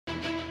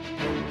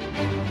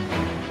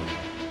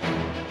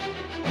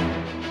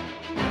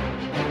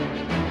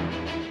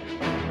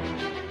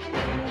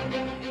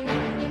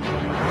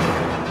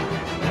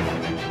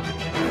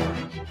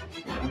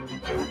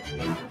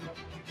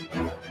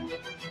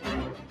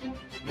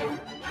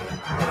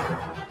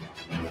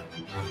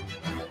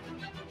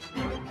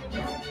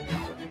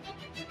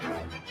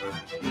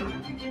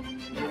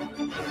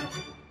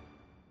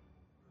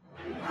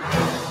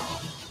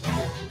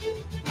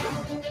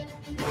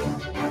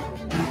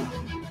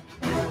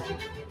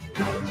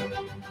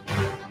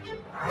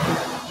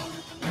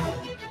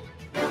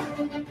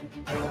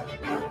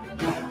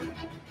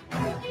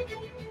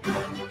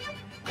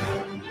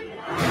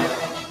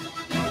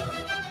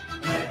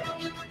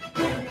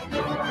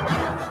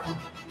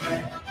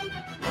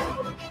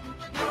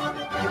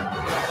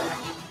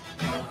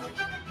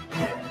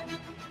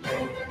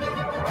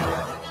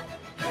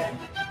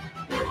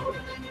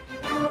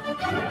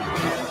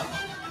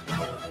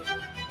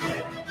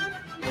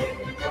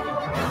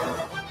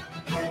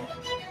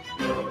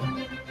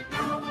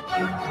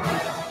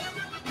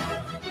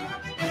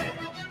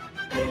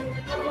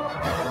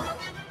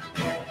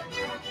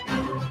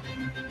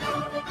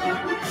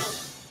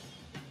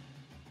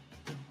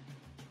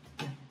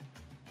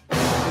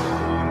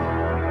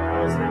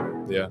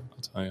Yeah,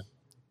 I'll tell you.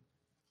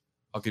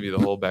 I'll give you the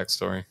whole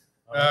backstory.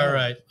 All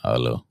right.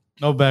 Hello.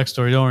 No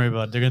backstory. Don't worry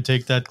about it. They're going to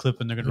take that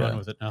clip and they're going to run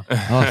with it now.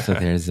 Oh, so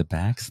there's a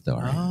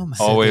backstory. Oh my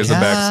Always a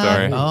God.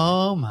 backstory.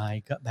 Oh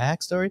my God.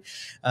 Backstory?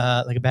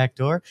 Like a back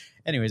door.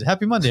 Anyways,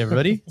 happy Monday,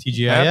 everybody.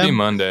 TGIM. Happy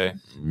Monday.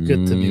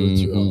 Good to be with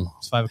you all.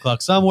 It's 5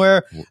 o'clock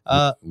somewhere.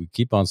 We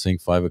keep on saying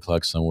 5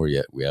 o'clock somewhere,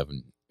 yet we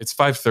haven't It's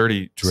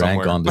 5:30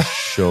 drank somewhere. on the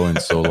show in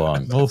so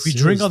long. Well, if we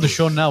drink on the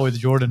show now with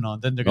Jordan on,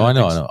 then they're No, I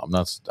going to know.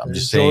 I'm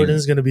just saying.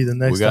 Jordan's going to be the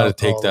next. We got to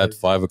take alcoholic. that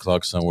 5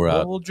 o'clock somewhere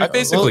out. We'll I drink.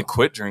 basically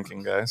quit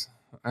drinking, guys.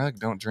 I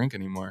don't drink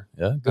anymore.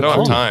 Yeah, I don't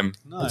have time.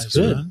 Nice, That's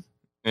good. man.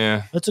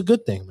 Yeah, That's a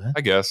good thing, man.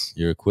 I guess.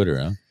 You're a quitter,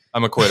 huh?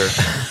 I'm a quitter.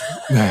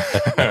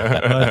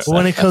 But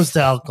when it comes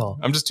to alcohol,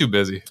 I'm just too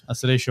busy.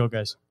 That's today's show,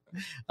 guys.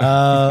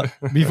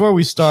 Before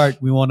we start,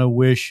 we want to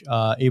wish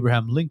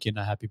Abraham Lincoln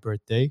a happy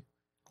birthday.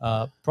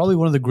 Probably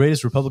one of the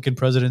greatest Republican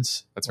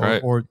presidents. That's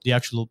right. Or the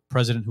actual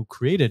president who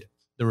created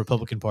the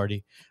Republican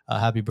Party.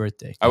 Happy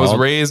birthday. I was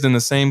raised in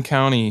the same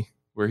county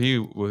where he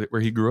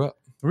grew up.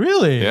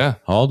 Really? Yeah.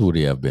 How old would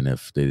he have been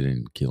if they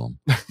didn't kill him?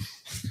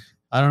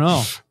 I don't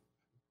know.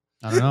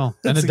 And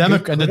That's the a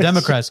good and the question.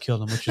 Democrats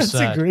killed him, which is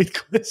that's sad. a great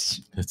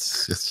question.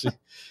 It's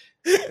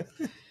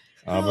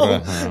How old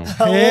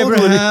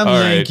Abraham All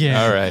right, Lincoln.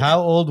 all right.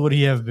 How old would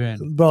he have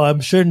been? Bro, I'm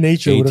sure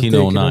nature would have taken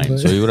him. 1809.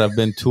 So he would have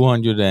been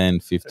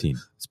 215.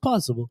 It's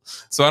possible.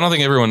 So I don't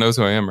think everyone knows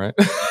who I am, right?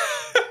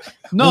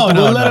 No,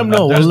 we'll let him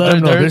know. We'll let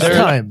him know. There's There's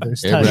time.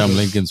 There's time. Abraham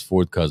Lincoln's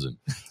fourth cousin.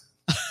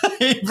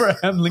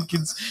 Abraham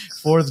Lincoln's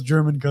fourth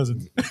German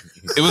cousin.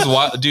 It was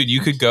wild. Dude, you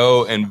could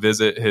go and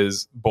visit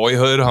his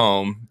boyhood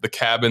home, the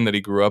cabin that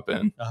he grew up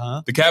in.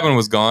 Uh-huh. The cabin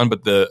was gone,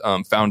 but the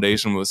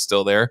foundation was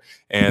still there,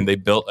 and they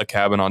built a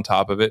cabin on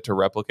top of it to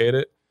replicate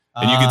it.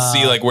 And you could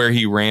see like where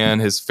he ran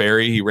his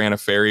ferry. He ran a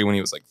ferry when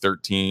he was like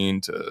 13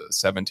 to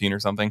 17 or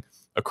something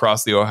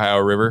across the Ohio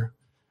River.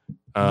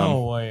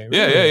 No way.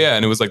 Yeah.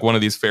 And it was like one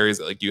of these ferries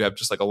that like you have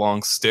just like a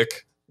long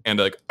stick and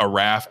like a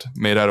raft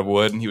made out of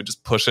wood, and he would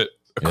just push it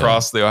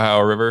across the Ohio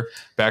River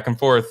back and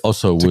forth.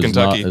 Also, to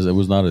Kentucky. it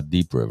was not a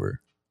deep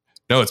river.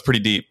 No, it's pretty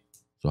deep.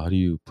 So how do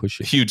you push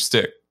it? Huge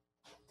stick.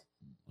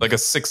 Like a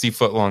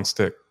 60-foot long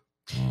stick.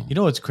 Oh. You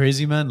know what's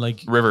crazy, man?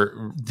 Like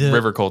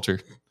River culture.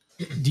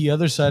 the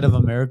other side of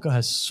America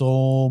has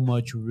so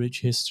much rich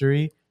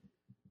history.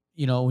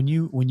 You know, when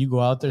you go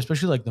out there,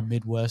 especially like the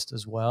Midwest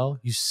as well,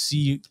 you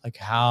see like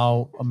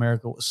how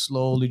America was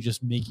slowly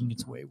just making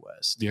its way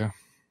west. Yeah.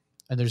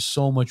 And there's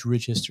so much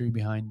rich history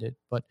behind it.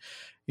 But,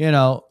 you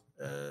know,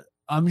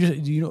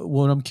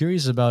 what I'm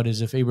curious about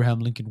is if Abraham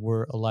Lincoln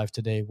were alive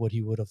today, what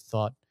he would have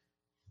thought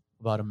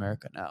about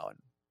America now and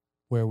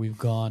where we've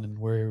gone and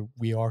where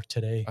we are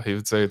today. He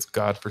would say it's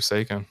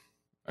God-forsaken.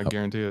 I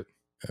guarantee it.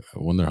 I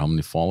wonder how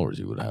many followers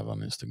he would have on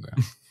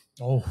Instagram.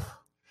 Oh,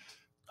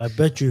 I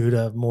bet you he'd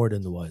have more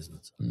than the wise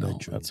ones. I No,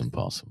 bet you. that's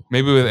impossible.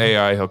 Maybe with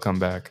AI, he'll come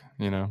back,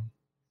 you know?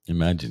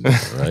 Imagine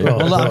that, right? Bro.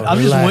 well, I'm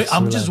relax,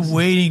 just relax.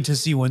 waiting to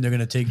see when they're going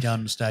to take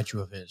down the statue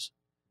of his.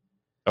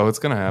 Oh, it's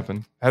going to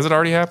happen. Has it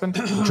already happened?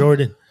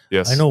 Jordan,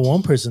 Yes. I know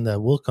one person that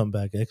will come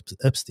back.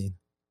 Epstein.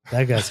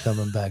 That guy's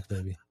coming back,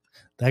 baby.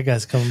 That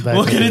guy's coming back.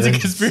 We'll get into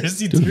Vengeance.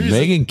 conspiracy Dude, theories.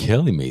 Megyn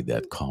Kelly made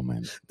that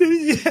comment.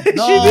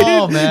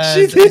 No, man.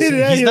 She did.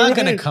 Yeah, He's you're not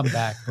going right. to come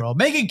back, bro.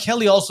 Megyn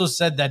Kelly also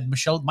said that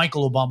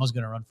Michael Obama's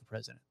going to run for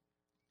president.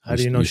 How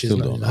do you know We she's still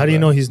not? don't know How do you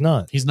that. know he's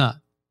not? He's not.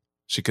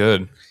 She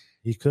could.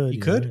 He could. He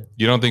you're could?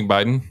 You don't think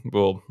Biden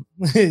will?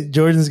 right.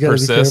 Jordan's got to be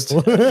Persist.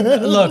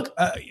 careful. Look,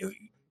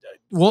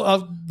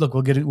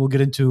 we'll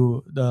get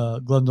into the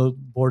Glendale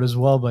board as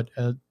well, but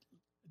the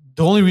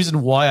only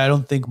reason why I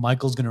don't think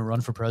Michael's going to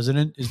run for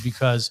president is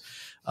because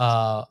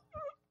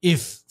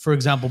if, for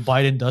example,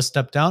 Biden does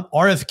step down,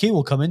 RFK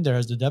will come in there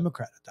as the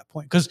Democrat at that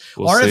point because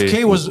We'll RFK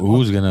see. was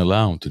Who's going to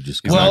allow him to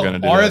just He's not well, gonna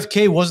do that.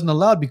 RFK wasn't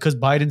allowed because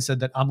Biden said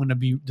that I'm going to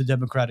be the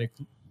Democratic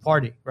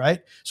Party,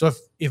 right? So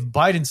if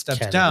Biden steps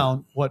Candidate.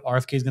 down, what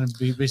RFK is going to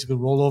be basically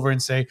roll over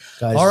and say,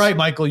 Guys, "All right,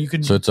 Michael, you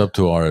can." So it's up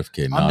to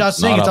RFK. I'm not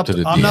saying it's up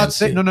to. I'm not DNC.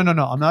 saying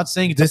no. I'm not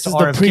saying it's This up is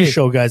to the RFK.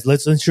 pre-show, guys.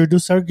 Let's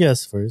introduce our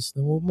guests first,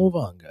 then we'll move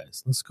on,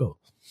 guys. Let's go.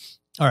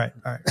 All right.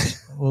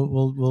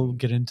 We'll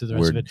get into the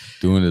rest We're of it.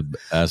 doing it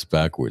ass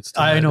backwards.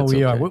 I tonight. know It's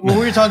we are. okay. We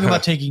were talking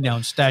about taking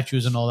down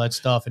statues and all that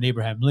stuff, and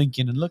Abraham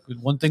Lincoln, and look,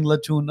 one thing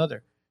led to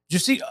another. You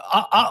see,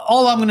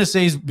 all I'm going to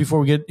say is before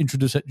we get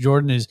introduced at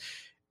Jordan is,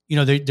 you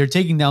know, they're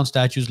taking down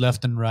statues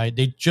left and right.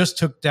 They just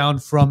took down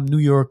from New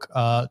York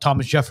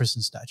Thomas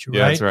Jefferson statue,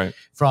 Yeah, right? that's right.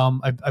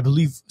 From I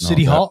believe No,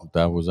 City Hall.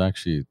 That was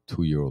actually a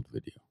 2-year-old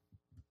video.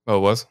 Oh,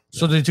 it was?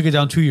 So they took it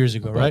down 2 years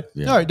ago, About- right?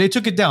 yeah. All right, they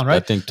took it down, I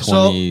right? think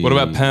So- 20. What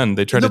about Penn?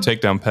 They tried No, to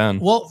take down Penn.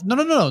 Well, no.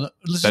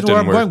 Listen That to where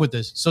I'm didn't work. going with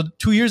this. So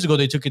 2 years ago,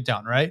 they took it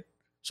down, right?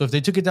 So if they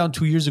took it down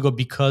 2 years ago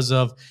because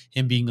of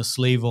him being a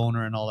slave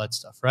owner and all that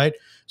stuff, right?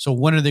 So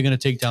when are they going to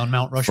take down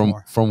Mount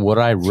Rushmore? From what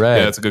I read,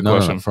 Yeah, that's a good no,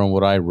 question. From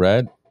what I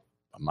read,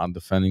 I'm not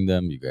defending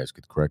them. You guys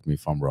could correct me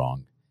if I'm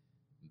wrong.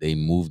 They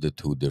moved it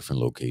to a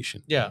different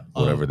location. Yeah,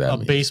 Whatever that a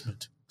means.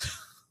 basement.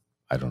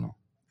 I don't know.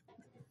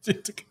 They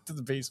took it to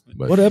the basement.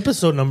 But What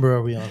episode number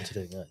are we on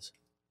today, guys?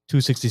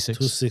 266.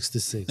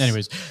 266.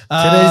 Anyways,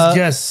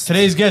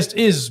 Today's guest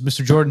is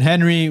Mr. Jordan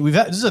Henry.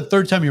 This is the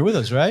third time you're with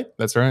us, right?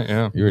 That's right.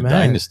 Yeah. You're a Man,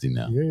 dynasty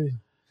now. You're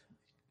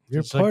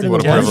It's part like of the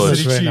the Kansas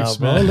business City right Chiefs,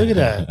 now, bro. man. Look at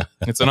that.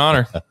 It's an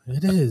honor.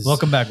 It is.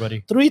 Welcome back,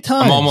 buddy. 3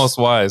 times. I'm almost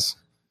wise.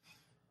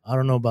 I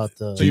don't know about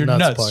the So you're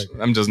nuts.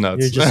 part. I'm just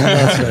nuts. You're just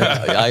nuts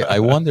right now. I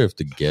wonder if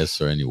the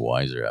guests are any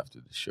wiser after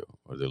the show,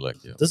 or they're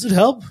like, yeah. Does it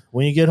help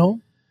when you get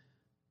home?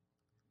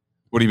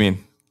 What do you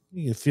mean?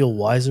 You feel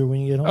wiser when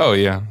you get home? Oh,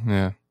 yeah.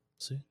 Yeah.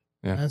 See?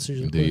 Yeah. Answers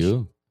your Do question.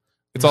 you?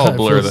 It's all a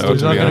blur, though, He's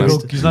to not be gonna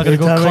honest. go. He's not gonna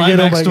go Every time I get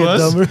home, climax I to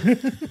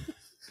get us. dumber.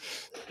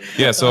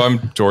 Yeah, so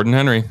I'm Jordan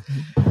Henry,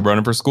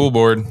 running for school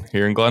board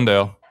here in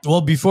Glendale.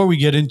 Well, before we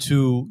get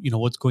into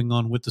what's going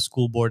on with the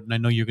school board, and I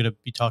know you're going to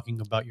be talking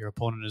about your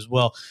opponent as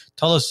well.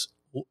 Tell us,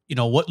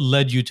 what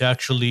led you to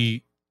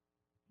actually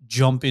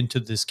jump into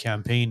this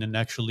campaign and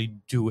actually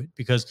do it?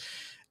 Because,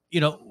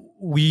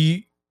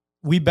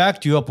 we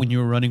backed you up when you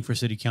were running for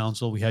city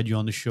council. We had you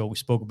on the show. We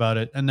spoke about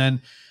it, and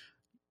then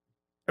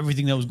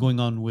everything that was going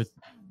on with,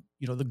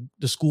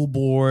 the school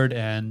board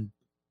and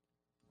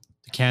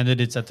the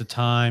candidates at the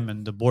time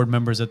and the board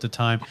members at the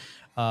time.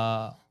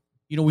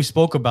 We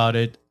spoke about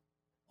it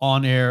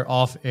on air,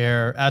 off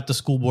air, at the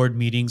school board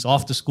meetings,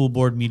 off the school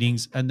board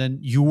meetings, and then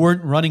you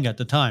weren't running at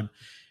the time,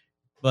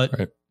 but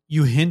Right.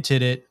 you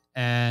hinted it,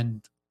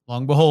 and long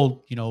and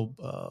behold,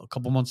 a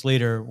couple months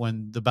later,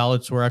 when the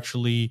ballots were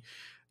actually,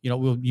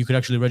 you could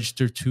actually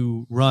register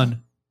to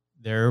run.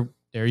 There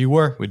you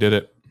were. We did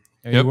it.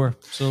 There Yep. you were.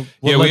 So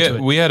what Yeah, led to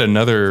it? we had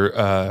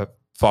another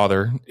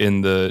father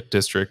in the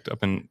district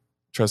up in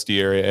Trustee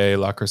Area A,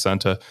 La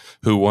Crescenta,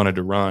 who wanted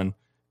to run,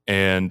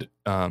 and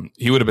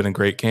he would have been a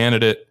great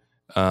candidate.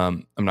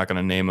 I'm not going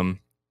to name him,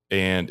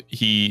 and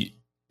he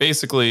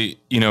basically,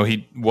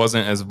 he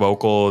wasn't as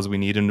vocal as we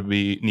needed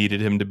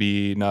him to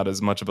be, not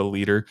as much of a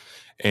leader.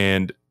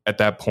 And at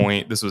that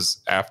point, this was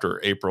after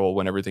April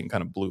when everything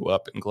kind of blew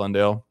up in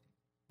Glendale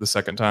the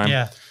second time.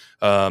 Yeah.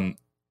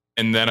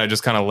 And then I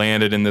just kind of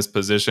landed in this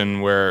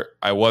position where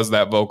I was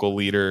that vocal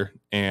leader,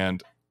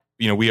 and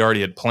we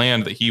already had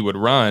planned that he would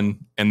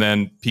run, and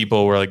then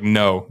people were like,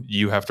 "No,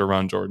 you have to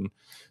run, Jordan."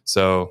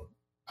 So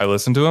I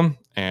listened to him,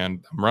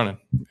 and I'm running.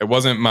 It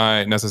wasn't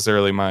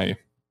necessarily my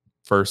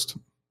first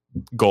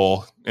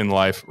goal in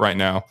life right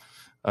now,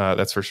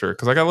 that's for sure,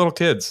 because I got little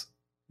kids,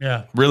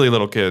 really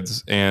little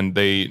kids, and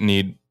they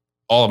need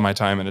all of my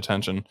time and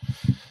attention.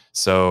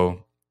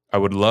 So I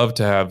would love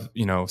to have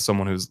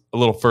someone who's a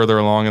little further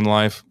along in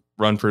life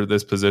run for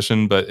this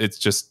position, but it's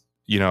just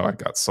I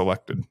got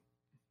selected.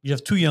 You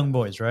have 2 young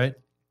boys, right?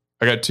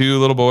 I got 2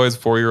 little boys,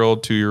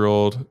 4-year-old,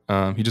 2-year-old.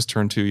 He just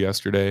turned 2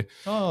 yesterday.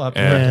 Oh, happy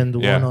And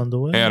birthday. one on the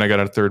way. And I got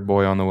a 3rd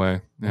boy on the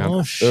way. Yeah.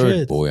 Oh, Third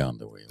shit. boy on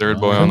the way. 3rd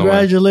boy on the way.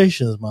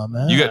 Congratulations, my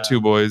man. You got 2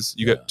 boys.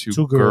 You got 2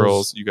 2 girls.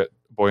 girls. You got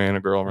a boy and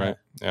a girl, right?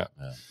 Yeah.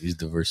 He's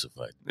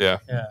diversified. Yeah.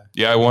 Yeah.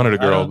 Yeah, I wanted a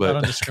girl, I don't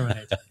but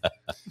discriminate.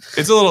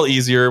 it's a little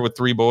easier with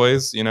 3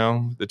 boys,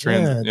 the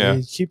trans. Yeah.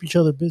 They keep each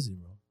other busy,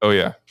 bro. Oh,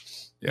 yeah.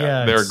 Yeah.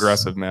 Yeah, They're it's-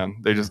 aggressive, man.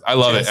 I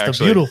love That's it,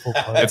 actually. the beautiful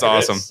part. It's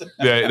awesome.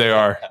 They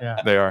are.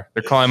 Yeah. They are.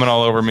 They're climbing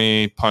all over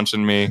me,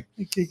 punching me.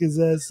 You kick his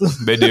ass.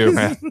 They do,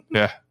 man.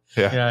 Yeah.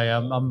 Yeah.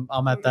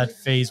 I'm at that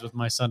phase with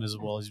my son as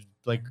well. He's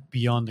like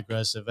beyond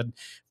aggressive, and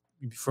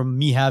from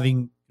me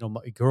having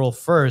my girl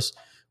first,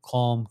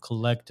 calm,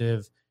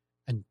 collective,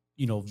 and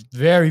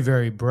very,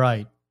 very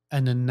bright,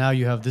 and then now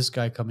you have this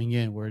guy coming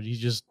in where he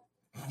just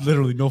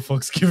literally no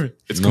fucks given.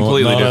 It's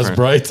completely not different. as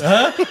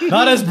bright.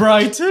 Not as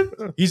bright.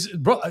 He's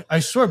bro. I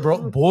swear,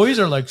 bro. Boys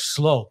are like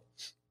slow.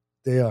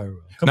 They are, bro.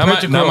 Not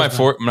compared to my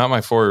girls,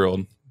 man.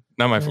 4-year-old.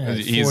 Not my Yeah,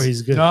 he's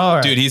he's good. All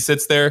right. dude. He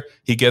sits there.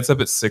 He gets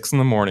up at 6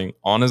 a.m.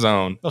 on his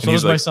own. Oh, and so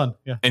he's does my like, son.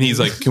 Yeah. and he's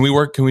like, "Can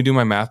we do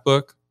my math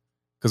book?"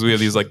 Because we have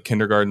these like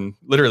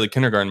literally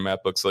kindergarten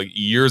math books. Like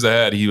years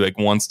ahead, he like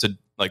wants to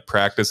like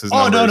practice his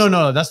Oh numbers.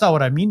 no. That's not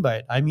what I mean by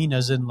it. I mean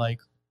as in like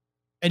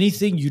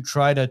anything you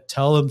try to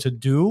tell him to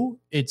do,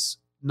 it's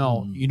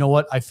no. You know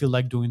what? I feel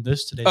like doing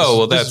this today. Oh,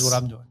 well, this is that's-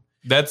 what I'm doing.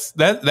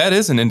 That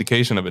is an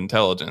indication of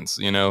intelligence,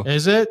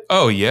 Is it?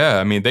 Oh yeah,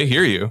 I mean they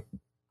hear you.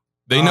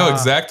 They know Ah.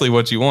 exactly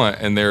what you want,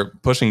 and they're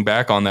pushing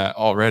back on that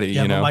already.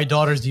 Yeah, you know, but my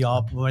daughter was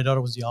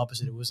the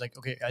opposite. It was like,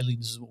 okay, Eileen,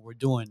 this is what we're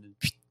doing. And,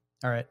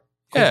 all right.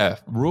 Cool. yeah,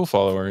 rule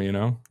follower.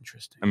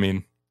 Interesting. I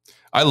mean,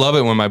 I love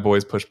it when my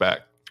boys push back.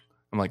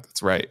 I'm like,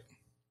 that's right. That's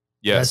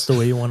Yes. the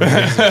way you want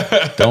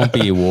to. Don't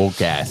be a woke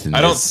ass in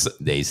I don't this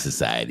day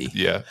society.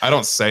 Yeah, I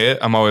don't say it.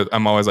 I'm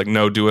always like,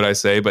 no, do what I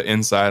say. But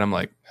inside, I'm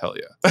like, hell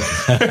yeah.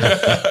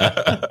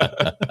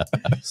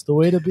 It's the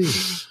way to be.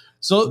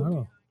 So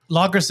Oh.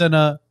 La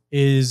Crescenta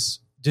is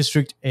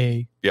District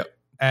A. Yep.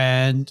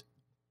 And,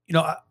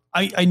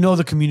 I know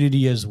the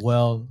community as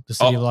well, the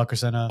city of La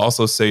Crescenta.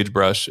 Also,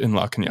 Sagebrush in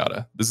La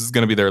Cañada. This is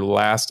going to be their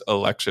last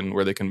election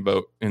where they can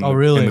vote in, Oh,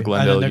 really? in the And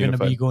Glendale then they're going to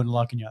Unified. be going to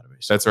La Cañada. basically.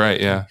 That's right.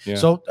 Yeah. Yeah.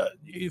 So,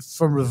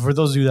 for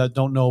those of you that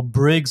don't know,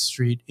 Briggs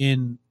Street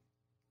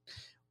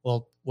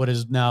what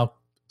is now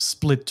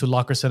split to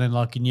La Crescenta and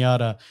La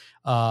Cañada.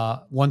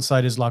 One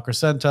side is La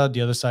Crescenta,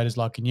 the other side is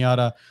La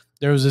Cañada.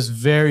 There was this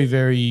very,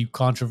 very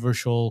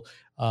controversial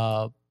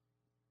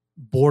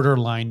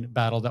borderline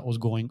battle that was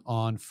going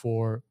on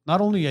for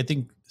not only, I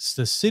think,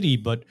 the city,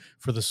 but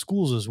for the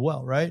schools as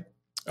well, right?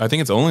 I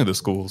think it's only the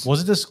schools.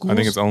 Was it the schools? I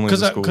think it's only the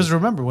schools. Because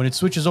remember, when it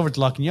switches over to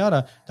La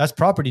Cañada, that's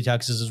property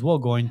taxes as well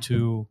going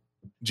to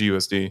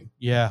GUSD.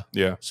 Yeah.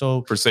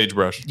 So for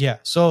Sagebrush. Yeah.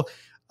 So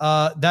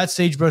that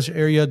Sagebrush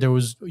area, there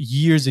was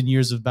years and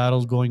years of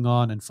battles going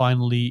on, and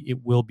finally it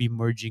will be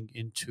merging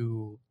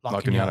into La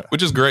Cañada,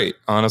 which is great.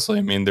 Honestly,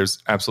 I mean,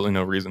 there's absolutely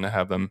no reason to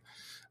have them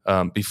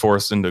be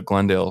forced into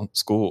Glendale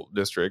School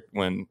District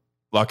when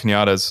La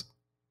Cañada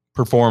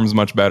performs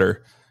much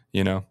better,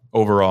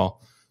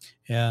 overall.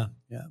 Yeah.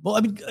 Well,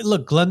 I mean,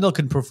 look, Glendale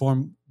can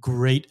perform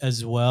great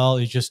as well.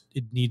 It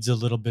needs a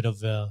little bit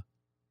of a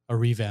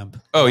revamp.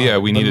 Oh yeah,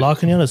 we need La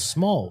Cañada is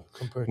small.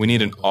 We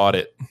need an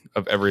audit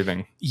of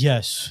everything.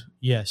 Yes,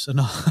 an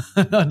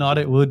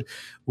audit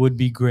would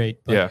be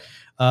great. But,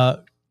 yeah.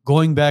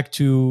 Going back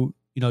to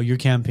your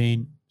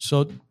campaign,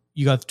 so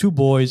you got 2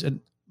 boys,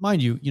 and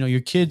mind you,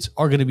 your kids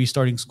are going to be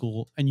starting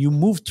school, and you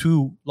moved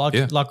to La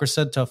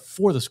Crescenta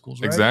for the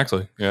schools, right?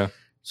 Exactly. Yeah.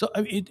 So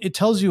I mean, it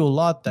tells you a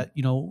lot that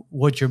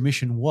what your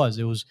mission was.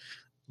 It was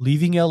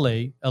leaving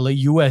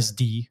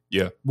LAUSD,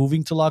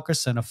 moving to La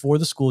Crescenta for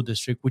the school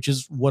district, which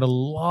is what a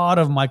lot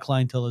of my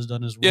clientele has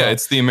done as well. Yeah,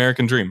 it's the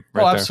American dream.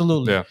 Right there.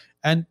 Absolutely. Yeah.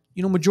 And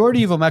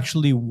majority of them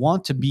actually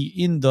want to be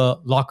in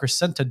the La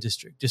Crescenta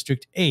district,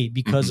 District A,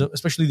 because of,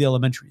 especially the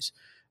elementaries,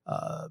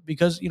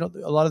 because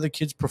a lot of the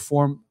kids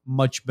perform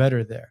much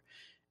better there.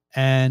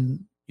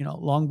 And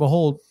long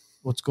behold,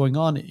 what's going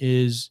on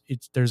is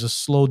there's a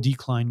slow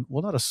decline.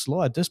 Well, not a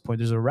slow at this point.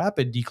 There's a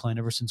rapid decline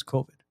ever since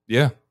COVID.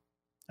 Yeah.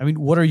 I mean,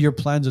 what are your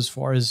plans as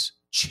far as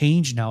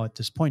change now at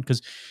this point?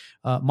 Because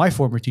my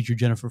former teacher,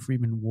 Jennifer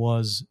Friedman,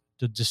 was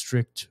the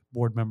district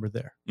board member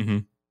there. Mm-hmm.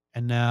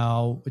 And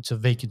now it's a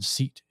vacant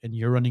seat, and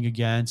you're running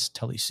against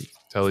Telly C.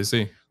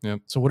 Yeah.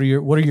 So what are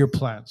your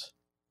plans?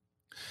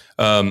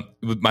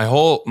 My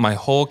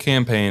whole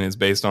campaign is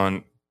based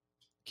on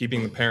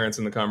keeping the parents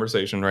in the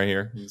conversation right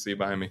here. You can see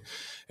behind me.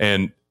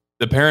 And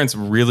the parents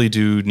really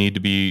do need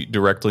to be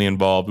directly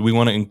involved. We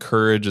want to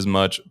encourage as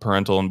much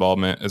parental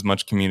involvement, as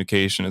much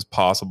communication as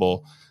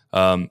possible.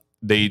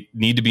 They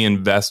need to be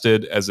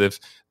invested as if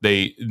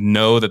they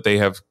know that they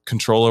have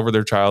control over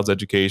their child's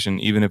education,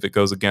 even if it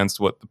goes against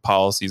what the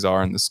policies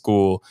are in the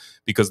school,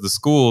 because the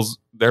schools,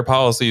 their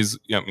policies,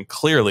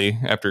 clearly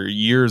after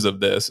years of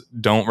this,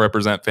 don't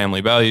represent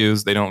family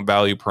values. They don't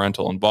value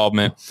parental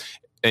involvement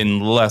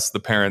unless the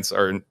parents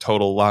are in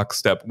total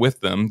lockstep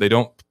with them. They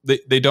don't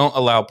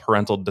allow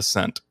parental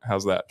dissent.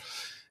 How's that?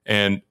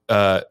 And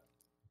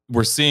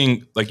we're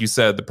seeing, like you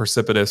said, the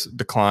precipitous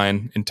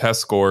decline in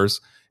test scores,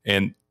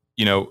 and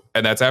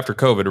that's after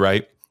COVID,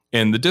 right?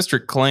 And the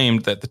district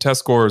claimed that the test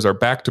scores are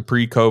back to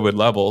pre-COVID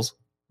levels,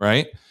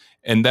 right?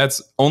 And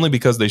that's only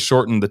because they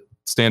shortened the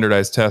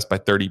standardized test by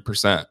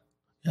 30%.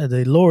 Yeah,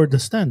 they lowered the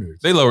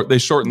standards. They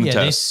shortened the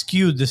test. They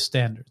skewed the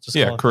standards.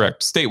 Yeah,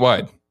 correct.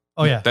 Statewide.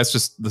 Oh yeah, that's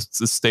just the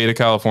state of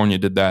California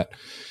did that,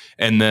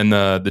 and then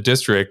the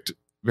district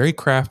very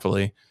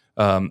craftily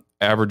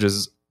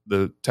averages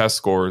the test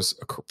scores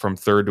from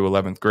 3rd to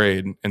 11th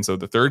grade, and so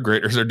the 3rd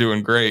graders are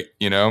doing great.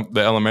 The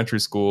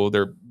elementary school,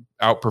 they're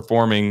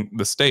outperforming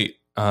the state,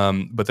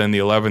 but then the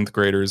 11th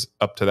graders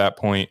up to that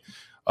point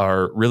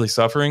are really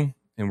suffering,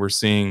 and we're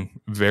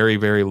seeing very,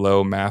 very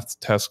low math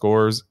test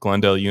scores.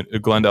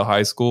 Glendale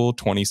High School,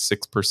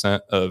 26%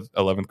 of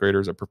 11th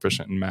graders are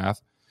proficient in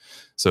math.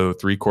 So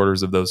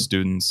 3/4 of those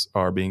students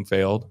are being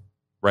failed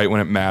right when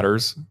it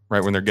matters,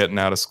 right when they're getting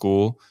out of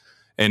school.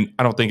 And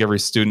I don't think every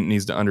student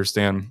needs to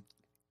understand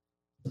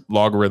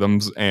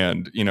logarithms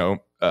and,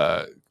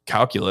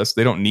 calculus.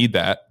 They don't need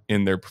that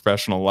in their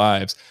professional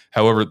lives.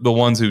 However, the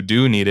ones who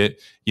do need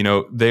it,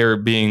 they're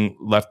being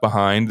left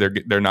behind.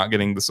 They're not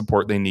getting the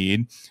support they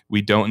need.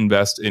 We don't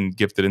invest in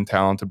gifted and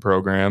talented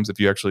programs. If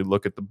you actually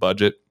look at the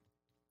budget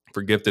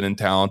for gifted and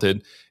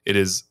talented, it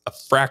is a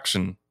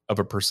fraction of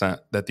a percent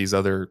that these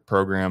other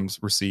programs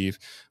receive.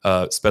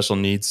 Special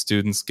needs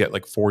students get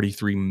like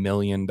 $43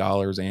 million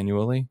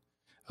annually.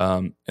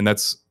 And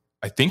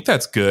I think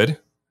that's good.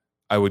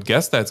 I would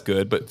guess that's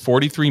good, but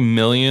 43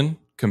 million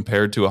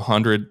compared to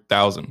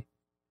 100,000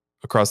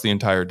 across the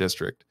entire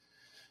district.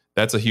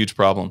 That's a huge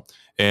problem.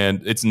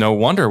 And it's no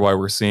wonder why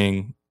we're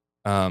seeing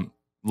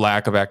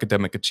lack of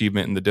academic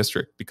achievement in the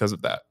district because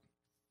of that.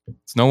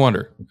 It's no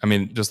wonder. I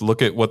mean, just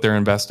look at what they're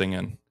investing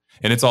in.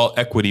 And it's all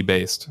equity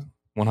based.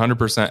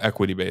 100%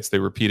 equity based. They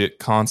repeat it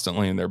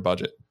constantly in their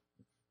budget.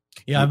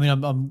 Yeah, I mean,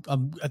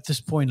 I'm at this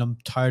point, I'm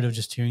tired of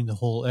just hearing the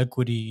whole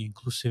equity,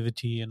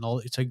 inclusivity, and all.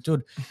 It's like,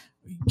 dude,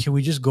 can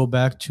we just go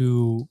back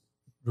to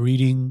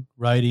reading,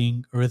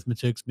 writing,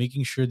 arithmetic,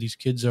 making sure these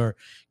kids are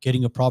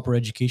getting a proper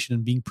education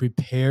and being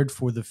prepared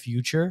for the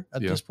future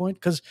at this point?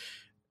 Because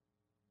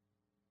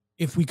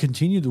if we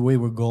continue the way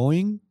we're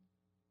going,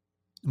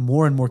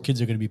 more and more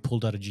kids are going to be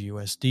pulled out of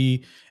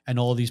GUSD, and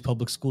all these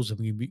public schools are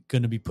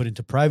going to be put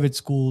into private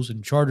schools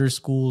and charter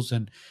schools,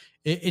 and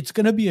it's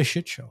going to be a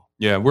shit show.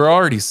 Yeah, we're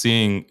already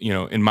seeing,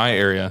 in my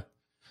area,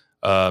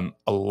 a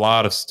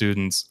lot of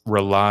students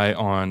rely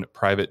on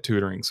private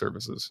tutoring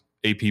services,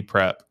 AP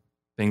Prep,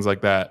 things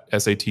like that,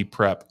 SAT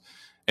prep.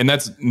 And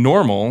that's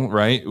normal,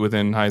 right,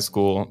 within high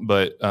school,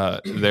 but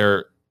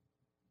they're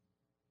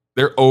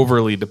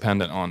overly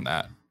dependent on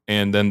that.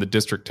 And then the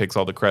district takes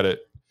all the credit.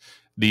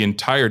 The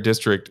entire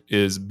district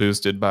is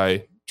boosted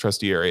by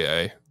Trustee Area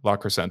A, La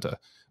Crescenta.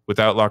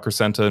 Without La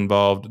Crescenta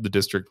involved, the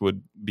district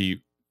would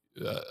be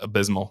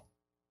abysmal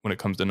when it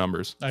comes to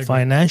numbers.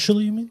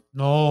 Financially, you mean?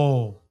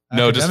 No,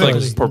 just like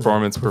academically.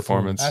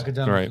 performance.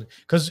 Academically. Right.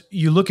 Because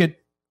you look at,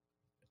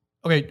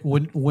 okay,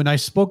 when I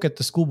spoke at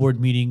the school board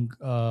meeting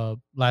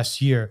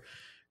last year,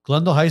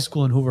 Glendale High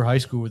School and Hoover High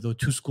School were the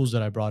two schools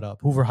that I brought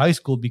up. Hoover High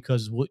School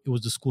because it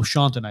was the school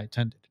Shant and I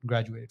attended and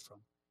graduated from.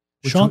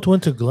 Shant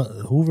went to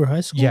Hoover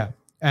High School? Yeah.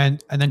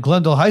 And then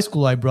Glendale High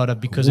School I brought up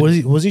because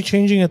was he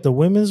changing at the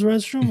women's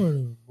restroom or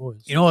the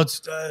boys? You know,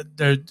 it's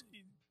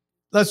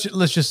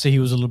let's just say he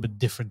was a little bit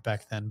different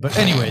back then. But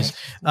anyways,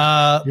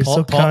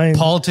 so kind.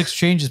 Politics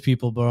changes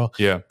people, bro.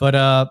 Yeah.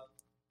 But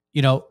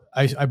you know,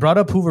 I brought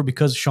up Hoover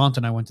because Shant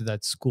and I went to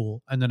that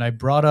school, and then I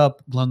brought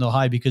up Glendale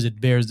High because it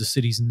bears the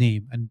city's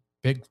name, and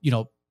you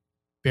know,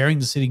 bearing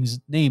the city's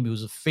name, it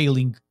was a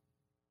failing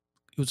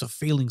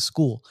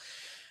school.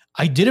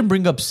 I didn't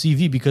bring up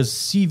CV because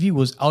CV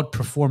was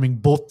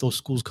outperforming both those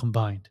schools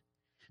combined.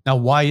 Now,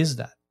 why is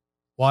that?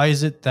 Why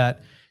is it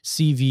that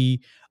CV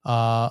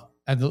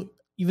and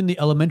even the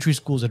elementary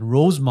schools at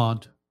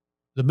Rosemont,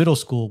 the middle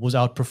school, was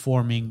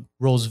outperforming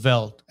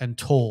Roosevelt and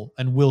Toll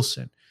and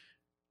Wilson?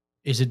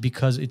 Is it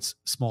because it's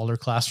smaller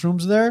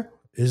classrooms there?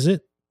 Is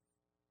it?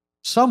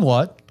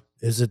 Somewhat.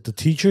 Is it the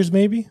teachers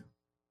maybe?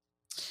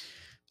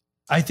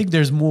 I think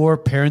there's more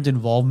parent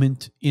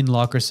involvement in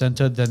La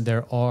Crescenta than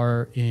there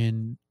are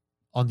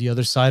on the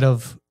other side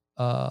of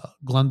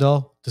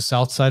Glendale, the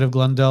south side of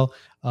Glendale.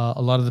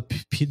 A lot of the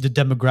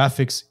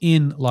demographics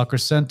in La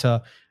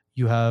Crescenta,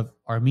 you have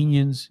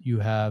Armenians, you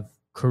have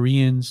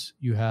Koreans,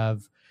 you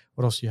have,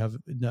 what else you have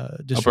in the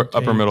district?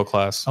 Upper middle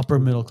class. Upper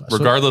middle class.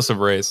 Regardless of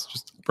race,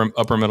 just from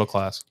upper middle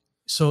class.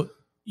 So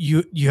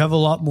you have a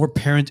lot more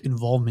parent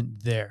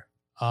involvement there.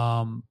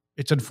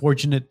 It's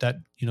unfortunate that,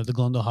 you know, the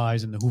Glendale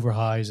Highs and the Hoover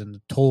Highs and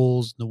the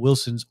Tolls and the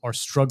Wilsons are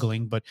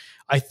struggling, but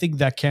I think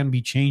that can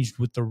be changed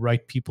with the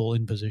right people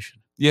in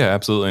position. Yeah,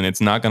 absolutely. And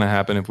it's not going to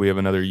happen if we have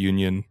another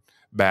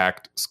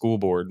union-backed school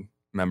board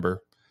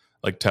member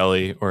like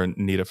Telly or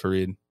Nita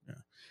Farid. Yeah.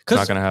 It's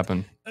not going to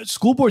happen.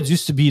 School boards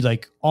used to be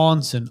like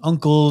aunts and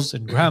uncles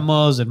and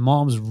grandmas and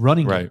moms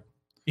running right.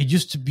 It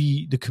used to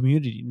be the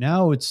community.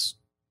 Now it's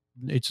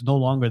no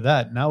longer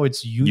that. Now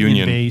it's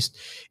union based.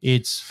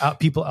 It's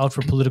people out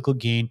for political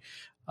gain.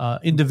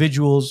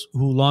 Individuals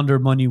who launder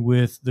money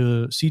with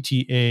the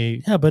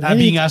CTA, but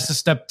being asked to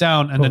step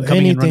down and then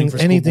coming and running for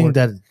school anything board.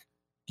 That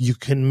you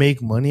can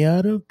make money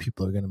out of,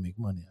 people are going to make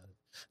money out of.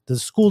 The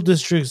school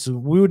districts,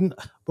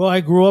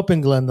 I grew up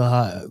in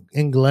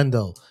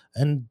Glendale,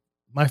 and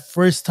my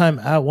first time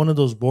at one of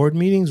those board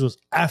meetings was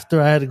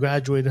after I had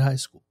graduated high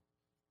school.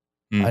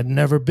 I'd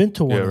never been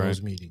to one of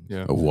those meetings.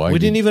 Yeah. We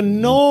didn't even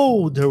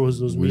know there was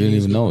those meetings. We didn't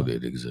even know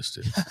they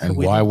existed. And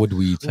why would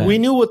we attend? We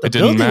knew what the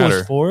building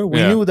was for. We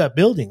Yeah. knew that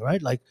building, right?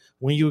 Like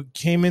when you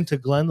came into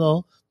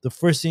Glendale, the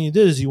first thing you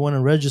did is you went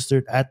and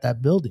registered at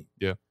that building.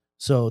 Yeah.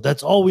 So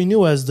that's all we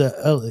knew as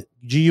the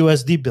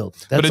GUSD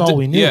building. That's all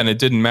we knew. Yeah, and it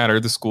didn't matter.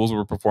 The schools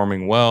were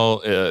performing well.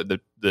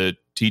 The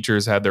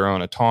teachers had their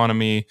own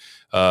autonomy.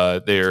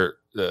 It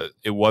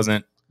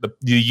wasn't.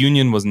 The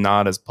union was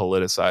not as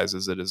politicized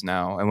as it is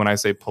now. And when I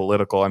say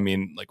political, I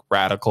mean like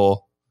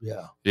radical.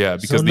 Yeah. Yeah,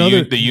 because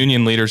the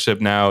union leadership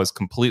now is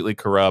completely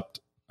corrupt.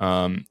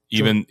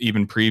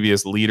 Even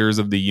previous leaders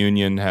of the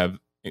union have,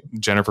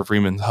 Jennifer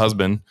Freeman's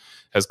husband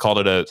has called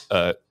it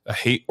a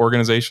hate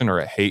organization or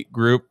a hate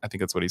group. I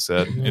think that's what he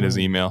said in his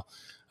email,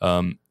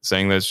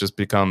 saying that it's just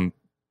become,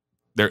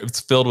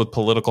 it's filled with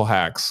political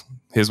hacks.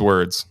 His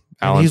words.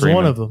 Alan He's Freeman.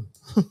 one of them.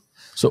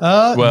 So,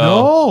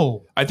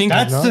 no, I think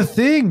that's the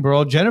thing,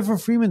 bro. Jennifer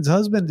Freeman's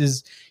husband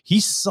he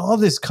saw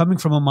this coming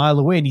from a mile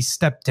away and he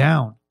stepped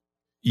down.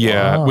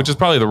 Yeah, which is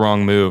probably the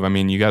wrong move. I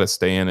mean, you got to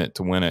stay in it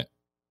to win it,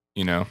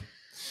 you know.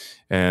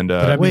 And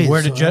but I mean,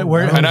 where did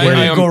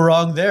it go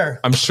wrong there?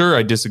 I'm sure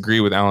I disagree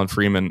with Alan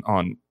Freeman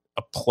on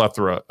a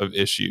plethora of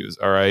issues.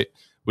 All right,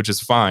 which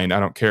is fine. I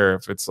don't care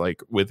if it's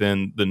like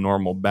within the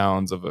normal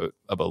bounds of a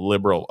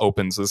liberal,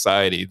 open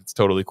society. It's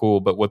totally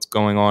cool. But what's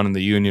going on in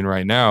the union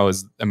right now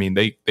is, I mean,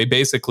 they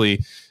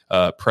basically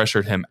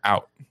pressured him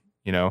out.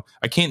 You know,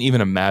 I can't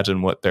even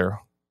imagine what their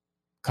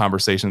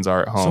conversations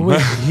are at home. So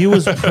he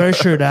was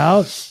pressured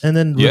out and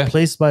then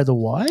replaced by the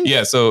wife?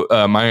 Yeah. So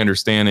my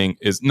understanding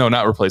is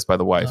not replaced by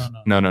the wife.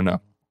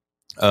 No.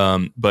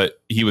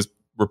 But he was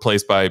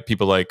replaced by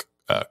people like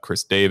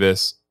Chris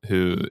Davis,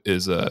 who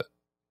is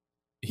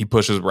he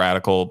pushes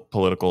radical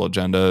political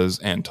agendas,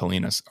 and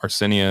Talina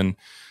Arsenian,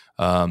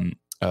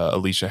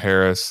 Alicia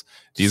Harris.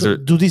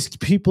 Do these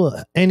people,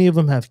 any of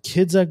them have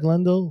kids at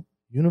Glendale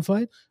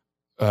Unified?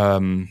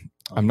 I'm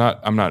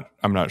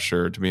not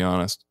sure, to be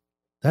honest.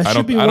 That I should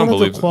don't- be I don't one of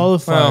the believe-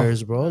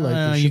 qualifiers, bro. Like,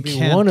 it you should be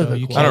can't, one of though. the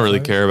You qualifiers. can't. I don't really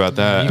care about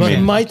that. But I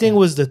mean, my thing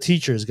was the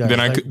teachers, guys. then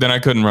I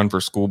Like, couldn't run for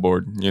school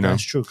board. You know,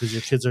 that's true because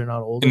your kids are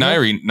not old and enough.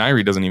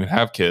 Nairi doesn't even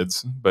have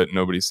kids, but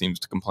nobody seems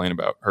to complain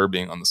about her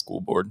being on the school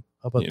board.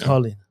 How about you know.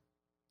 Tully?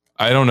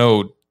 I don't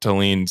know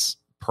Talene's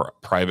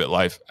private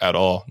life at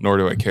all, nor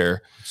do I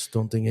care. Just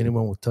don't think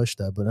anyone would touch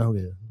that, but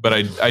okay. But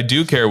I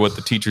do care what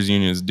the teachers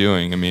union is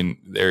doing. I mean,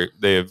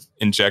 they have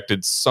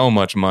injected so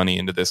much money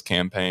into this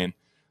campaign,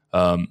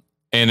 and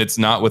it's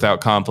not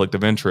without conflict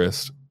of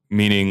interest.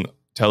 Meaning,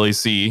 Telly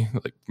C,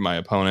 like my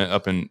opponent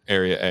up in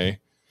Area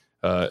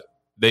A,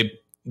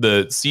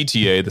 the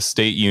CTA, the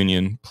state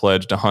union,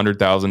 pledged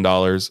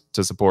 $100,000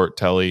 to support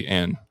Telly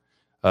and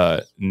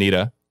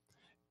Nita.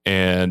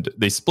 And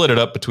they split it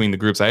up between the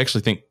groups. I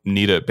actually think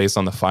Nita, based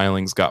on the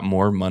filings, got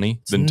more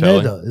money than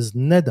Telly. Is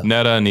Neda.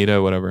 Neta,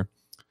 Nita, whatever.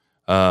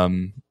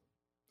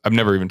 I've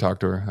never even talked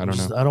to her. I don't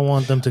know. I don't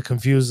want them to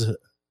confuse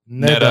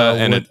Neta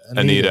and with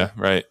Anita,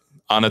 right?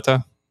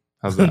 Anita?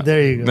 How's that?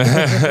 There you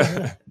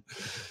go.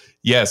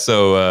 Yeah,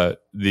 so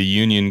the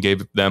union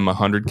gave them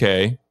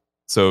 $100K.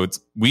 So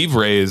we've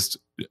raised,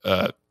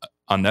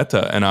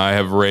 Aneta and I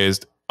have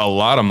raised a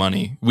lot of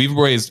money.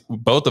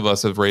 Both of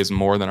us have raised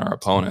more than our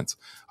opponents.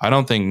 I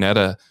don't think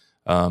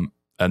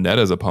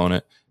Aneta's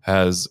opponent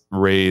has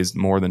raised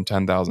more than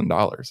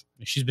 $10,000.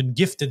 She's been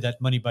gifted that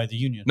money by the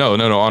union. No,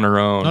 on her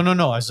own.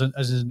 No. As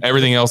in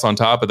Everything else on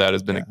top of that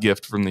has been a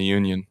gift from the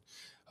union.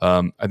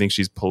 I think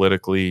she's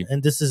politically.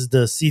 And this is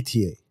the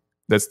CTA.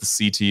 That's the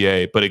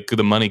CTA, but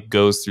the money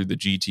goes through the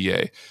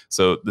GTA.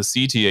 So the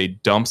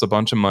CTA dumps a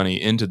bunch of money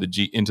into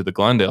the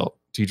Glendale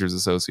Teachers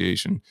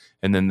Association,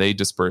 and then they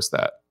disperse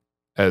that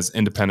as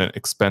independent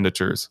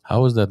expenditures.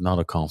 How is that not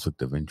a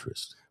conflict of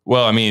interest?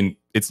 Well, I mean,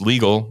 it's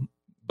legal,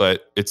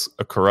 but it's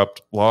a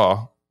corrupt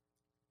law.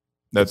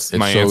 That's It's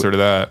my so- answer to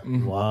that.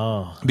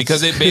 Wow.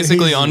 Because it That's basically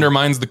crazy.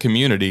 undermines the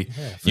community.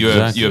 Yeah, You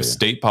have Exactly.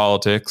 state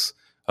politics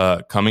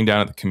coming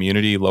down at the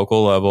community,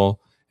 local level,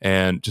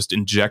 and just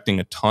injecting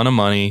a ton of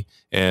money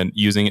and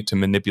using it to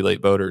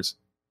manipulate voters,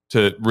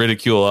 to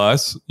ridicule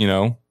us. You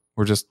know,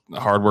 we're just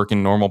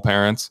hardworking, normal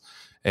parents,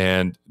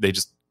 and they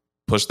just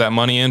push that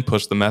money in,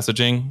 push the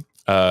messaging,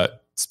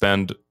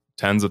 spend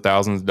tens of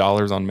thousands of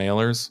dollars on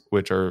mailers,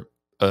 which are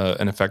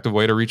an effective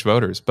way to reach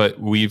voters. But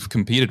we've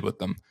competed with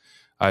them.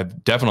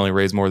 I've definitely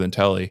raised more than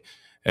Telly,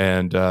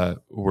 and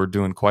we're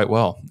doing quite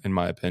well, in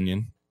my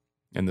opinion,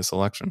 in this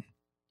election.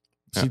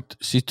 Yeah.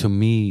 See, to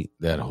me,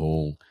 that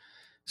whole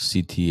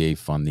CTA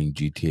funding,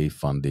 GTA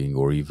funding,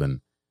 or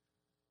even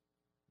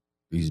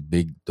these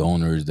big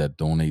donors that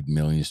donate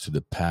millions to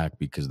the PAC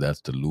because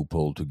that's the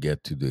loophole to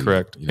get to the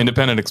Correct.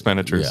 Independent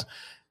expenditures. Yeah.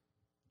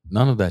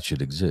 None of that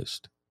should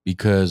exist,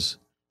 because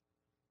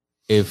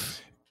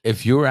if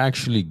you're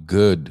actually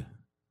good,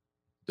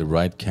 the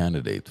right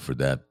candidate for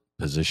that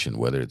position,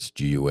 whether it's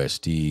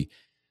GUSD,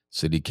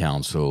 city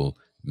council,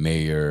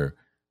 mayor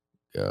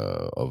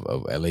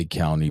of LA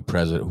County,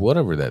 president,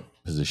 whatever that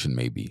position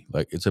may be,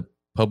 like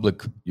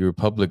you're a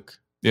public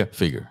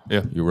figure.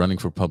 Yeah. You're running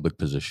for public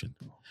position.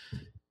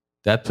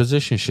 That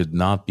position should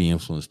not be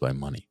influenced by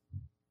money,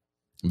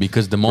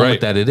 because the moment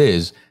Right. that it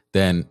is,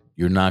 then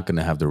you're not going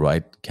to have the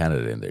right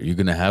candidate in there. You're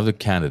going to have the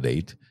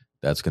candidate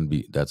that's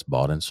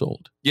bought and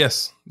sold.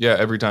 Yes. Yeah.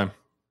 Every time.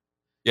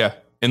 Yeah.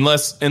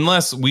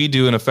 Unless we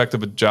do an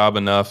effective job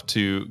enough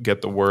to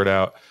get the word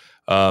out.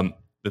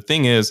 The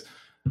thing is,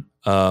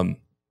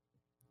 the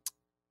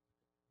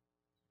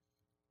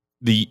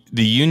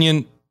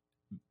union,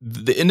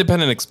 the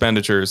independent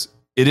expenditures,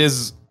 it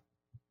is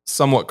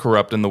somewhat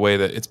corrupt in the way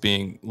that it's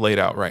being laid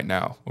out right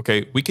now.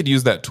 Okay. We could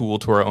use that tool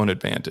to our own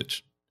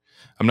advantage.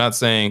 I'm not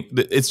saying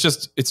that it's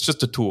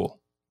just a tool,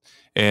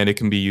 and it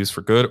can be used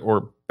for good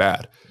or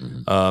bad.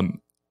 Mm-hmm.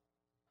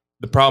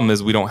 The problem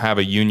is we don't have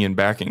a union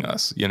backing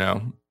us,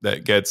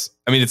 it's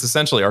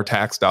essentially our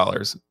tax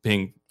dollars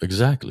being,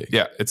 Exactly.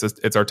 yeah,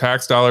 it's our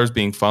tax dollars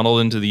being funneled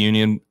into the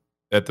union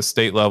at the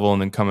state level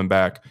and then coming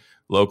back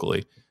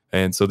locally.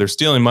 And so they're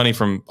stealing money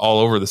from all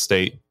over the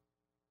state.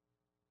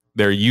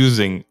 They're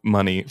using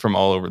money from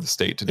all over the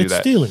state to do It's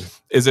that. stealing.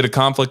 Is it a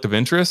conflict of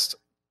interest?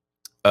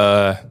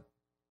 Well,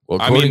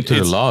 according to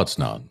the it's- law, it's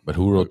not. But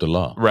who wrote the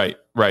law? Right.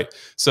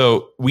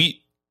 So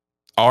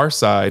our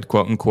side,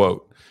 quote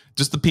unquote,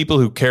 just the people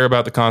who care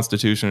about the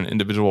Constitution and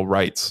individual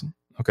rights,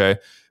 okay,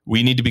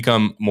 we need to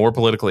become more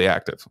politically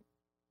active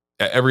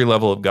at every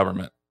level of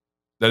government.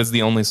 That is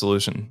the only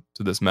solution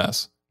to this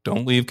mess.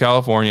 Don't leave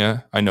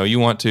California. I know you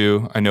want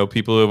to. I know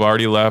people who have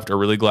already left are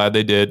really glad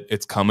they did.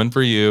 It's coming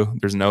for you.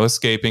 There's no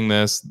escaping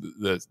this.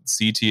 The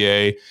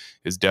CTA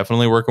is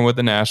definitely working with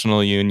the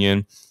national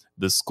union.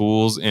 The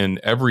schools in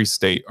every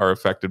state are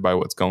affected by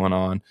what's going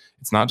on.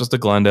 It's not just a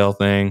Glendale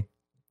thing.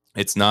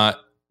 It's not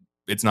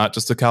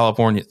just a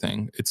California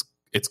thing.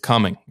 It's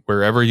coming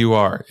wherever you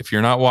are. If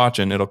you're not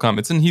watching, it'll come.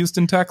 It's in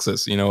Houston,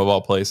 Texas, of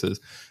all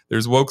places.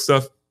 There's woke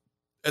stuff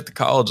at the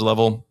college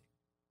level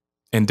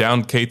and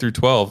down K through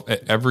 12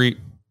 at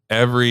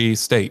every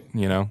state,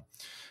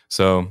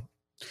 So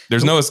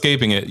there's no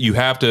escaping it. You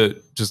have to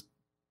just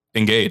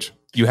engage.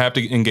 You have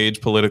to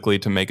engage politically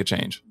to make a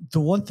change. the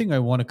one thing I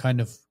want to kind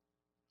of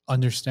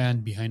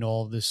understand behind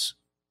all of this,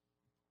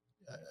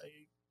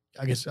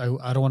 I guess I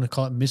don't want to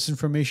call it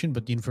misinformation,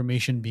 but the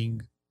information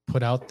being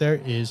put out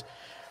there is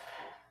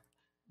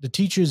the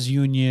teachers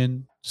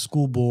union,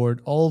 school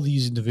board, all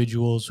these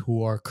individuals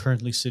who are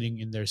currently sitting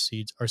in their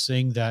seats are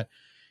saying that,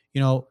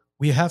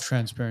 we have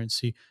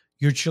transparency.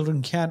 Your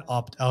children can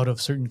opt out of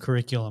certain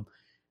curriculum.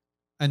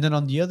 And then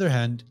on the other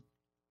hand,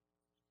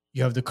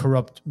 you have the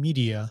corrupt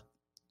media,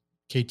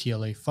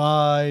 KTLA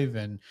 5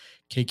 and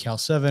KCAL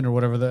 7 or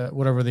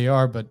whatever they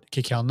are, but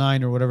KCAL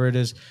 9 or whatever it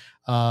is,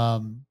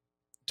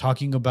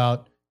 talking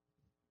about,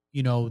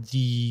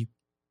 the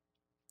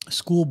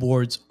school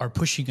boards are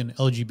pushing an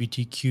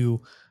LGBTQ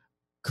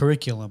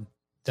curriculum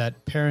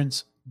that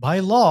parents by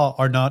law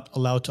are not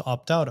allowed to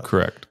opt out of.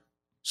 Correct.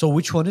 So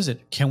which one is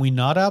it? Can we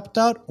not opt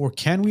out, or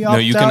can we opt out? No,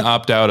 you can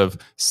opt out of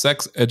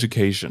sex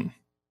education.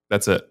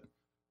 That's it.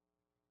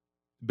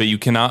 But you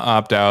cannot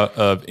opt out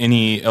of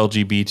any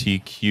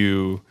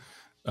LGBTQ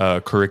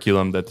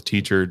curriculum that the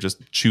teacher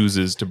just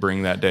chooses to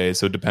bring that day.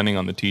 So depending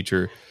on the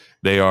teacher,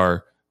 they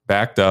are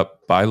backed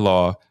up by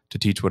law to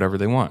teach whatever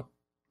they want.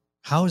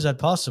 How is that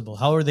possible?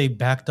 How are they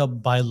backed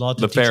up by law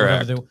to The teach Fair whatever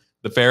Act. they want?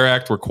 The Fair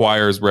Act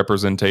requires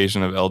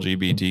representation of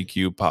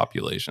LGBTQ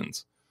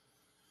populations.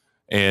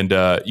 And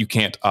you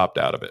can't opt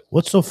out of it.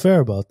 What's so fair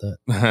about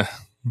that?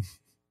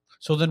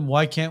 So then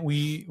why can't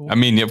we? I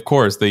mean, of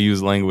course, they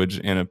use language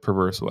in a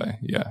perverse way.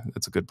 Yeah,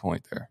 that's a good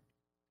point there.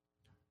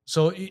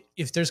 So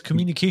if there's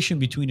communication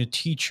between a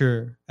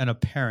teacher and a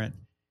parent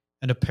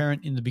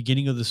in the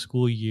beginning of the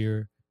school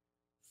year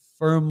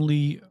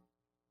firmly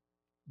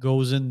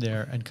goes in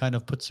there and kind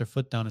of puts their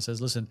foot down and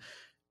says, listen,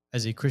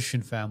 as a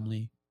Christian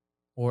family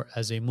or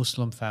as a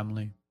Muslim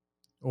family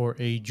or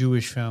a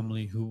Jewish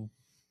family who,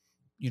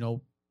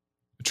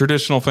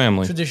 Traditional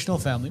family,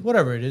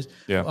 whatever it is,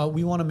 Yeah.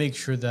 We want to make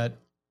sure that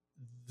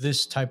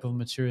this type of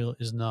material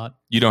is not.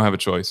 You don't have a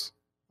choice.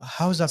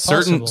 How is that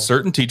possible?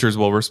 Certain teachers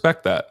will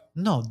respect that.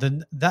 No,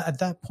 then at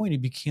that point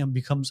it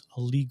becomes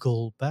a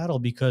legal battle,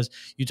 because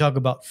you talk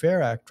about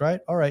Fair Act,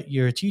 right? All right,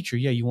 you're a teacher,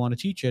 yeah, you want to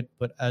teach it,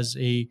 but as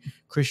a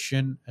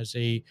Christian, as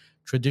a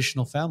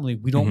traditional family,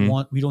 we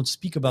don't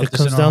speak about It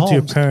this in comes our down to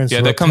your homes. parents'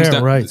 Yeah, that comes parent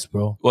down rights,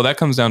 bro. Well, that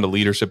comes down to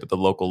leadership at the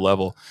local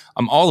level.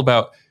 I'm all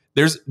about.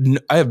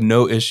 I have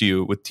no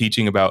issue with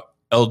teaching about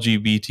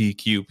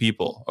LGBTQ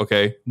people.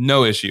 Okay,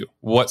 no issue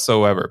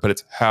whatsoever. But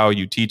it's how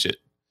you teach it.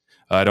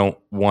 I don't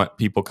want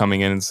people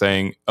coming in and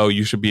saying, "Oh,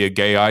 you should be a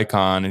gay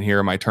icon, and here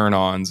are my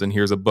turn-ons, and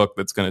here's a book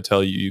that's going to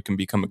tell you can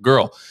become a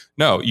girl."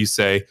 No, you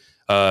say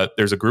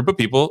there's a group of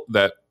people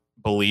that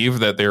believe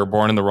that they were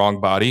born in the wrong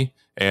body,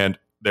 and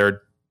there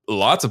are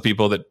lots of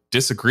people that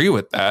disagree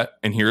with that,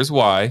 and here's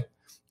why.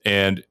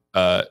 And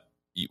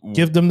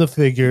give them the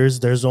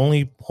figures. There's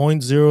only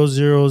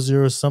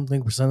 0.000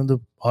 something percent of the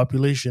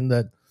population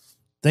that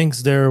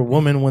thinks they're a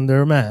woman when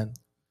they're a man.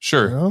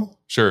 Sure,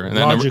 sure, and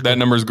that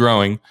number is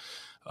growing.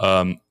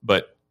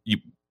 But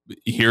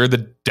here are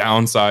the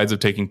downsides of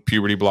taking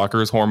puberty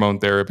blockers, hormone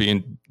therapy,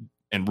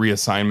 and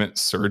reassignment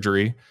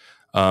surgery.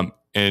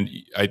 And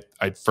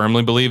I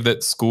firmly believe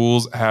that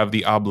schools have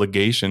the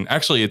obligation.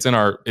 Actually, it's in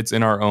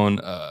our own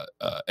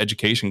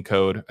education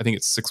code. I think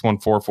it's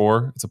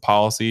 6144. It's a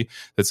policy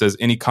that says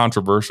any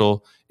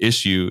controversial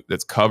issue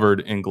that's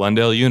covered in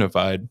Glendale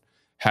Unified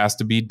has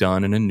to be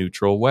done in a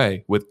neutral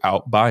way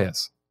without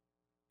bias.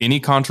 Any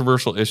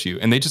controversial issue,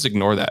 and they just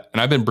ignore that. And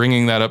I've been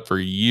bringing that up for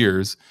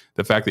years.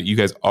 The fact that you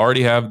guys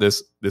already have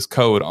this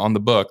code on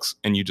the books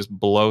and you just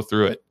blow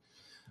through it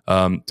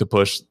to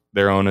push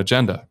their own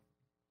agenda,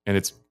 and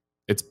it's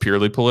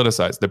purely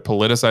politicized. They're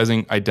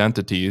politicizing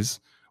identities,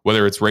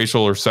 whether it's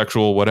racial or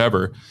sexual,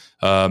 whatever.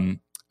 And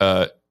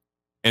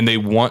they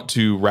want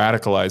to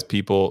radicalize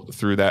people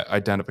through that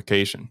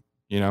identification,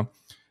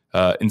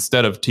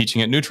 instead of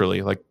teaching it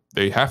neutrally, like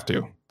they have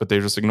to, but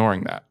they're just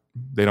ignoring that.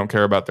 They don't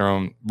care about their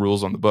own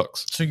rules on the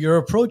books. So your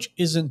approach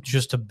isn't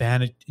just to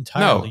ban it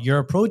entirely. No. Your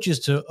approach is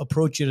to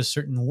approach it a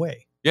certain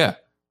way. Yeah.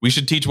 We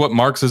should teach what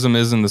Marxism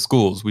is in the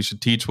schools. We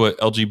should teach what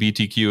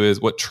LGBTQ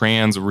is, what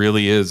trans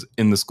really is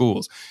in the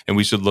schools. And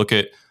we should look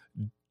at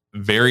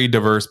very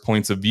diverse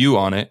points of view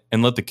on it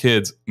and let the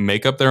kids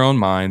make up their own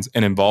minds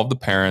and involve the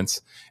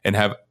parents and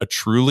have a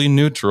truly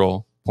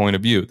neutral point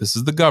of view. This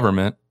is the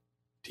government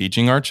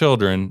teaching our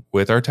children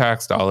with our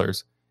tax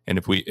dollars. And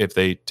if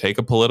they take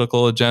a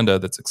political agenda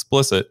that's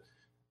explicit,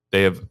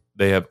 they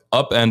have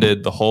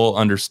upended the whole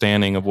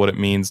understanding of what it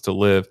means to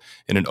live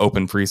in an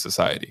open, free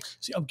society.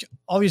 See,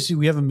 obviously,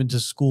 we haven't been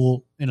to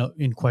school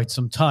in quite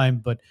some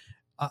time, but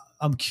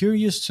I'm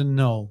curious to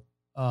know,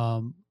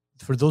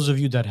 for those of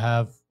you that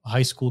have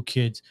high school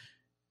kids,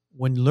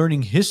 when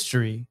learning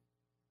history,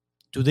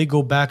 do they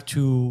go back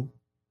to,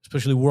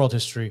 especially world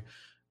history,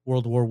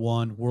 World War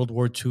I, World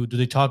War II? Do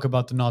they talk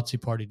about the Nazi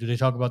Party? Do they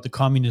talk about the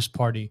Communist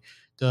Party,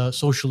 the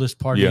Socialist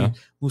Party, Yeah.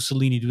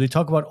 Mussolini? Do they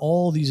talk about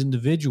all these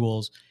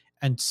individuals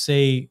and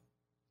say,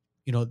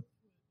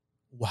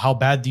 how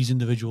bad these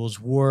individuals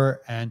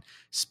were, and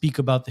speak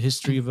about the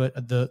history of it,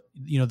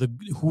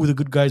 who the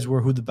good guys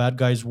were, who the bad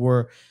guys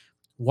were?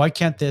 Why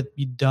can't that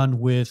be done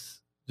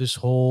with this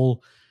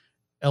whole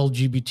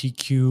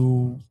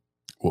LGBTQ.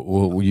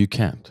 Well, you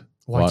can't.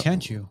 Why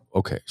can't you?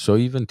 Okay, so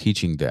even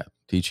teaching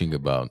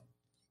about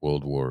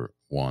World War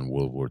I,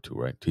 World War II,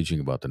 right?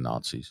 Teaching about the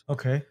Nazis.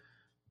 Okay.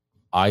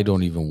 I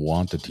don't even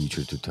want the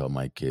teacher to tell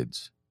my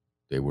kids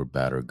they were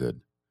bad or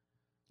good.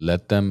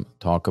 Let them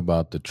talk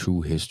about the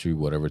true history,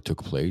 whatever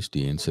took place,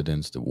 the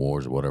incidents, the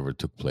wars, whatever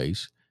took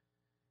place,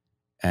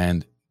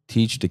 and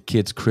teach the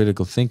kids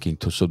critical thinking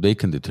so they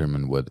can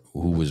determine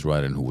who was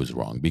right and who was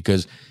wrong.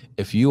 Because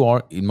if you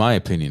are, in my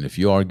opinion, if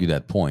you argue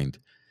that point,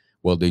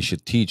 well, they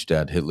should teach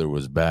that Hitler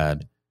was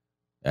bad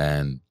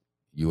and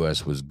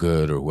U.S. was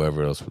good, or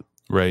whoever else.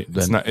 Right.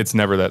 It's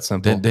never that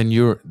simple. Then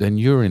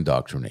you're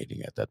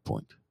indoctrinating at that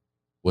point.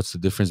 What's the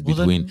difference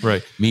between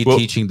me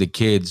teaching the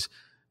kids,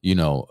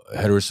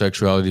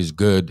 heterosexuality is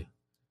good,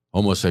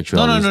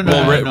 homosexuality is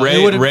bad?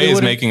 Well, Ray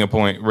is making a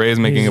point. Ray is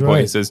making a point.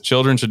 Right. He says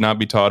children should not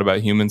be taught about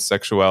human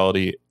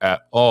sexuality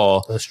at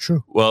all. That's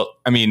true. Well,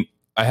 I mean,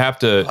 I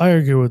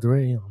agree with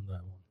Ray on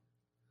that one.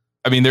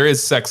 I mean, there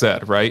is sex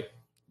ed, right?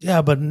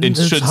 Yeah, but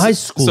it's high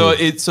school. So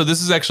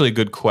this is actually a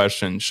good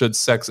question. Should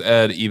sex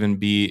ed even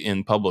be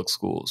in public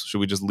schools? Should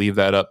we just leave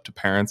that up to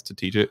parents to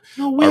teach it?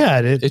 No, we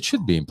had it. It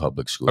should be in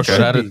public schools. Okay.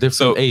 But at a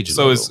different age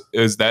level. So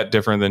is that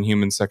different than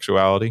human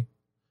sexuality?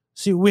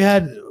 See, we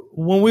had,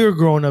 when we were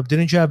growing up,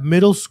 didn't you have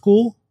middle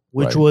school,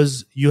 which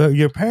was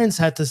your parents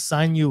had to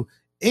sign you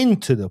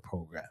into the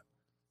program.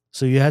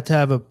 So you had to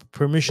have a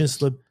permission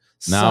slip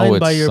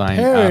signed by your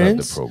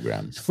parents out of the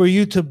program for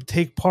you to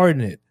take part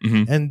in it.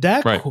 Mm-hmm. And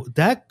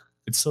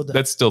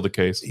that's still the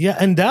case. Yeah,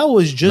 and that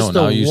was just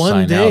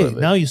one day.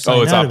 Now you sign out.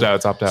 Oh, it's opt out.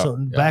 It's opt out. So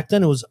back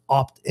then it was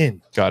opt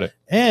in. Got it.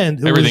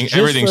 And everything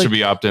should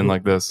be opt in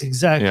like this.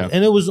 Exactly. Yeah.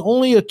 And it was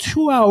only a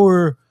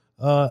 2-hour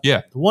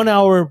 1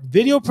 hour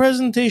video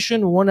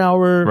presentation, 1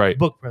 hour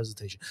book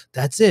presentation.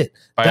 That's it.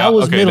 That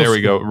was okay. There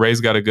we school. go. Ray's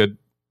got a good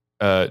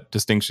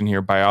distinction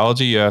here.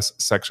 Biology, yes.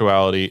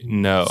 Sexuality,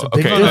 no.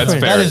 Okay, that's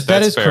fair.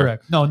 That is fair.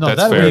 correct. No, that's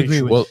that fair. we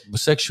agree with. Well,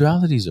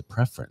 sexuality is a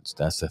preference.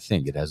 That's the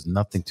thing. It has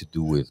nothing to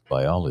do with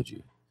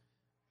biology.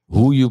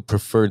 Who you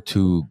prefer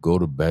to go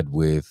to bed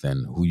with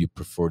and who you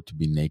prefer to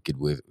be naked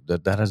with,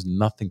 that has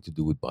nothing to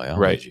do with biology.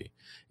 Right.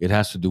 It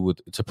has to do with,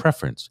 it's a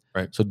preference.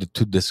 Right. So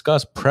to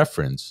discuss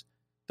preference,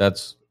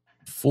 that's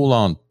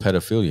full-on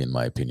pedophilia, in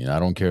my opinion. I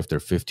don't care if they're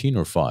 15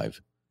 or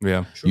 5.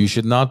 Yeah. Sure. You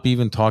should not be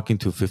even talking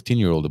to a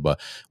 15-year-old about,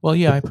 well,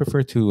 yeah, I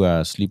prefer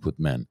to sleep with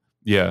men.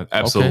 Yeah,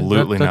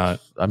 absolutely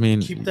not. I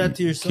mean, keep that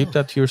to yourself. Keep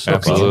that to yourself.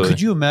 Absolutely.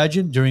 Could you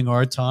imagine during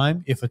our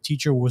time if a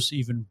teacher was to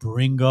even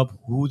bring up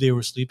who they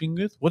were sleeping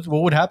with? What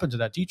would happen to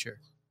that teacher?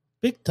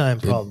 Big time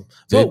problem.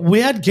 But we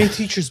had gay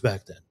teachers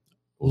back then.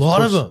 A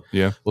lot of them.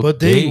 Yeah. Well, but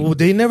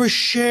they never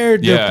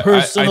shared their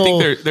personal. I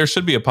think there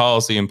should be a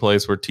policy in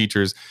place where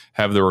teachers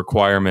have the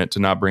requirement to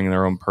not bring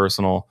their own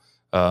personal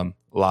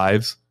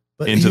lives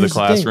into the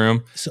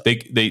classroom.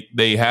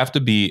 They have to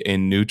be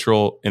in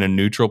a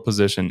neutral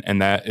position,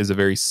 and that is a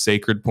very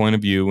sacred point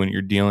of view when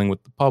you're dealing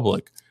with the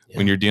public. Yeah.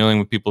 When you're dealing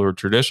with people who are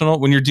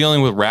traditional, when you're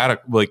dealing with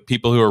radical, like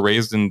people who are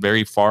raised in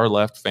very far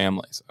left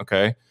families,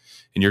 okay?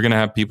 And you're going to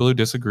have people who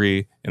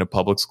disagree in a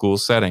public school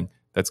setting.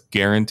 That's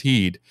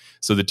guaranteed.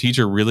 So the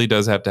teacher really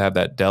does have to have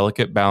that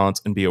delicate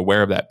balance and be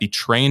aware of that, be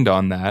trained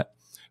on that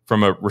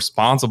from a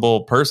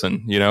responsible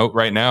person.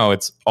 Right now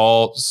it's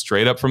all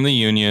straight up from the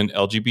union,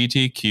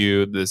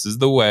 LGBTQ. This is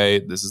the way,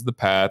 this is the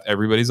path.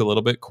 Everybody's a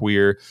little bit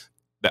queer.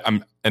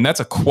 And that's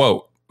a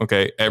quote.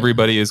 Okay.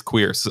 Everybody is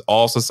queer. So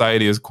all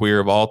society is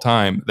queer of all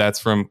time. That's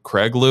from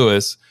Craig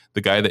Lewis,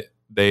 the guy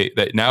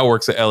that now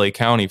works at LA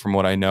County from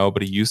what I know,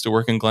 but he used to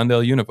work in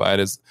Glendale Unified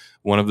as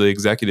one of the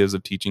executives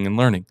of teaching and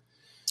learning.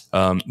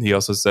 He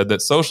also said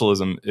that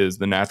socialism is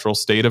the natural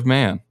state of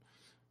man.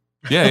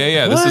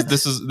 Yeah.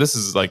 This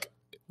is like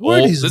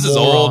this is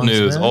old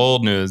news. Man.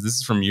 Old news. This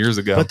is from years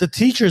ago. But the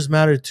teachers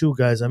matter too,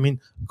 guys. I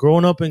mean,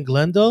 growing up in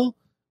Glendale,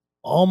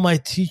 all my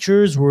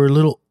teachers were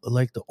little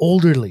like the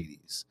older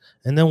ladies,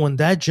 and then when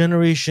that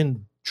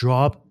generation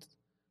dropped,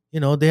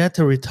 they had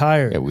to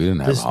retire. Yeah, we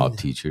didn't have hot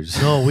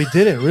teachers. No, we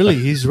didn't. Really,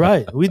 he's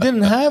right. We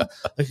didn't have.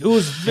 Like, it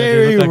was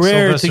very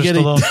rare to get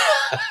a.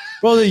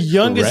 Bro, the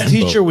youngest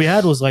teacher we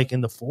had was like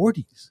in the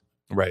 40s.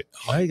 Right.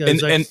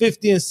 And like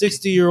 50 and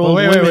 60-year-old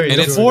women. Wait.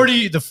 And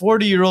the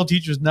 40-year-old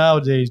teachers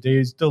nowadays,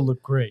 they still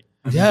look great.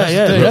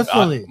 Yeah,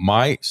 definitely.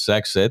 My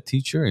sex ed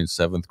teacher in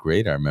 7th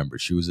grade, I remember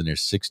she was in her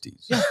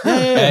 60s. Yeah.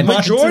 And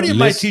majority of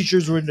my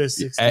teachers were in their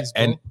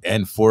 60s.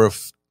 And for a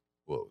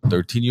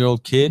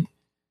 13-year-old kid,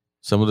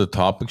 some of the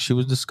topics she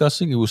was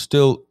discussing, it was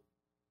still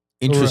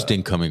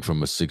interesting coming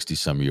from a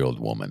 60-some-year-old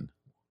woman.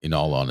 In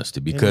all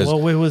honesty, because in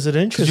what way was it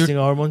interesting,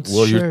 Armand?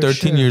 Well, you're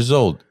 13 years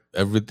old.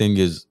 Everything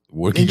is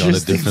working on a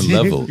different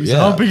level. He's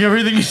humping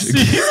everything you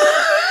see.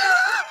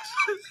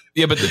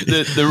 Yeah, but but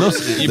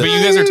you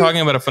guys are talking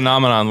about a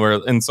phenomenon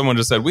where, and someone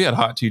just said we had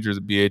hot teachers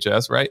at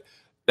BHS, right?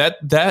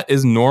 That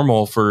is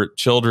normal for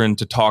children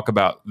to talk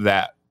about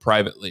that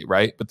privately,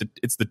 right? But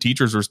it's the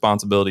teacher's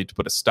responsibility to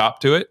put a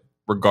stop to it,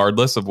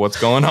 regardless of what's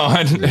going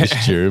on.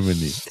 Miss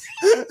Germany.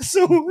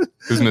 So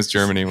who's Miss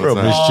Germany?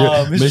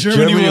 Miss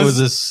Germany was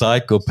a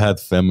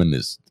psychopath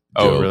feminist.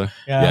 Oh, Joe. really?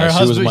 Yeah, her she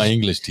was husband- my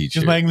English teacher. She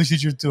was my English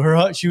teacher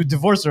too. She would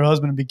divorce her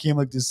husband and became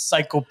like this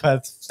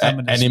psychopath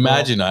feminist. And girl.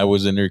 imagine I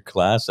was in her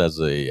class as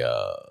a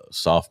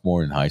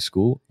sophomore in high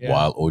school Yeah.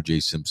 while O.J.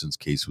 Simpson's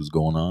case was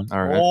going on.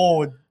 All right.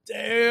 Oh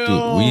damn!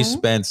 Dude, we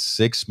spent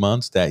 6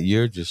 months that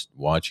year just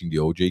watching the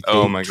O.J.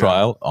 Oh my God.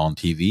 trial on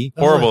TV.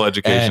 Horrible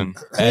education.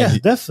 Yeah,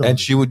 definitely. And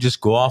she would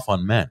just go off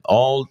on men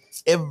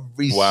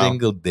every Wow.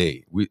 single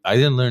day. I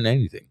didn't learn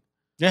anything.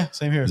 Yeah,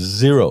 same here.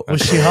 Zero.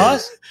 Was she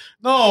hot?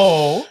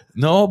 No,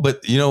 No,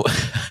 but you know,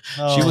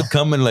 no. she would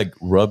come and like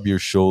rub your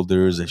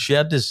shoulders, and she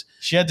had this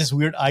She had this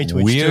weird eye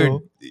twitch weird.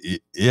 too.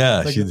 Yeah,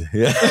 Like- yeah.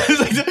 It's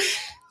like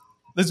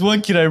this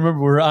one kid I remember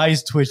where her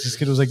eyes twitched. This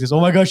kid was like this. Oh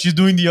my gosh, she's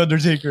doing the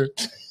Undertaker.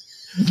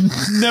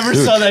 Never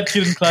Dude. saw that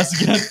kid in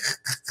class again.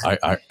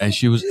 And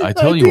she was. I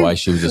tell you why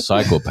she was a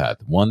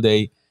psychopath. One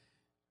day,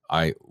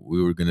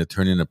 we were gonna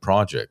turn in a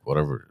project,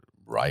 whatever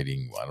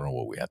writing. I don't know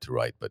what we had to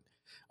write, but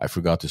I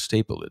forgot to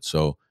staple it.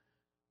 So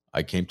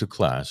I came to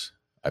class.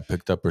 I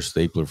picked up her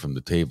stapler from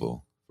the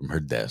table, from her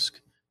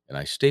desk, and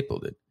I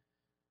stapled it.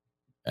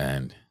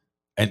 And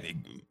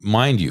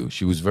mind you,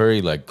 she was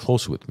very like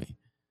close with me.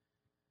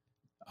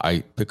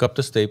 I pick up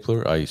the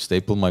stapler. I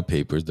staple my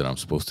papers that I'm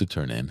supposed to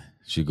turn in.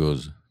 She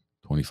goes,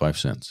 25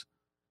 cents.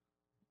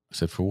 I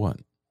said, for what?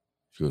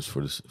 She goes,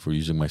 for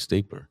using my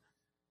stapler.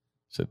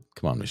 I said,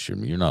 come on, Miss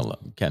Sherman, you're not allowed.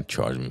 You can't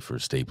charge me for a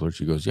stapler.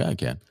 She goes, yeah, I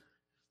can.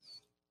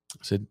 I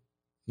said,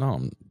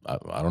 no,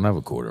 I don't have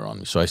a quarter on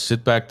me. So I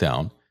sit back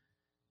down,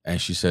 and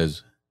she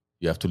says,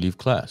 you have to leave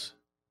class.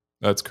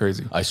 That's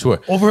crazy. I swear.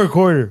 Over a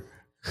quarter.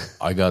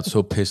 I got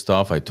so pissed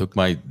off. I took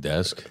my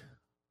desk.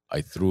 I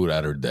threw it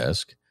at her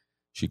desk.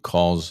 She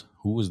calls,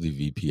 who was the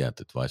VP at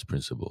the vice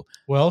principal?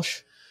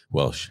 Welsh.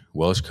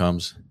 Welsh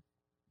comes,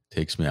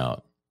 takes me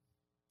out.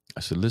 I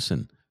said,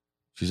 listen,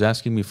 she's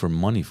asking me for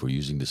money for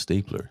using the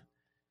stapler.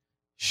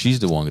 She's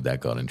the one that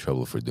got in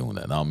trouble for doing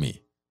that, not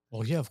me.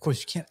 Well, yeah, of course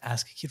you can't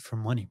ask a kid for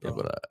money, Yeah,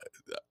 bro.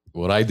 but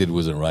what I did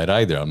wasn't right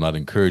either. I'm not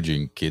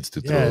encouraging kids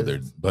to throw Yeah. their,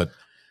 but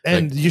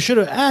And you should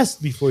have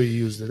asked before you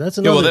used it. That's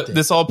Yeah, another well, thing.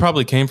 this all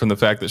probably came from the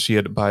fact that she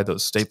had to buy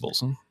those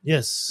staples.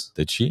 Yes.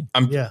 did she?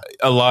 Yeah.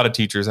 A lot of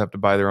teachers have to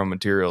buy their own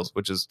materials,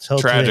 which is Till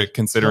tragic today.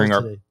 considering Till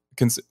our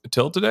today.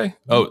 till today.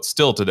 Oh, it's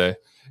still today.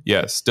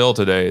 Yeah, still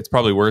today. It's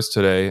probably worse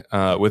today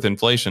with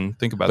inflation.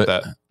 Think about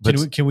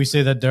that. Can we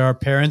say that there are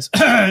parents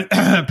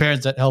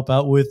parents that help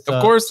out with?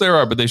 Of course there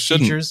are, but they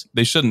shouldn't. teachers?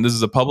 They shouldn't. This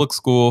is a public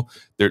school.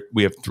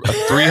 We have a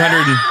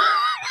 300.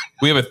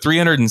 We have a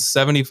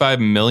 $375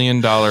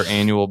 million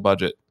annual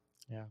budget.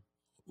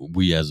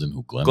 We as in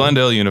who?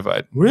 Glendale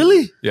Unified.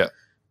 Really? Yeah,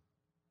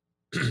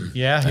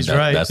 And he's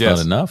right. That's Yes.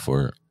 not enough,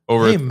 or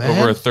Over Hey, man.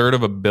 over a third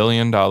of $1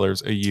 billion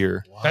a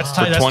year That's for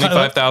tight. That's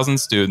 25,000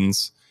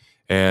 students,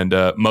 and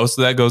most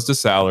of that goes to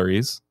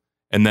salaries,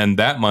 and then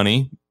that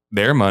money,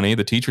 their money,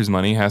 the teachers'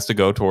 money, has to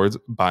go towards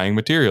buying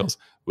materials,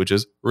 which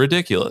is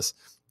ridiculous.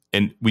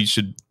 And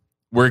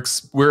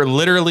we're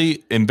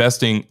literally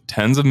investing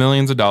tens of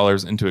millions of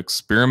dollars into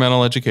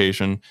experimental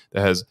education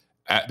that has,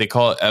 they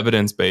call it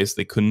evidence based.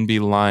 They couldn't be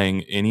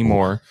lying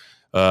anymore.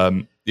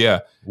 Yeah,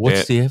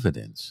 what's the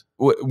evidence?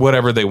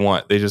 whatever they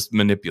want, they just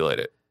manipulate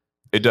it.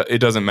 It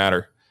doesn't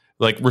matter.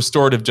 Like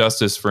restorative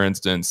justice, for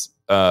instance,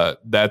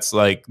 that's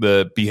like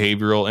the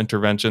behavioral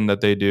intervention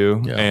that they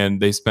do, Yeah.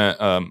 and they spent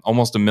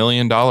almost $1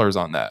 million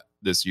on that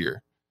this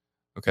year.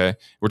 Okay,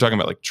 we're talking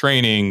about like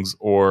trainings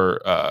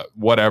or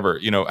whatever,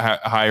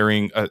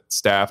 hiring a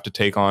staff to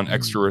take on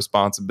extra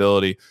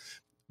responsibility,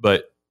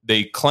 but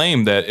they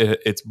claim that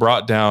it's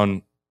brought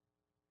down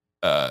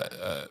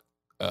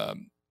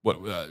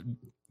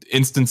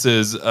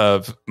instances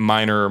of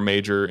minor or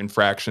major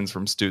infractions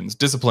from students,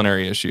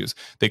 disciplinary issues.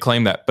 They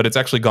claim that, but it's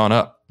actually gone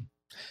up.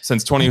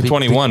 Since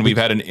 2021, we've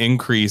had an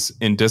increase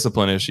in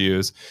discipline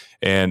issues,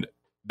 and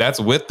that's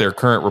with their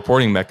current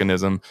reporting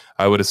mechanism.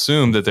 I would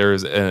assume that there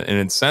is an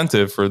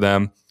incentive for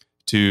them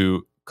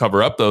to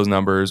cover up those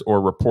numbers or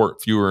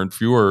report fewer and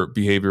fewer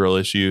behavioral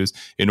issues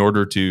in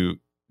order to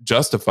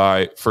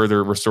justify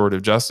further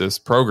restorative justice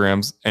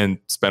programs and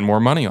spend more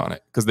money on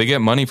it, because they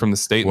get money from the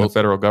state and the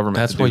federal government.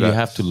 That's to do why that. you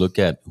have to look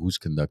at who's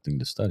conducting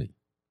the study.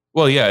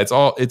 Well, yeah, it's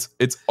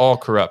all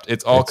corrupt.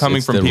 It's all coming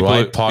it's from the people.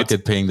 right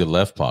pocket paying the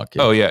left pocket.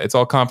 Oh yeah, it's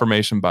all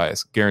confirmation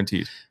bias,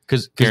 guaranteed.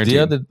 Because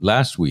Guaranteed.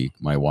 last week,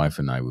 my wife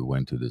and I, we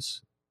went to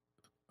this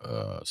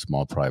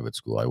small private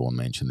school. I won't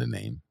mention the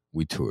name.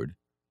 We toured,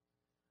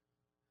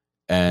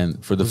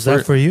 and for the Was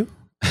that for you?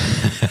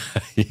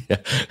 yeah,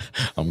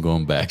 I'm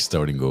going back,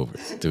 starting over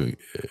to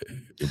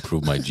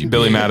improve my GPA.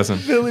 Billy Madison.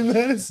 Billy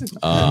Madison.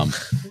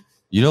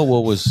 You know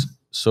what was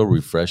so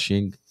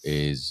refreshing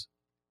is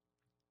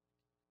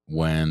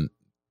when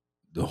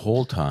the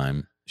whole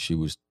time she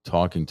was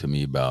talking to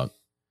me about,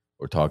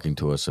 or talking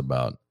to us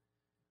about,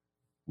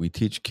 we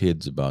teach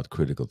kids about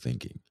critical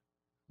thinking.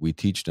 We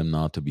teach them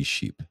not to be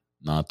sheep,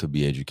 not to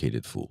be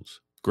educated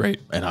fools.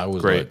 Great. And I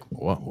was Great. like,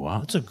 what? Wow.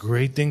 That's a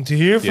great thing to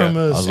hear from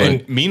Yeah. us. like-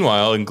 And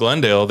meanwhile, in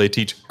Glendale, they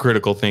teach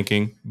critical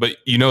thinking, but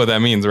you know what that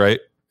means, right?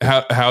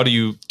 How do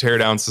you tear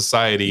down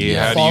society?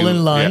 Yeah. How do Fall you,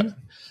 in line. yeah.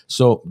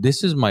 So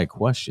this is my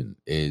question: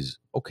 is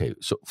okay.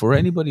 So for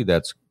anybody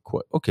that's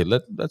okay,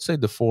 let's say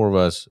the four of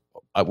us.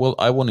 I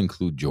won't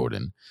include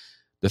Jordan.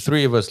 The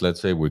three of us,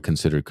 let's say, we're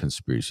considered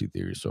conspiracy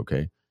theorists.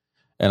 Okay,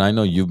 and I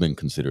know you've been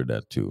considered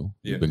that too.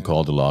 Yeah. You've been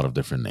called a lot of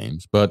different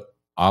names, but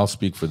I'll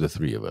speak for the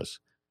three of us,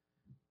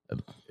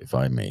 if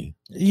I may.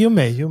 You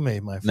may,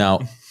 my friend.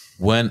 Now,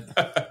 when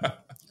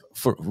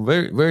for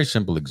very very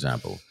simple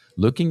example,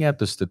 looking at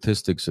the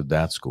statistics of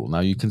that school. Now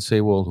you can say,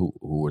 well, who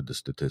were the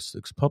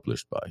statistics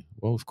published by?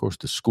 Well, of course,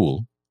 the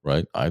school,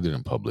 right? I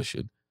didn't publish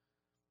it.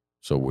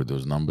 So were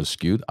those numbers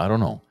skewed? I don't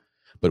know.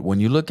 But when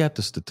you look at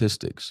the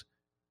statistics,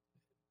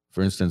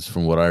 for instance,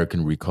 from what I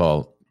can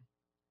recall,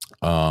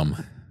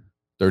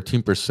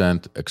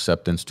 13%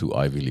 acceptance to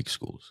Ivy League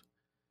schools,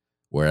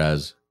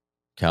 whereas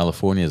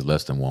California is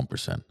less than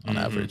 1% on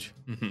average.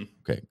 Mm-hmm.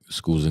 Okay,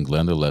 schools in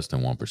Glendale less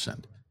than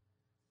 1%.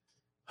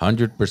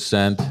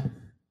 100%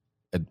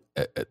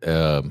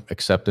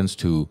 acceptance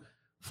to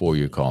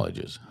four-year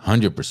colleges.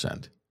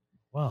 100%.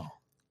 Wow.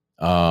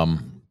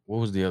 What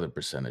was the other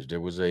percentage?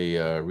 There was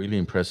a really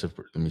impressive.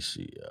 Let me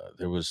see.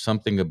 There was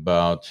something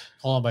about.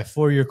 Hold on, by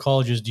 4-year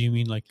colleges, do you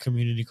mean like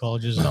community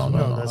colleges? No,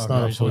 That's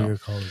not a 4-year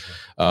college.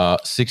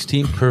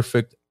 16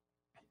 perfect,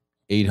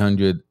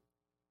 800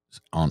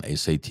 on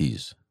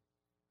SATs.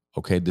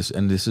 Okay, this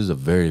is a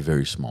very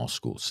very small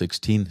school.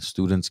 16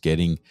 students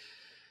getting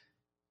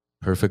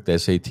perfect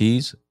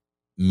SATs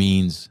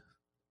means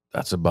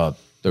that's about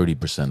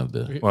 30% of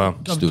the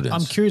students.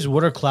 I'm curious,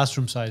 what are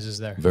classroom sizes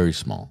there? Very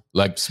small.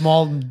 Like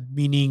small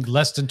meaning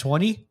less than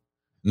 20?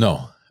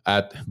 No,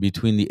 at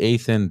between the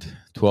 8th and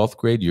 12th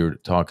grade, you're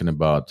talking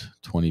about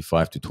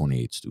 25 to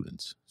 28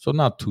 students. So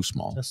not too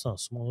small. That's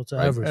not small. It's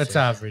average. That's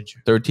average.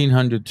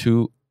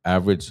 1,302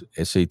 average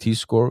SAT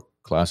score,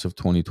 class of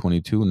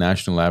 2022.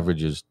 National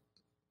average is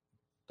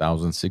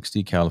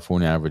 1,060.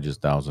 California average is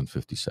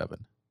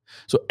 1,057.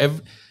 So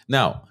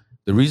now,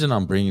 the reason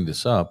I'm bringing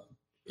this up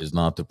is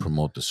not to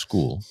promote the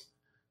school,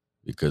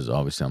 because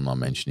obviously I'm not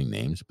mentioning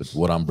names, but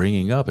what I'm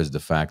bringing up is the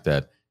fact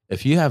that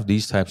if you have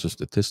these types of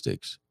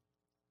statistics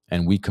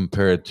and we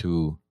compare it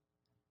to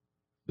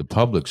the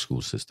public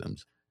school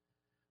systems,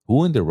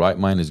 who in their right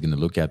mind is going to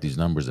look at these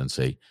numbers and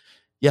say,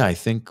 yeah, I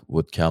think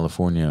what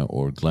California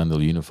or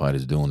Glendale Unified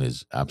is doing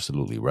is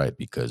absolutely right,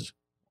 because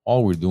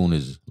all we're doing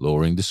is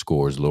lowering the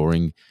scores,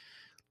 lowering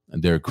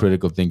their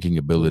critical thinking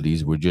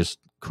abilities. We're just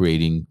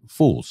creating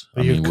fools.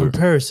 But your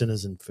comparison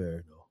isn't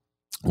fair, though.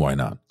 Why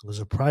not?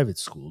 Those are private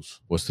schools.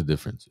 What's the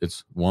difference?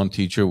 It's one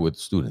teacher with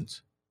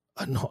students.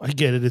 No, I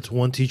get it. It's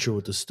one teacher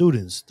with the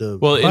students.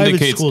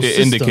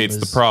 It indicates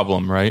the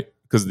problem, right?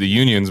 Because the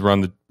unions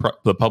run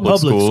the public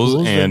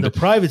schools, and the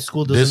private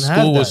school doesn't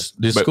have that.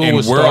 This school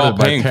was we're all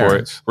paying for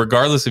it,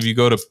 regardless if you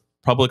go to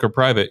public or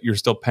private. You're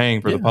still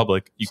paying for the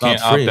public. You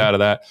can't opt out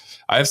of that.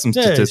 I have some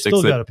statistics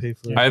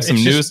I have some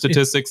new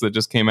statistics that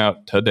just came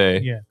out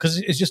today. Yeah, because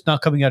it's just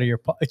not coming out of your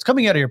it's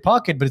coming out of your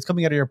pocket, but it's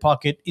coming out of your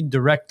pocket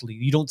indirectly.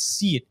 You don't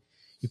see it.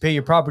 You pay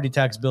your property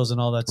tax bills and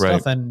all that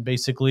stuff, and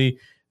basically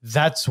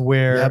that's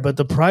where. Yeah, but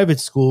the private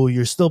school,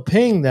 you're still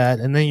paying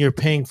that, and then you're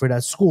paying for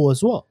that school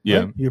as well. Yeah,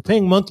 right? You're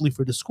paying monthly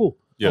for the school.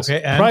 Yes.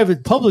 Okay,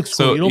 public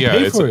school, you don't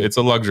pay for it. It's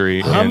a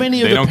luxury. How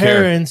many of the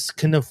parents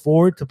can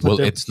afford to put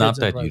their it's not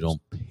kids in that you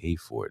don't pay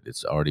for it.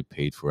 It's already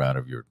paid for out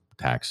of your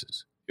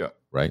taxes. Yeah.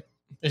 Right?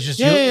 It's just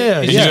you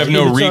have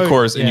no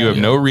recourse, and you have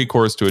no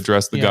recourse to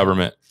address the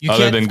government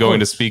other than going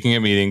to speaking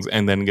at meetings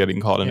and then getting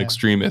called an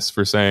extremist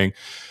for saying,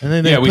 and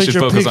then we should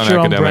focus on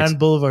academics. Brand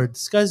Boulevard.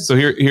 So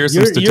here's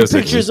some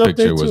statistics. This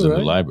picture was in the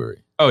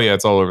library. Oh yeah,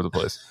 it's all over the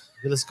place.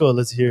 Let's go.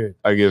 Let's hear it.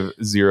 I give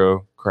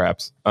zero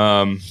craps.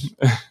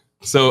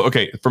 So,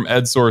 okay, from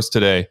EdSource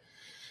today,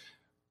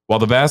 while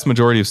the vast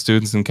majority of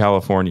students in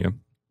California,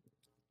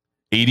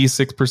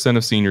 86%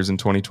 of seniors in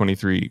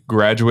 2023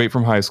 graduate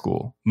from high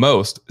school,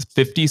 most,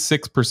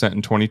 56%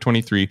 in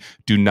 2023,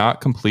 do not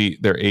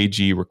complete their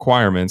AG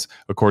requirements,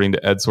 according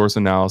to EdSource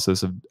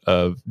analysis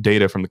of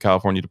data from the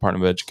California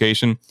Department of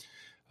Education.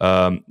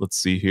 Let's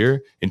see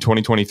here. In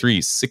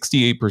 2023,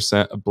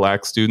 68% of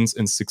Black students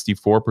and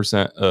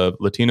 64% of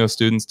Latino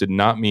students did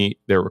not meet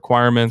their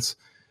requirements.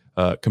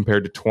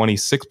 Compared to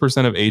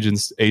 26% of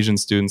Asian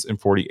students and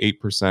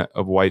 48%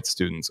 of white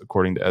students,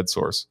 according to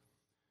EdSource.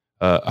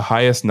 A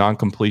highest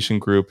non-completion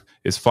group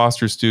is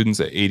foster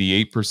students at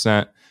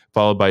 88%,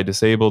 followed by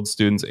disabled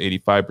students at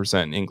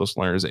 85%, and English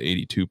learners at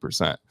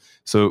 82%.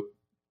 So,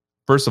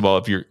 first of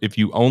all, if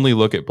you only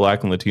look at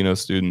Black and Latino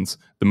students,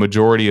 the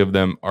majority of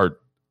them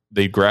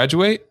they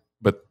graduate,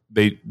 but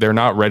they're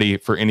not ready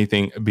for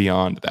anything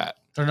beyond that.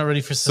 They're not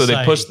ready for society.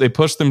 So they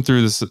push them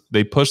through this.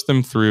 They push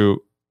them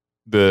through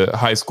the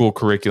high school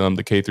curriculum,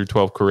 the K through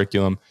 12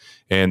 curriculum,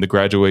 and the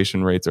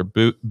graduation rates are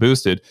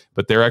boosted,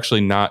 but they're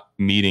actually not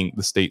meeting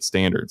the state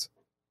standards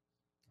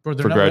for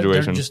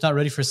graduation. They're just not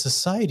ready for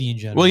society in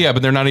general. Well, yeah,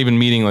 but they're not even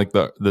meeting like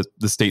the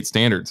state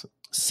standards.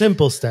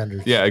 Simple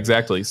standards. Yeah,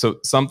 exactly. So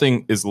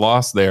something is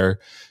lost there,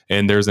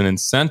 and there's an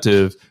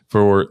incentive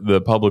for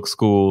the public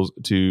schools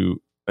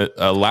to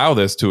allow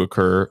this to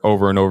occur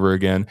over and over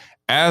again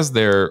as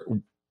they're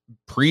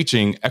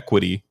preaching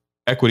equity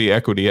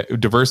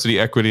diversity,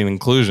 equity, and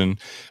inclusion.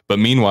 But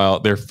meanwhile,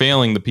 they're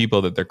failing the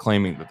people that they're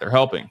claiming that they're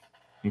helping.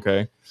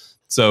 Okay.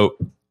 So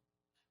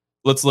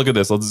let's look at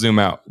this. Let's zoom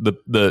out.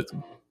 The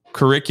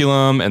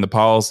curriculum and the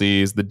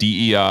policies, the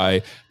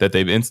DEI that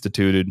they've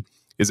instituted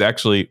is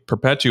actually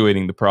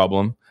perpetuating the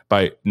problem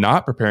by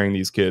not preparing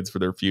these kids for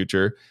their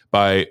future,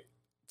 by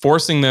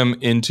forcing them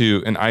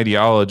into an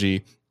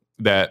ideology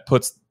that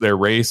puts their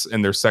race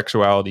and their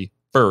sexuality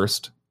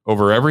first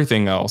over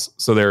everything else.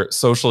 So they're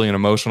socially and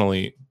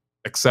emotionally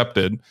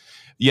accepted.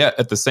 Yet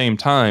at the same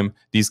time,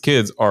 these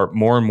kids are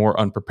more and more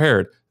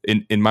unprepared.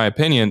 In my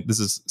opinion, this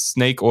is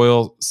snake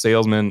oil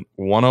salesman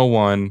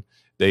 101.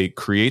 They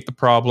create the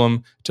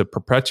problem to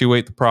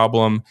perpetuate the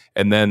problem,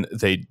 and then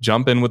they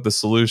jump in with the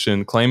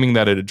solution, claiming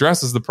that it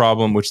addresses the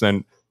problem, which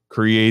then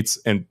creates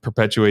and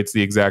perpetuates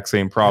the exact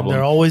same problem. And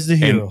they're always the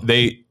hero.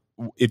 And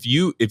if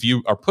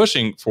you are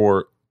pushing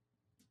for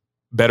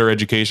better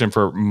education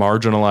for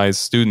marginalized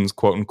students,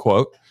 quote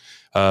unquote,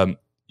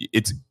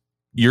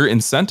 you're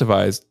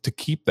incentivized to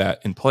keep that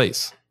in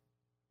place.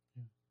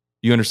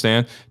 You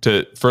understand?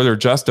 To further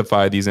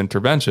justify these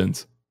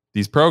interventions,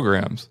 these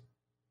programs,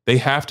 they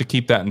have to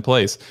keep that in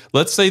place.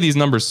 Let's say these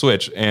numbers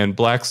switch and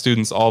black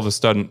students all of a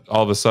sudden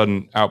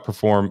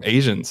outperform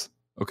Asians.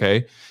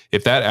 Okay.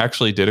 If that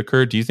actually did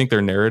occur, do you think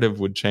their narrative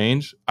would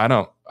change? I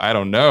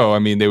don't know. I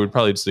mean, they would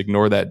probably just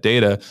ignore that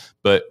data,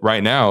 but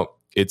right now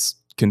it's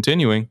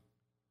continuing,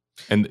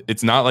 and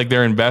it's not like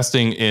they're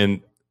investing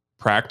in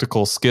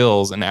practical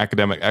skills and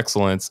academic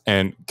excellence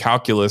and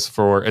calculus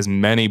for as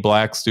many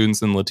black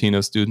students and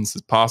Latino students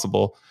as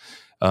possible.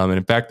 And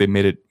in fact, they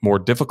made it more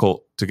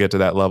difficult to get to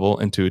that level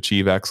and to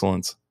achieve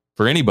excellence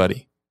for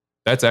anybody.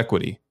 That's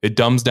equity. It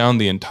dumbs down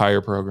the entire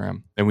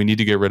program, and we need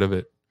to get rid of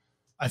it.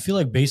 I feel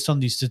like based on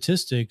these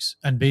statistics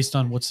and based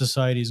on what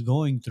society is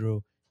going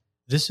through,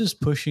 this is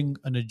pushing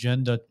an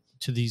agenda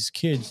to these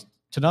kids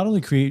to not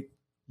only create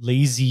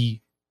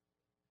lazy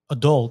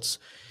adults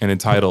and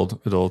entitled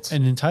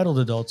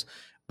adults,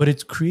 but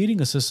it's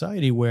creating a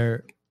society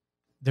where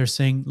they're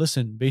saying,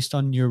 listen, based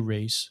on your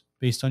race,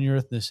 based on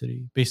your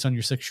ethnicity, based on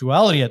your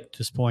sexuality at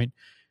this point,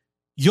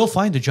 you'll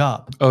find a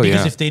job.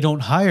 Because if they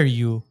don't hire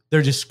you,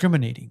 they're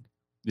discriminating.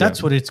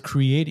 That's what it's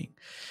creating.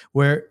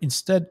 Where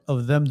instead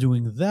of them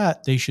doing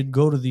that, they should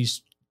go to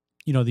these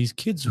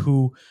kids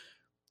who,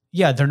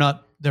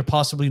 they're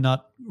possibly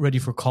not ready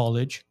for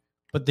college,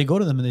 but they go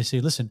to them and they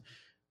say, listen,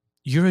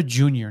 you're a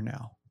junior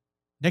now.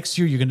 Next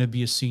year, you're going to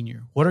be a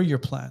senior. What are your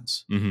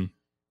plans? Mm-hmm.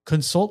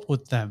 Consult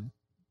with them.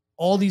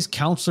 All these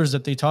counselors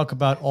that they talk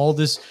about, all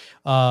this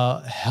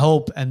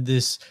help and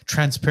this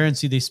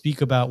transparency they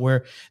speak about,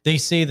 where they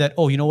say that,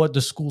 oh, you know what,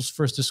 the school's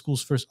first.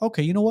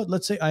 Okay, you know what?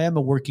 Let's say I am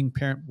a working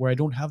parent where I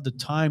don't have the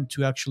time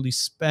to actually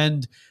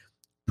spend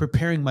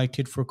preparing my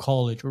kid for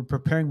college or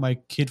preparing my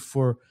kid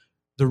for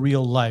the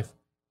real life.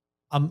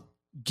 I'm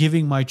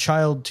giving my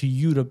child to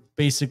you to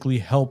basically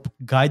help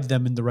guide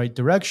them in the right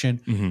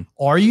direction. Mm-hmm.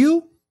 Are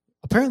you?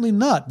 Apparently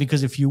not,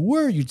 because if you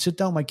were, you'd sit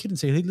down with my kid and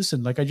say, hey,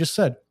 listen, like I just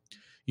said,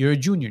 you're a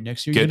junior.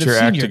 Next year, get you're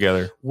your a senior. Act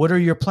together. What are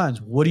your plans?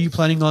 What are you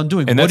planning on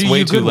doing? And what that's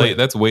way too late.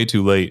 That's way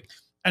too late.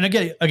 And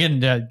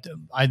again,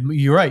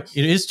 you're right.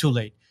 It is too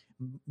late.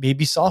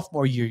 Maybe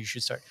sophomore year you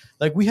should start.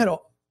 Like we had,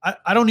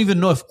 I don't even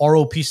know if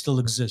ROP still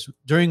exists.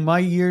 During my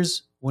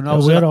years when I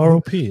was, we had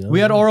ROP. We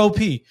had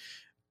ROP.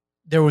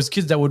 There was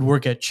kids that would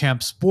work at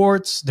Champ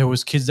Sports. There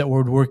was kids that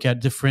would work at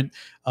different.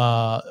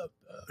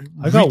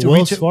 I got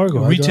Wells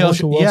Fargo. Retail,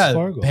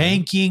 Fargo.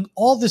 Banking,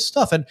 all this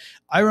stuff. And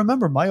I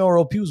remember my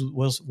ROP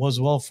was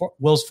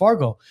Wells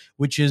Fargo,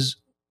 which is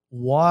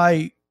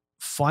why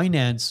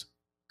finance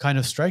kind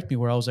of struck me,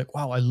 where I was like,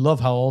 wow, I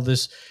love how all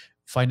this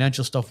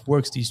financial stuff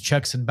works, these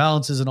checks and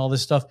balances and all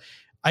this stuff.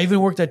 I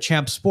even worked at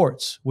Champ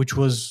Sports, which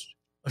was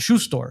a shoe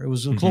store. It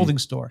was a clothing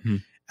store. Mm-hmm.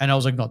 And I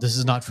was like, no, this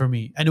is not for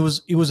me. And it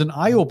was an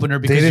eye opener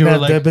because they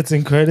didn't have debits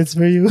and credits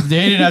for you.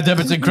 They didn't have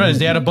debits and credits.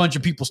 They had a bunch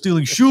of people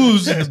stealing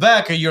shoes in the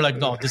back, and you're like,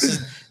 no,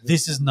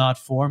 this is not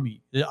for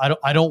me.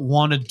 I don't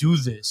want to do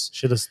this.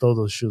 Should have stole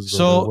those shoes.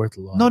 So they're worth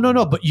a lot.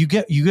 No. But you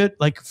get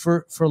like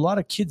for a lot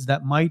of kids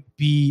that might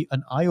be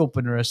an eye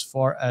opener as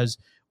far as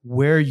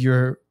where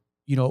you're,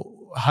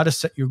 how to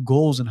set your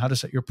goals and how to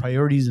set your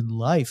priorities in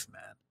life,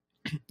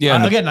 man.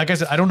 Yeah. Again, like I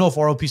said, I don't know if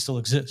ROP still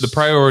exists. The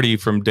priority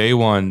from day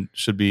one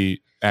should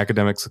be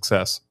academic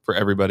success for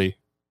everybody,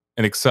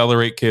 and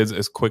accelerate kids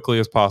as quickly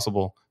as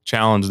possible.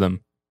 Challenge them,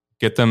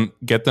 get them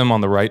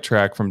on the right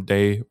track from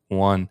day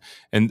one.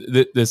 And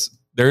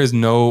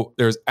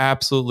there's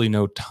absolutely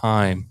no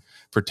time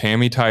for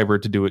Tammy Tiber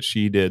to do what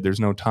she did. There's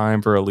no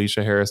time for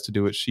Alicia Harris to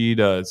do what she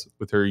does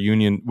with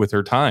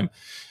her time,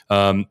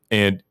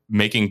 and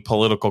making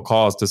political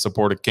calls to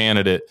support a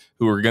candidate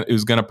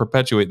who's going to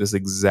perpetuate this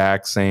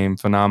exact same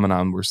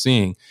phenomenon we're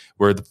seeing,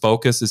 where the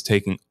focus is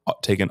taken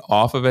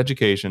off of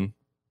education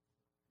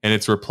and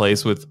it's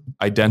replaced with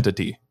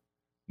identity.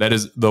 That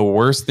is the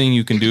worst thing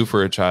you can do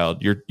for a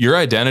child. Your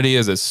identity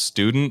as a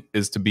student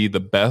is to be the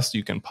best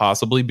you can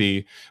possibly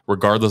be,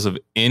 regardless of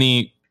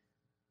any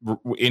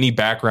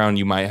background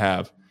you might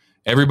have.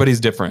 Everybody's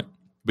different.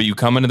 But you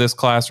come into this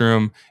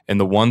classroom, and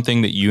the one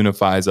thing that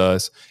unifies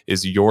us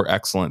is your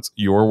excellence,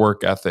 your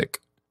work ethic,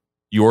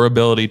 your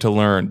ability to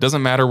learn.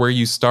 Doesn't matter where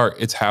you start.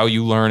 It's how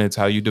you learn. It's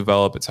how you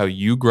develop. It's how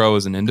you grow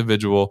as an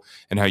individual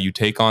and how you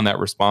take on that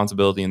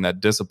responsibility and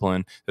that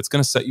discipline that's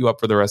going to set you up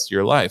for the rest of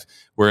your life.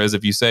 Whereas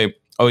if you say,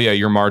 oh yeah,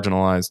 you're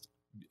marginalized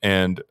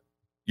and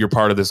you're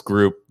part of this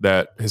group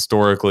that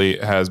historically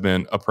has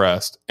been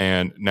oppressed,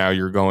 and now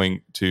you're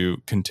going to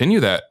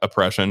continue that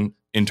oppression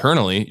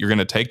internally, you're going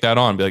to take that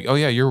on and be like, oh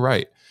yeah, you're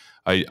right.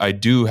 I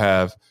do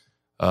have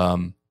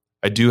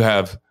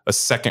a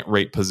second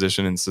rate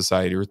position in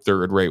society, or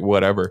third rate,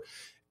 whatever.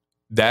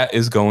 That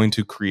is going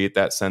to create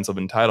that sense of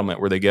entitlement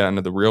where they get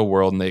into the real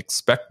world and they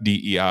expect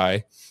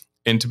DEI.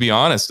 And to be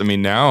honest, I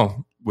mean,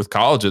 now with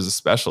colleges,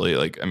 especially,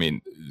 like, I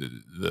mean,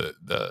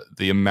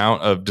 the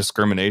amount of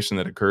discrimination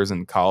that occurs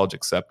in college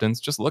acceptance,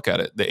 just look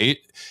at it. The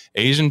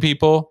Asian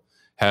people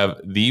have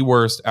the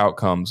worst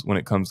outcomes when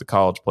it comes to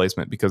college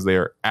placement because they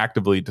are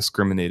actively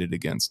discriminated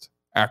against.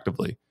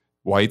 Actively.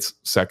 Whites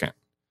second.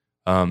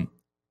 And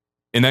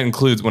that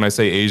includes, when I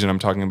say Asian, I'm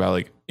talking about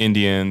like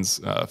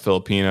Indians,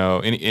 Filipino,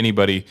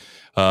 anybody,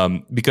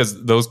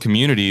 because those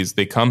communities,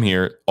 they come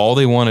here, all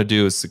they want to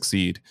do is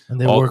succeed.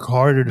 And they work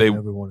harder than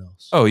everyone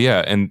else. Oh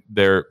yeah. And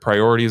their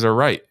priorities are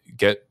right.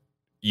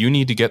 You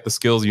need to get the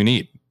skills you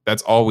need.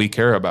 That's all we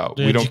care about.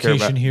 The we don't care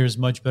about. Education here is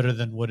much better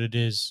than what it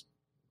is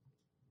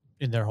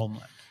in their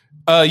homeland.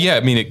 Yeah,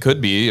 I mean, it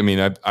could be. I mean,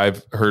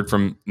 I've heard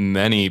from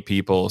many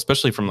people,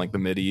 especially from like the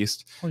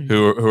Mideast,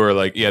 who are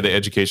like, yeah, the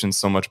education's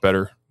so much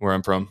better where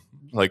I'm from,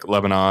 like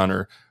Lebanon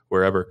or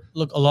wherever.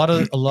 Look, a lot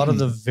of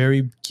the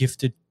very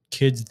gifted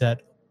kids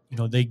that, you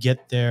know, they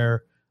get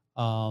their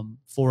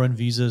foreign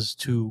visas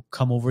to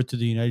come over to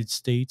the United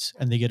States,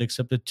 and they get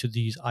accepted to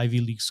these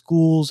Ivy League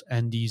schools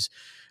and these,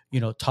 you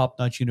know,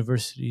 top-notch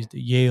universities,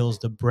 the Yales,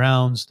 the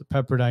Browns, the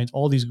Pepperdines,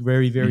 all these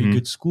very, very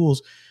good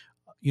schools.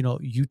 You know,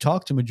 you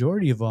talk to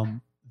majority of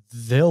them,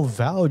 they'll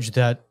vouch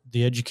that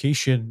the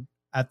education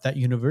at that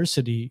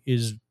university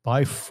is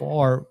by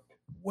far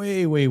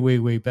way, way, way,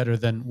 way better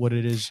than what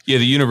it is. Yeah,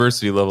 the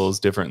university level is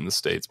different in the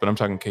States, but I'm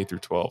talking K through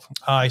 12.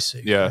 I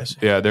see. Yeah, I see.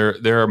 yeah.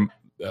 There are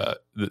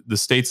the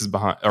States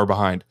are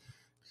behind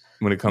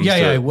when it comes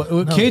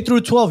to K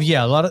through 12.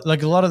 Yeah, a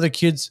lot of the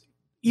kids,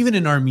 even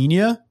in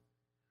Armenia,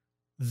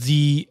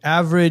 the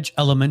average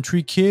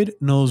elementary kid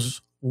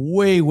knows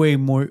way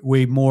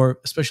more,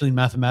 especially in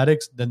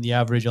mathematics, than the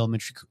average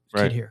elementary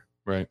kid here.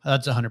 Right.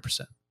 That's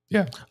 100%.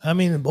 Yeah. I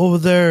mean, over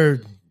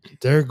there,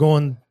 they're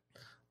going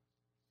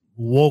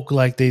woke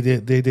like they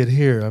did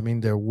here. I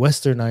mean, they're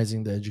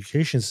westernizing the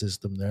education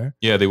system there.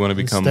 Yeah, they want to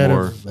become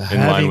more in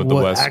line with the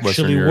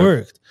Western Europe.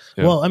 Worked.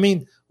 Yeah. Well, I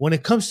mean, when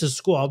it comes to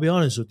school, I'll be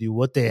honest with you,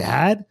 what they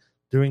had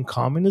during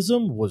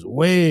communism was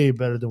way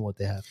better than what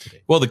they have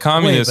today. Well, the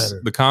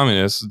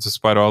communists,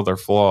 despite all their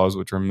flaws,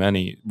 which are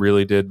many,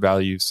 really did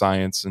value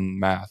science and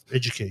math.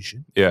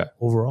 Education. Yeah.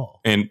 Overall.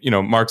 And, you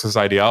know, Marxist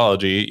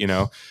ideology, you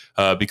know,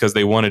 because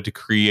they wanted to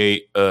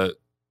create a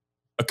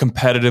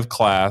competitive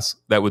class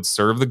that would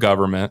serve the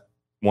government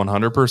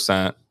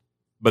 100%,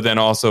 but then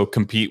also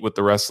compete with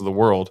the rest of the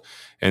world.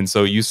 And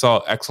so you saw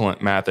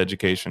excellent math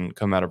education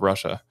come out of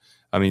Russia.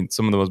 I mean,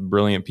 some of the most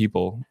brilliant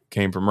people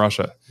came from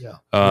Russia.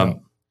 Yeah.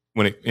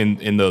 When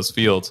in those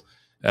fields.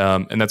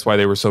 And that's why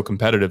they were so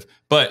competitive,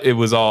 but it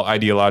was all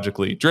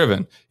ideologically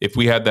driven. If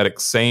we had that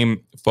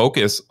same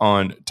focus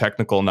on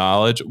technical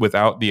knowledge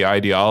without the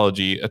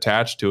ideology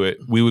attached to it,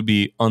 we would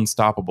be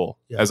unstoppable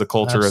as a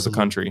culture, absolutely. As a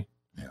country.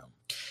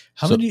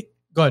 Yeah.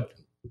 Go ahead.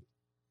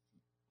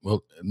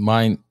 Well,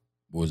 mine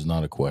was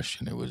not a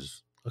question. It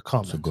was a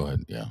comment. So go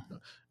ahead. Yeah.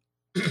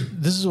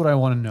 This is what I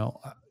want to know.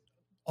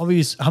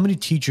 Obviously, how many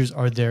teachers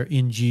are there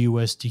in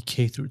GUSD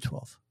K through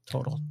 12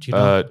 total? Do you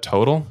know?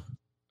 Total?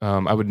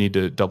 I would need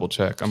to double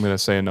check. I'm going to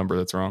say a number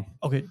that's wrong.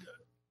 Okay.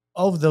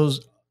 Of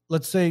those,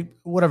 let's say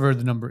whatever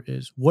the number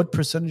is, what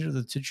percentage of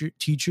the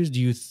teachers do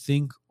you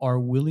think are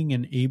willing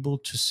and able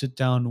to sit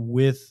down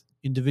with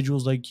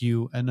individuals like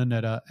you and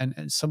Aneta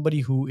and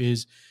somebody who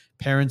is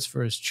parents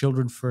first,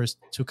 children first,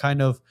 to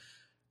kind of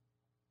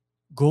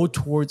go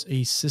towards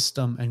a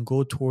system and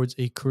go towards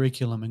a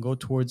curriculum and go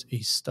towards a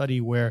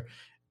study where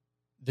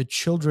the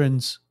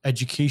children's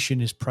education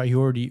is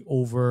priority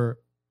over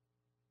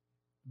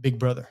Big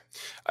Brother?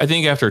 I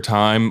think after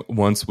time,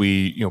 once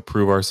we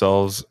prove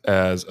ourselves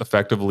as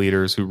effective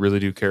leaders who really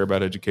do care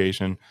about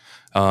education,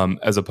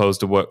 as opposed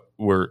to what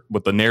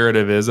the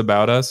narrative is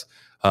about us,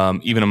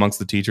 even amongst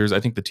the teachers, I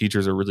think the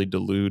teachers are really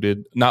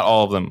deluded. Not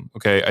all of them.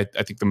 Okay,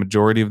 I think the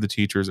majority of the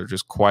teachers are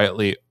just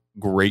quietly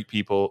great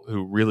people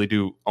who really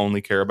do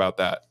only care about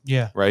that.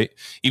 Yeah. Right.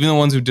 Even the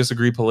ones who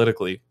disagree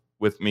politically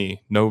with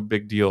me, no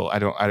big deal.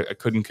 I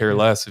couldn't care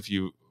less if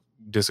you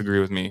disagree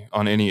with me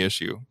on any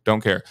issue.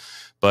 Don't care.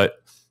 But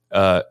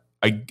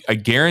I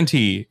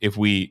guarantee if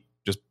we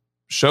just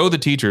show the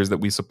teachers that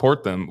we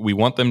support them, we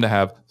want them to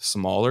have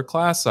smaller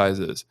class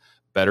sizes,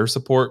 better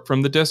support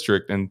from the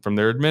district and from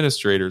their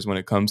administrators when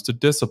it comes to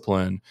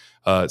discipline,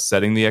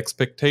 setting the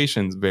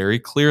expectations very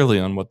clearly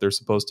on what they're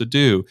supposed to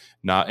do,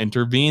 not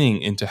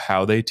intervening into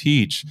how they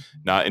teach,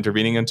 not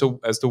intervening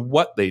as to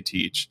what they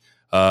teach,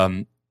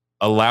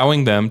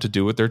 allowing them to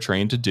do what they're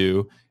trained to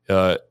do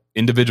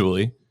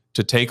individually,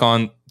 to take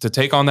on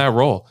that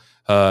role.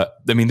 I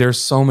mean, there's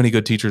so many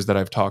good teachers that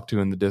I've talked to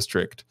in the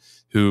district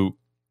who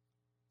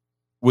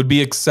would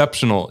be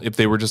exceptional if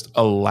they were just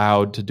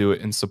allowed to do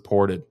it and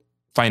supported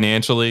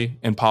financially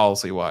and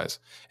policy wise.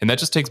 And that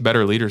just takes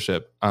better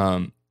leadership.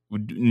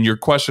 Your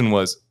question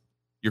was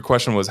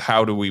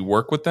how do we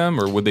work with them,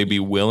 or would they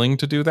be willing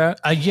to do that?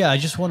 I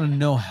just want to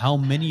know how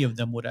many of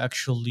them would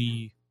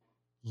actually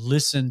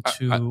listen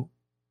to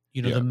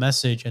the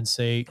message and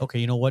say, okay,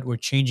 you know what, we're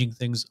changing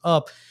things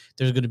up.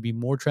 There's going to be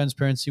more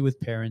transparency with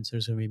parents.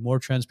 There's going to be more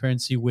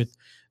transparency with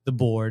the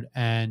board.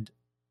 And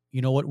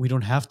you know what, we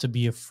don't have to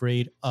be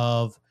afraid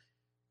of,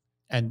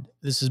 and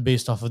this is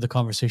based off of the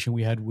conversation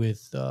we had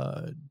with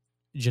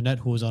Jeanette,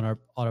 who was on our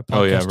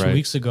podcast 2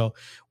 weeks ago,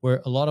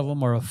 where a lot of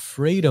them are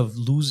afraid of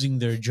losing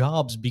their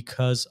jobs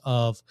because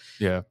of,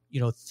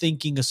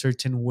 thinking a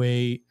certain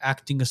way,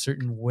 acting a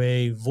certain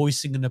way,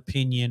 voicing an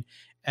opinion,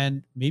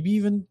 and maybe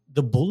even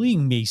the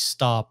bullying may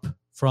stop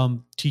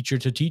from teacher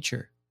to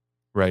teacher.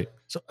 Right.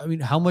 So, I mean,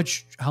 how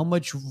much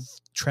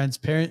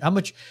transparent, how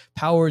much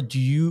power do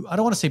you, I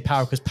don't want to say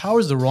power because power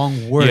is the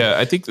wrong word. Yeah,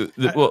 I think I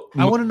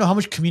want to know how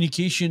much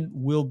communication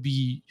will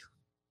be.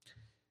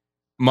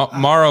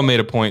 Morrow made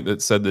a point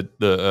that said that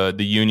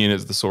the union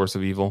is the source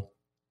of evil.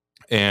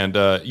 And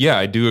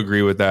I do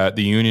agree with that.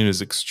 The union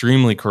is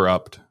extremely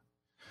corrupt.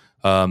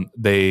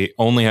 They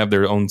only have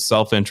their own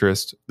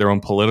self-interest, their own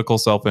political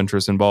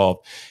self-interest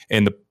involved.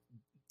 And the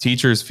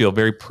teachers feel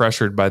very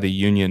pressured by the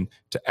union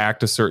to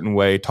act a certain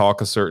way, talk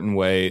a certain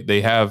way.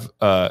 They have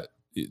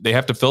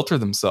to filter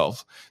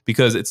themselves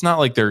because it's not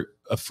like they're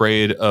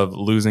afraid of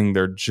losing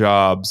their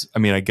jobs. I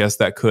mean, I guess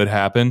that could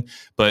happen,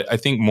 but I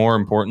think more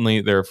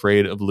importantly, they're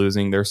afraid of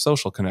losing their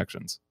social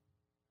connections,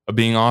 of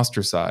being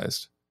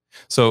ostracized.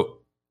 So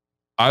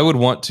I would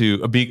want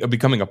to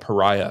becoming a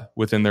pariah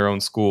within their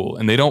own school,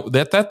 and they don't.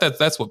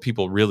 That's what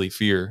people really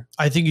fear.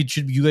 I think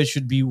you guys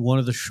should be one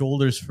of the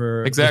shoulders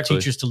for the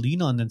teachers to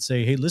lean on and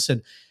say, "Hey,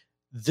 listen,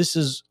 this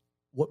is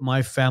what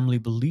my family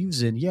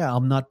believes in. Yeah,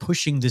 I'm not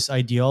pushing this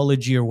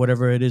ideology or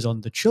whatever it is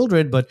on the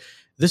children, but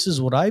this is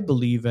what I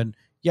believe." And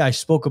yeah, I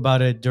spoke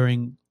about it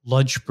during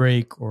lunch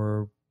break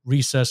or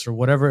recess or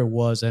whatever it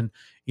was, and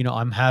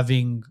I'm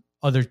having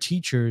other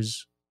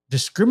teachers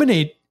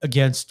discriminate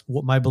against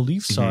what my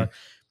beliefs are.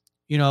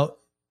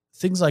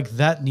 Things like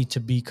that need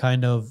to be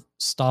kind of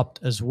stopped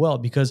as well,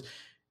 because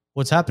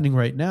what's happening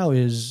right now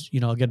is,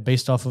 again,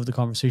 based off of the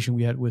conversation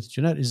we had with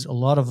Jeanette, is a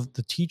lot of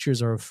the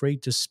teachers are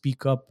afraid to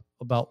speak up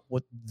about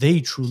what they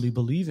truly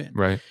believe in.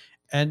 Right.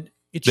 And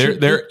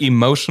they're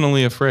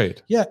emotionally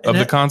afraid of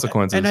the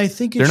consequences. And I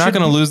think they're not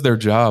going to lose their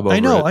job over I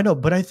know,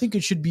 but I think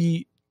it should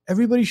be,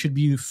 everybody should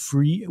be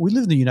free. We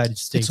live in the United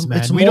States, man.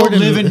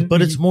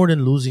 It's more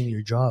than losing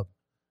your job.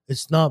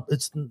 It's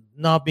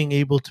not being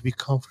able to be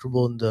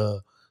comfortable in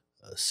the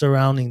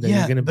surrounding that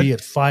you're going to be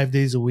at 5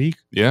 days a week.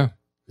 Yeah.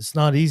 It's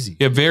not easy.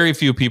 Yeah, very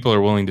few people are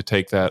willing to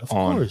take that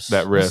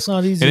that risk. It's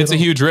not easy. And it's a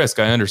huge risk.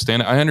 I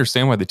understand. I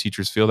understand why the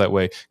teachers feel that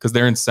way, because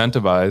they're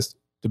incentivized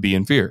to be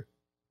in fear.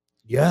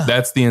 Yeah.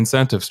 That's the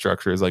incentive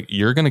structure, is like,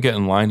 you're going to get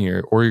in line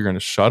here or you're going to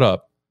shut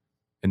up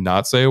and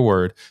not say a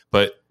word.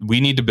 But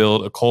we need to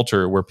build a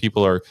culture where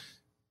people are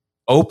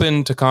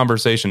open to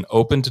conversation,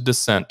 open to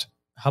dissent.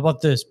 How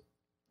about this?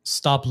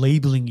 Stop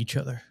labeling each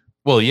other.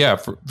 Well, yeah,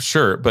 for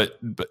sure. But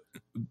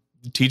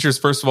teachers,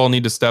 first of all,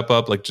 need to step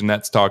up, like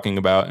Jeanette's talking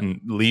about,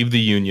 and leave the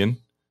union.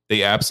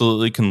 They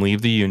absolutely can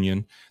leave the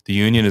union. The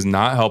union is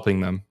not helping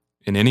them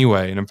in any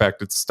way. And in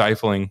fact, it's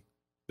stifling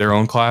their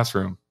own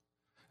classroom.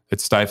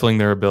 It's stifling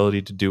their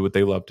ability to do what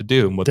they love to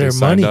do and what they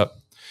signed up.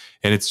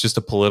 And it's just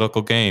a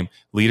political game.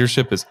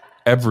 Leadership is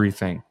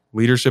everything.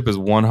 Leadership is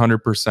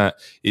 100%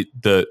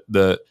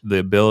 the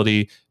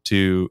ability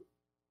to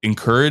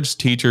encourage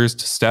teachers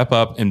to step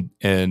up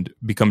and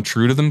become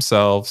true to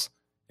themselves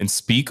and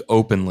speak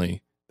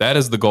openly. That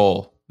is the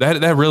goal.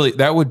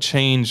 That would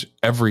change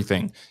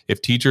everything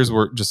if teachers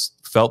were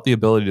just felt the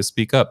ability to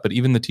speak up. But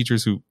even the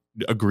teachers who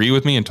agree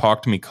with me and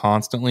talk to me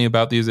constantly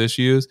about these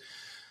issues,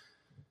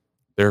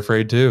 they're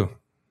afraid too.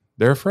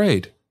 They're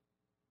afraid.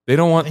 They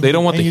don't want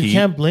the heat. You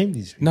can't blame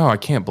these people. No, I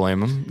can't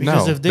blame them.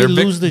 Because no, if they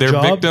lose the job,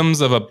 they're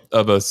victims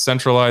of a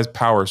centralized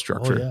power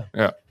structure. Oh,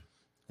 yeah.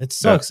 It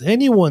sucks. Yeah.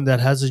 Anyone that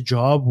has a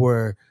job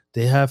where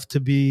they have to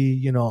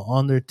be,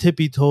 on their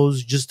tippy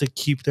toes just to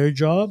keep their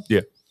job.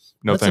 Yeah.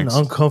 No, that's thanks.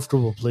 An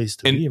uncomfortable place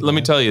to be. Let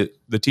me tell you,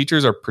 the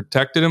teachers are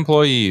protected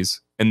employees,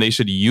 and they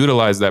should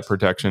utilize that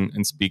protection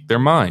and speak their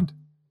mind.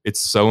 It's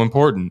so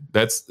important.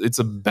 It's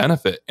a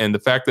benefit. And the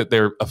fact that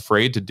they're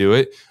afraid to do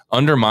it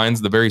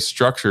undermines the very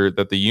structure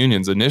that the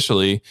unions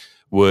initially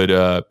would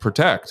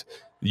protect.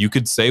 You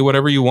could say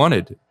whatever you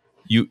wanted.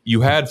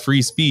 You had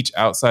free speech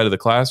outside of the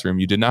classroom.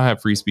 You did not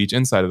have free speech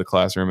inside of the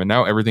classroom. And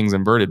now everything's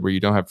inverted where you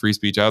don't have free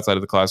speech outside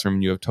of the classroom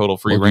and you have total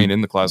free reign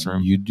in the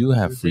classroom. You do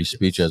have free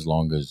speech as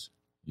long as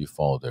you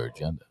follow their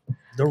agenda.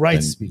 The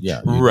right speech.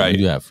 Yeah, right.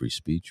 You do have free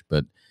speech,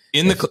 but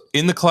in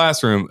the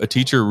classroom, a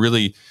teacher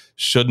really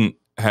shouldn't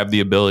have the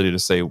ability to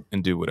say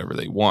and do whatever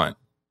they want,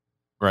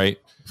 right?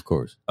 Of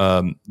course.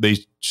 They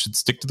should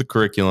stick to the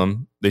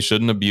curriculum. They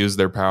shouldn't abuse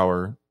their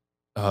power.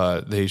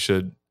 They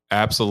should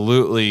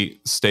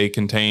absolutely stay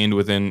contained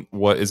within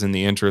what is in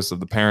the interest of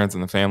the parents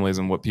and the families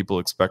and what people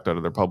expect out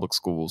of their public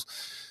schools.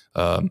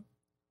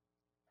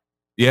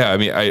 Yeah, I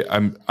mean,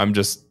 I'm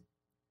just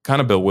kind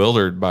of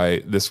bewildered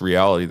by this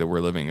reality that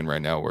we're living in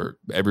right now, where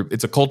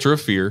it's a culture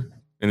of fear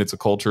and it's a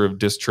culture of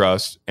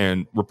distrust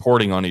and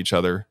reporting on each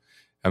other.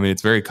 I mean,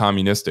 it's very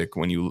communistic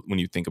when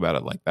you think about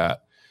it like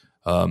that,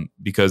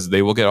 because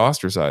they will get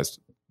ostracized.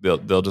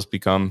 They'll just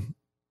become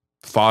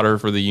fodder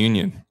for the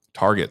union,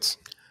 targets.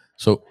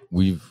 So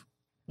we've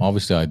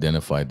obviously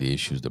identified the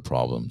issues, the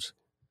problems.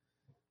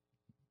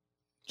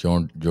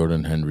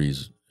 Jordan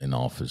Henry's in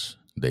office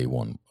day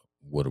one.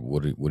 What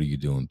are you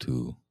doing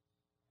to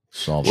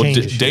solve? Well,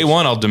 day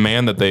one, I'll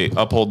demand that they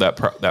uphold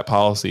that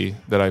policy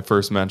that I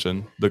first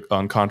mentioned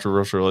on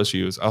controversial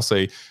issues. I'll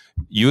say,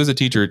 you as a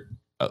teacher,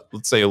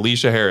 let's say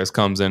Alicia Harris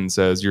comes in and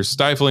says, "You're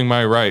stifling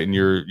my right, and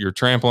you're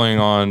trampling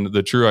on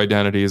the true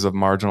identities of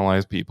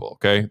marginalized people."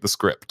 Okay, the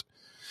script.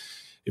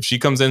 If she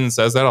comes in and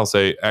says that, I'll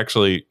say,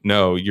 actually,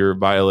 no, you're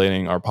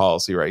violating our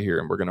policy right here,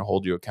 and we're going to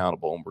hold you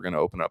accountable, and we're going to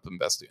open up an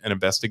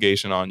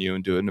investigation on you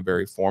and do it in a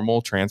very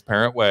formal,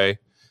 transparent way.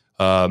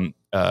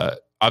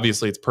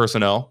 Obviously, it's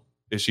personnel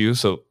issue,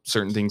 so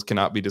certain things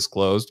cannot be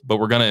disclosed, but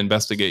we're going to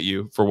investigate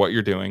you for what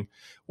you're doing,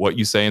 what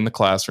you say in the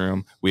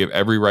classroom. We have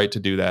every right to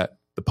do that.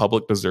 The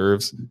public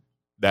deserves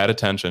that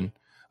attention.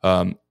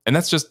 And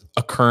that's just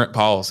a current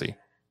policy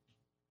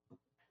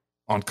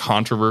on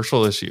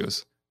controversial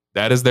issues.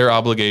 That is their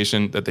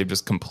obligation that they've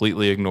just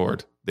completely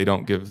ignored. They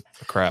don't give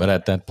a crap. But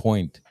at that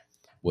point,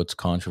 what's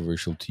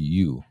controversial to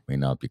you may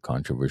not be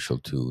controversial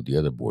to the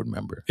other board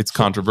member. It's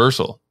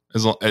controversial.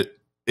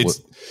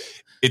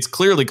 It's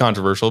clearly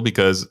controversial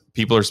because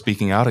people are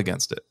speaking out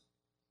against it.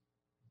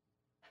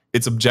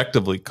 It's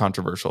objectively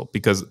controversial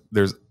because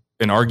there's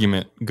an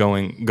argument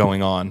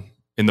going on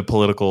in the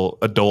political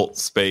adult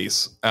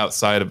space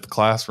outside of the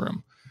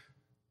classroom.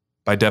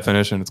 By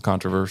definition, it's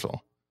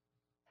controversial.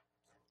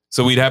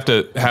 So we'd have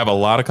to have a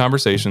lot of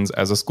conversations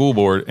as a school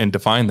board and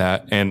define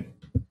that and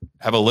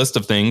have a list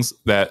of things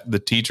that the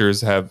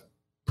teachers have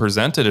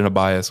presented in a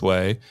biased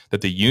way,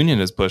 that the union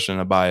has pushed in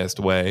a biased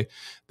way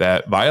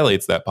that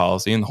violates that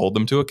policy, and hold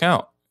them to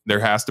account. There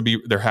has to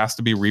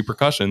be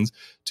repercussions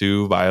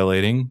to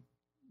violating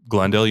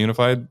Glendale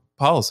Unified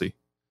policy.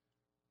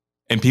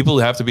 And people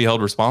have to be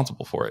held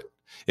responsible for it.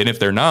 And if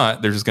they're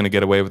not, they're just going to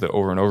get away with it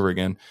over and over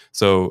again.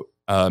 So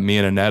me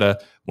and Annetta,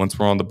 once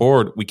we're on the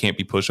board, we can't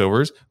be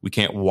pushovers. We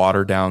can't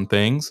water down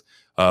things.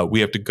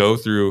 We have to go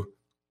through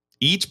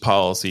each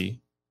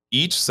policy,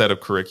 each set of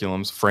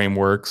curriculums,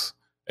 frameworks,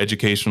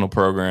 educational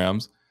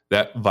programs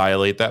that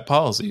violate that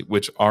policy,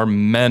 which are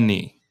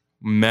many.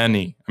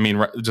 I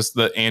mean, just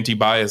the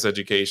anti-bias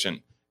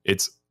education.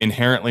 It's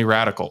inherently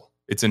radical.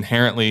 It's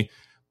inherently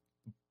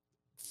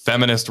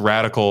feminist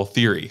radical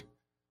theory.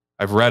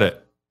 I've read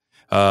it,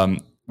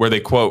 where they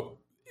quote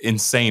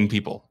insane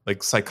people,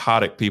 like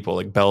psychotic people,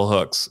 like Bell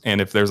Hooks.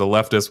 And if there's a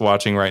leftist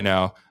watching right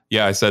now,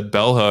 yeah, I said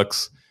Bell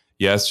Hooks.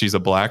 Yes, she's a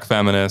black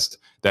feminist.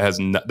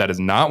 That is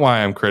not why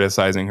I'm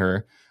criticizing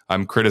her.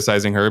 I'm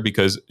criticizing her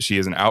because she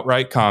is an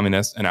outright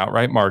communist, an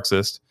outright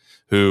Marxist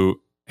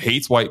who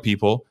hates white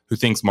people, who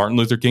thinks Martin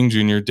Luther King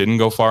Jr. didn't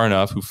go far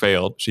enough, who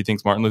failed. She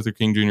thinks Martin Luther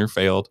King Jr.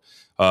 failed.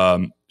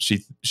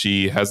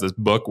 She has this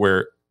book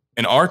where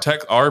in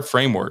our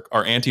framework,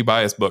 our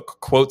anti-bias book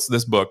quotes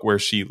this book where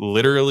she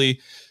literally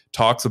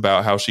talks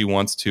about how she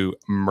wants to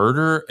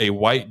murder a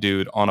white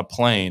dude on a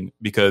plane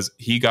because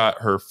he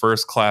got her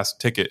first class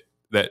ticket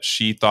that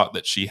she thought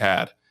that she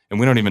had. And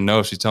we don't even know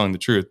if she's telling the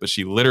truth, but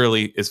she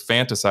literally is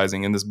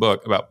fantasizing in this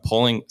book about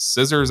pulling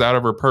scissors out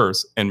of her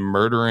purse and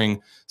murdering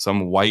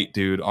some white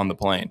dude on the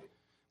plane.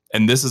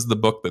 And this is the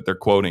book that they're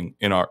quoting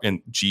in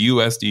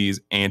GUSD's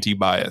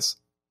anti-bias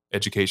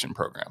education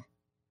program.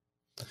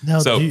 Now,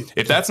 so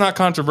if that's not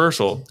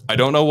controversial, I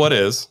don't know what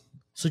is.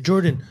 So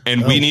Jordan,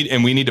 and we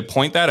need to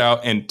point that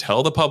out and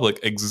tell the public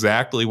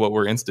exactly what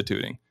we're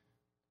instituting.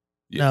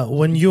 Now,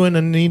 when you and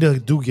Anita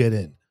do get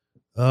in,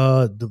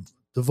 the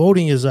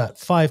voting is at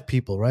 5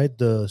 people, right?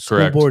 The school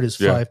Correct. board is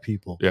Yeah. 5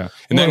 people. Yeah.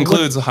 And that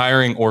includes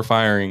hiring or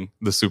firing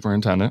the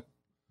superintendent.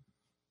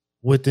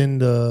 Within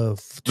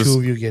the two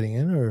of you getting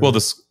in? Or?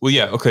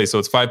 Yeah. Okay. So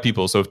it's 5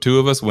 people. So if 2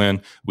 of us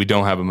win, we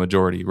don't have a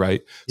majority,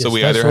 right? Yes, so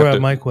we that's either where have to,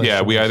 my question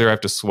yeah, we is. either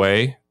have to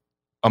sway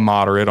a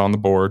moderate on the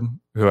board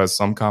who has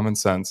some common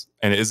sense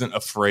and isn't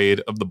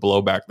afraid of the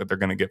blowback that they're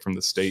going to get from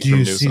the state. Do from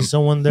you Newsom. see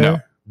someone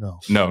there? No,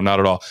 not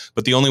at all.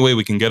 But the only way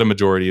we can get a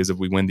majority is if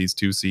we win these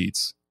 2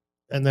 seats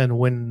And then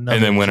win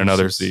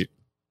another seat.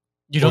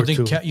 You don't Or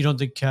think two. you don't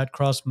think cat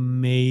cross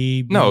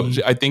may be, No,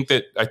 I think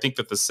that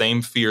the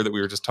same fear that we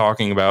were just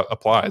talking about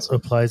applies.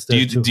 applies Do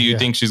there you too. do you Yeah.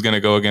 think she's going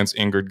to go against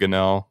Ingrid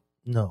Gunnell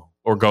No.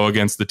 or go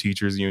against the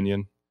teachers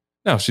union?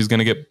 No, she's going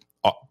to get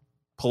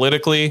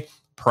politically,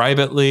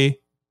 privately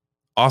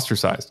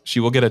ostracized. She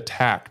will get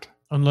attacked.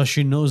 unless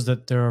she knows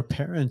that there are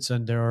parents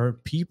and there are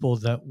people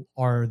that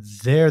are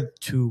there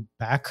to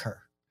back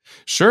her.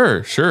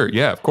 Sure,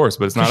 yeah, of course,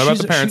 but it's not 'Cause about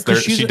she's- the parents. she-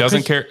 'cause She she's- doesn't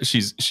 'cause-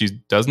 care. She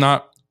does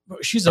not.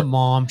 She's a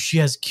mom. She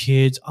has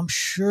kids. I'm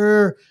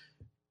sure,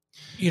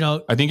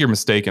 I think you're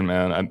mistaken,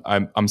 man.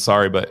 I'm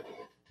sorry, but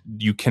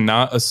you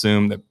cannot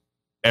assume that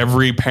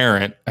every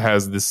parent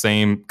has the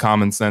same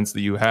common sense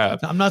that you have.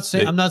 I'm not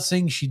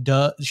saying she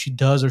does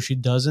or she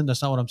doesn't.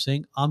 That's not what I'm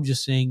saying. I'm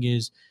just saying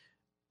is,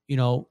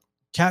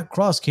 Cat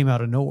Cross came out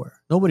of nowhere.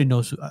 Nobody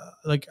knows who.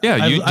 Yeah,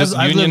 I've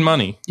union lived,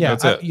 money. Yeah,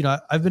 that's it.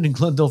 I've been in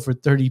Glendale for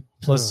 30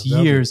 plus that'd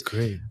be years.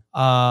 Great.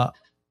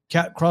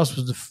 Cat Cross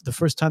was the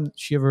first time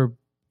she ever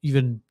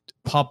even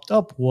popped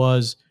up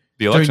was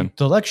The election. during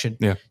the election.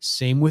 Yeah.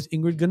 Same with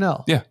Ingrid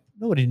Gunnell. Yeah.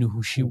 Nobody knew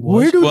who she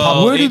was.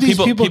 Where do these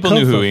people come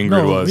knew who from?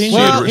 Ingrid was. She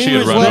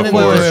had run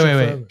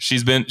before.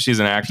 She's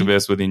an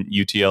activist within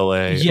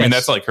UTLA. Yes, I mean,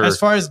 that's like her. As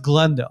far as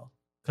Glendale,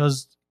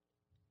 because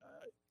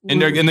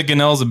And the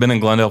Gunnells have been in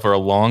Glendale for a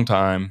long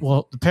time.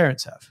 well, the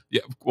parents have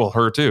Yeah, well,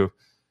 her too.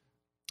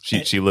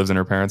 She lives in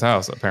her parents'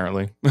 house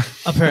apparently.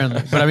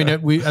 apparently, but I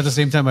mean, we at the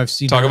same time I've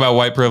seen Talk her, about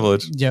white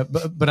privilege. yeah,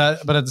 but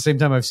at the same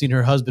time I've seen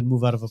her husband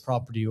move out of a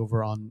property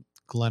over on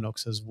Glen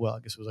Oaks as well. I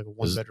guess it was like a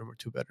 1-bedroom or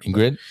 2-bedroom.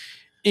 Ingrid?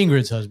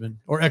 Ingrid's husband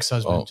or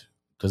ex-husband.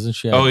 Doesn't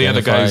she? Oh yeah,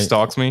 the guy who identify-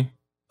 stalks me.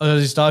 Oh,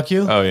 does he stalk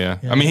you? Oh yeah.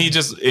 Yeah. I mean, he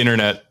just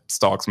internet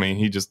stalks me.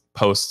 He just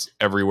posts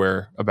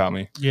everywhere about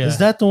me. Yeah. Is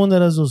that the one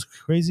that has those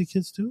crazy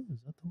kids too? Is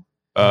that the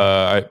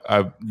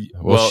one?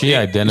 Well, she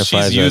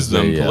identifies she's used as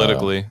them a,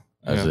 politically.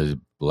 as Yeah. a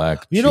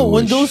black. You know,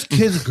 when Jewish- those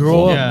kids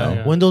grow up, Yeah,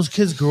 yeah. when those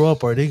kids grow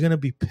up, are they gonna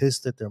be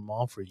pissed at their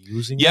mom for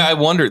using? Yeah, I them?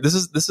 wonder. This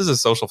is a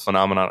social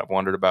phenomenon I've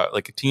wondered about.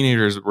 Like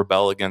teenagers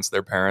rebel against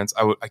their parents.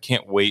 I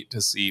can't wait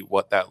to see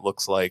what that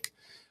looks like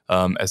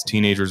as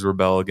teenagers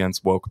rebel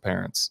against woke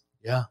parents.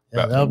 yeah,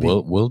 But that'll be.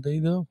 will they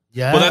though?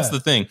 Yeah, Well, that's the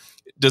thing.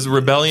 Does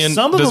rebellion?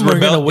 Some of does them are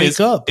rebel, gonna wake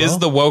up. Is bro.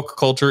 the woke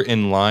culture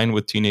in line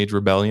with teenage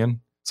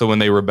rebellion? So when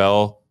they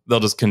rebel, they'll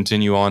just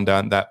continue on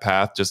down that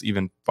path, just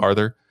even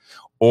farther.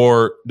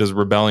 Or does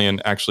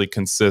rebellion actually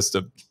consist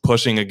of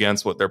pushing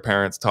against what their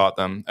parents taught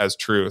them as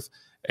truth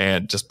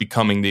and just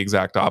becoming the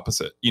exact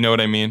opposite? You know what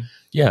I mean?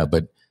 Yeah,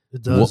 but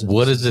It does.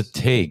 what does it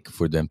take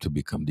for them to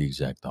become the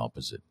exact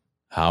opposite?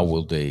 How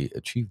will they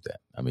achieve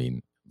that? I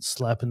mean,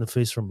 slap in the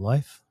face from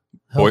life?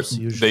 Boys, Helps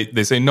usually.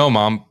 they say, no,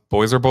 mom,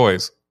 boys are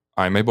boys.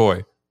 I'm a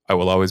boy. I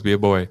will always be a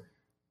boy.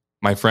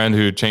 My friend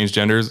who changed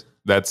genders,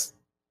 that's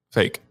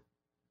fake.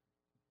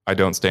 I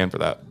don't stand for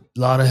that. A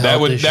lot of That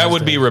health would issues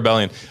be there.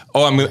 rebellion.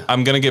 Oh,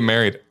 I'm gonna get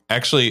married.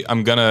 Actually,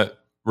 I'm gonna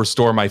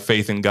restore my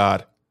faith in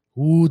God.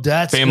 Ooh,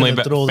 that's Family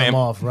gonna throw them fam-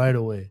 off right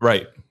away.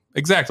 Right.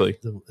 Exactly.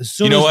 As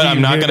soon You know as what? you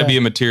I'm not hear gonna that, be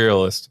a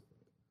materialist.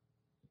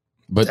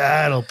 but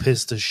that'll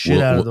piss the shit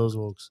Well, out well- of those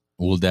folks.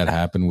 will that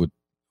happen with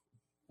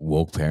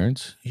woke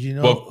parents? You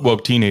know,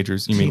 Woke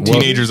teenagers. You mean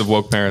Teenagers? teenagers of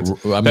woke parents? I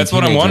mean, That's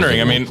what I'm teenagers wondering.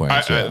 I of mean, woke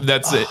parents,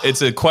 yeah.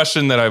 it's a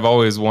question that I've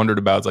always wondered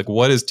about. It's like,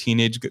 what is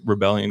teenage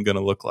rebellion going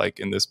to look like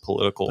in this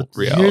political but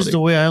reality? here's the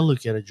way I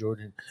look at it,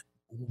 Jordan.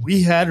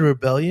 We had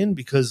rebellion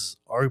because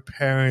our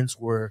parents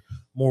were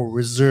more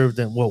reserved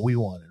than what we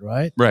wanted,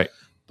 right? Right.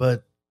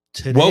 But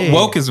today,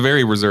 Woke is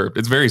very reserved.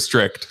 It's very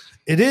strict.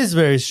 it is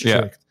very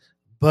strict,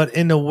 but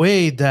in a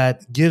way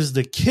that gives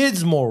the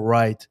kids more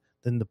right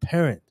than the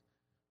parent.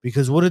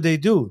 Because what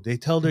do? They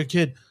tell their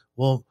kid,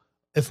 well,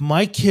 if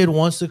my kid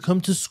wants to come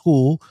to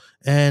school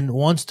and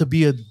wants to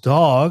be a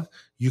dog,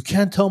 you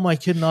can't tell my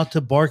kid not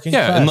to bark in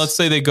Yeah, class. and let's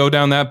say they go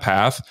down that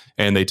path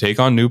and they take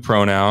on new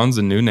pronouns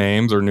and new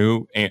names or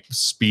new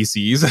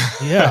species.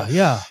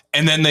 yeah.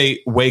 And then they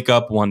wake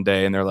up one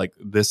day and they're like,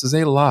 this is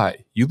a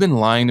lie. You've been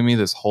lying to me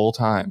this whole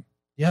time.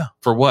 Yeah.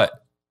 For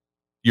what?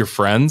 Your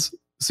friends?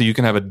 So you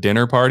can have a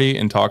dinner party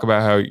and talk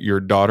about how your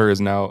daughter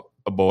is now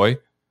a boy?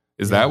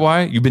 Is Yeah. that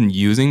why? You've been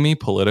using me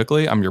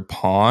politically? I'm your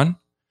pawn?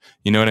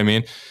 You know what I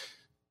mean?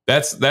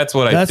 That's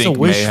what I That's think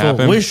a may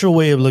happen. wishful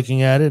way of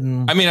looking at it.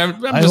 And I mean,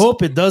 I'm I just,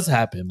 hope it does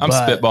happen. I'm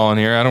but spitballing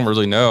here. I don't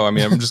really know. I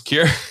mean, I'm just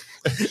curious.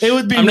 It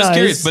would be I'm nice. just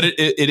curious, but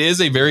it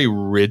is a very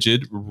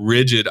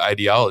rigid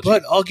ideology.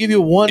 But I'll give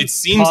you one. It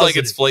seems like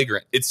it's positive.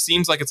 flagrant. It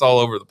seems like it's all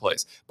over the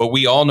place. But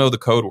we all know the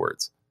code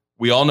words.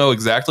 We all know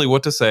exactly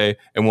what to say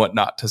and what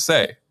not to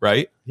say,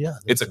 right? Yeah,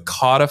 It's a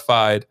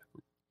codified,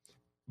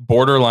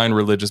 borderline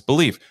religious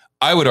belief.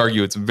 I would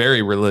argue it's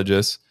very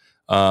religious.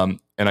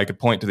 And I could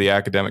point to the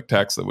academic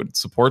text that would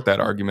support that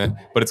argument,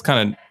 but it's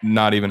kind of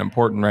not even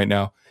important right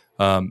now.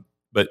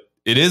 But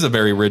it is a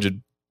very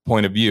rigid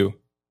point of view.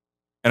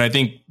 And I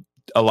think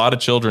a lot of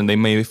children, they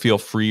may feel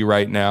free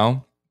right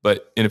now,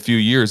 but in a few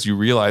years, you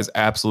realize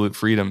absolute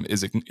freedom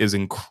is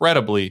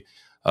incredibly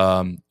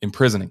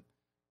imprisoning.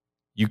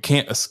 You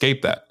can't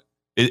escape that.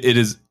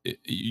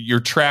 You're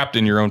trapped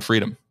in your own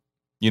freedom.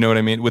 You know what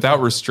I mean?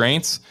 Without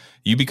restraints,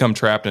 you become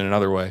trapped in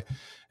another way.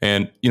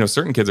 And, you know,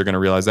 certain kids are going to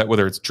realize that,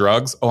 whether it's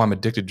drugs, oh, I'm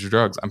addicted to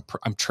drugs.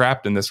 I'm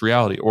trapped in this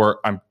reality, or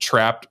I'm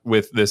trapped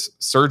with this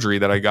surgery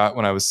that I got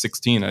when I was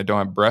 16. I don't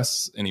have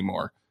breasts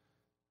anymore.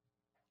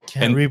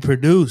 Can't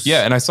reproduce.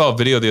 Yeah. And I saw a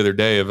video the other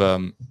day of,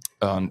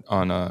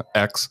 on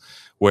X,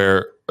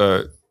 where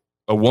a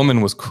woman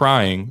was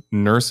crying,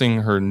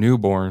 nursing her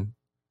newborn,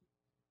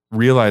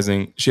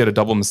 realizing she had a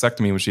double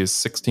mastectomy when she was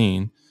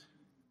 16,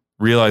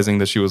 realizing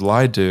that she was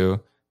lied to.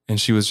 And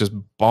she was just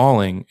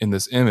bawling in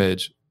this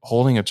image,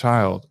 holding a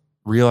child,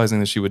 realizing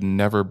that she would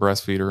never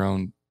breastfeed her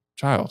own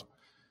child.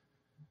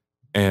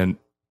 And,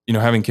 you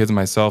know, having kids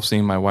myself,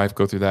 seeing my wife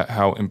go through that,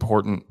 how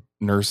important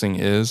nursing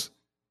is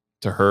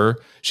to her.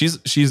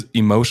 She's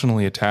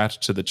emotionally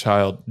attached to the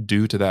child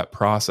due to that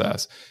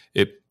process.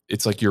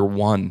 It's like you're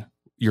one.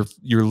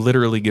 You're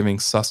literally giving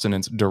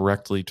sustenance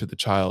directly to the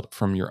child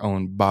from your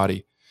own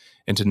body.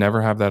 And to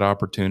never have that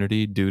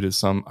opportunity due to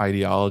some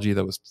ideology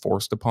that was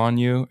forced upon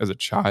you as a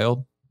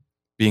child,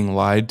 being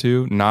lied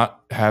to, not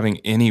having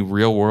any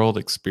real world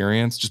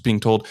experience, just being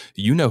told,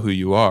 you know who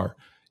you are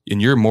and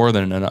you're more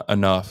than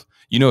enough.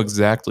 You know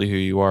exactly who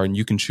you are and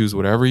you can choose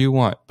whatever you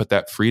want. But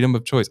that freedom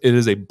of choice, it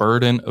is a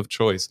burden of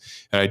choice.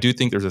 And I do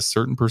think there's a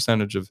certain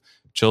percentage of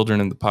children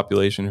in the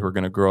population who are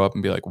going to grow up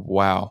and be like,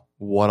 wow,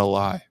 what a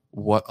lie.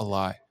 What a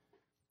lie.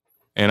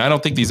 And I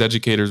don't think these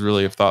educators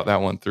really have thought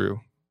that one through.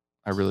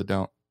 I really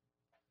don't.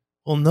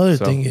 Well, another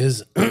thing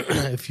is,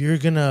 if you're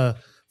going to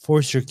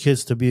force your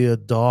kids to be a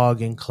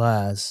dog in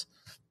class,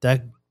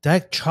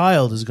 that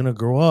child is going to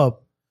grow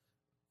up.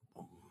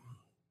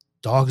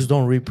 Dogs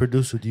don't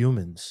reproduce with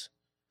humans.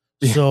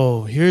 Yeah.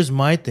 So here's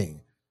my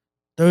thing.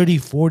 30,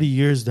 40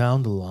 years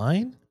down the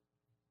line,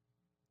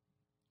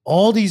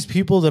 all these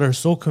people that are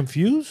so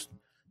confused,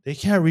 they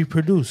can't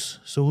reproduce.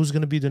 So who's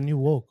going to be the new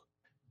woke?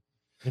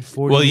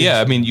 Well,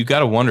 yeah, I mean, you got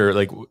to wonder,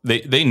 like,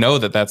 they know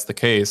that that's the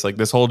case. Like,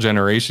 this whole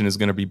generation is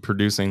going to be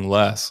producing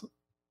less.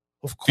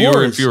 Of course.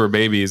 Fewer and fewer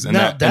babies. And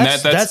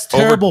that's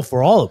terrible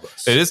for all of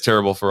us. It is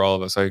terrible for all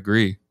of us. I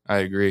agree.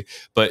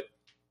 But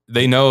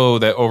they know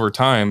that over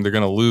time, they're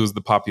going to lose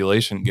the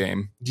population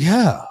game.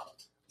 Yeah,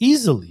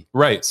 easily.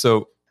 Right.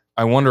 So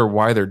I wonder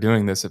why they're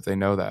doing this if they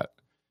know that.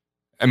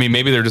 I mean,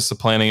 maybe they're just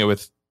supplanting it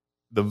with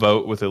the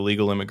vote with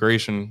illegal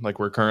immigration, like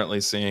we're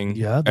currently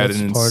seeing at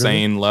an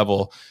insane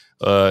level.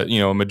 A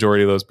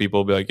majority of those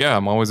people will be like, yeah,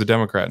 I'm always a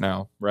Democrat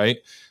now. Right.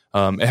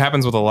 It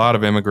happens with a lot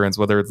of immigrants,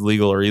 whether it's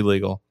legal or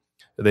illegal.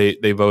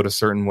 They vote a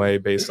certain way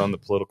based on the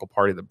political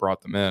party that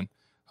brought them in.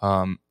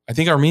 I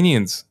think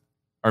Armenians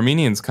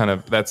kind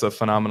of, that's a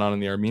phenomenon in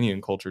the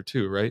Armenian culture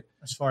too, right?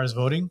 As far as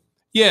voting?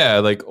 Yeah,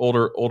 like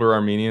older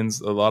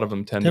Armenians, a lot of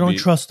them tend to don't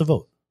trust the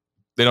vote.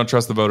 They don't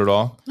trust the vote at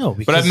all? No.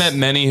 But I've met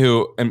many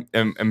who,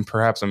 and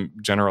perhaps I'm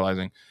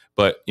generalizing,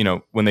 but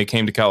when they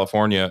came to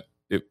California,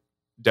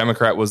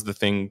 Democrat was the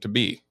thing to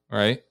be,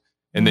 right?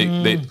 And they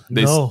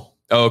no.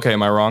 Oh, okay.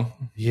 Am I wrong?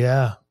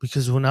 Yeah,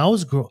 because when I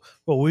was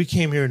we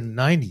came here in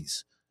the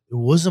 90s. It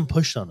wasn't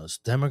pushed on us.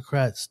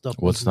 Democrat stuff.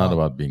 Well, it's not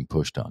about being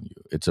pushed on you.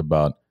 It's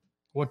about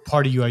what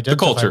party you identify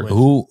the culture. With.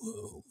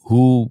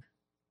 Who,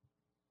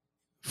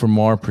 from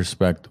our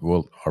perspective,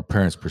 well, our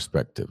parents'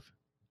 perspective,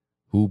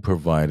 who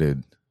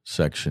provided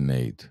Section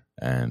 8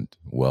 and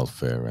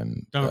welfare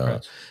and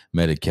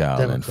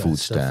Medi-Cal and food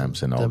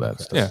stamps and all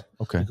that stuff? Yeah.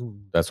 Okay.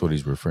 That's what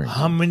he's referring to.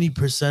 How many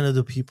percent of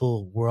the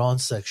people were on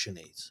Section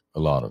 8? A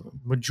lot of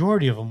them.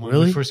 Majority of them when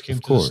we first came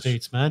to the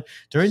States, man.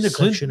 During the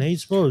Section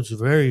 8, bro, it's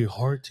very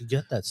hard to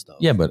get that stuff.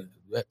 Yeah, but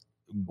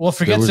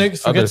forget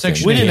Section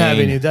 8. We didn't have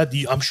any of that.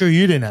 I'm sure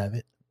you didn't have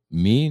it.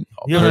 Me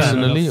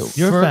personally,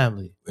 your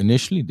family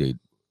initially did.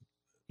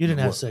 You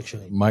didn't have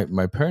Section 8.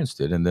 My parents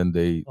did, and then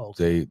they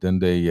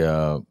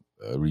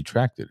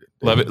retracted it.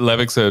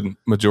 Levick said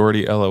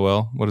majority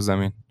LOL. What does that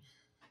mean?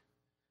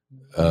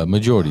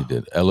 Majority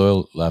did.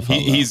 LOL laugh out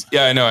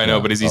loud. I know,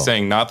 but is he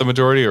saying not the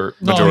majority or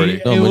no,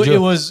 majority?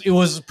 It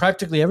was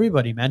practically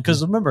everybody, man.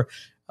 Because remember,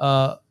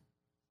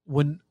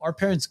 when our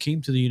parents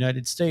came to the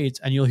United States,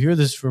 and you'll hear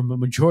this from a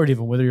majority of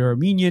them, whether you're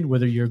Armenian,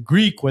 whether you're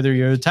Greek, whether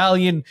you're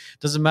Italian,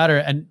 doesn't matter,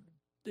 and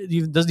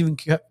it doesn't even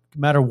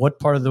matter what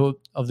part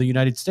of the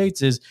United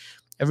States is.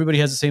 Everybody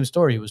has the same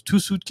story. It was 2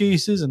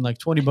 suitcases and like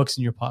 $20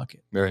 in your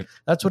pocket. Right.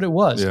 That's what it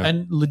was, yeah.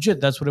 And legit,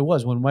 that's what it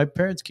was. When my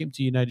parents came to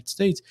the United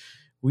States,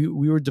 we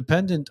were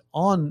dependent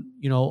on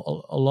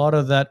a lot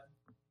of that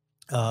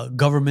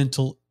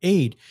governmental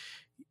aid.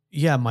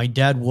 Yeah, my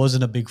dad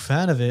wasn't a big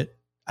fan of it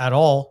at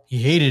all. He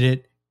hated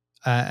it.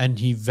 And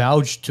he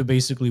vouched to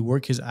basically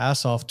work his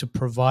ass off to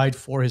provide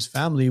for his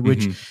family,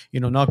 which,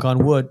 knock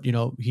on wood,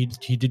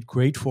 he did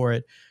great for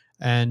it.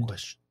 And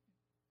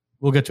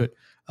we'll get to it.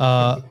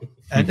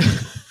 And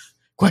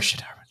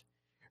question, Aaron.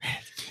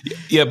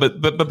 Yeah,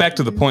 but back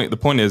to the point. The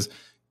point is,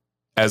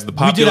 as the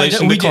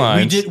population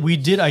declines, we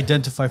did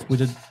identify with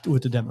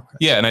the Democrats.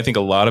 Yeah, and I think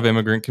a lot of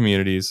immigrant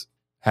communities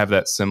have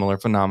that similar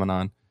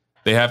phenomenon.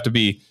 They have to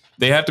be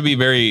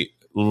very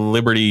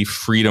liberty,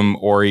 freedom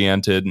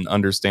oriented and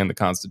understand the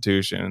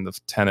Constitution and the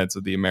tenets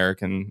of the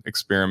American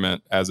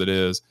experiment as it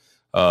is,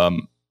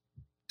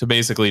 to to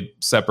basically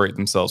separate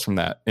themselves from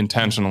that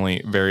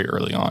intentionally very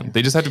early on.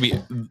 They just have to be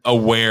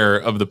aware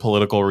of the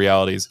political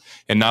realities,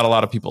 and not a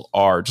lot of people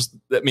are.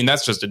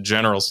 That's just a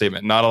general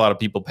statement. Not a lot of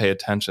people pay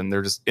attention.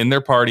 They're just in their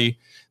party,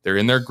 they're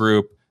in their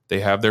group, they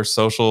have their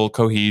social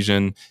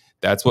cohesion.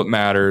 That's what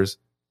matters.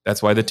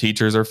 That's why the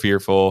teachers are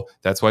fearful.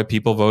 That's why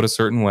people vote a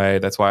certain way.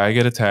 That's why I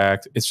get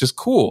attacked. It's just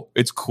cool.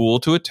 It's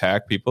cool to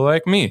attack people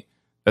like me.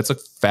 That's a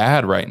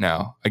fad right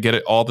now. I get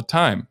it all the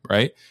time,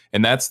 right?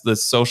 And that's the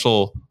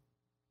social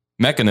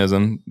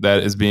mechanism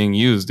that is being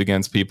used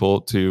against people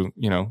to,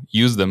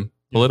 use them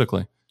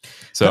politically.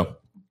 So,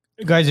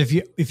 guys,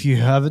 if you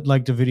haven't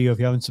liked the video, if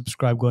you haven't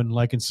subscribed, go ahead and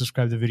like and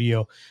subscribe the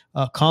video.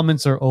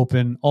 Comments are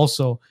open.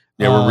 Also,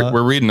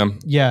 we're reading them.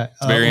 Yeah,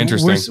 it's very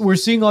interesting. We're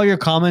seeing all your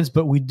comments,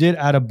 but we did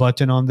add a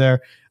button on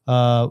there.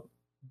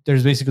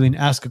 There's basically an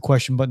ask a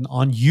question button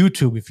on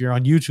YouTube. If you're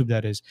on YouTube,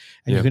 that is,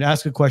 and you can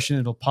ask a question.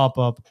 It'll pop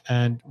up,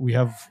 and we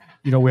have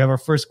our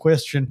first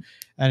question,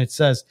 and it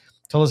says,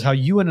 tell us how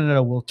you and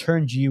Aneta will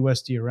turn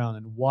GUSD around,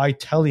 and why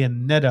Telly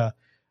and Neta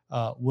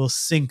will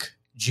sink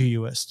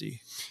GUSD.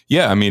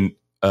 Yeah,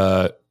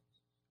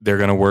 they're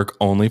going to work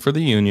only for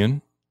the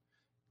union.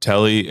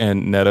 Telly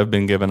and Neta have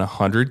been given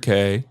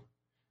 $100K.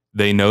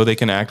 They know they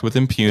can act with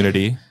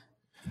impunity.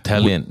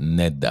 Telly and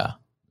Neda,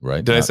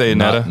 right? Did I say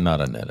Neta?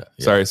 Not a Neta.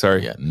 Yeah.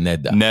 Sorry. Yeah,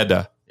 Neda.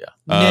 Neda. Yeah.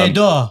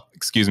 Neda.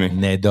 Excuse me.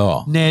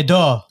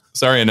 Neda.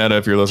 Sorry, Aneta,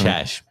 if you're listening.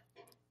 Cash.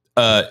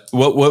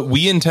 What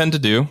we intend to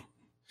do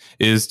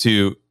is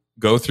to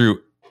go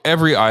through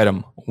every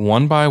item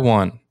one by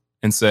one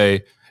and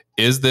say,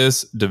 is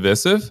this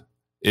divisive?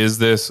 Is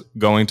this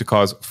going to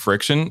cause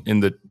friction in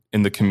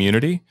the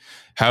community?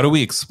 How do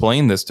we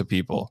explain this to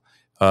people?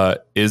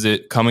 Is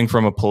it coming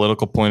from a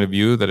political point of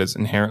view that is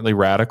inherently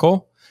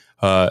radical?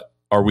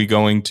 Are we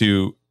going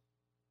to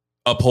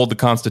uphold the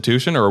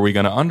Constitution, or are we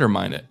going to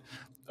undermine it?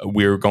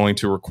 We're going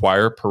to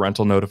require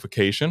parental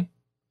notification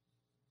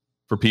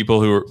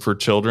for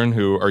children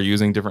who are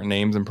using different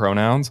names and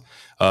pronouns.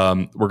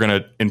 We're going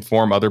to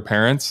inform other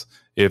parents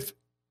if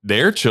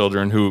their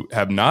children who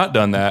have not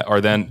done that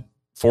are then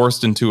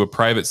forced into a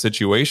private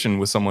situation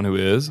with someone who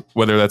is,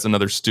 whether that's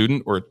another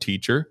student or a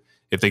teacher.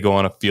 If they go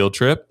on a field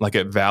trip, like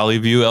at Valley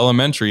View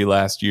Elementary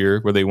last year,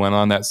 where they went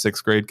on that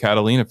 6th grade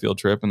Catalina field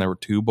trip and there were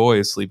 2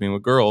 boys sleeping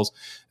with girls,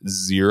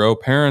 0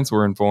 parents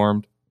were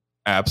informed.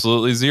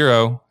 Absolutely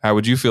 0. How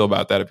would you feel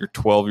about that if your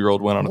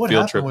 12-year-old went on a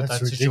field trip? What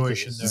happened with that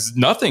situation there?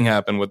 Nothing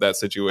happened with that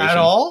situation. At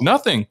all?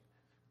 Nothing.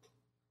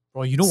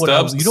 Well, you know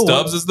Stubbs, what?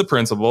 Stubbs is the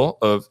principal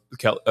of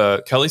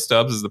Kelly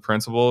Stubbs is the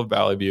principal of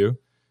Valley View.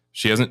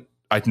 She hasn't.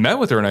 I met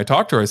with her and I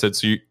talked to her. I said,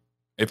 "So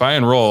if I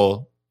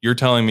enroll, you're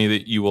telling me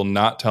that you will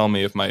not tell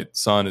me if my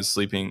son is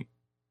sleeping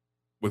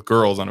with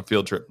girls on a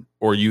field trip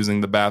or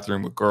using the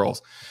bathroom with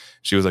girls?"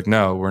 She was like,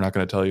 "No, we're not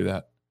going to tell you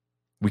that.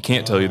 We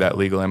can't tell you that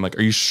legally." I'm like,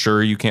 "Are you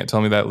sure you can't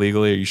tell me that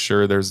legally? Are you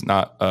sure there's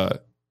not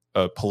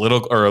a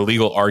political or a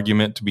legal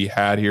argument to be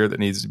had here that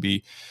needs to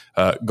be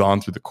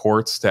gone through the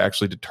courts to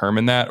actually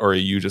determine that? Or are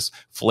you just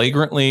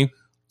flagrantly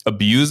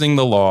abusing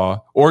the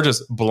law, or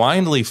just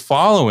blindly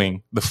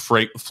following the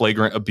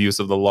flagrant abuse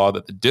of the law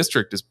that the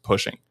district is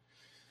pushing?"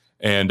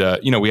 And,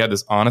 we had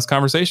this honest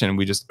conversation and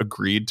we just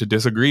agreed to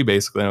disagree,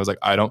 basically. And I was like,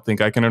 "I don't think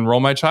I can enroll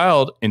my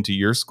child into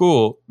your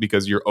school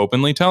because you're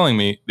openly telling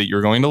me that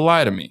you're going to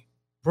lie to me."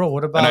 Bro,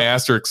 what about... And I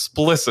asked her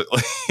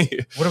explicitly.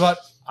 What about,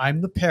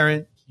 I'm the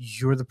parent,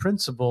 you're the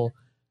principal,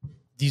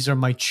 these are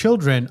my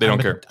children. They don't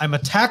care. I'm a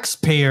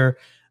taxpayer.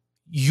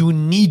 You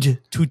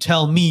need to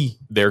tell me.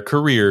 Their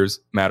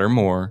careers matter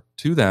more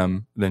to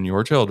them than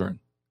your children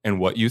and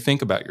what you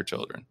think about your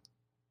children.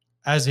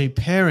 As a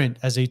parent,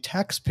 as a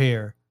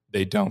taxpayer...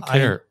 They don't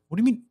care. What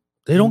do you mean?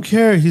 They don't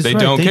care. They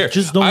don't care.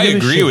 Just don't I give a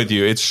agree shit. with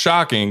you. It's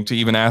shocking to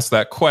even ask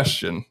that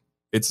question.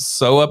 It's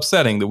so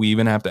upsetting that we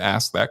even have to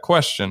ask that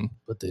question.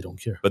 But they don't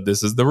care. But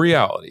this is the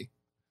reality.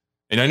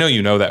 And I know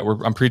you know that.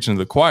 I'm preaching to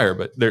the choir,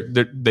 but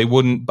they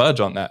wouldn't budge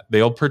on that.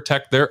 They'll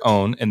protect their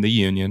own and the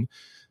union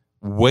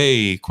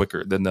way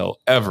quicker than they'll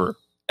ever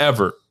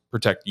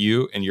protect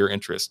you and your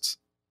interests.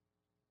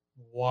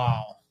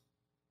 Wow.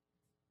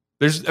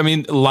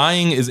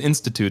 Lying is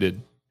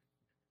instituted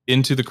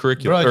into the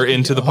curriculum or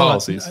into the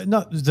policies.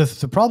 No,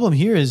 the problem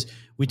here is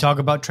we talk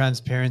about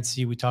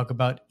transparency, we talk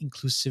about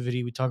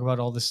inclusivity, we talk about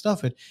all this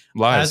stuff. And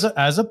Lies.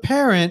 As a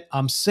parent,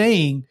 I'm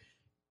saying,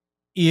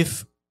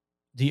 if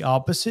the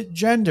opposite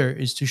gender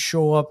is to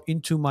show up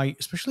into my,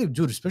 especially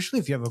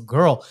if you have a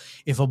girl,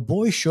 if a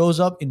boy shows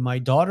up in my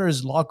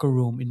daughter's locker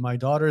room, in my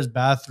daughter's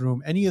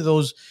bathroom, any of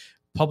those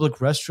public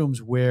restrooms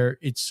where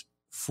it's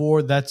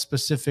for that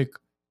specific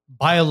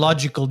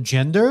biological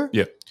gender,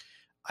 yeah,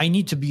 I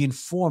need to be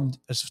informed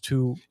as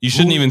to... You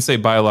shouldn't even say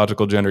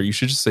biological gender. You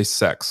should just say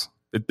sex.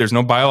 There's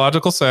no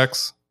biological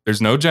sex.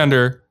 There's no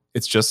gender.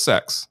 It's just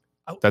sex.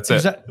 That's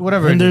it.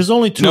 Whatever. And there's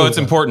only 2. No, it's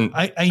important.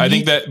 I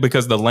think that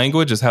because the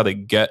language is how they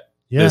get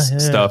this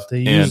stuff. They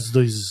use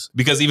these...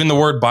 Because even the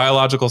word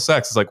biological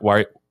sex is like,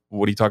 why?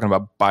 What are you talking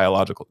about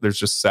biological? There's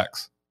just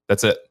sex.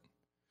 That's it.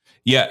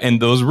 Yeah,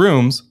 and those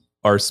rooms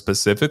are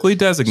specifically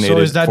designated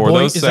So is that for boy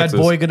those sexes. that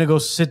boy going to go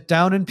sit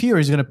down and pee, or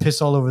he's going to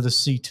piss all over the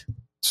seat?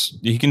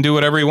 He can do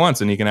whatever he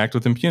wants, and he can act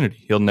with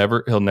impunity. He'll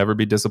never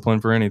be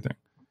disciplined for anything.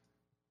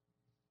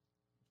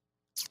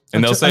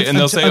 And they'll say,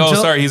 "Oh,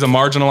 sorry, he's a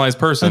marginalized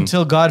person."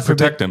 Until God forbid,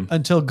 protect him.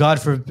 Until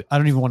God forbid, I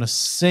don't even want to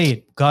say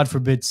it. God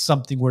forbid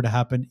something were to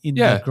happen in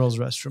that girl's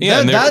restroom.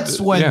 Yeah,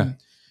 that's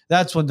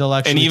when they'll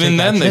actually. And even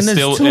then, action.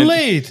 it's too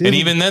late. And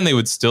even then, they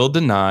would still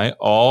deny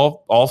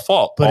all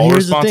fault, But all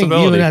here's the thing: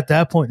 responsibility. even at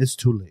that point, it's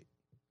too late.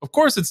 Of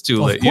course, it's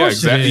too late. Of Yeah, course it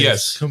exactly. is.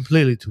 Yes,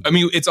 Completely too late. I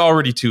mean, it's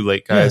already too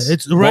late, guys. Yeah,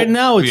 it's right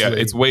now. It's late.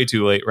 It's way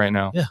too late right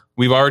now. Yeah.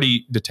 We've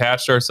already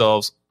detached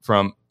ourselves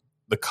from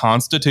the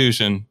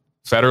Constitution,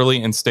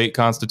 federally and state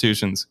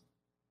constitutions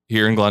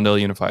here in Glendale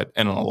Unified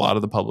and in a lot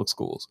of the public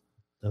schools.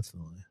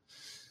 Definitely.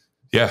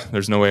 Yeah,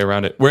 there's no way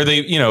around it. Where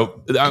they,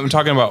 I'm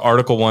talking about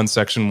Article 1,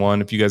 Section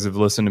 1. If you guys have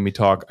listened to me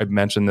talk, I've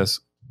mentioned this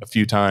a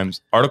few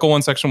times. Article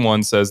 1, Section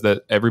 1 says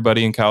that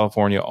everybody in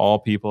California, all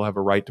people have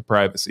a right to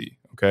privacy.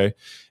 Okay.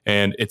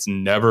 And it's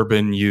never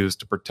been used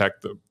to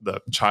protect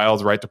the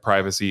child's right to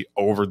privacy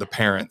over the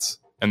parents.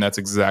 And that's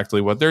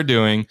exactly what they're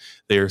doing.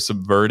 They are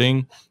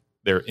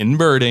they're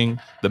inverting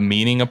the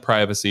meaning of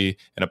privacy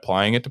and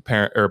applying it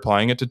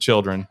to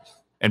children,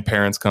 and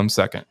parents come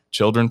second.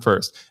 Children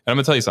first. And I'm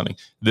going to tell you something.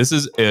 This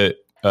is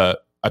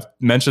I've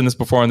mentioned this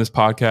before on this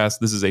podcast.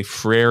 This is a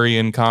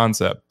Freirean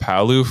concept.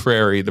 Paulo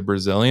Freire, the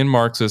Brazilian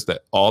Marxist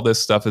that all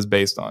this stuff is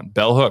based on.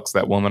 Bell Hooks,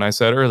 that woman I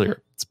said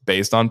earlier. It's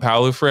based on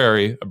Paulo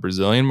Freire, a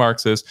Brazilian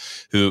Marxist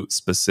who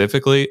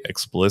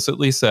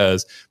explicitly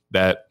says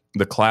that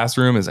the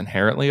classroom is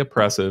inherently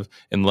oppressive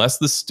unless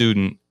the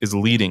student is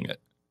leading it.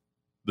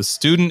 The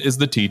student is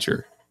the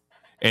teacher.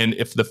 And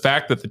if the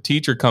fact that the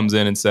teacher comes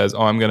in and says,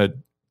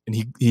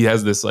 and he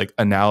has this like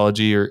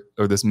analogy or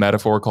this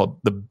metaphor called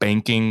the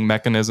banking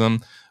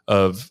mechanism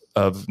of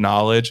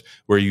knowledge,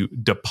 where you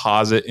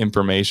deposit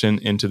information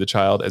into the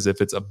child as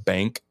if it's a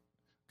bank.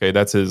 Okay,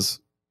 that's his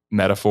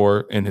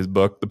metaphor in his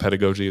book, The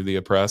Pedagogy of the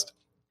Oppressed.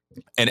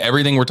 And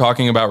everything we're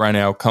talking about right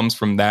now comes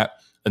from that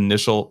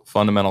initial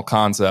fundamental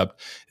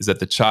concept, is that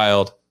the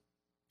child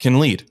can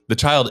lead. The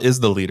child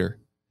is the leader.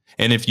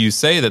 And if you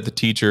say that the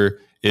teacher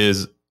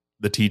is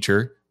the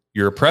teacher,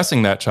 you're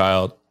oppressing that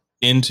child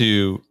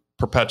into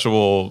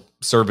perpetual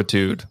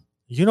servitude.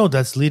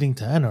 That's leading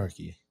to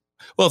anarchy.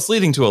 Well, it's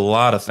leading to a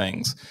lot of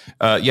things.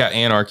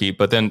 Anarchy.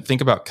 But then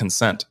think about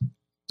consent.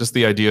 Just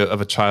the idea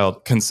of a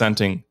child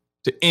consenting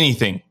to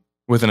anything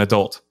with an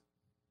adult.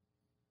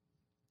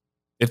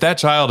 If that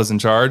child is in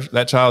charge,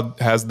 that child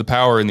has the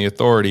power and the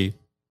authority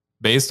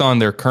based on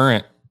their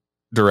current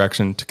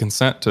direction to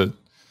consent to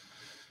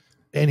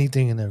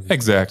anything and everything.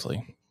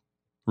 Exactly.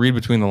 Read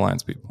between the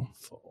lines, people.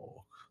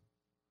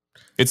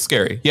 It's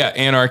scary. Yeah,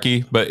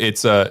 anarchy, but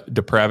it's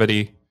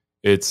depravity.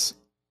 It's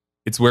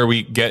where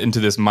we get into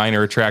this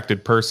minor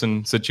attracted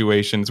person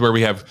situation. It's where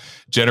we have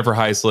Jennifer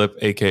Hyslop,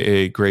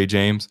 aka Gray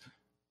James,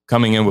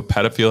 coming in with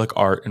pedophilic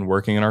art and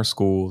working in our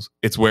schools.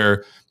 It's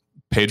where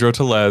Pedro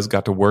Tellez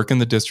got to work in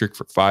the district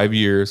for 5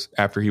 years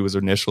after he was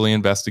initially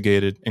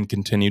investigated and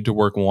continued to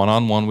work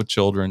one-on-one with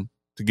children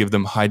to give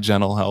them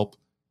hygienical help.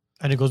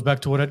 And it goes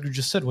back to what Edgar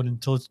just said,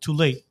 until it's too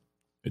late.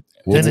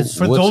 Then it's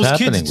for those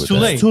kids, it's too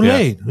late. It's too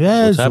late.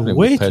 Yeah, What's it's happening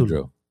way with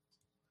too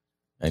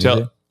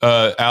Pedro?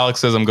 late. Alex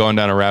says I'm going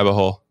down a rabbit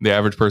hole. The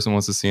average person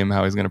wants to see him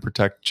how he's going to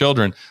protect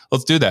children.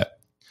 Let's do that.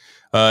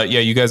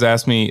 You guys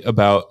asked me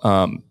about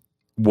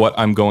what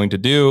I'm going to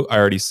do. I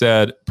already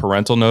said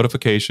parental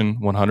notification,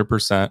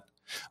 100%.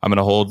 I'm going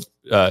to hold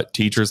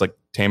teachers like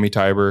Tammy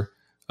Tiber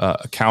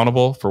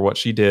accountable for what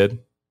she did.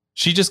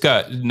 She just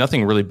got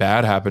nothing really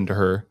bad happened to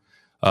her.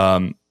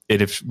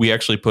 And if we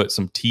actually put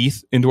some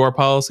teeth into our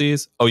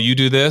policies, you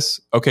do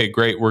this, okay,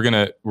 great. We're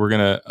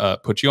gonna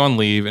put you on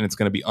leave, and it's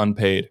gonna be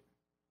unpaid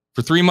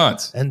for 3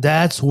 months. And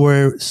that's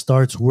where it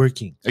starts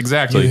working.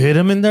 Exactly. You hit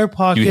them in their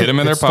pocket.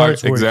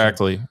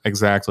 Exactly.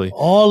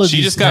 All of she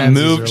these just got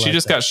moved. She like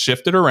just that. got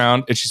shifted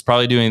around, and she's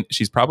probably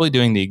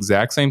doing the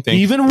exact same thing.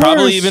 Even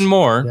probably worse. even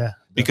more. Yeah.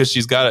 Because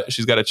she's got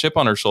a chip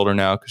on her shoulder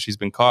now because she's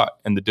been caught,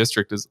 and the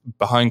district is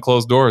behind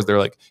closed doors. They're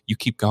like, you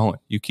keep going,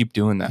 you keep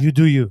doing that. You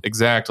do you.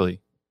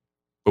 Exactly.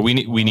 But we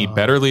need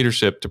better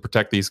leadership to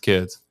protect these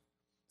kids.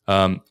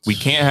 We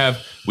can't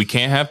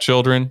have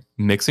children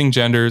mixing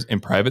genders in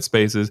private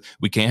spaces.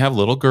 We can't have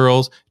little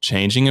girls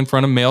changing in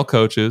front of male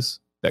coaches.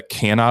 That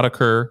cannot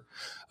occur.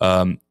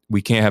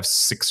 We can't have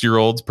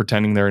 6-year-olds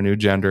pretending they're a new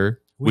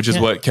gender, which is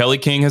what Kelly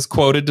King is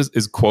quoted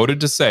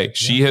to say. Yeah.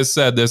 She has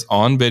said this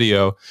on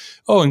video.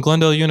 In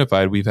Glendale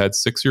Unified, we've had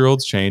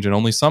 6-year-olds change, and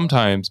only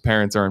sometimes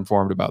parents are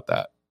informed about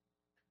that.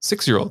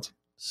 6-year-olds.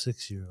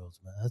 6-year-olds,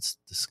 man. That's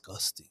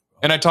disgusting.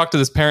 And I talked to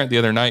this parent the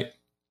other night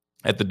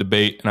at the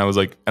debate, and I was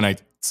like, and I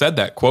said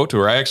that quote to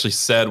her. I actually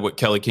said what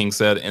Kelly King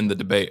said in the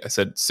debate. I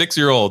said,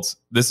 6-year-olds,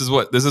 this is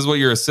what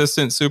your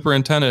assistant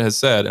superintendent has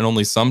said, and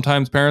only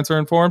sometimes parents are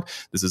informed.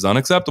 This is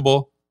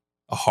unacceptable.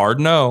 A hard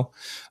no.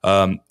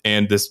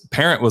 And this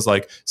parent was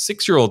like,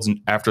 6-year-olds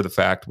after the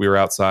fact. We were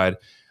outside.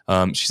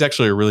 She's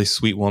actually a really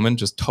sweet woman,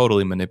 just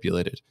totally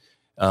manipulated.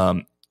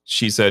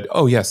 she said,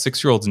 "Oh yeah,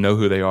 6-year-olds know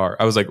who they are."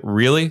 I was like,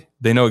 "Really?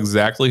 They know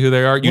exactly who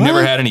they are? You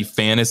never had any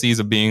fantasies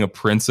of being a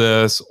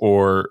princess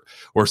or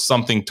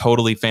something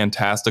totally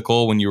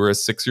fantastical when you were a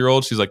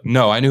 6-year-old?" She's like,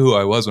 "No, I knew who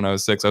I was when I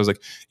was 6." I was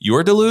like,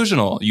 "You're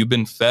delusional. You've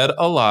been fed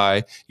a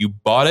lie. You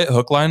bought it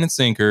hook, line, and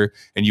sinker,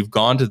 and you've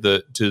gone to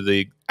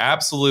the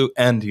absolute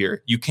end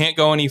here. You can't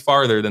go any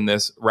farther than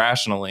this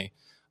rationally."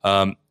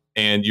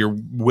 And you're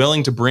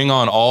willing to bring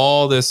on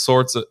all this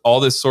sort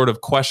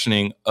of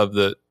questioning of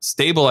the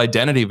stable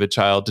identity of a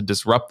child to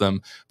disrupt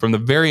them from the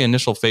very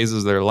initial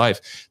phases of their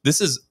life.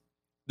 This is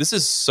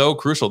so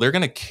crucial. They're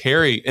going to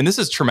carry, and this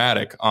is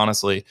traumatic,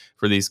 honestly,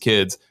 for these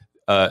kids.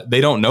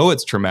 They don't know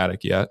it's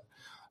traumatic yet.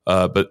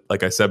 But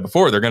like I said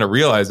before, they're going to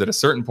realize at a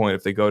certain point,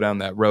 if they go down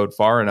that road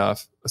far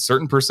enough, a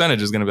certain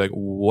percentage is going to be like,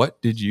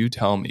 "What did you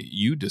tell me?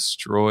 You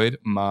destroyed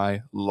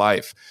my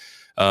life."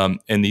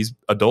 And these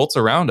adults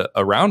around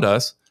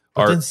us,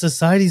 but then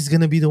society's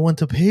going to be the one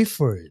to pay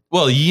for it.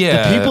 Well,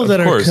 yeah, the people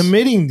that are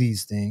committing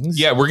these things.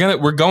 Yeah,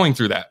 we're going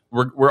through that.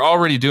 We're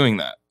already doing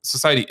that.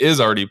 Society is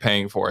already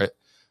paying for it,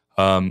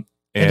 and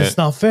it's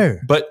not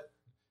fair. But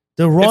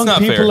the wrong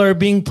people are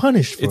being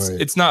punished for it.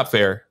 It's not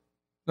fair.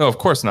 No, of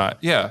course not.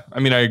 Yeah,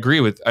 I mean, I agree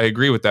with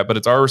that. But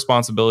it's our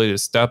responsibility to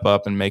step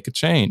up and make a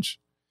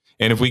change.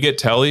 And if we get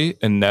Telly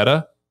and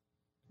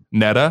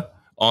Netta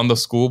on the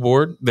school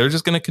board, they're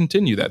just going to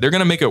continue that. They're going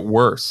to make it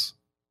worse.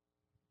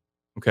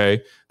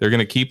 Okay, they're going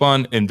to keep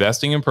on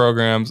investing in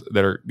programs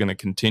that are going to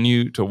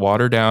continue to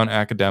water down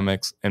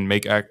academics and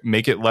make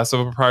it less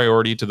of a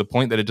priority to the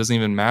point that it doesn't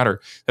even matter.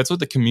 That's what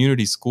the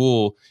community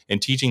school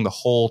and teaching the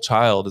whole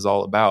child is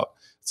all about.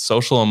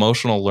 Social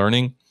emotional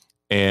learning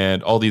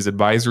and all these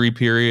advisory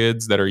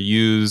periods that are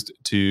used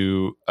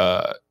to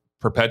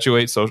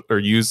perpetuate or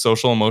use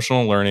social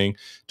emotional learning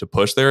to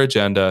push their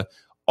agenda.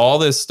 All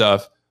this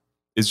stuff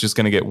is just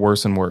going to get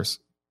worse and worse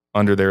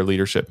under their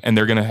leadership, and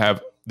they're going to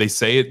have. They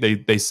say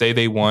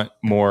they want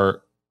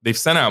more. They've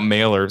sent out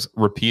mailers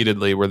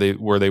repeatedly where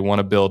they want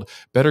to build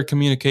better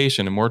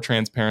communication and more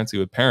transparency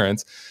with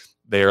parents.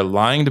 They are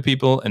lying to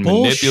people and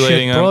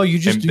manipulating them. Bro, you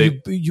just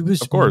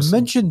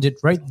mentioned it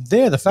right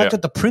there. The fact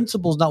that the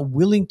principal's not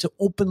willing to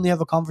openly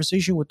have a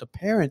conversation with the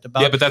parent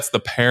about. Yeah, but that's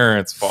the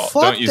parent's fault.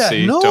 Fuck Don't you that.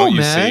 see? No, Don't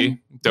you man. see?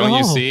 Don't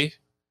you see,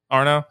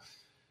 Arno?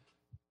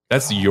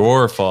 That's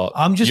your fault.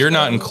 You're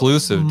not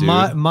inclusive, dude.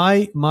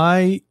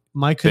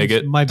 My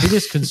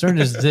biggest concern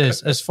is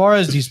this: as far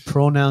as these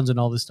pronouns and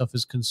all this stuff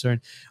is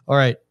concerned. All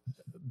right,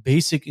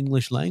 basic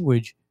English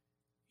language,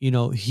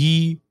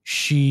 he,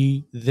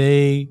 she,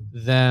 they,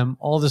 them,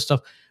 all this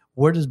stuff.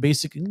 Where does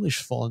basic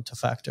English fall into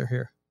factor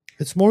here?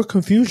 It's more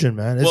confusion,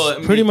 man.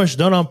 It's pretty much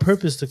done on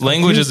purpose to confuse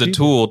language is a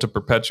people. Tool to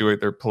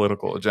perpetuate their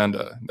political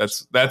agenda.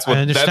 That's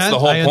the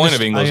whole point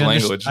of English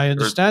language. I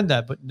understand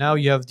that, but now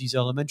you have these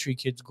elementary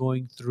kids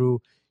going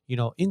through,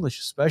 English,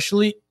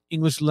 especially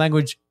English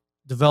language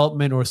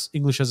development or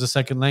English as a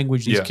second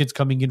language. These kids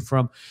coming in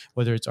from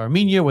whether it's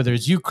Armenia, whether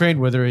it's Ukraine,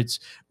 whether it's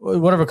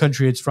whatever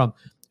country it's from,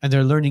 and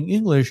they're learning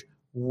English.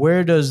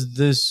 Where does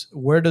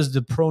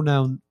the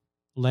pronoun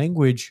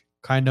language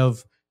kind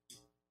of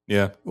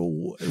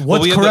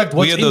what's correct,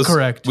 what's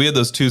incorrect? We had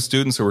those 2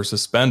 students who were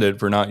suspended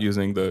for not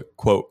using the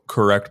quote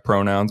correct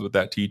pronouns with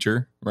that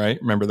teacher, right?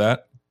 Remember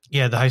that?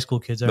 Yeah, the high school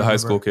kids. High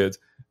school kids.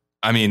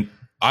 I mean,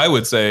 I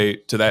would say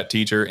to that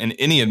teacher and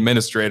any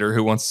administrator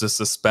who wants to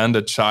suspend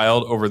a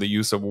child over the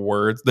use of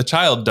words, the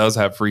child does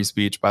have free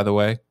speech, by the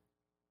way.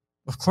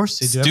 Of course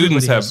they do.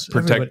 Students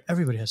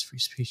everybody has free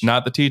speech.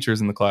 Not the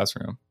teachers in the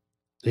classroom.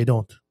 They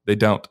don't. They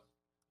don't.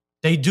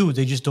 They do.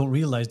 They just don't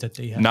realize that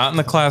they have. Not in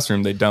the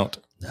classroom. They don't.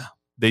 No.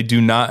 They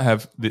do not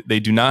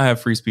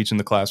have free speech in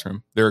the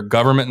classroom. They're a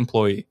government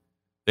employee.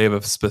 They have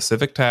a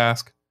specific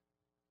task.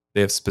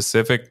 They have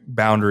specific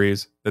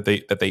boundaries that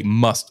they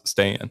must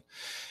stay in.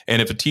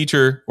 And if a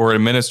teacher or an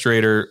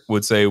administrator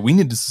would say, "We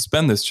need to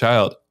suspend this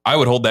child," I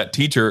would hold that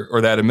teacher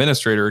or that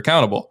administrator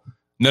accountable.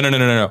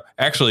 No.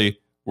 Actually,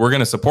 we're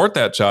going to support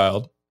that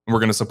child, and we're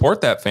going to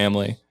support that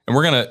family, and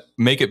we're going to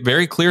make it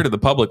very clear to the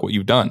public what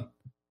you've done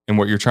and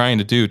what you're trying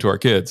to do to our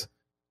kids.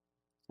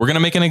 We're going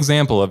to make an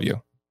example of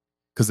you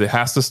because it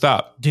has to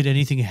stop. Did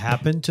anything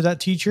happen to that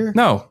teacher?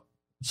 No.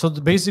 So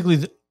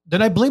basically,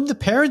 then I blame the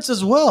parents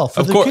as well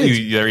for the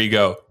kids. There you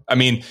go. I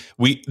mean,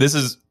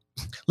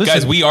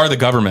 guys, we are the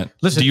government.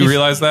 Do you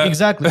realize that?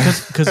 Exactly.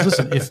 Because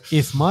listen,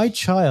 if my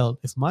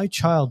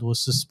child was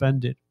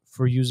suspended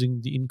for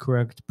using the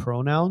incorrect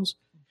pronouns,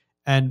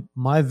 and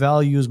my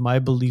values, my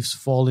beliefs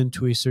fall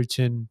into a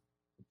certain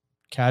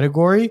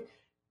category,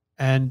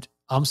 and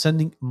I'm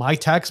sending my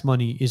tax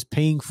money is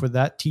paying for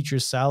that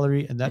teacher's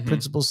salary and that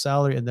principal's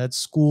salary and that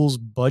school's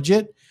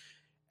budget,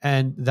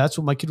 and that's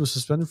what my kid was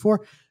suspended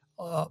for.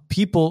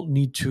 People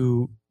need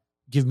to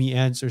give me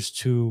answers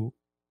to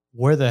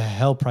where the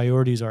hell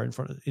priorities are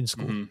in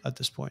school at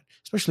this point,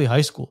 especially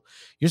high school.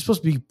 You're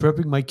supposed to be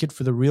prepping my kid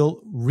for the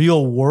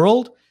real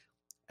world,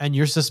 and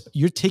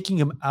you're taking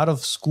him out of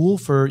school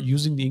for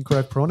using the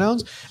incorrect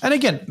pronouns. And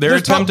again,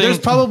 there's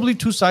probably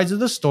 2 sides of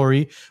the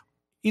story.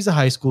 He's a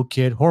high school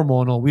kid,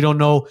 hormonal. We don't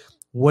know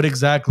what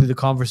exactly the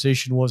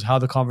conversation was, how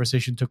the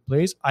conversation took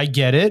place. I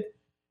get it.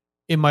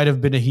 It might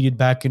have been a heated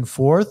back and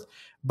forth.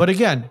 But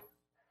again,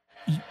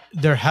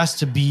 there has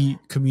to be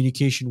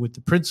communication with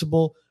the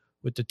principal,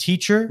 with the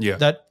teacher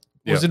that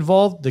was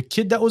involved, the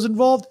kid that was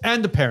involved,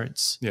 and the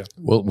parents. Yeah.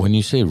 Well, when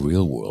you say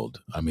real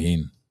world, I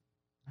mean,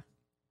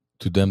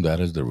 to them, that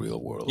is the real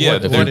world. Yeah,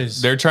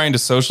 they're trying to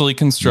socially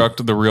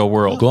construct the real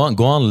world. Go on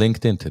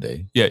LinkedIn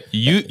today. Yeah,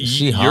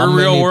 your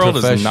real world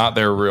is not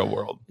their real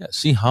world. Yeah,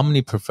 see how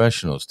many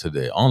professionals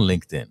today on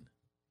LinkedIn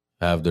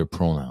have their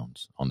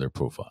pronouns on their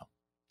profile.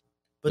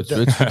 But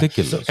it's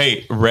ridiculous.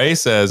 Hey, Ray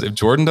says if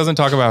Jordan doesn't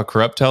talk about how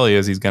corrupt Telly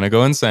is, he's going to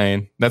go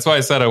insane. That's why I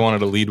said I wanted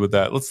to lead with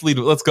that. Let's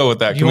go with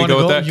that. Can we go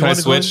with that? Can I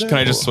switch? Can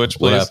I just switch,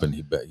 please? What happened?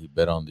 He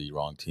bet on the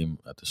wrong team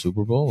at the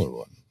Super Bowl or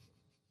what?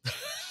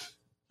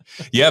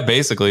 Yeah,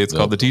 basically, it's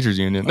called the Teachers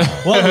Union.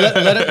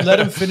 Well, let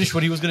him finish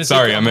what he was going to say.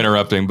 Sorry, I'm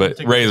interrupting, but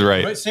Ray's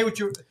right. Say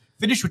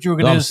finish what you were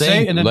going to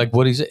say, and then like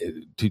what he said.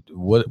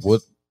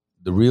 What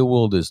the real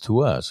world is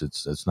to us,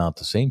 it's not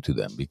the same to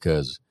them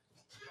because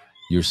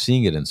you're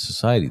seeing it in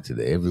society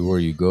today. Everywhere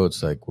you go,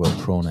 it's like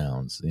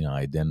pronouns.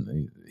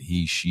 Identity.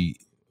 He, she.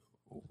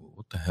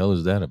 What the hell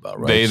is that about?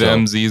 Right? They,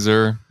 them,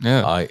 Zer.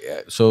 Yeah.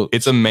 So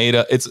it's a made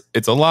up.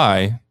 It's a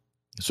lie.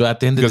 So at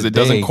the end of the day, because it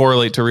doesn't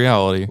correlate to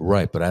reality,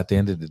 right? But at the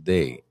end of the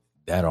day,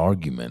 that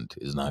argument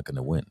is not going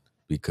to win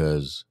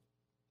because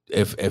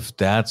if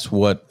that's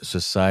what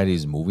society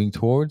is moving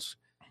towards,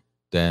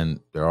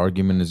 then their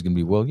argument is going to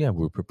be, well, yeah,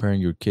 we're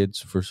preparing your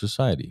kids for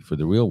society, for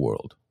the real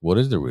world. What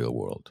is the real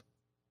world?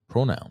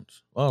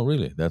 Pronouns. Oh,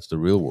 really? That's the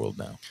real world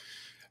now.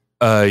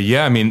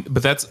 Yeah, I mean,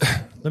 but that's.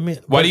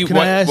 Why do you? Can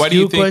I ask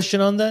you a think,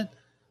 question on that?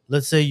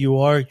 Let's say you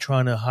are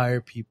trying to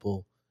hire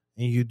people,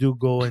 and you do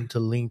go into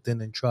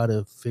LinkedIn and try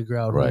to figure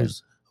out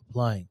who's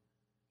applying.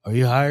 Are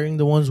you hiring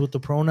the ones with the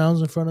pronouns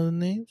in front of the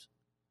names?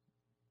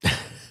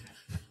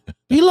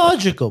 Be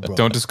logical, bro.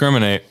 Don't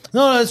discriminate.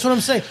 No, that's what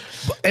I'm saying.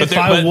 But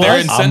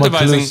they're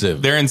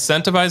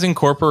incentivizing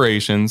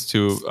corporations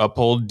to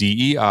uphold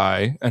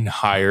DEI and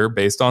hire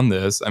based on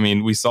this. I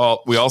mean, we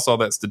all saw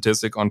that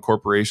statistic on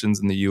corporations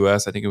in the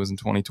U.S. I think it was in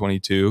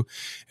 2022,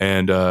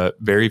 and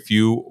very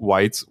few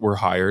whites were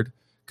hired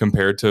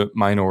compared to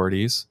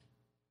minorities,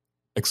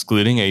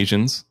 excluding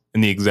Asians.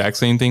 And the exact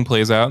same thing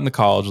plays out in the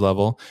college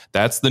level.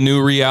 That's the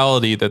new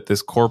reality that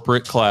this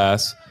corporate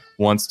class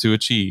wants to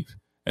achieve.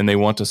 And they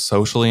want to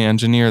socially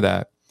engineer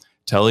that.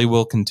 Telly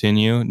will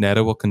continue.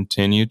 Netta will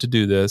continue to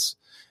do this.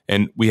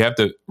 And we have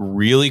to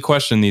really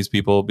question these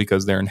people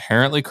because they're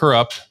inherently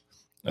corrupt,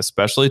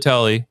 especially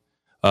Telly.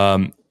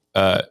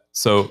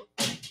 So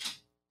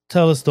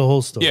tell us the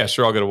whole story. Yeah,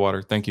 sure. I'll get a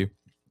water. Thank you.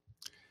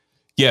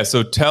 Yeah,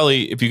 so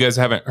Telly, if you guys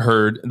haven't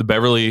heard, the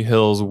Beverly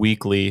Hills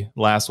Weekly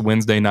last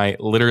Wednesday night,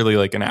 literally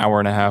like an hour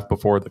and a half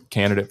before the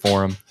candidate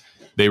forum,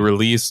 they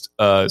released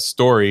a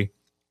story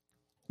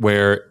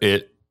where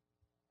it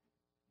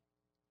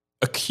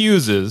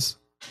accuses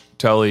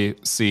Telly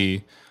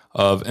C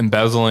of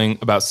embezzling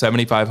about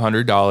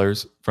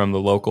 $7,500 from the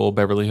local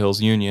Beverly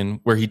Hills Union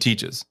where he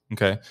teaches.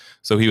 Okay,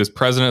 so he was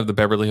president of the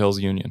Beverly Hills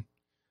Union,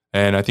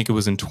 and I think it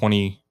was in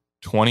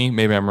 2020.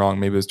 Maybe I'm wrong.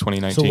 Maybe it was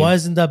 2019. So why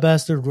isn't that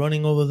bastard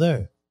running over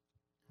there?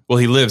 Well,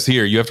 he lives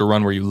here. You have to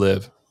run where you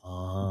live.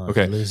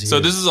 Okay.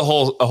 So this is a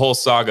whole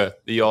saga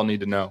that you all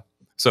need to know.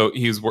 So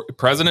he's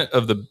president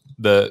of the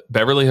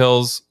Beverly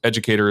Hills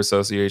Educator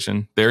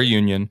Association, their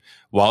union.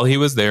 While he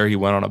was there, he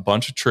went on a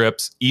bunch of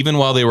trips, even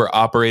while they were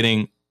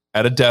operating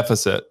at a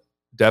deficit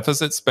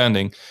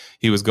spending.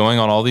 He was going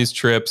on all these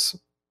trips,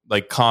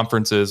 like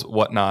conferences,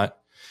 whatnot.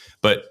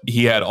 But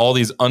he had all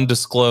these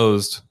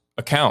undisclosed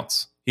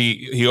accounts.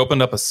 He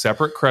opened up a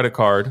separate credit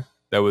card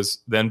that was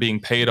then being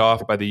paid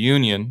off by the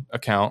union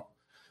account.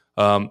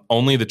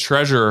 Only the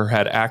treasurer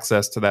had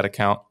access to that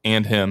account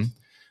and him.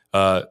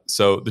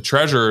 So the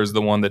treasurer is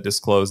the one that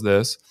disclosed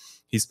this.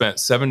 He spent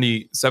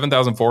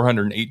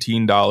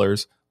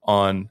 $7,418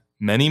 on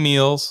many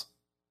meals,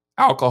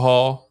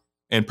 alcohol,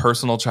 and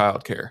personal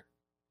child care.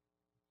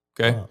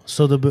 Okay.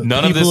 So the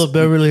people of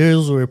Beverly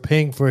Hills were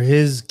paying for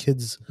his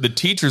kids. The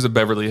teachers of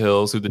Beverly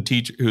Hills, who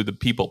the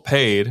people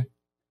paid,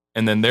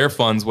 and then their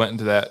funds went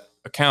into that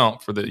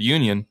account for the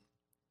union,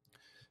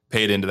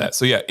 paid into that.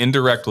 So yeah,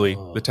 indirectly,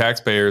 the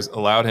taxpayers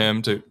allowed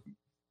him to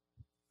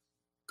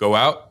go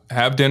out,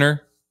 have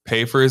dinner,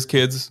 pay for his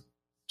kids'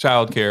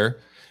 childcare,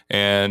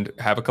 and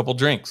have a couple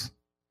drinks.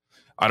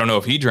 I don't know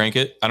if he drank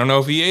it. I don't know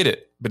if he ate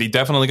it, but he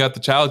definitely got the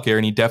childcare,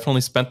 and he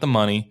definitely spent the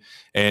money,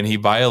 and he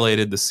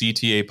violated the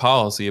CTA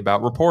policy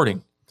about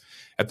reporting.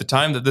 At the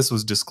time that this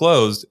was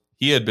disclosed,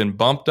 he had been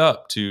bumped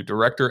up to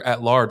director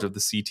at large of the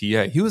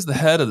CTA. He was the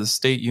head of the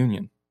state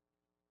union.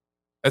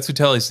 That's who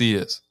Telly C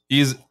is.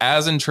 He's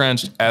as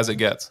entrenched as it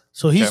gets.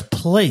 So he's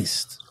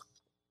placed.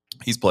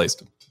 He's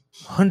placed.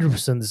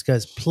 100%. This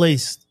guy's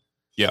placed.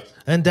 Yeah.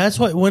 And that's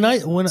why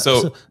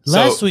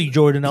last week,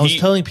 Jordan, I was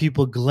telling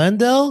people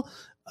Glendale,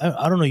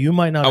 I don't know, you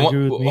might not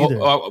agree with me either.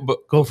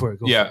 But go for it.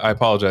 I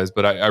apologize,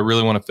 but I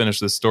really want to finish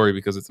this story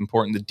because it's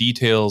important. The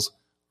details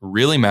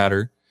really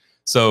matter.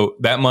 So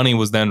that money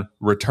was then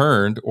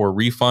returned or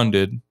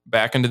refunded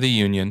back into the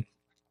union.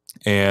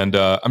 And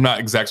I'm not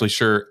exactly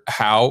sure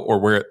how or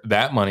where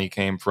that money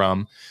came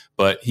from,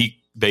 but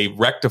they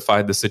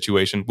rectified the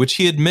situation, which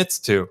he admits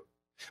to.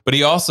 But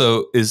he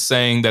also is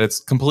saying that it's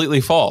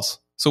completely false.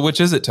 So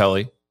which is it,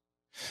 Telly?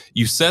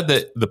 You said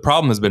that the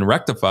problem has been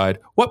rectified.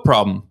 What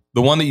problem?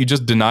 The one that you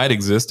just denied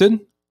existed?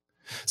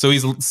 So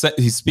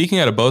he's speaking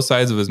out of both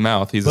sides of his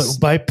mouth. But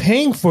by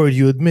paying for it,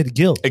 you admit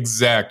guilt.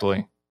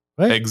 Exactly.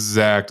 Right?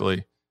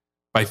 Exactly.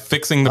 By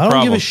fixing the problem.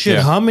 problem. I don't give a shit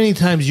how many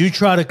times you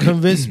try to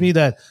convince me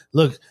that,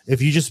 look,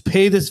 if you just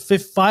pay this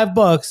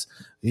 $5,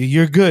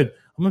 you're good.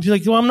 I'm gonna be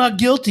like, well, I'm not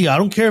guilty. I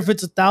don't care if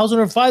it's $1,000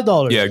 or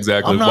 $5. Yeah,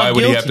 exactly. Why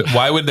would he have to?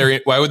 Why would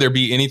there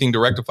be anything to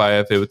rectify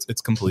if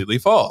it's completely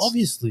false?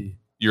 Obviously,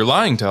 you're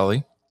lying,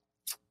 Telly.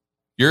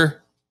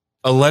 You're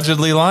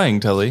allegedly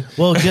lying, Telly.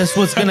 Well, guess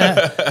what's gonna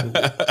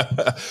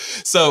happen?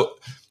 So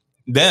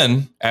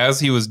then, as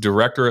he was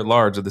director at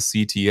large of the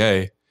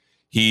CTA,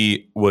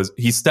 he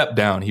stepped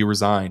down. He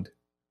resigned.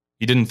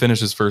 He didn't finish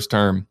his first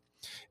term.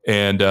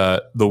 And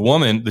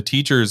the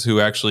teachers who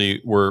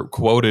actually were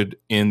quoted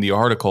in the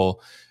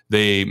article,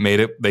 they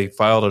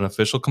filed an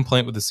official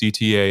complaint with the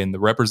CTA, and the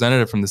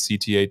representative from the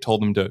CTA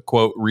told them to,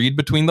 quote, read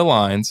between the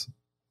lines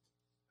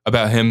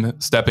about him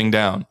stepping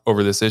down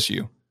over this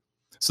issue.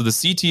 So the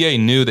CTA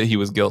knew that he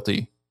was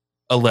guilty,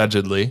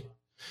 allegedly.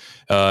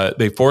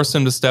 They forced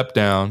him to step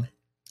down.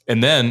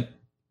 And then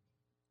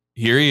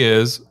here he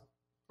is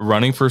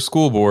running for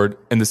school board,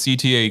 and the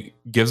CTA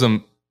gives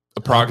him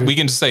we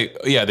can just say,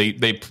 yeah, they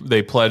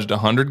pledged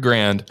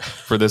 $100,000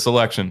 for this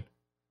election.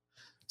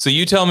 So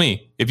you tell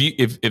me,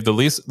 if the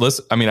least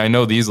list, I mean, I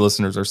know these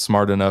listeners are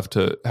smart enough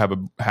to have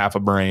half a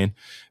brain.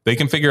 They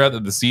can figure out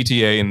that the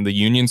CTA and the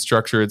union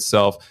structure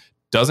itself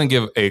doesn't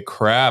give a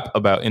crap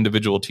about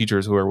individual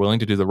teachers who are willing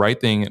to do the right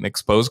thing and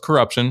expose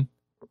corruption.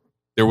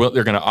 They're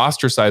going to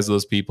ostracize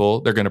those people.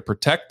 They're going to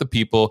protect the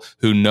people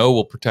who know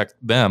will protect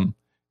them.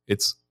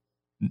 It's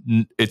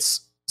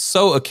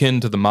so akin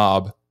to the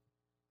mob.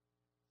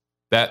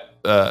 That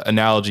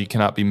analogy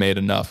cannot be made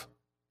enough,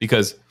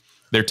 because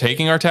they're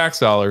taking our tax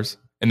dollars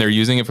and they're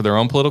using it for their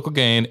own political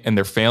gain, and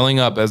they're failing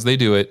up as they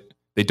do it.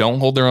 They don't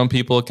hold their own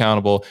people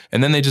accountable,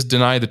 and then they just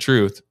deny the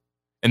truth,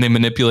 and they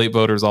manipulate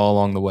voters all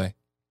along the way.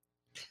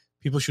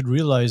 People should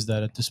realize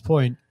that at this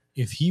point,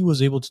 if he was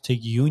able to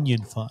take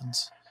union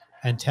funds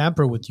and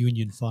tamper with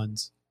union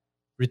funds,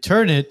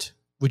 return it,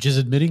 which is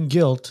admitting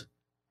guilt,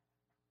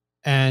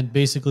 and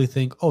basically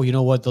think, oh, you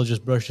know what, they'll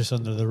just brush this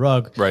under the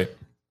rug. Right.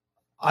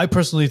 I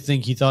personally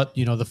think he thought,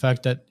 the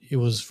fact that it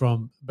was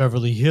from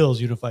Beverly Hills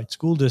Unified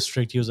School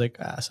District, he was like,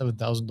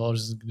 $7,000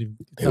 isn't going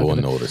to... They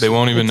won't notice. They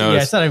won't even notice.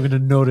 Yeah, it's not even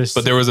going to notice.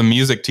 But there was a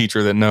music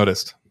teacher that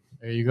noticed.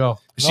 There you go.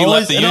 She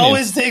left the union. It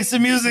always takes a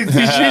music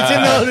teacher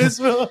to notice,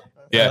 Will.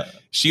 Yeah,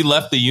 she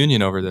left the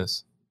union over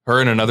this. Her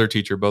and another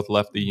teacher both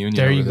left the union.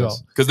 There you go.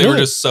 Because they were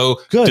just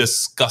so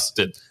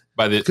disgusted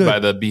by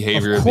the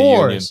behavior of the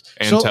union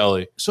and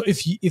Telly. So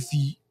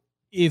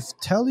if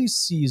Telly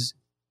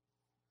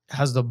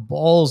has the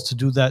balls to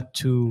do that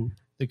to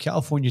the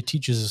California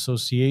Teachers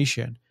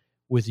Association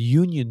with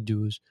union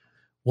dues,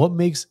 what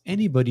makes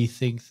anybody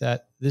think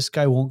that this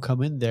guy won't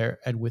come in there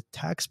and with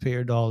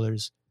taxpayer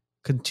dollars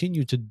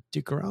continue to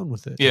dick around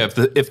with it? Yeah,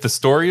 if the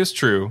story is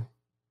true,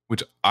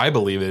 which I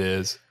believe it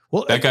is,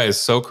 that guy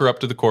is so corrupt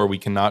to the core, we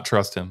cannot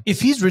trust him.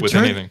 If he's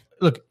returned,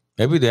 look,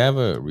 maybe they have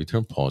a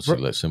return policy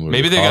like similar.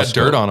 Maybe they got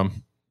dirt on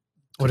him.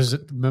 What is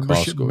it?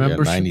 Membership.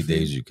 90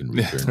 days you can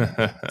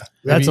return.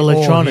 That's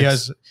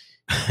electronics.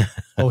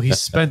 He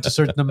spent a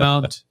certain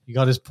amount. He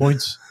got his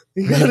points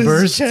He got his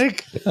reimbursed.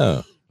 check.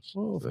 Yeah.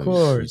 Well, of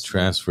course. He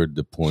transferred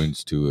the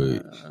points to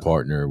a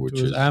partner, which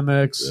to his is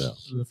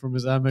Amex, from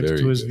his Amex Very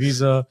to his good.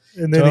 Visa,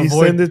 And then he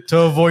sent it to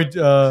avoid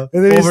and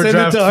then he sent it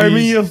overdraft to fees.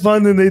 Armenia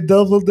Fund and they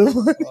doubled the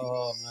money.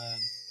 Oh man,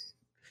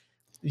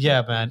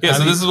 yeah, man. Yeah,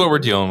 so this is what we're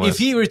dealing with. If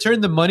he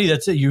returned the money,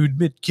 that's it. You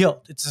admit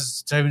guilt. It's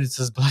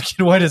as black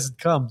and white as it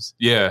comes.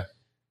 Yeah,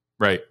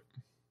 right.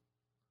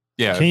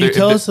 Yeah. Can you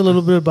tell us a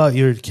little bit about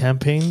your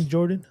campaign,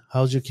 Jordan?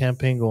 How's your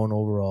campaign going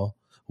overall?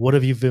 What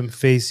have you been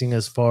facing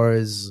as far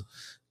as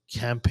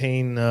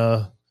campaign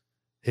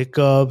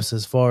hiccups,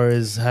 as far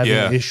as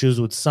having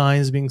issues with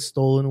signs being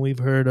stolen we've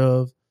heard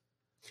of?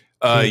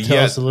 Can you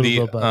tell us a little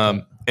bit about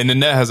that? And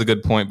Nanette has a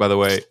good point, by the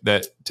way,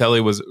 that Telly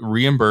was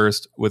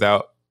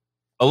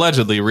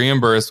allegedly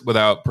reimbursed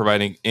without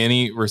providing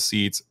any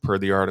receipts per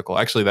the article.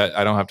 Actually, that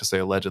I don't have to say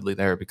allegedly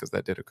there because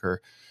that did occur.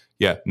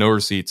 Yeah, no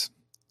receipts.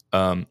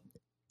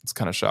 It's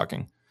kind of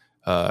shocking.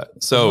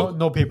 So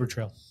no paper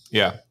trail.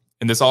 Yeah.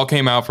 And this all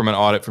came out from an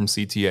audit from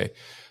CTA.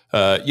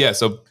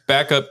 So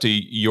back up to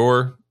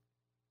your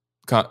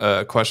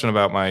question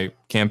about my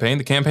campaign.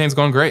 The campaign's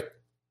going great.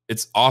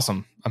 It's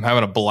awesome. I'm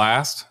having a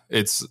blast.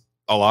 It's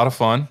a lot of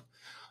fun.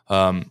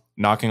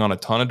 Knocking on a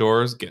ton of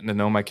doors, getting to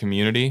know my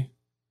community,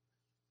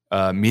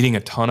 meeting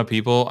a ton of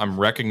people. I'm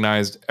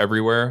recognized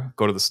everywhere.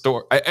 Go to the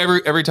store.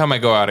 Every time I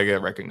go out, I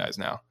get recognized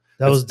now.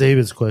 That was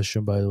David's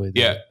question, by the way.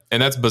 Yeah.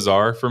 And that's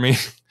bizarre for me.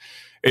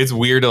 It's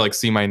weird to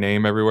see my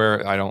name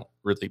everywhere. I don't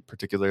really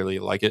particularly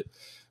like it.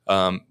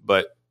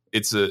 But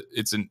it's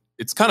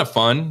it's kind of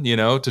fun, you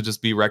know, to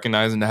just be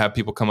recognized and to have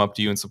people come up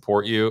to you and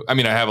support you. I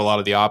mean, I have a lot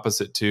of the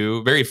opposite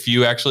too. Very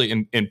few actually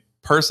in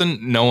person.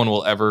 No one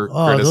will ever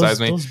criticize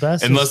me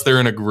unless they're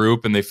in a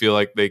group and they feel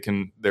like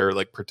they're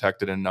like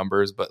protected in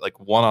numbers. But like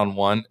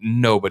one-on-one,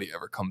 nobody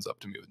ever comes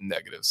up to me with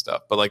negative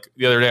stuff. But like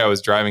the other day I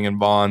was driving in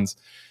Bonds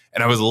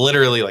and I was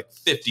literally like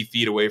 50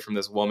 feet away from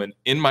this woman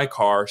in my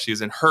car. She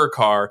was in her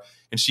car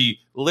and she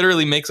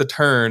literally makes a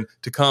turn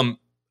to come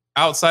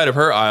outside of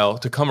her aisle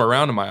to come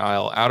around to my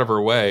aisle out of her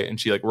way. And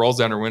she like rolls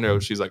down her window.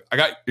 She's like,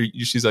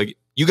 she's like,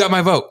 you got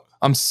my vote.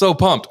 I'm so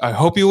pumped. I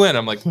hope you win.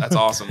 I'm like, that's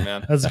awesome,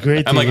 man. That's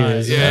great. I'm like,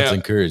 that's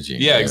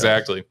encouraging. Yeah,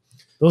 exactly.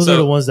 Those are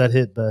the ones that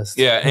hit best.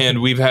 Yeah.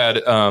 And we've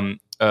had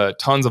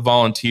tons of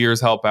volunteers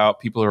help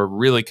out. People who are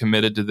really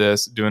committed to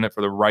this, doing it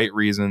for the right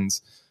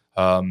reasons.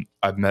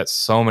 I've met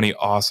so many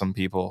awesome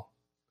people,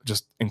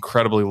 just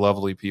incredibly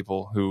lovely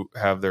people who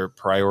have their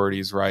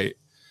priorities right.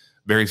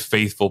 Very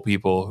faithful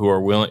people who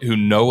are willing, who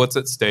know what's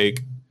at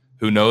stake,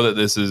 who know that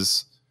this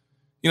is,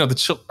 you know,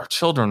 our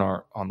children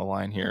are on the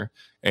line here,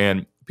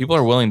 and people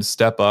are willing to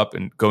step up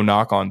and go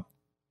knock on a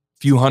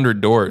few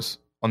hundred doors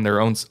on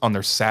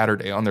their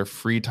Saturday, on their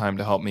free time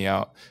to help me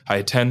out. I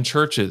attend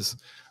churches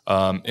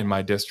in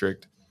my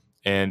district,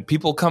 and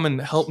people come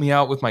and help me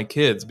out with my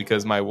kids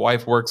because my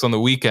wife works on the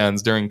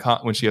weekends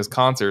when she has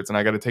concerts, and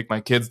I got to take my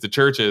kids to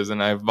churches,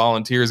 and I have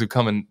volunteers who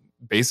come and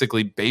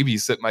basically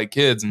babysit my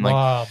kids. And like,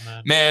 wow,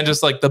 man,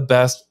 just like the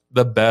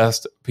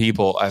best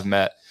people I've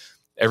met.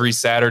 Every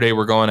Saturday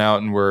we're going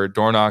out and we're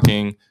door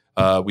knocking.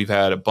 We've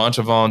had a bunch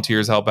of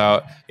volunteers help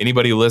out.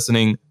 Anybody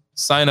listening,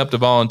 sign up to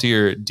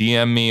volunteer.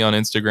 DM me on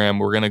Instagram.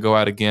 We're going to go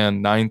out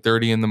again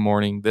 9:30 in the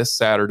morning this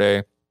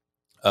Saturday.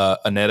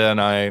 Aneta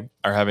and I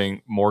are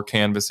having more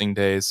canvassing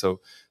days.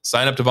 So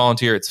sign up to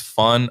volunteer. It's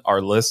fun.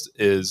 Our list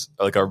is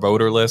like our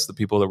voter list, the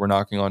people that we're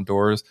knocking on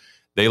doors.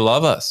 They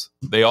love us.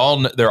 They're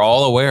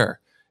all aware.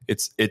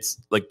 It's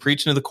like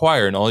preaching to the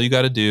choir, and all you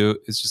got to do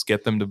is just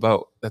get them to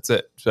vote. That's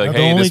it. So like,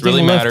 hey, this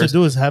really matters. The only thing left to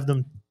do is have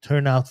them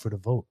turn out for the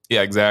vote.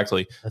 Yeah,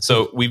 exactly.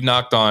 So we've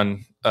knocked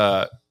on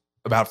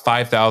about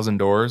 5,000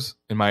 doors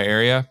in my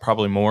area,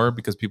 probably more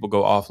because people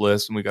go off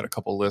list, and we got a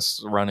couple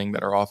lists running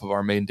that are off of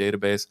our main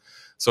database.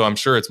 So I'm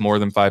sure it's more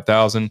than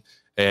 5,000.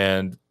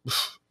 And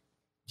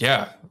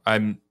yeah,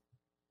 I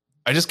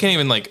just can't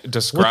even like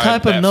describe. What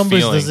type of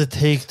numbers does it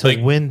take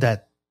to win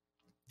that?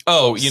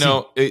 Oh, you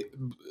know,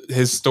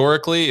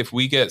 historically, if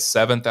we get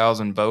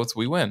 7,000 votes,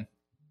 we win.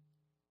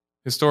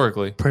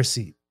 Historically, per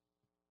seat.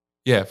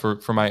 Yeah,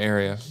 for my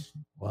area.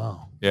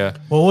 Wow. Yeah.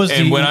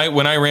 When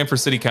I ran for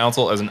city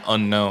council as an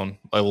unknown,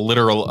 a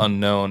literal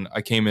unknown,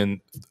 I came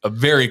in a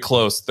very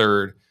close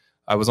third.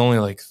 I was only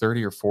like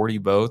 30 or 40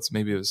 votes,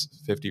 maybe it was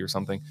 50 or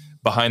something,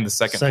 behind the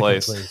second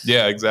place.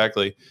 Yeah,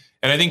 exactly.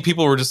 And I think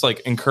people were just like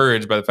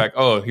encouraged by the fact,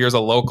 oh, here's a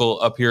local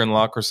up here in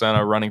La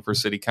Crescenta running for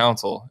city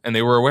council. And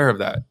they were aware of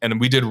that. And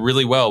we did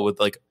really well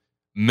with like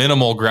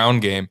minimal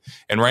ground game.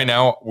 And right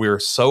now we're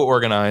so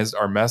organized.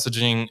 Our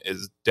messaging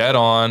is dead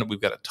on.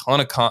 We've got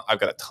I've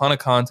got a ton of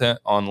content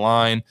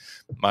online.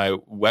 My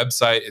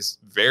website is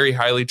very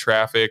highly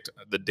trafficked.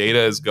 The data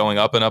is going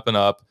up and up and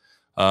up.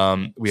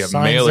 We have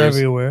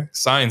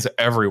signs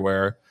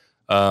everywhere.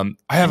 You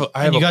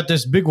got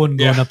this big one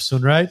going up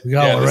soon, right? We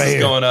got one right here.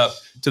 Going up.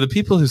 To the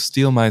people who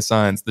steal my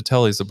signs, the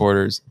Telly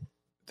supporters,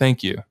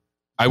 thank you.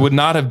 I would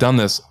not have done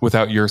this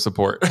without your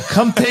support.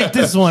 Come take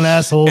this one,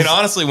 assholes. And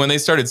honestly, when they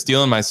started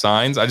stealing my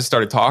signs, I just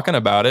started talking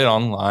about it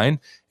online.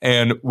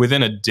 And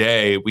within a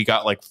day, we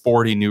got like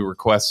 40 new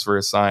requests for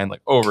a sign,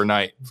 like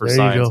overnight for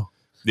signs. You go.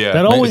 Yeah,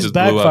 that always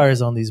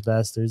backfires on these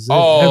bastards.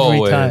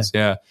 Every time.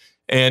 Yeah.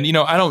 And, you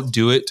know, I don't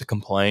do it to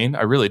complain.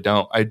 I really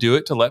don't. I do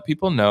it to let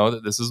people know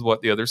that this is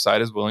what the other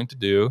side is willing to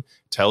do.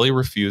 Telly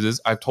refuses.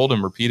 I've told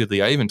him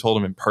repeatedly. I even told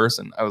him in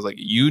person. I was like,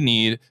 you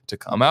need to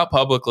come out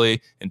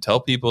publicly and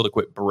tell people to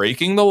quit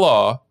breaking the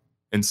law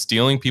and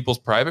stealing people's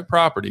private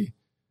property.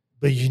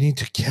 But you need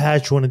to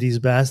catch one of these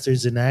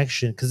bastards in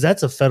action because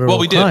that's a federal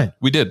crime.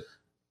 We did.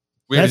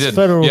 That's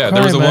federal crime,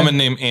 there was a woman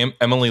named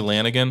Emily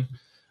Lanigan.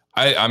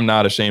 I'm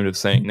not ashamed of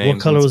saying names.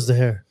 What color was the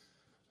hair?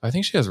 I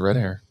think she has red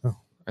hair. Oh.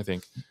 I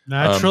think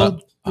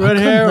natural red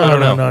hair. I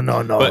don't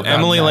know. No. But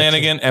Emily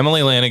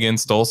Lanigan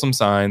stole some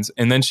signs,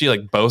 and then she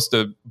like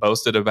boasted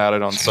about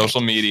it on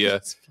social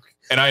media.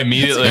 And I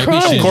immediately, of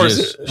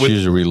course,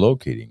 she's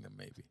relocating them,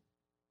 maybe.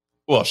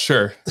 Well,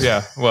 sure,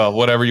 yeah. Well,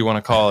 whatever you want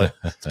to call it,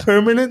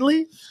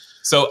 permanently.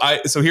 So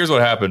here's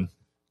what happened.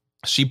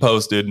 She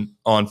posted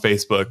on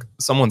Facebook.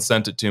 Someone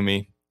sent it to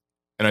me,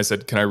 and I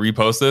said, "Can I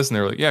repost this?" And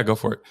they were like, "Yeah, go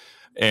for it."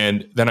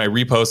 And then I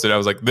reposted. I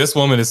was like, "This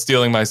woman is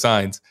stealing my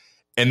signs."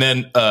 And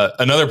then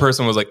another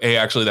person was like, hey,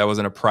 actually, that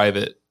wasn't a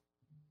private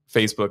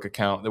Facebook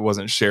account that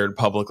wasn't shared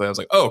publicly. I was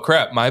like, oh,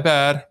 crap. My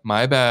bad.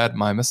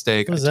 My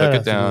mistake. I took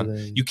it down.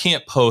 You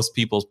can't post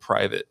people's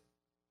private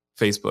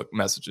Facebook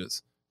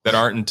messages that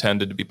aren't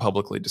intended to be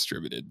publicly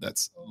distributed.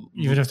 That's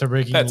even if they're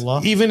breaking the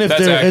law, even if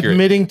they're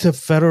admitting to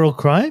federal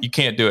crime. You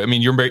can't do it. I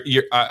mean,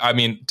 I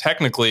mean,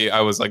 technically,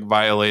 I was like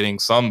violating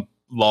some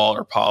law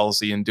or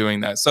policy in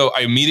doing that. So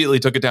I immediately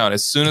took it down.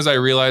 As soon as I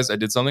realized I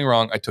did something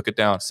wrong, I took it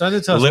down. Send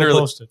it to us. Literally,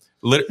 We'll post it.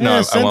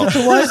 No, send I won't. it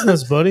to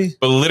Wiseness, buddy.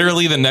 But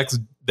literally the next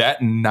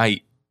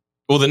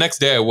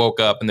day I woke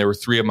up and there were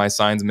 3 of my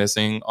signs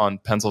missing on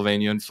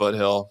Pennsylvania and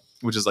Foothill,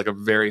 which is like a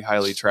very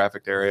highly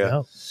trafficked area.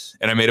 Yeah.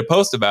 And I made a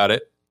post about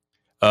it.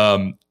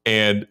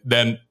 And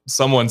then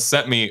someone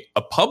sent me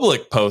a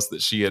public post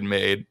that she had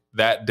made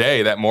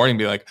that morning,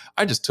 be like,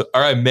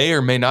 I may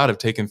or may not have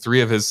taken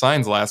 3 of his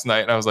signs last night.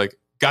 And I was like,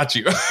 got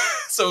you.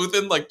 So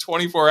within like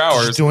 24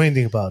 hours, Did you do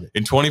anything about it?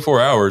 in 24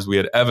 hours, we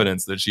had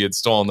evidence that she had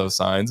stolen those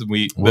signs. And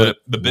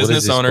the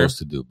business owner supposed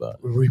to do about it?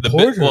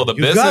 Report her. the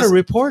You business- got to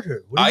report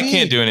her. What do you I mean?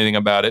 can't do anything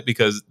about it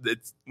because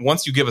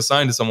once you give a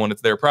sign to someone,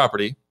 it's their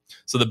property.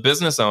 So the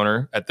business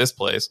owner at this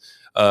place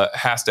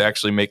has to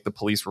actually make the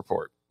police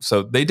report.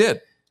 So they did.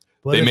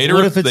 What They if, made her-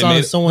 what if it's they on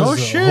made- someone's? Oh,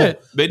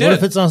 shit. They did. What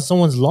if it's on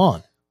someone's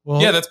lawn? Well,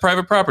 Yeah, that's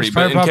private property. It's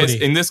But private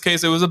property. in this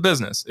case, it was a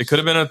business. It could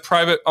have been a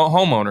private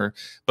homeowner,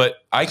 but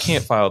I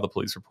can't file the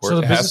police report. so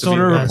the It has business to be-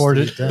 owner has to be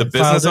reported. done. the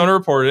business filed it. owner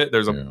reported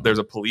it. Yeah. There's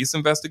a police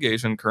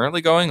investigation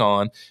currently going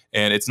on,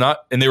 and it's not.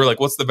 And they were like,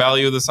 "What's the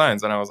value of the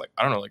signs?" And I was like,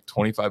 "I don't know, like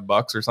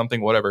 $25 or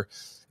something, whatever."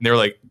 And they were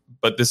like,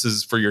 "But this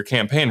is for your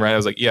campaign, right?" I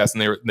was like, "Yes."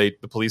 And the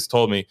police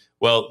told me,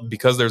 "Well,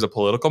 because there's a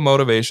political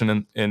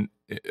motivation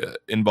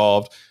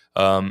involved,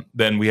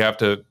 then we have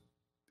to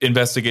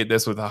investigate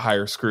this with a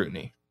higher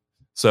scrutiny."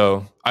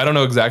 So I don't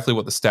know exactly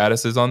what the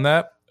status is on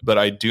that, but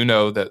I do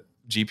know that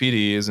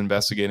GPD is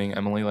investigating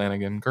Emily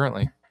Lanigan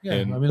currently. Yeah,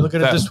 And I mean, look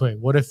at it that- this way: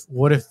 what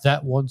if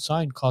that one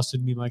sign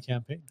costed me my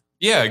campaign?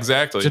 Yeah,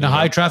 exactly. It's in a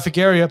high traffic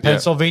area,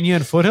 Pennsylvania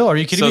and Foothill. Are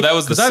you kidding So me? that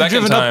was the 'Cause I've second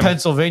driven time- up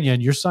Pennsylvania,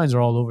 and your signs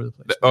are all over the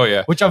place. Oh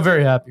yeah, Which I'm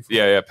very happy for.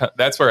 yeah.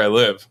 That's where I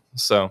live.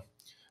 So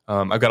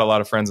I've got a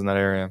lot of friends in that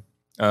area.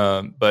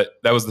 But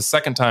that was the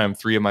second time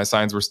 3 of my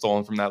signs were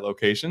stolen from that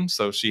location.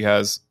 So she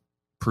has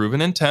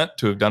proven intent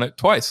to have done it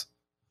twice,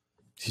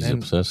 She's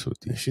And- obsessed with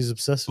you. She's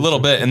obsessed a with little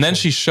you. bit. And then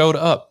she showed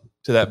up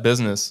to that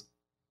business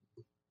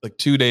like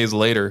 2 days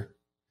later,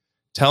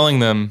 telling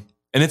them,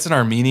 and it's an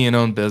Armenian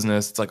owned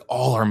business. It's like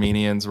all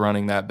Armenians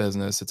running that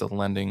business. It's a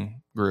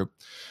lending group.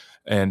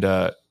 And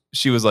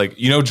she was like,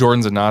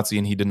 Jordan's a Nazi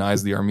and he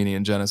denies the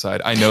Armenian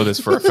genocide. I know this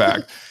for a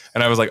fact.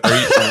 And I was like, are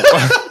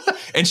you?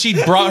 And she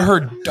brought her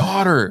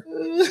daughter,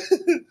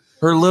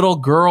 her little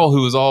girl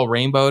who was all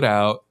rainbowed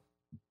out,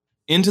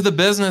 into the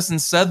business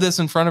and said this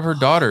in front of her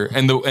daughter.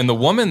 And the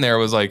woman there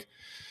was like,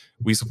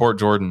 we support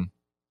Jordan.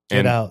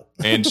 Get out.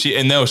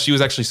 No, she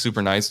was actually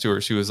super nice to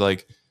her. She was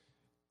like,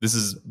 this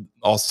is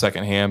all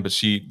secondhand, but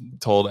she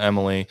told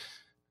Emily,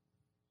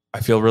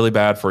 I feel really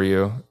bad for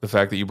you. The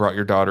fact that you brought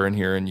your daughter in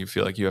here and you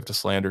feel like you have to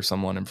slander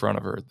someone in front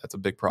of her, that's a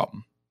big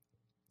problem.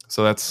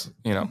 So that's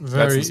that's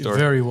Very, the story.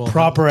 very well,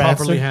 Properly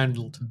properly answer.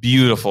 handled.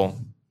 Beautiful.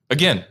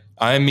 Again,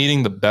 I am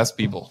meeting the best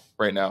people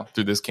right now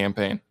through this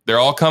campaign. They're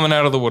all coming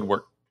out of the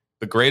woodwork.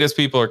 The greatest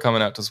people are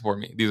coming out to support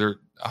me. These are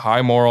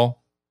high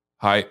moral,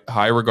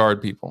 high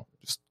regard people.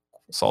 Just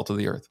salt of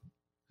the earth.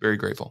 Very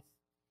grateful.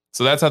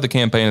 So that's how the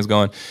campaign is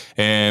going.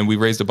 And we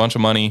raised a bunch of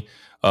money.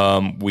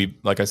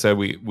 Like I said,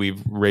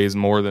 I've raised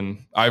more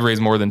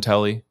than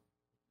Telly.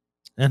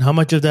 And how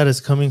much of that is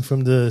coming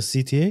from the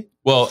CTA?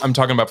 Well, I'm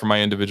talking about for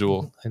my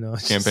individual I know.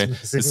 campaign. The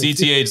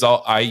CTA is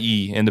all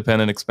IE,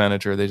 independent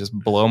expenditure. They just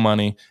blow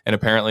money. And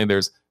apparently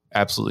there's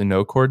absolutely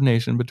no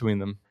coordination between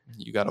them.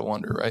 You got to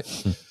wonder, right?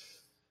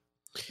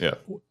 Yeah.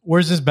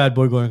 Where's this bad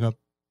boy going up?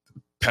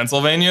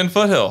 Pennsylvania and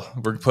Foothill.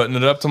 We're putting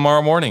it up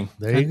tomorrow morning.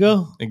 There you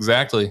go.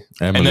 Exactly.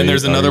 Emily, And then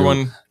there's another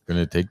one. Going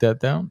to take that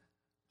down?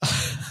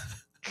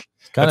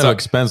 It's kind That's of a-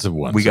 expensive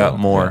one. We got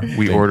more. yeah,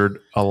 We thank- ordered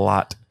a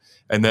lot.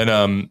 And then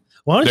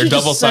Why don't They're you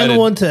just double-sided. send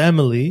one to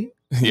Emily?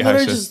 yeah, Let I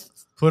her should. just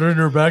Put her in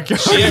her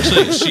backyard.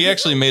 she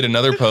actually made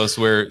another post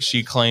where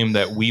she claimed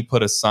that we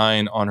put a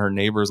sign on her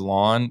neighbor's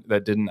lawn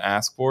that didn't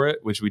ask for it,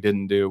 which we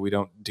didn't do. We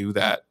don't do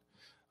that.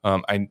 I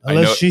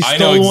unless know, she I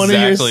stole know one of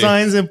your exactly-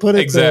 signs and put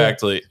it there.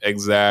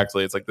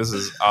 Exactly. It's like, this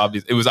is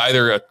obvious. It was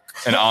either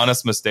an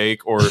honest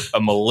mistake or a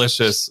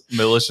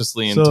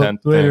maliciously intent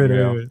wait, thing. wait, you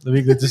know? wait. Let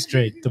me get this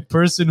straight. The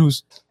person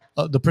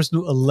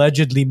who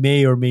allegedly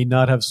may or may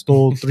not have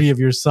stole 3 of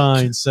your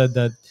signs said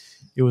that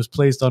it was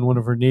placed on one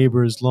of her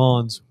neighbor's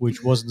lawns,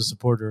 which wasn't a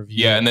supporter of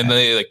you. Yeah, and then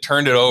they like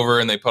turned it over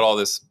and they put all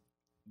this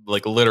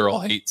like literal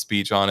hate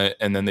speech on it,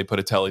 and then they put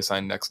a Telly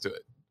sign next to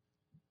it.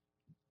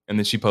 And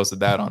then she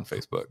posted that on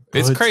Facebook.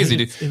 It's Bro, crazy, it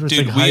dude. was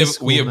Dude, like we high have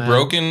school, man.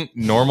 broken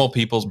normal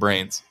people's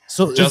brains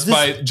So just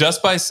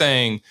by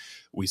saying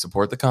we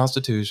support the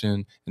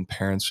Constitution and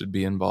parents should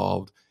be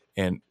involved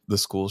and the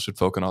school should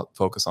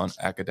focus on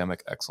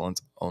academic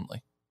excellence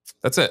only.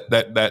 That's it.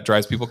 That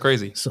drives people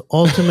crazy. So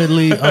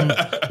ultimately,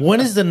 when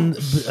is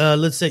the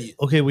let's say,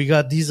 okay, we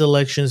got these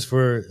elections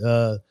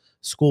for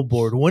school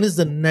board. When is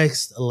the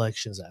next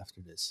elections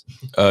after this?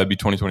 It'd be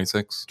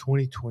 2026.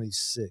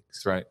 2026.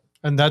 That's right.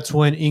 And that's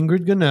when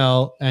Ingrid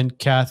Gunnell and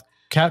Kat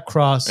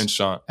Cross And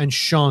Sean. and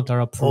Shant are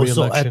up for Oh,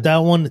 so re-election. at that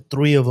one,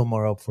 3 of them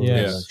are up for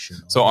Yes. re-election.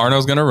 So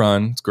Arno's gonna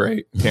run. It's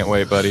great. Can't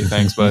wait, buddy.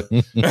 Thanks, bud.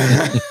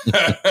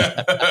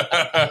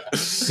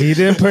 He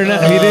didn't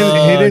pronounce. He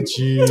didn't.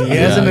 He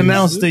hasn't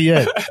announced it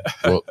yet.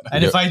 Well,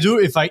 And if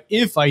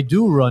I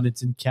do run,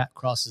 it's in Cat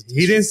Crosses.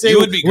 He didn't say You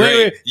would be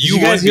great. Did you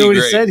guys hear what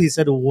he said? He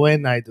said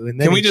when I do. And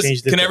then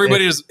Can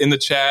everybody just in the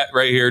chat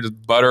right here just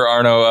butter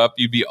Arno up?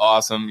 You'd be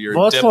awesome. You're a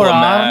Vote for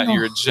diplomat. Arno.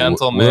 You're a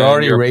gentleman. we're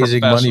already you're a raising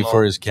money professional.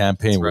 for his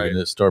campaign. That's We're right.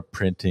 going to start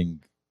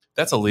printing.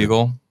 That's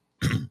illegal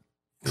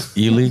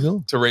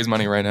Illegal? to raise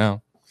money right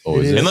now. Oh,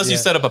 is It it? is. Unless you Yeah.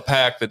 set up a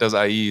PAC that does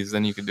IEs,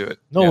 then you can do it.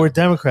 No, Yeah. we're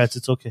Democrats.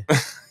 It's okay.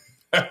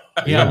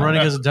 Yeah, I'm running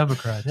as a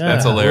Democrat. Yeah,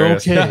 That's we're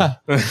hilarious. Okay.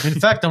 In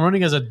fact, I'm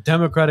running as a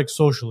Democratic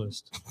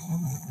Socialist.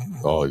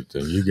 Oh,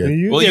 then you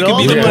get. Well, you could all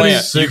be the money. plant. You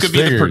Six could be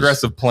the figures.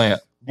 progressive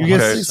plant. You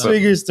get Okay, 6 so-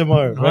 figures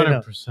tomorrow. Right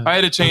now. 100%. I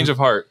had a change of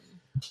heart.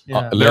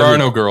 Yeah. There are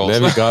no girls.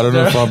 Levick, I don't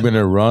know if I'm going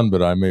to run,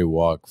 but I may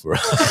walk for.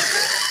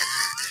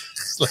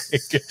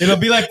 It'll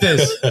be like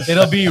this.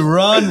 It'll be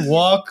run,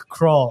 walk,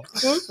 crawl.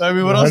 I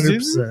mean, what else?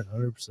 100%.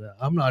 100%.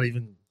 I'm not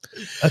even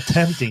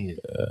attempting it.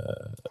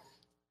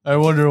 I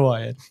wonder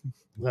why.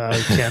 I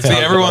can't See, talk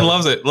everyone about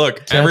loves it. Look,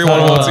 Can't everyone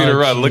talk wants you to about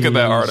run. Look at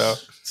that, cheese. Arno.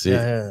 See,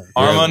 Yeah.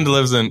 Armand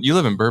you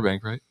live in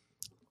Burbank, right?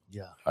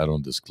 Yeah. I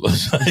don't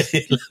disclose.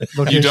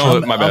 You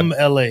don't. My bad. I'm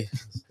LA.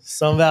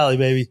 Sun Valley,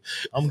 baby.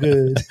 I'm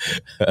good.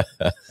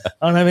 I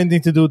don't have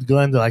anything to do with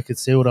Glendale. I could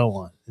say what I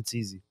want. It's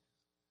easy.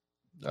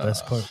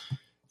 Best part.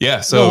 Yeah,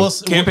 so No, we'll-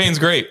 campaign's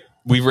great.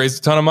 We've raised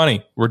a ton of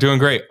money. We're doing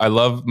great. I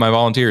love my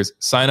volunteers.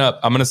 Sign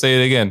up. I'm going to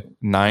say it again.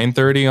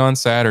 9:30 on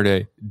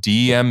Saturday.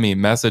 DM me,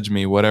 message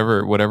me,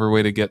 whatever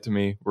way to get to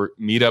me.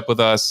 Meet up with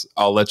us.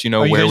 I'll let you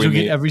know Are you where guys we doing it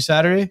meet. every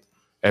Saturday?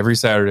 Every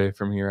Saturday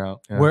from here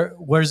out. Yeah.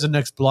 Where's the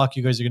next block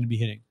you guys are going to be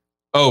hitting?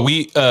 Oh,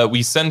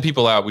 we send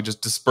people out. We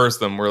just disperse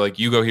them. We're like,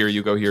 you go here,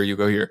 you go here, you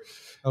go here.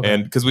 Okay.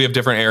 And because we have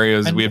different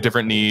areas, And we have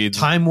different needs.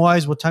 Time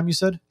wise, what time you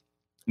said?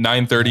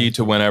 9:30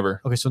 to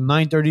whenever. Okay, so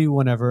 9:30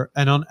 whenever.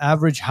 And on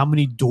average, how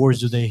many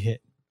doors do they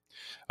hit?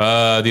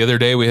 The other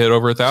day we hit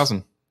over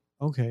 1,000.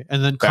 Okay,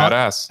 and then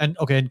Badass.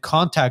 and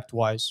contact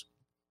wise,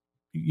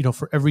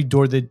 for every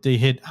door that they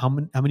hit, how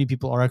many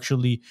people are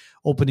actually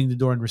opening the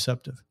door and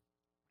receptive?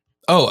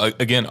 Oh,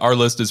 again, our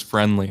list is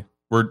friendly.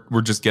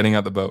 We're just getting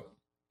out the boat.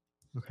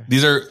 Okay.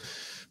 These are,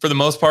 for the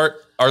most part,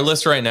 our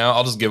list right now.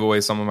 I'll just give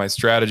away some of my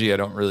strategy. I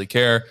don't really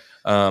care.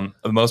 For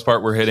the most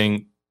part,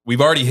 we've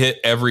already hit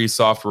every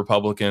soft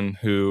Republican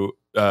who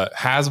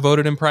has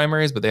voted in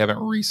primaries, but they haven't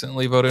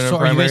recently voted in So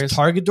are you primaries. guys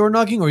target door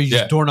knocking or are you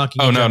just Yeah. door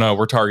knocking? Oh, in no, general? no,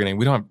 we're targeting.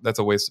 We don't have, that's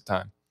a waste of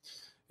time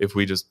if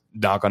we just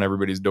knock on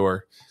everybody's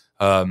door.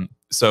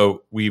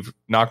 So we've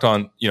knocked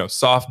on,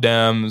 soft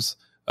Dems,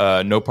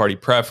 no party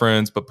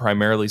preference, but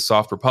primarily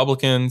soft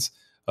Republicans.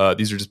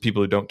 These are just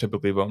people who don't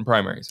typically vote in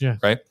primaries. Yeah.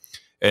 Right.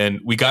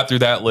 And we got through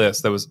that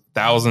list. That was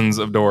thousands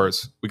of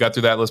doors. We got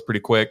through that list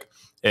pretty quick.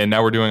 And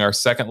now we're doing our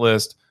second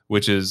list,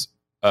 which is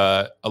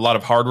a lot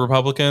of hard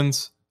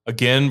Republicans.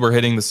 Again, we're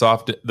hitting the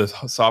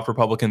soft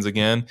Republicans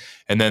again.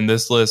 And then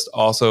this list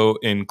also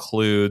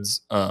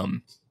includes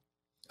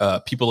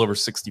people over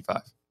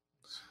 65.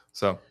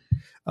 So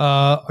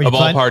Are you of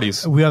all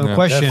parties. We have a Yeah.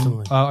 question.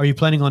 Definitely. Are you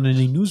planning on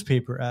any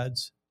newspaper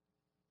ads?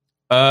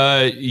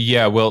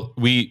 Yeah, well,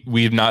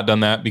 we've not done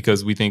that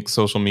because we think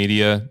social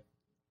media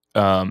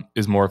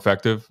is more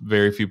effective.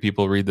 Very few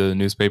people read the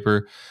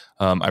newspaper.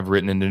 I've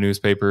written into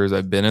newspapers.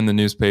 I've been in the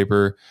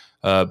newspaper,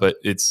 but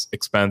it's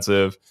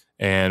expensive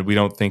and we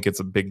don't think it's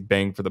a big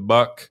bang for the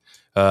buck.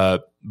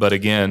 But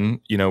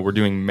again, we're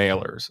doing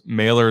mailers.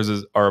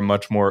 Mailers are a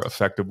much more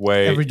effective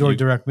way. Every door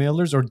direct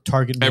mailers or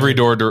target mailers? Every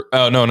door.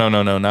 Oh, no,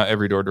 not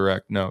every door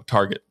direct. No,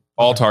 Target.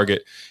 All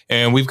Target.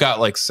 And we've got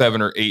like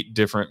 7 or 8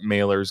 different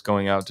mailers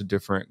going out to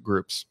different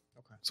groups.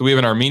 Okay. So we have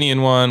an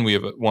Armenian one. We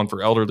have one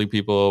for elderly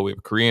people. We have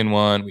a Korean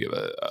one. We have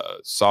a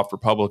soft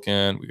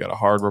Republican. We got a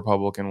hard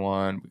Republican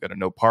one. We got a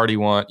no party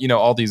one.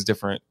 All these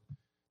different,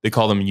 they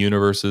call them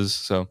universes.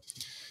 So,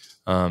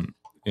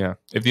 yeah,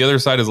 if the other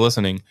side is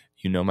listening,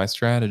 my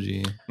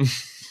strategy.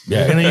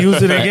 You're going to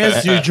use it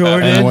against you,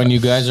 Jordan. And when you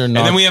guys are And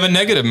not, then we have a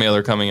negative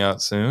mailer coming out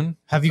soon.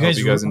 Have you I hope guys?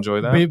 you guys enjoy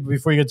that?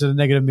 Before you get to the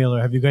negative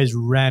mailer, have you guys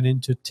ran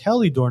into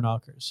tele door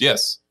knockers?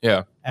 Yes.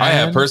 Yeah. I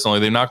have And- personally.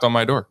 They knocked on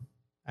my door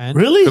And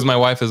Really? because my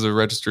wife is a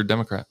registered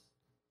Democrat.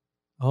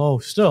 oh,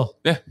 still,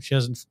 Yeah. she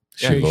hasn't.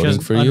 Yeah. She Voting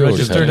hasn't for you or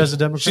unregistered tele? as a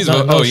Democrat. She's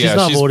No, she's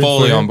not she's voting for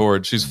fully you. on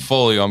board. She's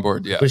fully on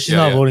board. Yeah, But she's yeah,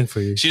 not yeah. voting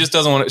for you. She just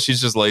doesn't want it. She's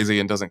just lazy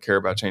and doesn't care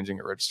about changing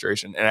her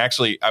registration. And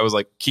actually, I was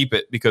like, keep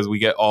it because we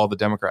get all the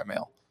Democrat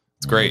mail.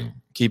 It's great.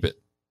 Keep it.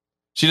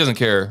 She doesn't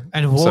care.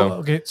 And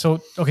So-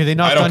 they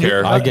knocked I don't on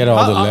care. I get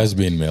all the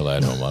lesbian mail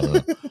at home. I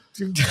don't know.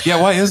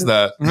 Yeah, why is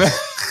that?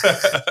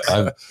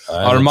 I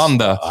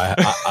Armanda.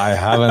 I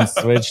haven't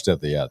switched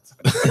it yet.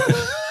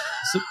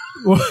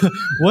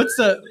 What's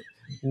the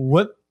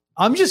what?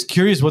 I'm just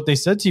curious what they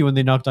said to you when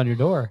they knocked on your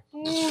door.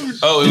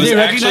 Oh, it Did was they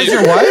recognize actually.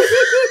 your wife?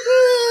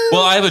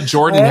 Well, I have a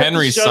Jordan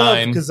Henry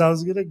sign. Because I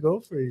was going to go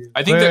for you.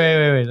 I think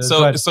Wait. Go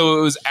So ahead. it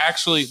was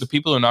actually the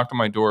people who knocked on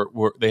my door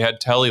they had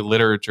tele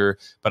literature,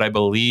 but I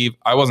believe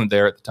I wasn't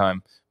there at the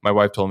time. My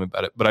wife told me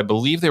about it, but I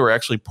believe they were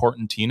actually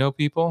Portantino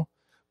people,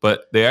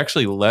 but they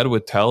actually led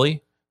with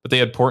tele, but they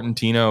had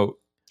Portantino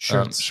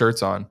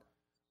shirts on.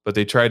 but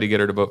they tried to get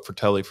her to vote for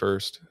Telly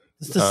first.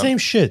 It's the same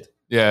shit.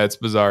 Yeah, it's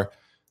bizarre.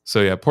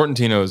 So yeah,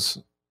 Portantino's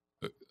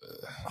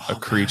a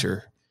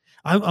creature.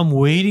 I'm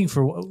waiting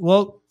for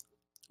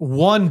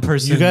one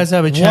person. You guys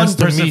have a chance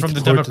to person meet from the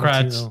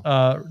Portantino.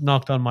 Democrats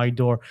knocked on my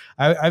door.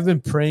 I've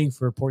been praying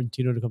for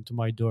Portantino to come to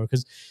my door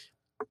because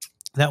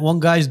that one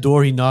guy's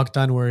door he knocked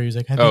on where he's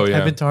like, I've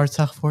been to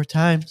Artsakh 4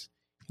 times.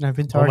 And I've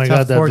been to Oh my Artsakh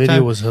god, that 4 video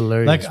times. was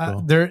hilarious.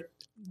 Like bro.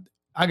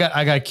 I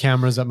got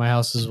cameras at my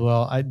house as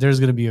well. There's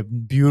gonna be a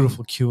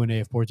beautiful Q&A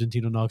if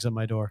Portantino knocks at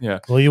my door. Yeah.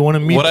 Well, you want to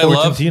meet What I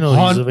love-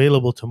 Portantino? He's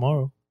available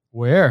tomorrow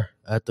Where?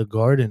 at the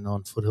Garden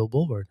on Foothill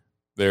Boulevard.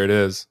 There it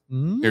is.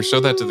 Here, show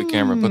that to the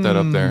camera. Put that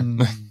up there.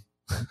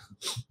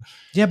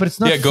 Yeah, but it's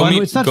not go fun.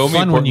 meet- It's not go meet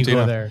fun when you go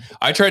Portantino. there.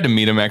 I tried to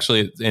meet him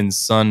actually in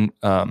Sunland.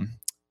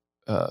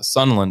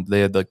 They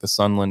had like the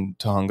Sunland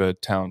Tahunga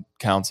Town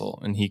Council,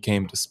 and he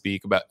came to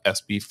speak about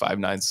SB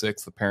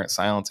 596, the parent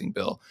silencing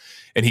bill.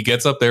 And he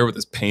gets up there with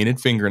his painted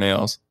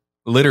fingernails,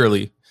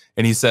 literally,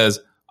 and he says,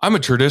 "I'm a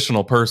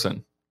traditional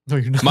person. No,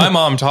 you're not. My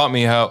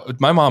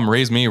mom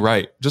raised me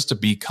right, just to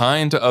be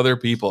kind to other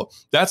people.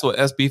 That's what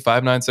SB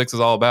 596 is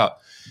all about."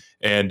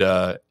 And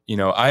I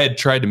had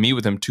tried to meet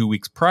with him 2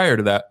 weeks prior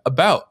to that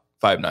about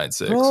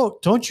 596. Bro,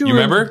 don't you? You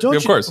remember? Don't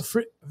Of course.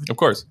 Of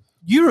course.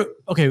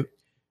 Okay.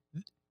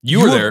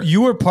 You were there.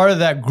 You were part of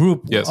that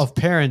group Yes. of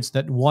parents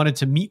that wanted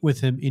to meet with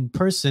him in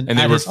person And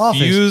they at his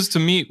office. refused to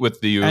meet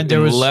with you And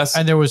there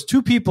was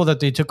 2 people that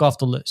they took off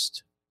the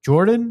list: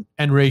 Jordan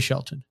and Ray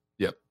Shelton.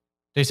 Yep.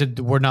 They said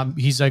we're not.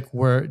 He's like,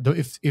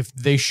 if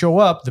they show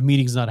up, the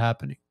meeting's not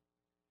happening.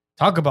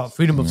 Talk about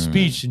freedom of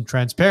speech and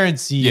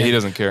transparency. Yeah, and, he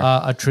doesn't care.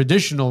 a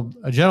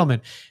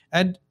gentleman.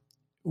 And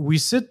we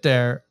sit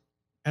there,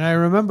 and I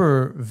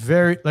remember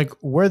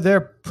we're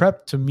there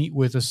prepped to meet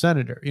with a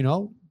senator,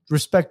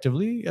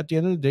 respectively. At the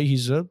end of the day,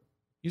 he's a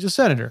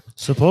senator.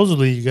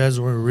 Supposedly, you guys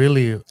were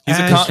really.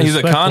 He's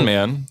a con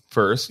man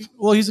first.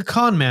 Well, he's a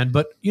con man,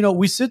 but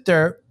we sit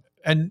there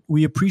and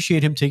we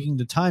appreciate him taking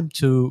the time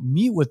to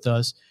meet with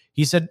us.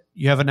 He said,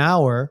 "You have an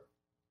hour."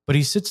 But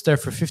he sits there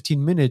for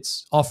 15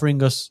 minutes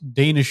offering us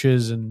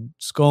danishes and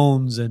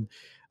scones and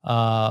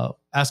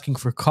asking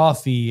for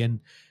coffee.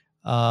 And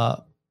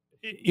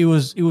it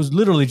was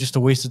literally just a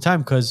waste of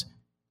time because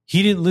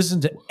he didn't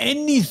listen to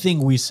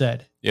anything we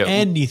said. Yeah.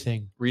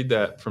 Anything. Read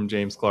that from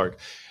James Clark.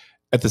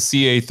 At the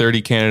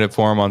CA30 candidate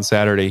forum on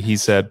Saturday, he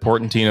said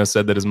Portantino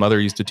said that his mother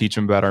used to teach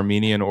him about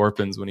Armenian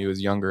orphans when he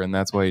was younger, and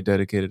that's why he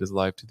dedicated his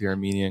life to the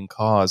Armenian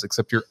cause.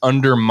 Except you're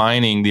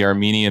undermining the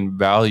Armenian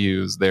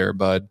values there,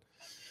 bud.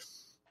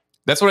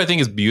 That's what I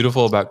think is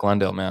beautiful about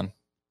Glendale, man.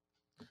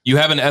 You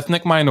have an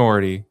ethnic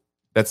minority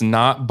that's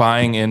not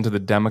buying into the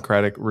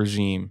democratic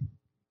regime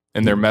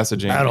and their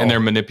messaging and their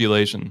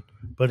manipulation.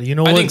 But you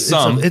know I what?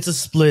 think It's a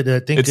split. I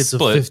think it's a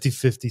split.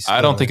 50-50 split.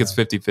 I don't think it's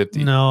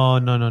 50-50. No.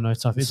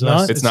 It's not. It's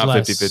not? It's not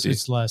less. 50-50.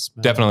 It's less,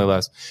 man. Definitely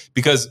less.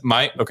 Because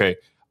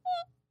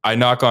I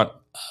knock on...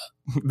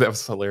 That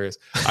was hilarious.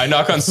 I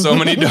knock on so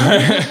many doors.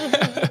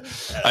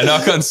 I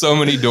knock on so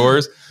many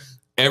doors.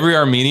 Every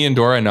Armenian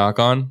door I knock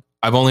on,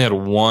 I've only had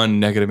one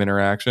negative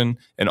interaction,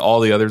 and all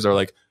the others are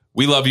like,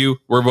 "We love you.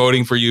 We're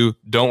voting for you.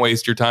 Don't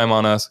waste your time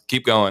on us.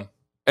 Keep going."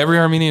 Every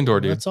Armenian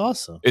door, dude. That's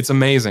awesome. It's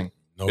amazing.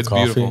 No It's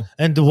coffee. beautiful.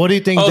 And what do you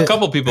think? A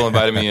couple people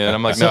invited me in.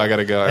 I'm like, no, I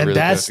gotta go. I and really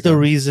that's have to the go.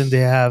 reason they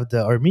have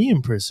the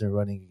Armenian person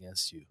running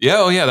against you.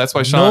 Yeah, That's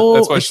why Sean. No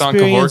that's why Sean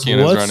experience Kevorkian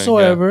is running.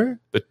 whatsoever.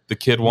 Yeah. The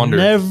kid wonder.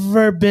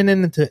 Never been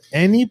into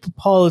any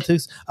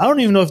politics. I don't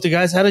even know if the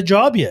guy's had a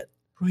job yet.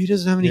 Bro, he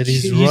doesn't have any That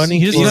he's kids. running-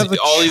 He doesn't have a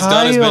All he's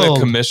done is been a child.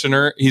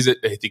 commissioner.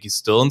 I think he's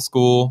still in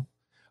school.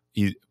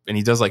 He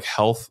does like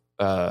health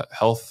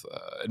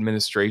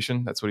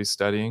administration. That's what he's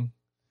studying.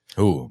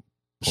 Who?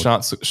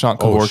 Sean Oh,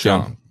 Kevorkian.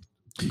 Sean.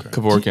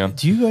 Kevorkian.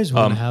 Do you guys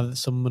want Um, to have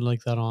someone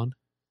like that on?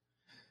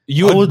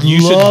 You I would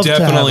should love to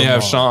definitely have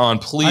him have on. Sean on.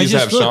 Please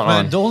have Sean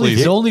on.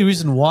 Please. The only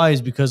reason why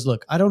is because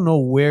look, I don't know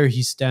where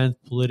he stands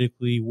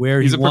politically,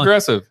 where He's he a wants.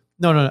 progressive.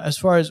 No. As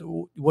far as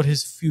what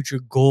his future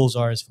goals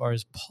are, as far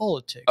as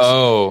politics.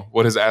 Oh,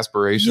 what his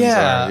aspirations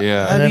Yeah. are.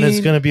 Yeah. I And then it's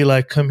mean- going to be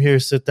like, come here,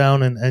 sit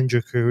down, and end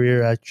your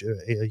career at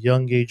a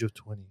young age of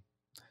 20.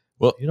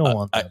 Well, You don't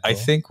want that, I bro.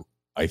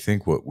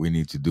 think what we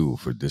need to do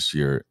for this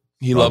year,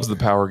 He loves the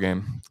power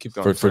game. Keep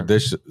going. for sir.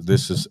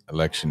 this is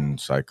election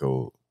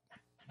cycle,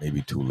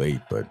 maybe too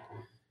late, but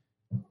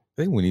I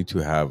think we need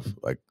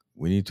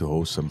to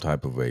host some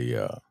type of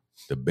a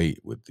debate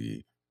with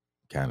the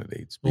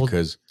candidates Well,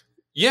 because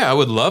Yeah, I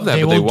would love that,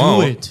 they but they won't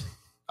won't. do it.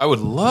 I would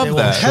love They won't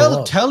that. show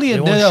up. Telly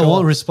and They won't Dada show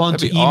won't up. respond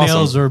to That'd be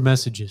emails awesome. or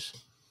messages.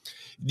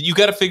 You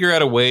got to figure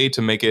out a way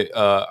to make it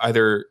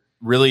either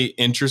really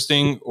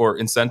interesting or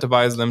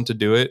incentivize them to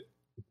do it,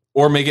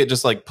 or make it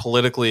just like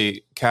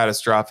politically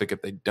catastrophic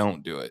if they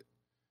don't do it.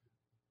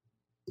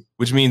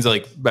 Which means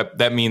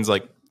that means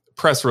like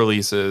press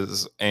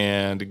releases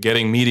and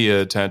getting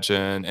media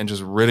attention and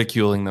just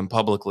ridiculing them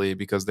publicly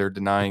because they're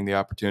denying the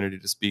opportunity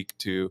to speak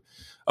to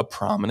a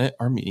prominent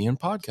Armenian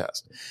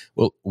podcast.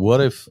 well,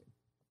 what if,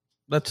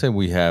 let's say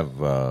we have,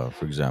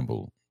 for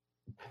example,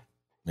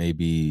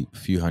 maybe a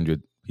few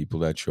hundred people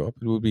that show up.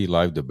 It would be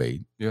live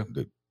debate. Yeah.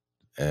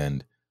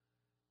 and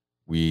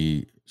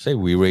we say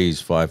we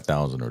raise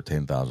 $5,000 or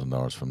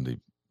 $10,000 from the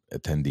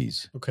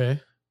attendees, Okay.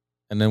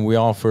 and then we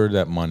offer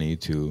that money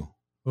to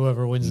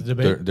Whoever wins the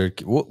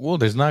debate. well,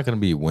 there's not going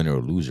to be a winner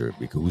or loser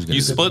because who's going to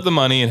You split the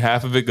money, and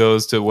half of it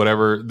goes to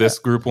whatever this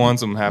group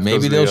wants, and half maybe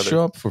goes to they'll the other.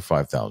 show up for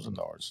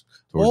 $5,000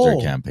 towards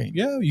their campaign.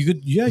 Yeah, you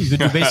could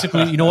do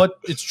basically, you know what?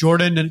 It's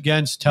Jordan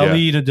against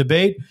Telly in a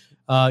debate.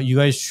 You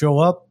guys show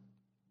up,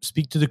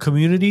 speak to the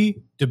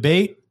community,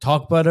 debate,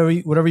 talk about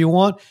whatever you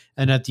want,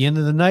 and at the end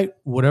of the night,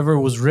 whatever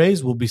was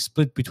raised will be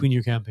split between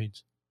your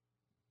campaigns.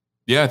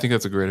 Yeah, I think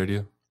that's a great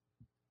idea.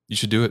 You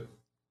should do it.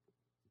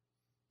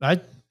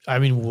 I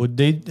mean, would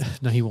they?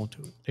 No, he won't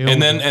do it.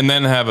 And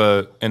then have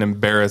an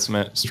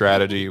embarrassment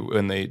strategy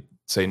when they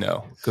say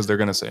no, because they're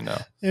going to say no.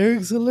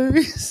 Eric's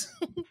hilarious.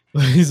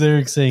 Is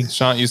Eric saying?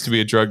 Sean used to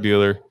be a drug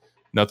dealer.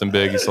 Nothing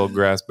big. He sold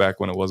grass back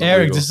when it wasn't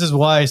Eric, legal. this is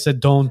why I said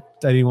don't.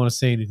 I didn't want to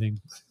say anything.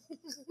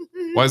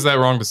 Why is that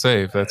wrong to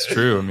say? If that's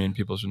true, I mean,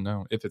 people should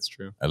know if it's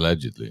true.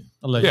 Allegedly.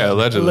 Yeah,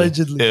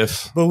 allegedly.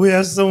 If But we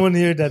have someone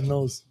here that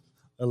knows.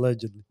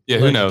 Allegedly. yeah,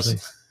 who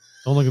knows?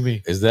 Don't look at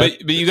me. Is that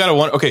But you got to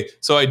want. Okay,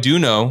 so I do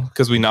know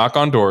because we knock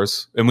on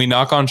doors and we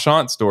knock on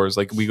Shant's doors.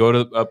 Like we go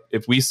to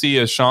if we see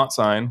a Shant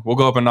sign, we'll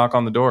go up and knock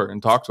on the door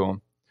and talk to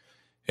him.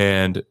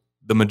 And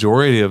the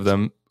majority of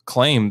them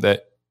claim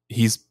that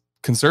he's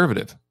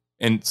conservative,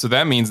 and so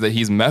that means that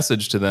he's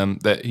messaged to them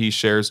that he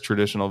shares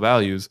traditional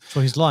values.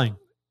 So he's lying.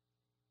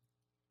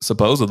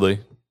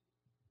 Supposedly,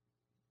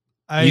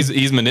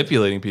 he's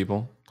manipulating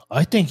people.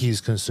 I think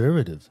he's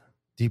conservative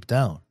deep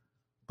down,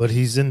 but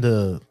he's in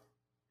the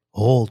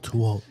hole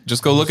too old.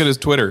 Just go look at his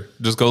Twitter.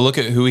 Just go look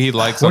at who he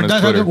likes on his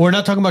Twitter. We're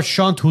not talking about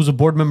Shant, who's a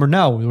board member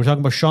now. We're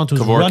talking about Shant, who's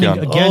Kevorkian. running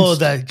against. Oh,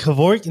 that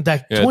Kevorkian,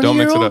 that 20-year-old? Don't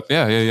mix it up.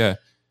 Yeah.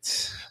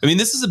 I mean,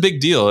 this is a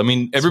big deal. I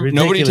mean,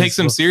 nobody takes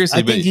him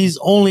seriously. I think he's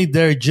only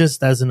there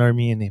just as an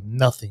Armenian name,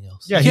 nothing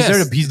else. Yeah, he's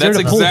there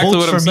to pull exactly votes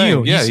what I'm from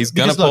saying. you. Yeah, he's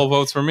going to pull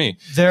votes from me.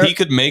 He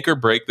could make or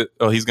break that.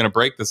 Oh, he's going to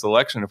break this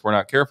election if we're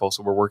not careful.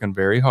 So we're working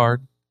very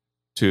hard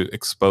to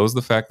expose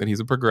the fact that he's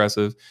a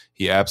progressive.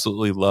 He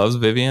absolutely loves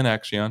Vivian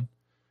Accion.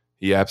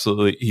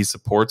 He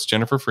supports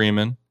Jennifer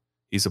Freeman.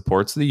 He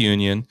supports the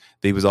union.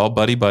 He was all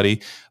buddy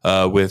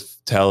with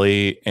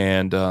Telly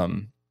and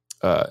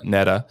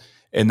Netta.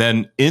 And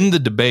then in the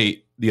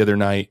debate the other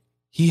night,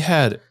 he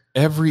had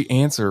every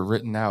answer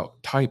written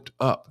out, typed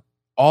up,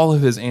 all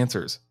of his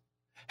answers.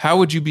 How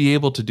would you be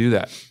able to do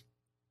that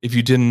if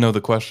you didn't know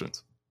the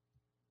questions?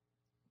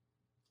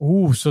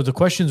 Ooh, so the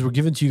questions were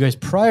given to you guys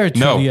prior to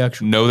the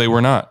actual. No, they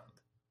were not.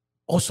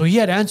 Oh, so he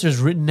had answers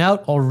written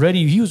out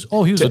already.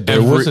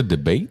 There was a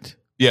debate?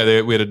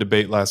 Yeah, we had a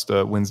debate last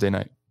Wednesday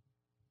night.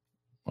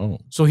 Oh.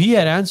 So he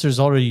had answers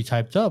already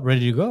typed up,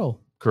 ready to go.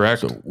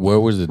 Correct. So where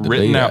was the debate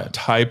written out, at?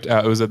 typed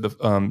out? It was at the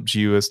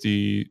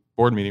GUSD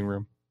board meeting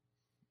room.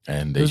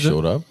 And they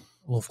showed up?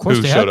 Well, of course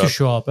Who they showed had to up?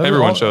 show up.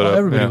 Everyone showed up,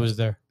 Everybody yeah. was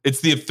there.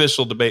 It's the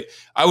official debate.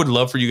 I would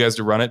love for you guys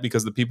to run it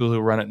because the people who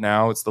run it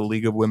now, it's the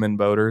League of Women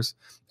Voters,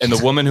 and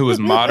the woman who was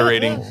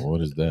moderating. Oh,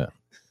 what is that?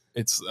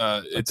 It's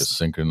Like a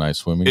synchronized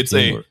swimming it's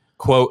team? a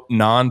quote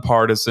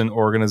nonpartisan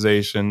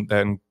organization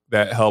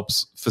that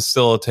helps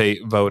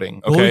facilitate voting.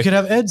 Okay, Well, we could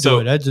have Ed do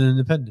it. Ed's an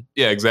independent.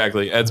 Yeah,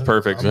 exactly. Ed's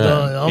perfect.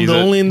 I'm the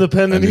only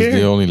independent and he's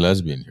here. the only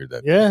lesbian here.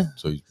 Yeah.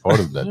 So he's part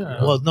of that.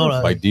 Yeah. Well, no,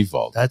 by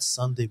default. That's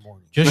Sunday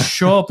morning. Just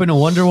show up in a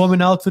Wonder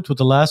Woman outfit with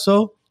a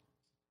lasso.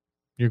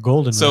 You're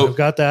golden. So- I've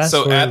got that.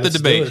 So at the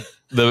debate,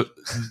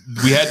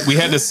 we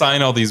had to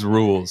sign all these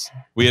rules.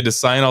 We had to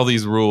sign all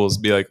these rules.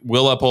 Be like,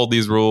 we'll uphold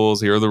these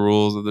rules. Here are the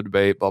rules of the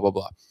debate. Blah blah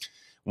blah.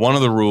 One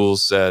of the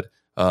rules said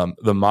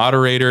the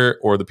moderator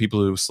or the people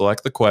who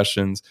select the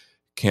questions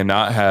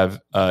cannot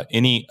have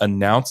any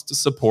announced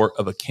support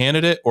of a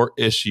candidate or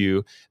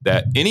issue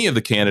that any of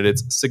the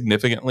candidates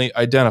significantly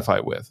identify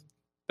with.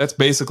 That's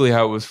basically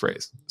how it was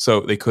phrased. So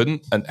they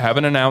couldn't have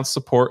an announced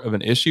support of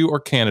an issue or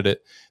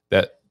candidate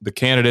that the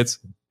candidates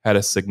had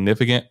a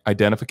significant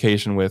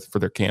identification with for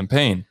their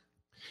campaign.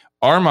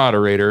 Our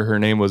moderator, her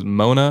name was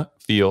Mona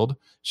Field.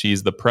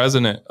 She's the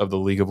president of the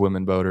League of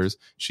Women Voters.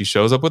 She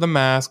shows up with a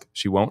mask.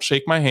 She won't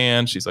shake my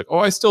hand. She's like, oh,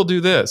 I still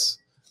do this.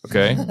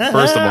 Okay.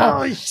 First of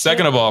all.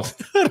 Second of all,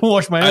 I don't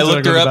wash my hands.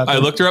 I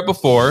looked her up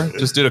before,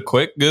 just did a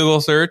quick Google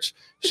search.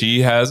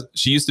 She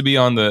used to be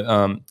on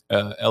the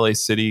LA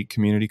City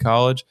Community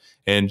College,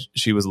 and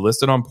she was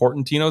listed on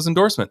Portantino's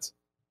endorsements.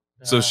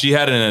 So she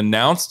had an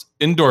announced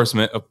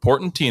endorsement of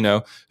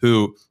Portantino,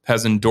 who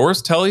has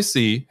endorsed Telly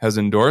C, has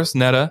endorsed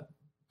Netta.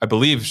 I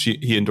believe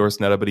he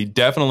endorsed Netta, but he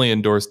definitely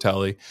endorsed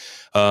Telly,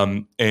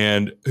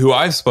 and who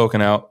I've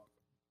spoken out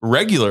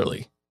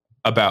regularly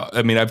about.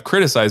 I mean, I've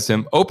criticized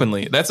him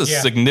openly. That's a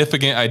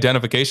significant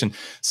identification.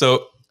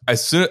 So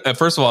first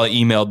of all, I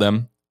emailed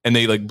them, and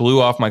they like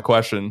blew off my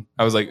question.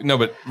 I was like, no,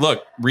 but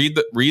look, read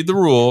the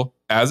rule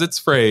as it's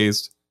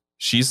phrased.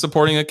 She's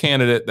supporting a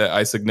candidate that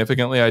I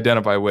significantly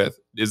identify with.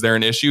 Is there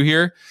an issue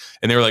here?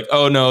 And they were like,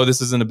 oh, no,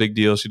 this isn't a big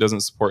deal. She doesn't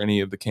support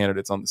any of the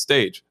candidates on the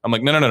stage. I'm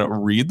like, no.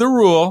 Read the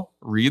rule.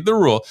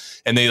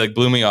 And they like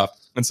blew me off.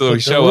 And so we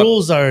show up. The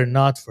rules are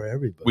not for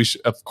everybody.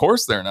 Of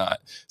course they're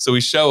not. So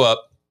we show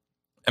up.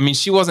 I mean,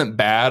 she wasn't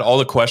bad. All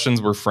the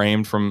questions were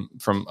framed from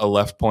a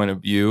left point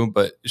of view,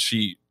 but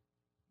she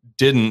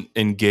didn't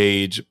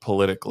engage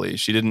politically.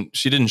 She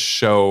didn't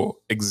show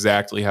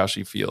exactly how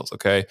she feels.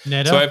 Okay.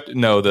 Netta? So I have to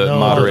know the No,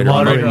 moderator, the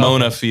moderator,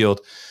 Mona okay.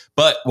 Field.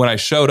 But when I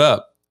showed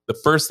up, the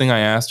first thing I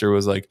asked her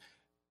was like,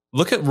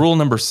 look at rule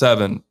number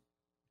 7.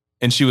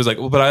 And she was like,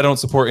 well, but I don't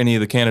support any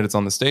of the candidates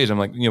on the stage. I'm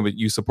like, but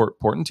you support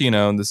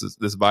Portantino, and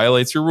this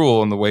violates your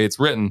rule and the way it's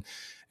written.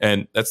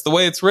 And that's the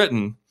way it's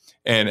written.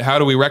 And how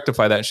do we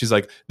rectify that? And she's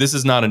like, this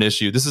is not an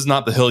issue. This is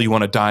not the hill you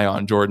want to die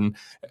on, Jordan.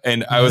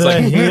 And I was the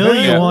like, hill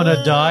you yeah. want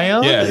to die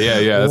on? Yeah.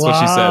 That's what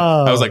she said.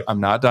 Wow. I was like, I'm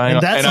not dying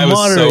on. And that's And I a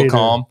was so moderator.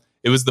 calm.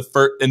 It was the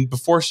first, and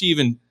before she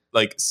even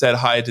like said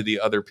hi to the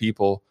other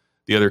people,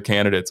 the other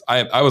candidates,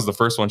 I was the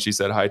first one she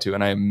said hi to.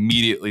 And I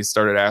immediately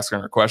started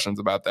asking her questions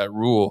about that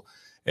rule.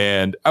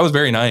 And I was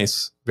very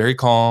nice, very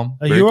calm.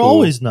 Very You're cool.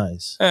 always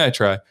nice. I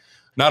try.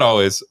 Not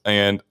always.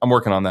 And I'm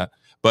working on that.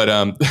 But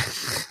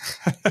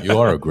You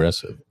are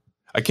aggressive.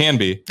 I can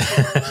be,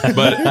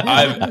 but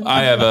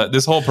I have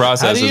this whole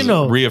process How do you has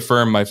know?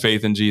 reaffirmed my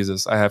faith in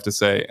Jesus, I have to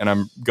say. And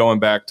I'm going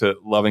back to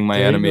loving my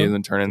There you enemies go.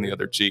 and turning the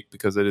other cheek,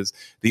 because it is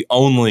the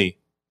only,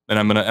 and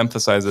I'm going to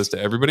emphasize this to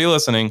everybody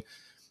listening,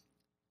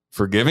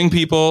 forgiving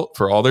people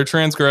for all their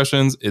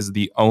transgressions is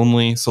the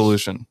only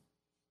solution.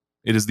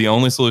 It is the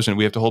only solution.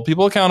 We have to hold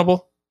people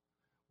accountable.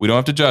 We don't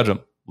have to judge them.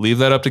 Leave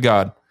that up to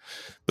God.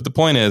 But the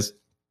point is,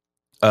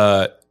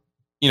 they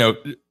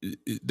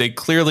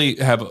clearly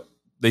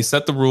they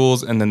set the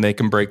rules, and then they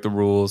can break the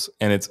rules,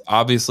 and it's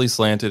obviously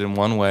slanted in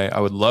one way.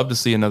 I would love to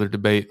see another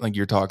debate like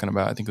you're talking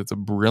about. I think that's a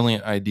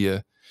brilliant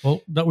idea.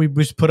 Well, that we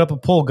just put up a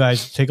poll,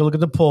 guys. Take a look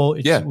at the poll.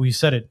 We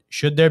said it.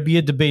 Should there be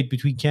a debate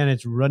between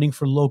candidates running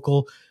for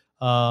local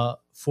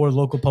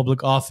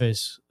public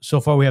office? So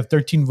far, we have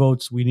 13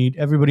 votes. We need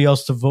everybody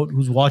else to vote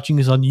who's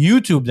watching us on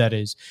YouTube, that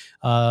is.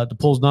 The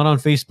poll's not on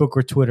Facebook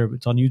or Twitter.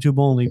 It's on YouTube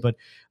only. But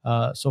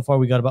so far,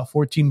 we got about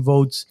 14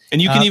 votes.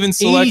 And you can even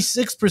select.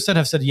 86%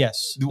 have said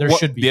yes. There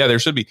should be. Yeah, there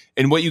should be.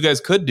 And what you guys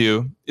could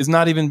do is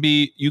not even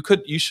be. You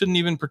shouldn't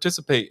even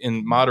participate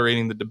in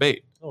moderating the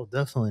debate. Oh,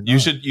 definitely. Not.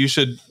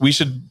 We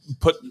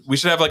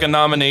should have like a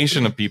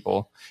nomination of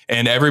people,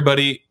 and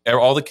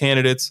all the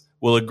candidates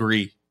will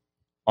agree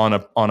on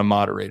a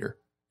moderator,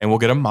 and we'll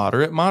get a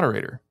moderate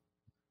moderator,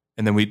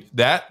 and then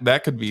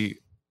that could be.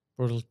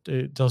 Or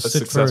they'll sit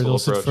successful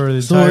for approach.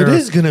 the So entire. it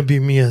is gonna be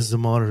me as the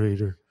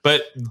moderator.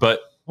 But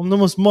I'm the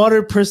most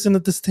moderate person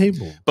at this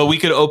table. But we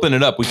could open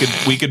it up.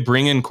 We could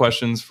bring in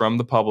questions from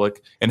the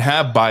public and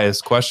have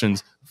biased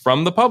questions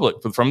from the public,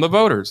 from the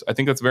voters. I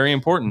think that's very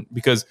important,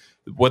 because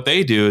what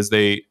they do is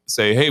they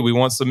say, hey, we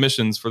want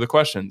submissions for the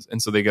questions.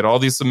 And so they get all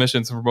these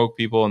submissions from woke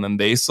people, and then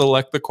they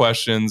select the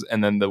questions,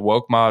 and then the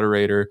woke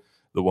moderator,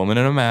 the woman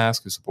in a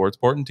mask who supports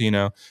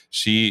Portantino,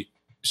 she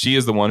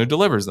is the one who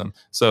delivers them.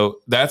 So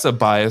that's a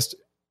biased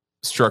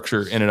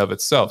structure in and of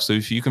itself. So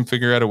if you can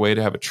figure out a way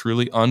to have a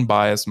truly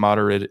unbiased,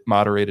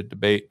 moderated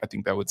debate, I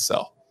think that would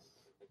sell.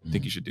 I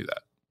think you should do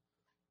that.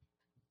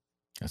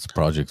 That's a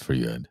project for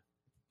you, Ed.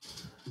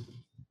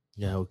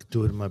 Yeah, we could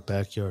do it in my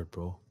backyard,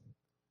 bro.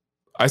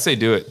 I say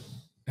do it.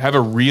 Have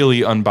a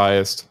really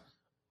unbiased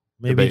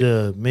Maybe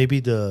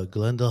debate. the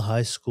Glendale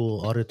High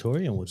School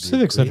auditorium would be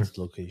Civic a great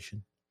Center.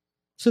 location.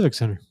 Civic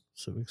Center.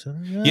 Civic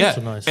Center? Yeah. That's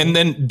a nice And one.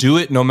 then do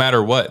it no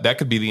matter what. That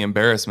could be the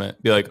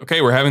embarrassment. Be like,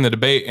 okay, we're having the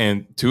debate,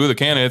 and 3 of the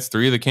candidates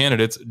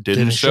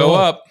didn't show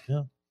up.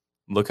 Yeah.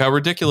 Look how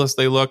ridiculous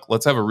they look.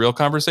 Let's have a real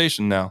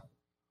conversation now.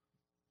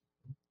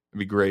 It'd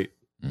be great.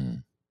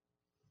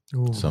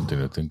 Ooh. Something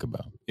to think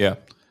about. Yeah.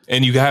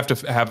 And you have to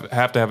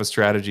have a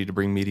strategy to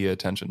bring media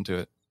attention to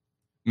it.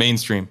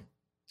 Mainstream.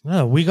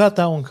 Yeah, we got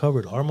that one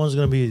covered. Armand's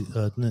gonna be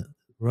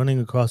running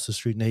across the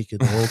street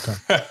naked the whole time.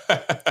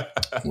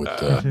 With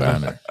the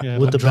banner. Yeah,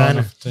 With the drawn banner.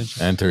 enough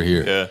attention. Enter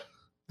here. Yeah.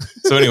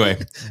 So anyway,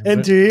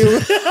 Enter you.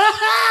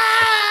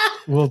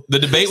 Well, the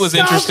debate was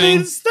Stop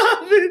interesting. it, stop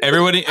it.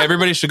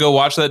 Everybody should go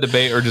watch that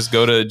debate, or just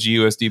go to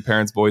GUSD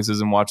Parents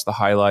Voices and watch the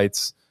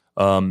highlights.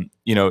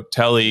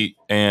 Telly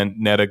and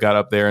Netta got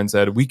up there and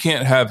said, we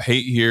can't have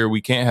hate here. We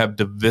can't have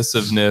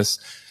divisiveness.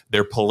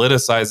 They're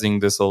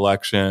politicizing this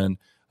election.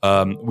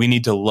 We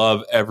need to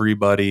love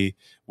everybody.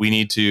 We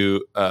need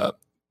to,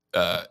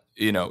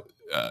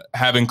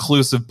 have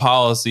inclusive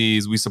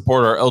policies. We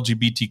support our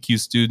LGBTQ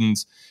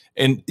students.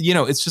 And,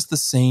 it's just the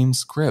same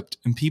script.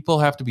 And people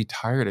have to be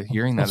tired of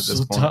hearing that at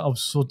this point. I'm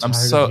so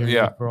tired of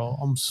hearing it, bro.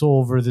 I'm so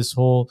over this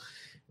whole,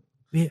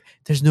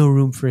 there's no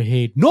room for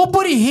hate.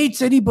 Nobody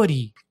hates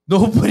anybody.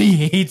 Nobody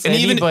hates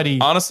anybody.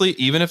 Honestly,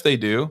 even if they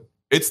do,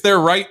 it's their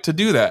right to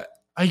do that.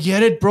 I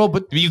get it, bro,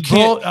 but You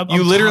can't. I'm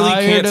You literally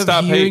tired can't of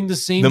stop hearing hate. the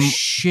same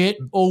shit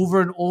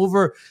over and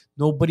over.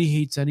 Nobody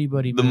hates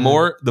anybody. The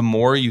man.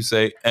 more you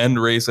say end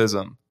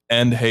racism,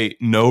 end hate,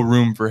 no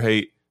room for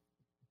hate.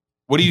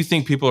 What do you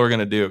think people are going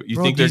to do? You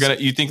think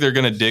they're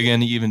going to dig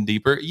in even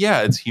deeper?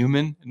 Yeah, it's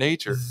human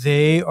nature.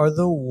 They are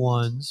the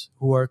ones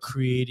who are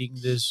creating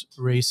this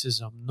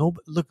racism. No,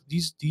 look,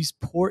 these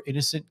poor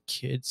innocent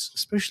kids,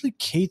 especially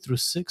K through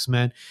 6,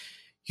 man.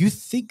 You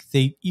think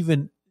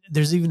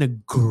there's even a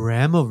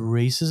gram of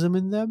racism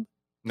in them?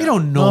 They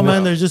don't know. No,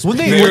 man, they're just When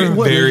they- Very,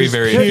 what- very, just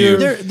very pure-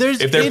 few. There's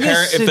If their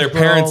innocent,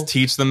 parents bro.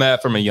 teach them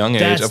that from a young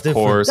age, That's of different.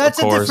 course, That's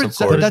a of course, different of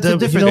side. course. That's a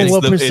different- You know it's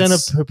what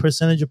the-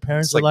 percentage of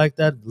parents it's like are like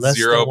that? Less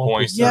than 1%.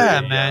 0.3.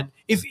 Yeah, Yeah. man.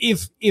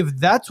 If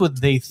that's what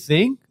they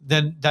think,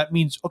 then that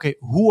means okay.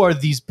 Who are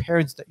these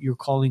parents that you're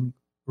calling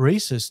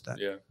racist? Then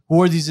Yeah.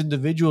 who are these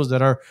individuals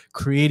that are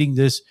creating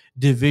this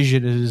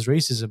division and this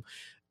racism,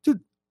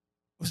 dude?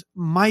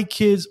 My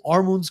kids,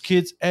 Armon's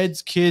kids,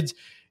 Ed's kids,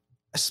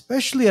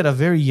 especially at a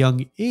very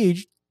young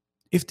age,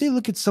 if they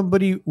look at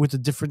somebody with a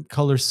different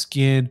color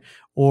skin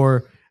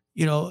or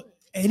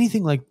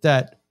anything like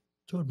that.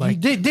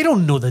 They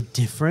don't know the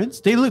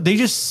difference. They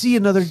just see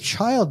another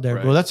child there,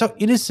 bro. Right. That's how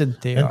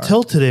innocent they are.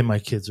 Until today, my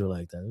kids are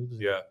like that.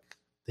 Yeah.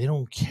 They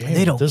don't care.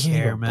 They don't It doesn't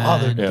care, even man.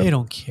 bother them. Yeah. They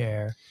don't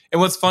care. And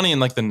what's funny in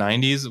like the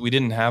 90s, we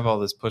didn't have all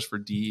this push for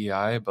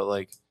DEI, but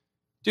like,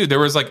 dude, there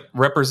was like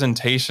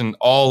representation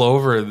all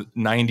over the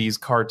 90s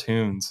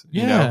cartoons.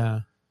 You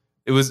know?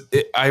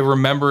 I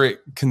remember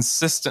it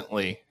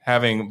consistently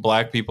having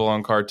black people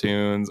on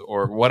cartoons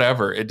or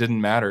whatever. It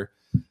didn't matter,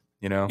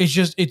 It's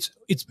just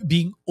it's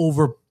being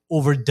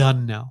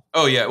overdone now.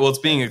 Oh yeah, well, it's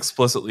being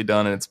explicitly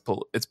done and it's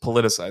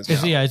politicized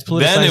now. It's politicizing.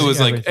 Then it was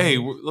like, everything.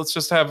 hey, let's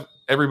just have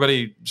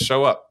everybody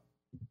show up.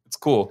 It's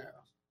cool.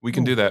 We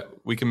can do that.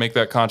 We can make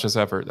that conscious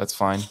effort. That's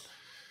fine.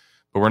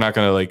 But we're not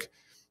going to like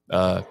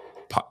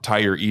tie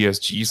your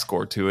ESG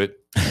score to it.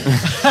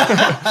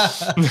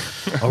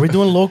 Are we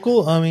doing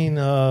local? I mean,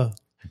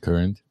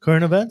 Current.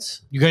 current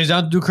events? You guys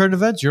down to do current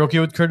events? You're okay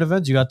with current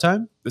events? You got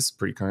time? This is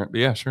pretty current,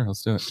 but yeah, sure,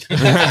 let's do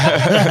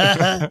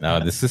it. No,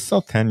 this is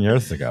still 10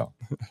 years ago.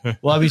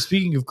 Well, I mean,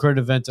 speaking of current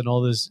events and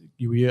all this,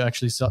 we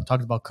actually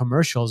talked about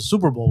commercials. The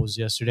Super Bowl was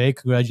yesterday.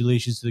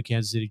 Congratulations to the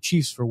Kansas City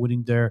Chiefs for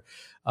winning their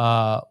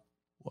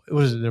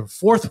what is it? Their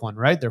fourth one,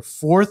 right? Their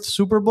fourth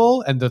Super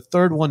Bowl and the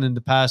third one in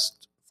the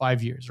past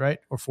 5 years, right?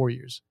 Or 4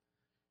 years.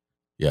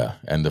 Yeah,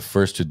 and the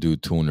first to do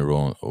two in a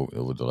row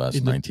over the last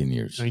In the- 19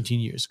 years. 19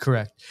 years,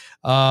 correct.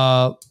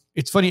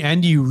 It's funny,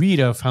 Andy Reid,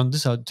 I found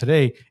this out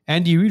today.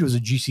 Andy Reid was a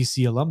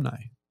GCC alumni,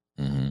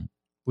 Mm-hmm.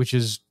 which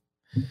is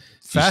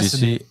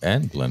fascinating. GCC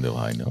and Glendale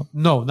High, no?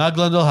 No, not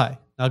Glendale High.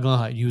 Not Glendale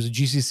High. He was a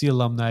GCC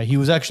alumni. He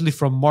was actually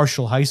from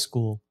Marshall High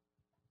School.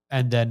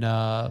 And then,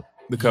 The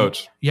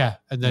coach. yeah.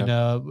 And then,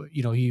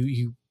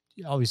 he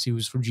obviously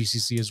was from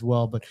GCC as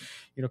well. But,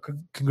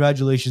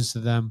 congratulations to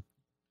them.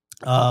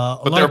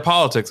 But there are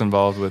politics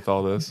involved with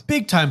all this,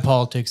 Big time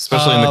politics.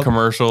 especially in the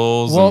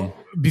commercials. Well,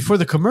 before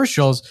the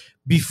commercials,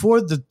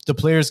 before the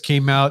players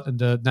came out and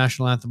the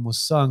national anthem was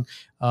sung,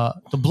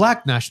 the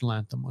Black national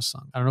anthem was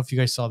sung. I don't know if you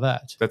guys saw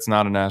that. that's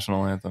not a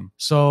national anthem.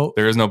 So,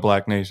 There is no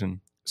Black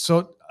nation.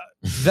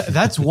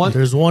 that's one.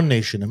 There's one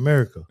nation,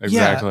 America.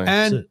 Exactly. Yeah,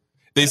 and That's it.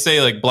 They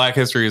say like Black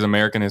history is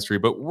American history,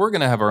 but we're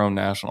going to have our own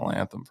national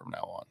anthem from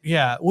now on.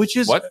 yeah, which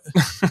is What?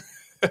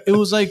 it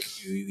was like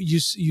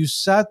you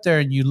sat there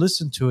and you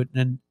listened to it,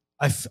 and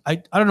I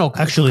don't know.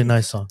 Actually,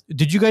 nice song.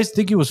 did you guys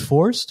think it was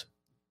forced?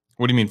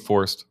 What do you mean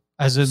forced?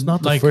 As in, It's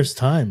not the like first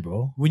time,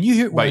 bro. when you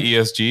hear By when-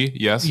 ESG?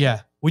 Yes.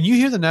 yeah, when you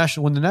hear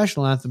when the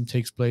national anthem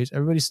takes place,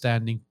 everybody's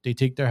standing, they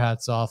take their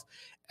hats off,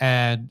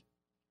 and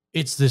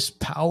it's this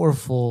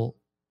powerful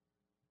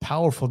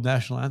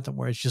national anthem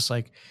where it's just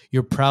like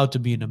you're proud to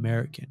be an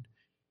American.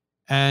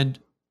 And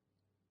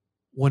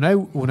when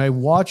I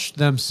watched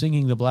them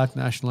singing the Black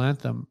national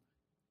anthem,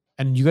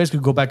 and you guys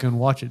could go back and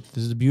watch it.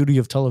 This is the beauty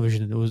of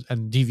television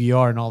and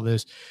DVR and all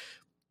this.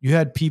 You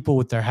had people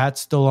with their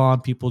hats still on,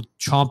 people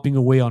chomping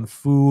away on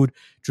food,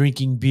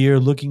 drinking beer,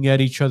 looking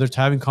at each other,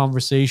 having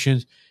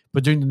conversations.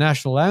 But during the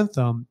national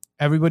anthem,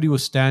 everybody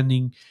was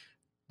standing.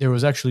 There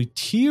was actually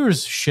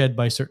tears shed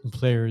by certain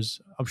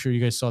players. I'm sure you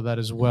guys saw that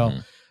as well.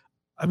 Mhm.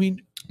 I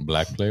mean,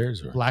 Black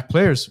players? Or? black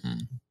players.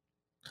 Mm.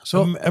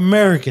 So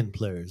American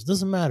players.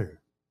 Doesn't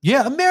matter.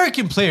 yeah,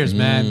 American players,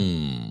 man.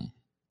 Mm.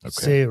 Okay.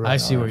 Say it right. I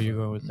see where you're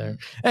going with there.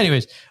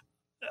 Anyways,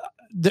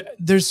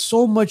 there's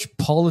so much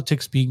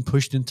politics being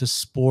pushed into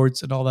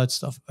sports and all that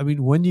stuff. I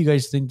mean, when do you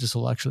guys think this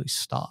will actually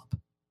stop?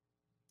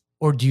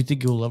 Or do you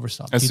think it will ever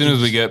stop? As Do you soon think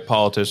as we this- get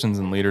politicians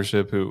in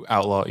leadership who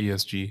outlaw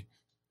ESG,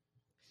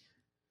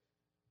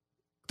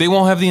 they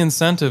won't have the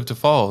incentive to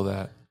follow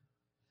that.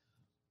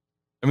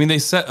 I mean, they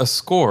set a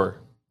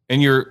score,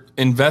 and your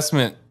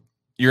investment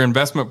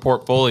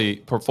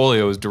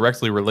portfolio is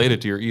directly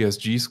related to your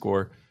ESG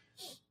score.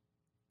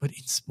 But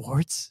in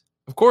sports?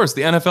 Of course,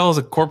 the NFL is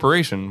a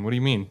corporation. What do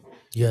you mean?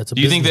 Yeah, it's a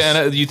Do you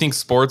business. think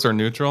sports are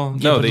neutral?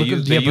 Yeah, No, but they look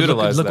at- they yeah, but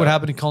utilize look that. what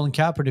happened to Colin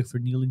Kaepernick for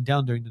kneeling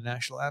down during the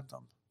national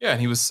anthem. Yeah,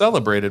 and he was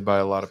celebrated by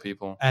a lot of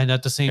people, And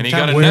at the same and he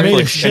got time, a where they made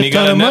a Netflix shit and he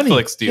got a ton of money.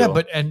 Netflix deal. yeah,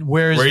 but and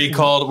where is where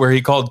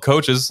he called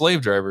coaches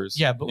slave drivers.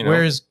 Yeah, but you know?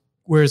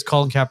 where is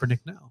Colin Kaepernick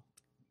now?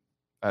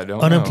 I don't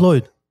know.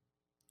 Unemployed.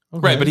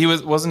 Right, but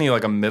wasn't he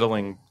like a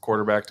middling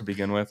quarterback to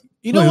begin with?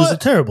 You No, know he was a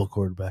what? terrible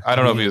quarterback. I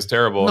don't know if he was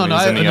terrible. No, I mean, no,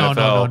 he's in the no,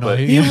 NFL, no. but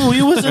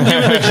He wasn't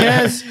given a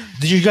chance.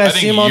 Did you I guys see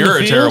think him on you're the a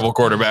field? terrible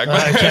quarterback.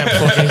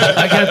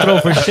 I can't throw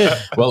for shit.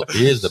 Well,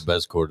 he is the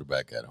best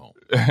quarterback at home.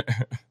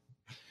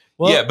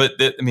 Well, yeah, but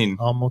I mean,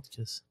 Almost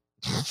kiss.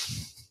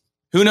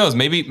 Who knows?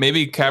 Maybe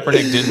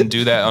Kaepernick didn't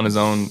do that on his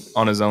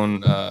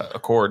own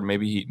accord.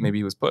 Maybe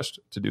he was pushed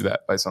to do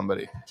that by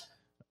somebody.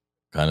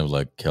 Kind of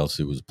like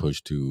Kelsey was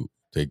pushed to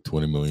take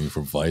 $20 million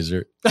from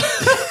Pfizer.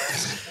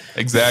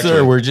 Exactly.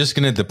 Sir, we're just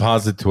gonna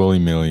deposit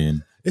 $20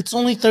 million. It's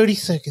only 30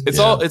 seconds. It's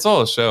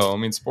all a show. I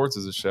mean, sports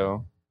is a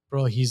show.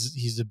 Bro,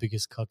 he's the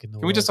biggest cuck in the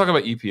world. Can we just talk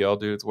about EPL,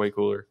 dude? It's way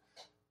cooler.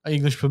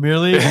 English Premier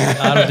League?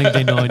 I don't think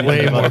they know anything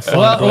Way about more it.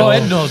 fun, bro.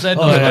 Ed knows yeah,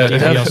 about EPL.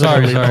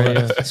 definitely. Sorry.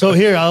 Yeah. So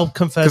here, I'll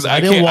confess. Because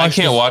I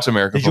can't watch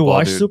American Did you football,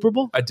 watch dude. Super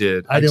Bowl? I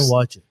did. I didn't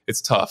watch it.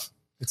 It's tough.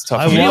 It's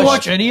tough. I You didn't watched-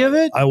 watch any of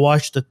it? I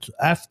watched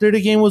after the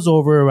game was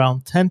over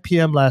around 10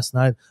 p.m. last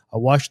night. I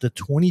watched the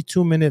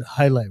 22-minute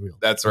highlight reel.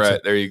 That's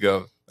right. There you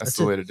go. That's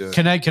the it. way to do it.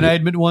 Can I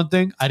admit one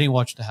thing? I didn't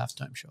watch the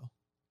halftime show.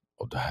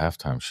 Oh, the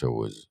halftime show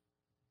was.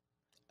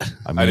 I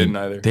I didn't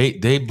either.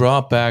 They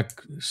brought back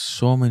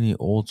so many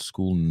old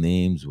school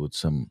names with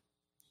some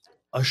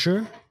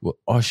Usher?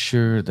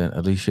 Usher, then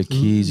Alicia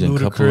Keys, and a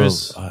couple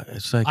Ludacris. of.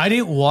 It's like I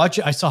didn't watch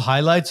it. I saw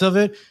highlights of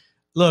it.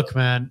 Look,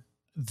 man,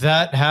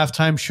 that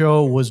halftime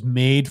show was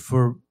made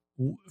for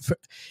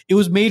it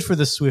was made for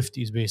the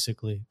Swifties,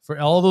 basically. For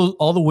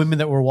all the women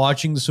that were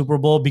watching the Super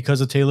Bowl because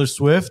of Taylor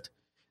Swift,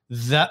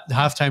 that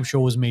halftime show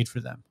was made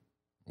for them.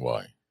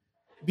 why?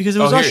 Because it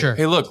was Usher.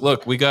 Hey,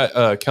 look, we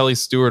got Kelly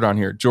Stewart on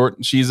here.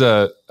 Jordan, she's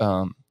a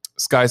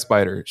Sky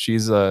Spider.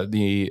 She's the.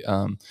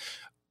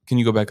 Can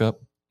you go back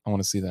up? I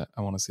want to see that.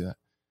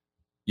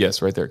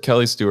 Yes, right there,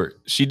 Kelly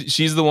Stewart.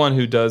 She's the one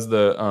who does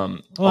the.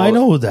 I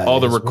know who that all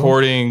the is, bro.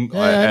 recording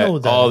Yeah, I know who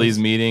at that all is. these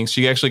meetings.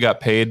 She actually got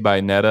paid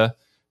by Netta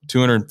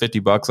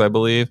 $250, I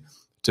believe,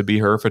 to be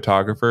her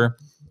photographer.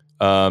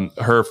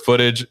 Her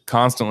footage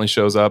constantly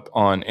shows up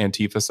on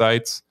Antifa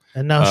sites.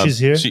 And now she's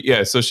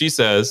here. So she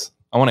says,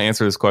 I want to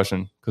answer this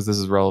question because this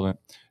is relevant.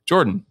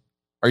 Jordan,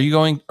 are you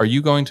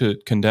going to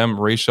condemn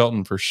Ray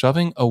Shelton for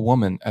shoving a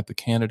woman at the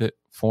candidate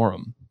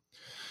forum?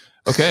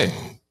 Okay,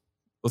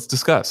 let's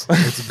discuss.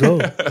 Let's go.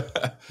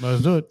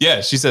 Let's do it.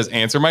 Yeah, she says,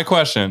 answer my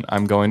question.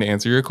 I'm going to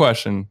answer your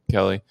question,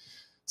 Kelly.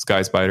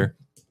 Sky Spider.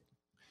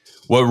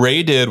 What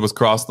Ray did was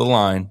cross the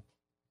line.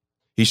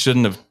 He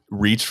shouldn't have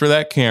reached for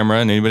that camera,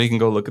 and anybody can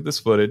go look at this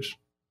footage.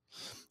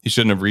 He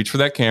shouldn't have reached for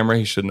that camera.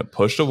 He shouldn't have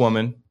pushed a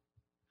woman.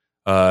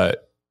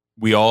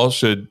 We all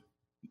should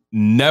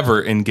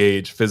never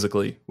engage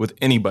physically with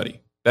anybody.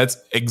 That's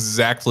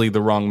exactly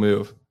the wrong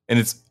move. And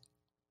it's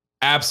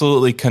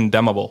absolutely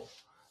condemnable.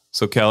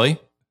 So, Kelly,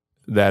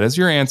 that is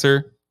your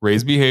answer.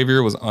 Ray's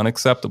behavior was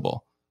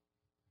unacceptable.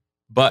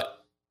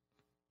 But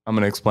I'm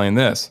going to explain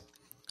this.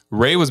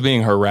 Ray was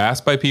being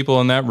harassed by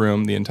people in that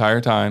room the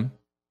entire time.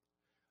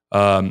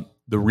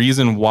 The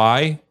reason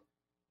why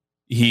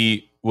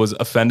he was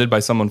offended by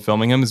someone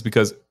filming him is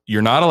because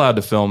you're not allowed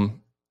to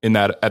film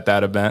at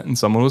that event, and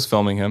someone was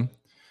filming him.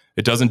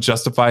 It doesn't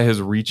justify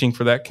his reaching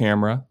for that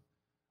camera.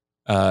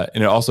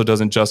 And it also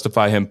doesn't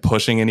justify him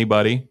pushing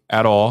anybody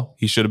at all.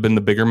 He should have been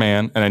the bigger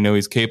man, and I know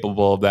he's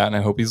capable of that, and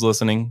I hope he's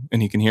listening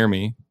and he can hear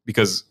me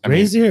because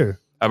Ray's here.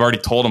 I've already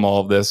told him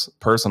all of this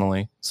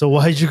personally. So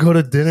why'd you go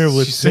to dinner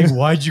with She's saying,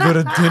 why'd you go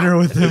to dinner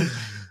with him?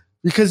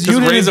 Because you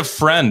Because Ray's didn't, a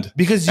friend.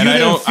 because you And I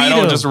didn't feed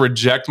don't him. just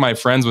reject my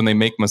friends when they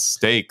make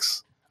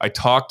mistakes. I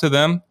talk to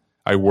them.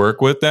 I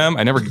work with them.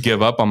 I never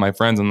give up on my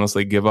friends unless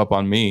they give up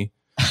on me.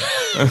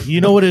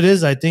 You know what it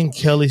is? I think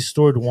Kelly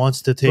Stewart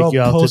wants to take Bro, you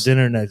out post- to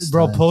dinner next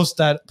Bro,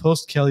 time.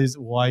 post Kelly's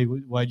why'd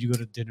you go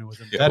to dinner with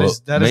him? Yeah, That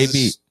is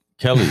Maybe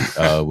Kelly,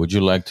 would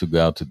you like to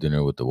go out to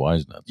dinner with the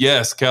Wise Nuts?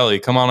 Yes, Kelly,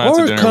 come on out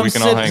to dinner. come We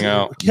can all sit- hang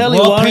out. Kelly,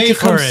 We'll why don't pay you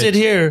come for it. sit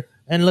here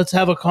and let's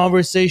have a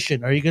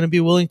conversation? Are you going to be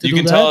willing to You do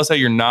can that? tell us that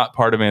you're not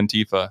part of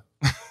Antifa.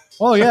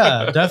 Oh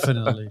yeah,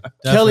 definitely.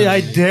 Kelly, I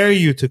Definitely. dare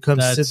you to come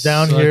That's sit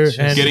down such here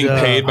a- and Getting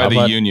paid by how the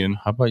about- union.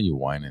 How about you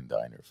wine and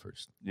diner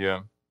first?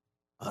 Yeah.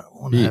 I don't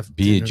want to have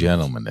Be a dinner.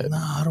 gentleman, Ed. Nah,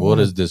 I don't What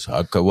wanna- is this?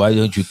 Why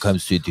don't you come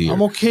sit here?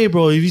 I'm okay,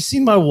 bro. Have you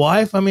seen my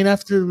wife? I mean,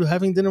 after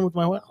having dinner with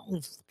my wife, I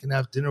don't fucking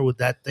have dinner with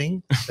that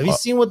thing. Have you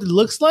seen what it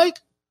looks like?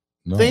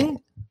 No.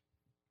 Thing?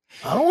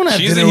 I don't want to have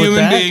She's a dinner with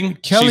human that. being.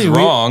 Kelly, She's we-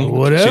 wrong.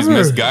 Whatever. She's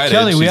misguided.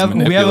 Kelly, we She's have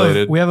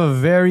manipulated. a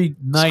very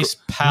nice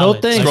palate.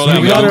 No thanks. Scroll Like,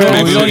 down. we Maybe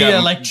don't we need got-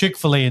 that like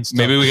Chick-fil-A and stuff.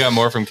 Maybe we got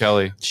more from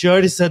Kelly. She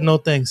already said no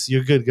thanks.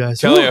 You're good, guys.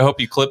 Kelly, Woo. I hope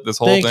you clip this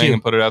whole Thank thing you.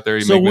 and put it out there.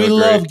 You So make me we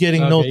look love great.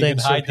 getting Okay, no you can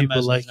thanks from hide the people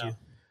message like now. you.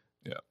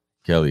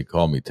 Kelly,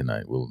 call me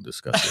tonight. We'll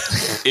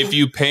discuss it. If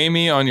you pay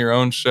me on your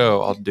own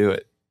show, I'll do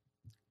it.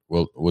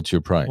 Well, what's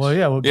your price? Well,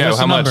 yeah. Well, Yeah, what's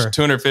how the much? number?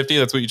 250?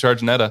 That's what you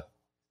charge Netta.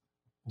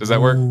 Does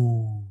that work?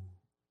 Ooh.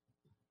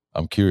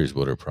 I'm curious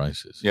what her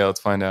price is. Yeah,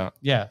 let's find out.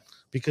 Yeah.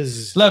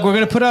 Because Look, we're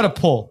gonna put out a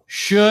poll.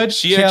 Should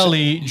She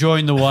Kelly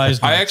join the Wise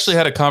I Nuts? actually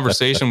had a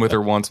conversation with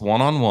her once,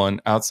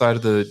 one-on-one, outside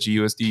of the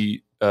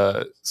GUSD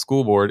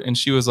school board, and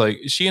she was like,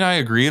 she and I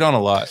agreed on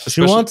a lot.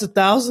 she wants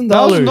 $1,000.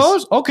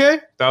 $1,000. Okay.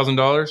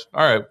 $1,000.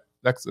 All right,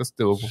 that's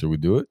doable. Should we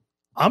do it?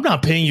 I'm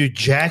not paying you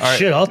jack All right.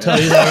 shit. I'll tell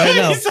you that right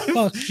now. He said-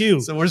 Fuck you.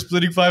 So we're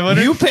splitting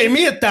 500. You pay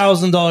me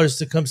 $1,000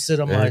 to come sit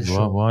on my Ed,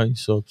 show. why are you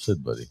so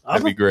upset, buddy?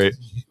 That'd be great.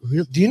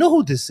 Do you know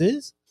who this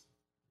is?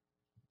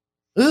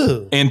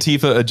 Ugh.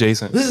 Antifa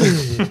adjacent.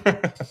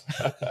 Ugh.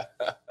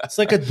 It's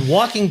like a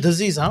walking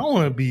disease. I don't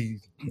want to be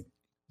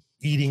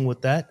eating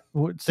with that.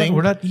 We're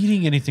not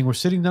eating anything. We're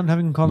sitting down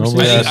having a conversation.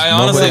 Nobody has- I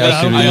honestly, nobody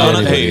has to I eat honestly,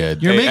 anybody hey,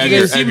 yet. You're hey, making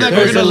Edgar, it seem Edgar, like we're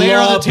There's going to a lay her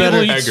on the lot table better-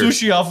 and eat Edgar,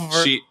 sushi off of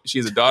her.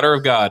 she's a daughter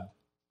of God.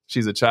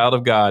 She's a child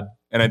of God,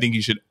 and I think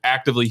you should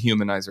actively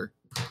humanize her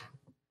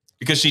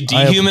because she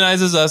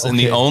dehumanizes us, and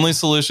the okay. only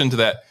solution to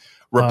that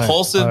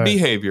repulsive all right.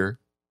 behavior.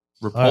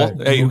 All right.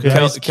 Hey, You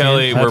guys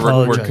Kelly, can't- I we're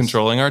apologize.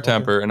 controlling our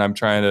temper, and I'm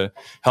trying to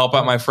help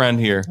out my friend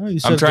here. Oh, you I'm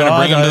said trying to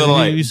bring him to the God,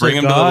 light. you said Bring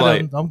him to the God,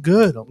 light. I'm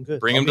good. I'm good.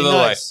 Bring I'll him to be the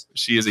nice. light.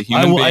 She is a I,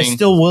 human will, I being.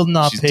 still will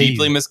not She's pay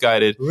deeply you.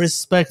 misguided.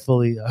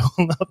 Respectfully, I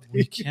will not pay We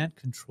you. can't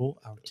control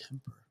our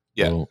temper.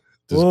 Yeah. Well,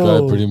 this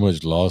Whoa. guy pretty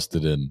much lost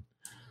it in.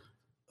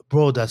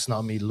 Bro, that's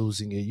not me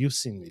losing it. You've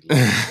seen me lose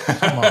it.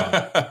 Come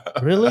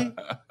on. Really?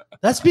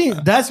 That's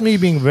me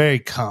being very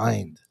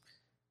kind.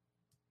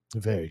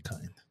 Very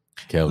kind.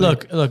 Kelly.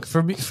 Look.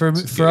 For me, for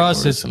getting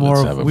us, it's worse, and more.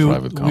 let's have a We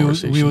private would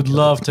conversation, would Kelly.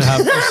 love to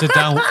have sit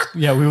down.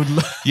 Yeah, we would.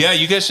 Yeah,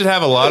 you guys should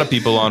have a lot of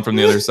people on from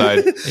the other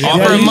side. Yeah,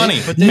 Offer but him you- money.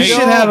 but You they should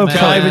don't, have a man.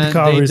 private They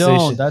conversation.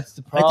 don't. That's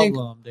the I think-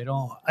 problem. They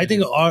don't. I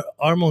think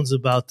Armon's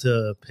about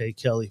to pay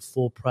Kelly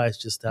full price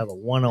just to have a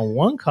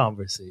one-on-one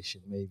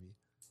conversation, maybe.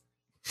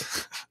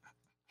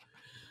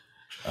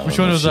 I Which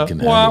don't one know was if she that? can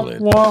handle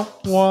it.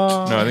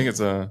 No, I think it's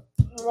a.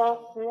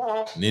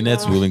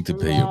 Ninette's willing to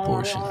pay your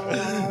portion.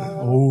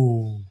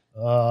 Oh.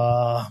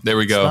 There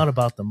we It's go. not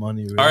about the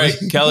money, really. All right,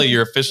 Kelly,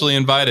 you're officially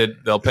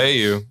invited. They'll pay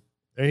you.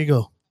 There you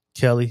go,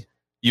 Kelly.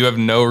 You have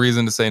no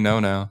reason to say no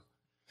now.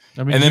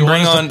 I mean, And then you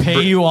bring want us on- to pay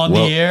br- you on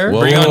well- the air.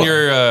 well- Bring on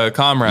your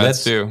comrades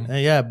let's- too.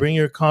 And yeah, bring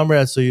your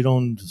comrades so you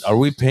don't. Are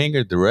we paying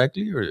her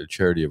directly or a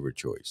charity of her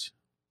choice?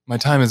 My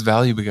time is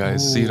valuable,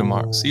 guys. See you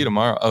tomorrow. Ooh. See you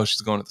tomorrow. Oh,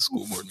 she's going to the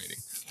school board meeting.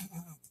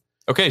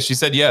 Okay, she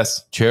said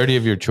yes, Charity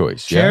of your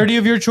choice. yeah? Charity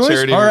of your choice.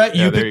 Charity of All your- right,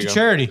 yeah, you there pick you the go.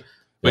 charity.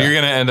 but Yeah. you're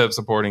going to end up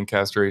supporting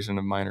castration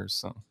of minors.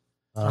 So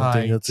I don't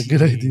think that's a Jeez.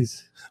 good idea.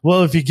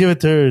 Well, if you give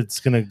it to her, it's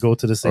gonna go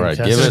to the same. All right,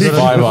 cast. give us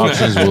 5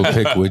 options. We'll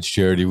pick which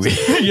charity we.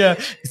 Yeah,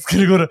 it's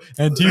gonna go to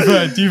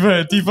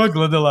Antifa,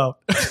 Glendale out.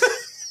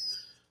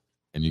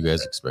 And you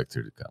guys expect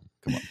her to come.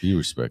 Come on, be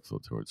respectful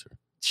towards her.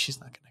 She's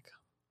not gonna come.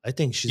 I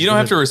think she's. you don't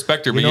have to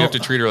respect her, you but you know- have to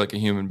treat her like a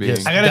human being.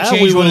 Yes. I gotta That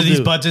change we one will of these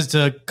do. buttons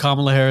to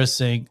Kamala Harris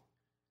saying,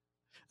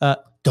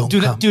 Don't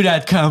 "Do come. that, do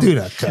that, come." Do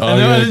that. Come. Oh, And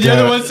you're then the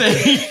gonna other come. one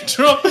saying,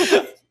 "Trump,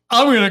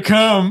 I'm gonna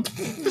come."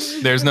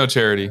 There's no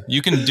charity.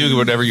 You can do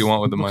whatever you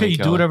want with the money. Okay, you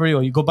do Kelly. whatever you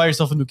want. You go buy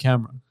yourself a new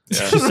camera.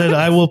 Yeah. She said,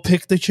 "I will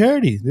pick the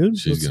charity, dude."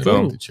 She's Let's gonna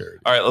go. pick the charity.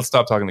 All right, let's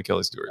stop talking to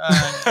Kelly Stewart.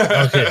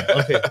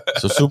 Okay.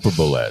 So Super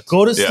Bowl ads.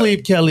 Go to Yeah.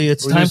 sleep, Kelly.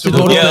 It's We're time doing to Super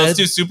go to Yeah, bed. let's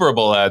do Super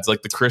Bowl ads,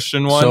 like the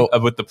Christian one So-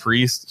 with the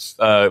priest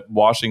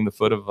washing the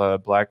foot of a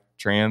black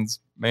trans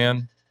man.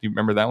 Do you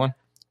remember that one?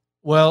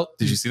 Well,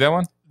 Did you see that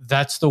one?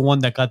 that's the one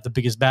that got the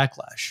biggest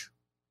backlash,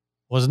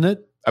 wasn't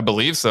it? I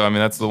believe so. I mean,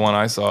 that's the one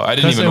I saw. I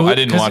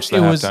didn't watch the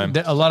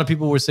halftime. A lot of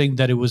people were saying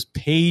that it was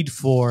paid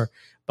for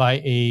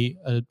by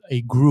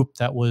a group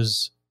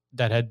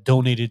that had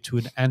donated to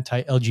an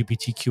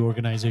anti-LGBTQ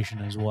organization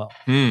as well.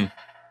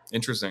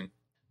 Interesting.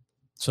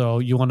 So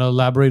you want to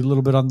elaborate a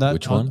little bit on that?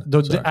 Which On one?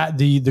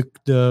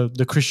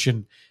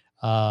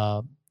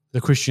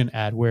 The Christian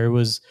ad where it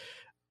was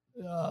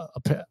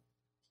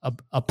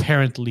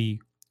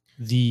apparently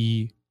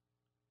the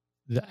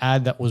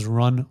ad that was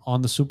run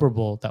on the Super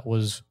Bowl that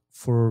was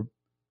for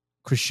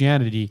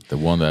Christianity. The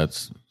one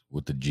that's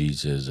with the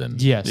Jesus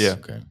and Yes. Yeah.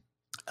 Okay.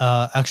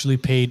 Actually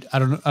paid. I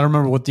don't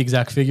remember what the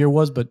exact figure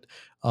was, but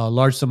a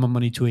large sum of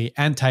money to a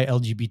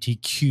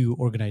anti-LGBTQ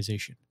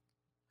organization.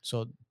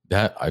 So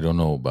That I don't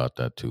know about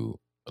that to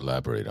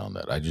elaborate on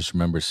that. I just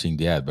remember seeing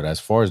the ad. But as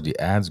far as the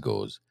ads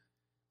goes,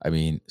 I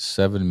mean,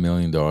 $7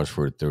 million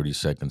for a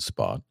 30-second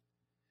spot.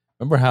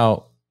 Remember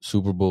how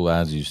Super Bowl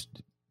ads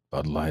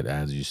Bud Light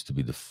ads used to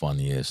be the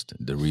funniest.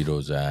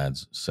 Doritos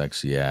ads,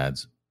 sexy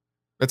ads.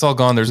 It's all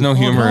gone. There's no Oh,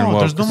 humor in no, woke.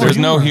 there's There's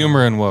no no more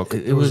humor in woke.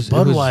 It was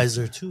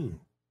Budweiser too.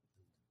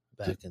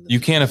 Back in the You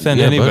can't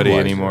offend Yeah, anybody Budweiser,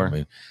 anymore. I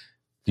mean,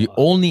 the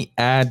only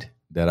ad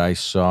that I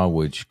saw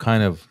which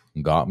kind of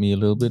got me a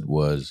little bit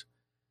was,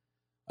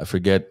 I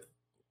forget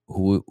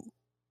who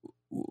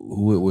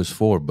it was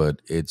for,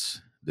 but it's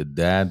the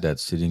dad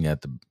that's sitting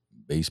at the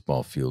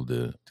baseball field. I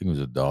think it was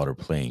a daughter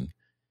playing.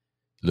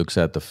 Looks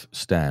at the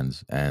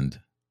stands and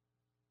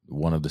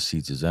one of the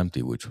seats is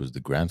empty, which was the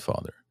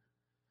grandfather.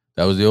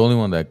 That was the only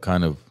one that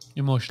kind of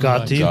emotional.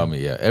 Got value. you. got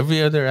me. Yeah,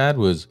 every other ad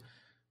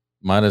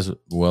might as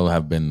well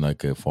have been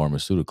like a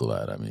pharmaceutical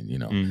ad. I mean, you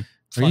know. Mm.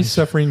 Are you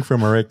suffering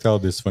from erectile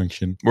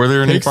dysfunction? Were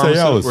there any Take farm?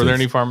 dialysis. Were there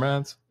any farm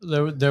ads?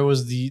 There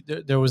was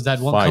that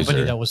one Pfizer.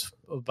 company that was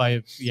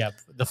by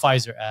the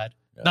Pfizer ad,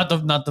 Yeah.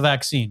 not the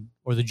vaccine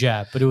or the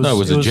jab, but it was No, it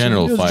was a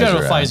general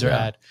Pfizer ad,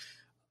 ad.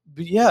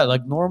 But yeah,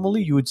 like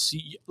normally you would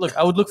see. Look,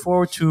 I would look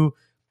forward to,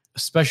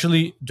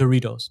 especially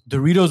Doritos.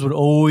 Doritos would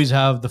always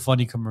have the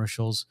funny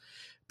commercials.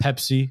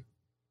 Pepsi,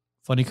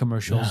 funny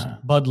commercials. Yeah.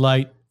 Bud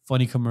Light,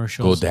 funny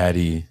commercials.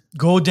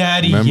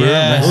 GoDaddy, Remember?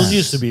 yes. Those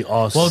used to be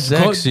awesome. Well,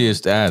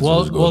 Sexiest ads. Well,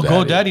 was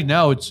GoDaddy. GoDaddy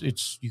now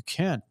it's you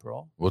can't,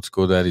 bro, What's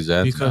GoDaddy's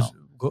ads because now?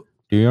 go,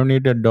 Do you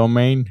need a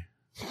domain?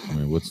 I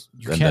mean, what's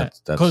You can't.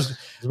 Because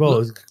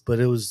Bro, but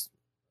it was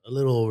a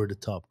little over the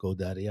top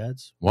GoDaddy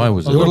ads. why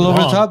was a it little over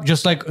the wrong. top,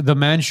 just like the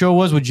Man Show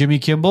was with Jimmy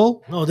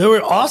Kimmel. No, they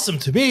were awesome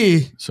to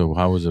me. So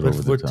how was it But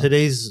over for the top?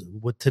 today's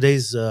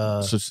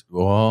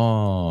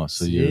So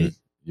See?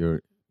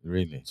 you're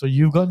really So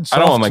you've gotten I soft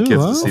don't want my too,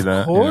 kids huh? to see that.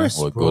 Of course,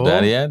 what bro.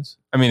 GoDaddy ads?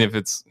 I mean, if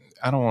it's,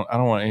 I don't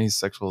want any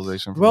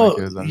sexualization for Bro, my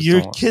kids. I just your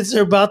don't want- kids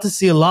are about to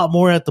see a lot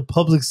more at the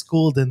public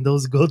school than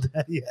those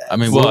GoDaddy ads. I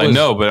mean, Well, what I was-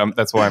 know, but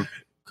that's why I'm.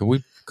 Can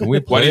we?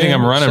 Why do you think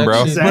I'm running,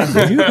 bro?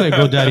 Exactly. You play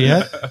GoDaddy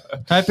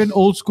ad. Type in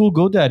old school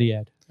GoDaddy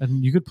ad,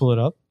 and you could pull it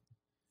up.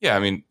 Yeah, I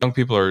mean, young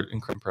people are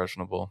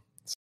impressionable,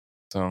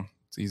 so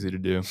it's easy to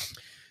do.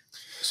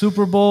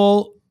 Super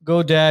Bowl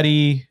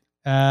GoDaddy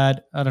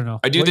ad. I don't know.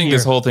 I do What think year?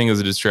 this whole thing is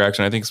a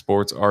distraction. I think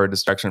sports are a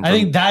distraction. I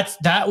from- think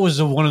that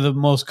was one of the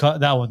most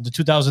that one, the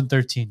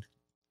 2013.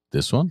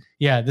 This one?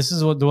 Yeah, this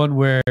is the one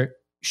where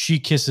she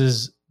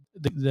kisses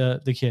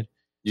the kid.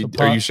 You,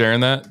 So are you sharing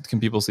that? Can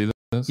people see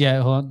this?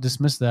 Yeah, hold on.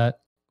 Dismiss that.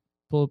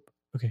 Pull up.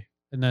 Okay,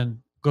 and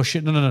then go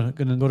shit. No.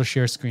 Gonna go to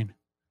share screen.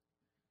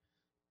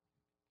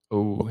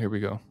 Oh, here we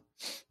go.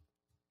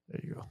 There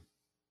you go.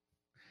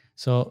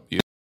 So, Yeah.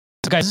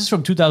 guys, this is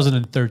from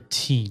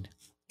 2013.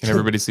 Can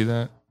everybody see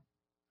that?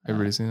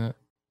 Everybody see that?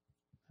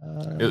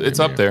 Uh, It's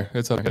up there.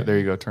 It's up there. There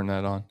you go. Turn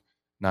that on.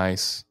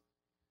 Nice.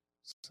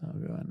 so I'll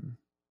go ahead and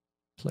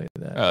play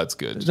that. Oh, that's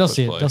good. They'll Just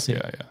see it. play. They'll see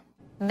it. Yeah.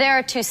 There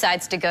are two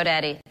sides to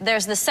GoDaddy.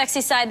 There's the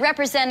sexy side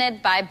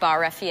represented by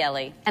Bar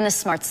Raffaelli, and the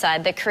smart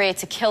side that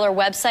creates a killer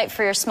website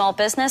for your small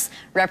business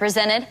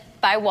represented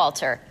by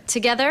Walter.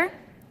 Together,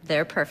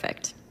 they're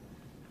perfect.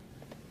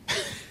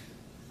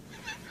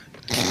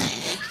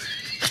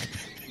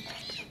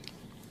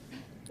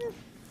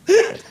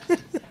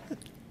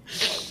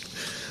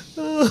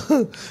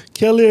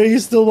 Kelly, are you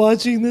still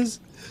watching this?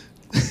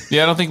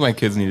 Yeah, I don't think my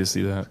kids need to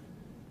see that.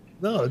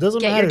 No, it doesn't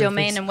Get matter. your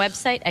domain and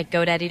website at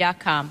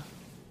GoDaddy.com.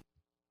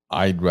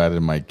 I'd rather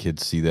my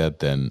kids see that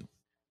than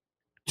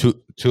two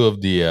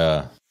of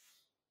the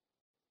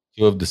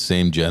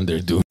same gender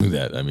doing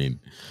that. I mean,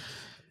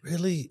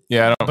 Really?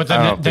 Yeah, I don't. But I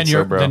then, don't think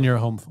so, bro. you're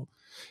homophobe.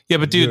 Yeah,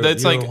 but dude,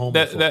 that's you're like a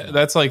homophobe.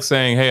 that's like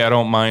saying, hey, I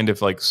don't mind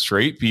if like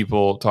straight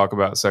people talk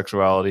about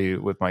sexuality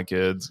with my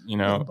kids. You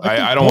know, I think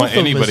I don't both want of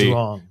 'em is anybody.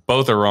 wrong.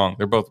 Both are wrong.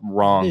 They're both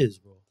wrong. It is,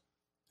 bro.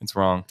 It's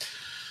wrong.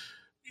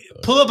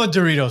 Pull up a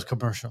Doritos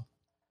commercial.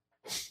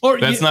 Or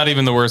That's not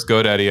even the worst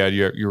GoDaddy ad.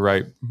 You're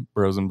right,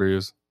 Bros and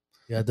Brews.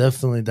 Yeah,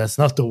 definitely. That's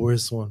not the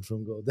worst one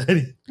from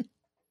GoDaddy.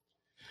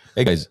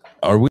 hey guys,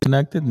 are we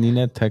connected?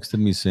 Nina texted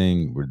me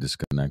saying we're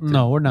disconnected.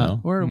 No, we're not. No?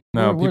 We're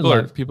No, we're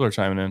live. people are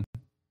chiming in.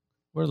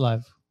 We're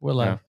live. We're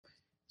live. Yeah.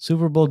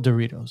 Super Bowl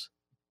Doritos.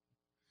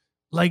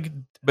 Like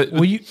But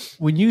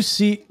when you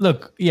see,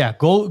 look, yeah,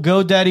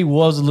 GoDaddy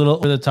was a little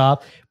over the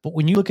top, but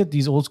when you look at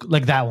these old school,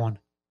 like that one.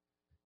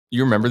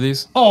 you remember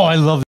these? Oh, I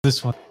love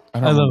this one.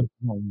 I love.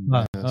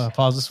 remember this.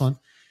 Pause this one.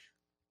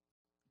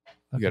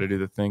 You got to do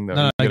the thing though.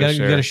 No, you you gotta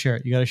gotta share. share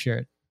it. You gotta share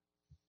it,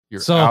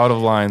 You're So- out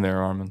of line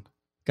there, Armin.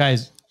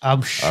 guys. I'm I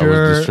was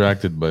sure.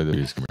 distracted by the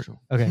news commercial.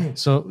 Okay,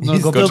 so no,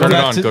 He's go still- back Go turn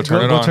it on. to- Go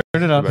turn it go on.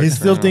 turn it up. Go back. He's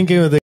still thinking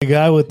of the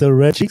guy with the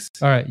red cheeks.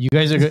 All right, you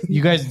guys are good.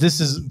 You guys,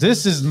 this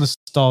is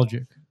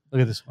nostalgic.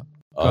 Look at this one.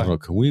 Go ahead. No,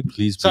 can we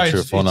please put Sorry, your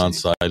it's- phone on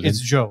it's- silent? It's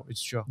Joe.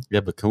 It's Joe.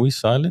 Yeah, but can we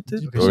silent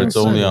it? Okay, Or sorry, it's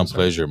only sorry, on sorry.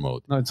 pleasure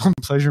mode? No, it's on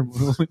pleasure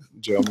mode.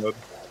 Joe mode.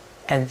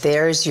 And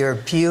there's your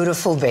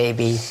beautiful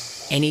baby.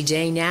 Any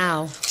day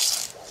now.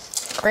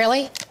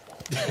 Really?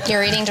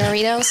 You're eating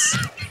Doritos?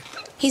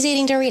 He's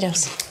eating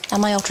Doritos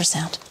on my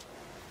ultrasound.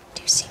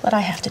 Do you see what I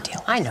have to do?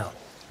 I know.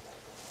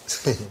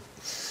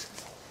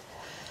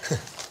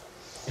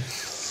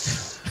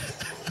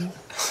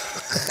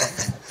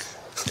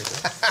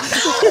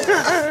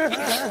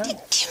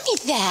 Give me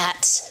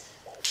that.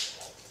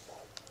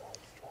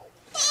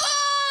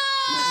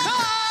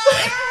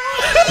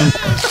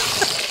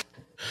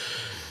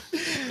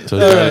 So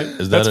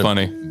is that That's a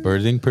funny.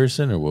 birding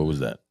person or what was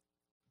that?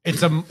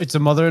 It's a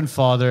mother and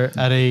father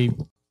at a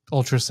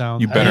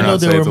ultrasound. You I better didn't know not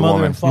they say were it's a mother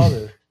woman. and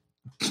father.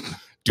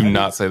 Do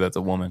not say that's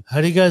a woman.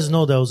 How do you guys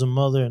know that was a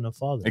mother and a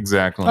father?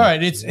 Exactly. All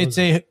right, it's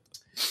a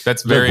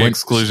That's very Look, when-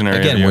 exclusionary.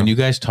 Again, of you. when you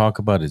guys talk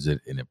about is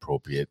it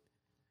inappropriate?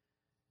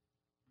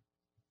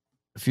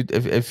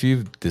 If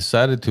you've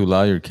decided to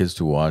allow your kids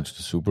to watch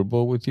the Super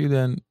Bowl with you,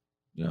 then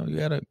you know you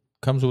gotta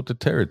comes with the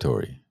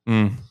territory.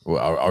 Mm.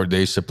 Well, are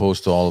they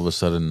supposed to all of a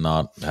sudden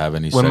not have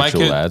any When my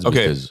sexual kid- ads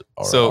okay, because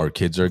so- our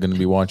kids are going to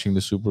be watching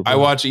the Super Bowl? I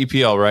watch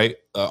EPL right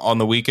on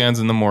the weekends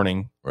in the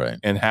morning right.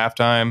 and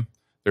halftime.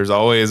 There's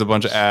always a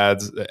bunch of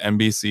ads that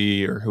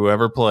NBC or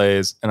whoever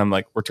plays, and I'm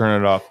like, we're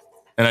turning it off.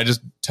 And I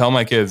just tell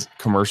my kids,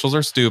 commercials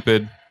are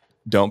stupid.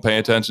 Don't pay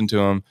attention to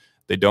them.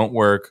 They don't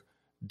work.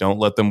 Don't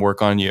let them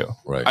work on you.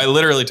 Right. I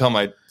literally tell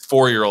my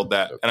 4-year-old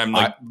that, and I'm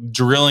like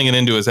drilling it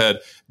into his head.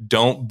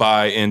 Don't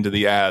buy into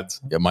the ads.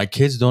 Yeah, my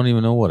kids don't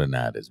even know what an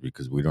ad is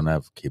because we don't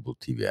have cable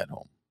TV at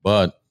home.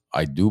 But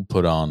I do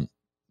put on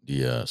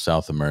the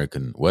South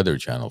American Weather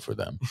Channel for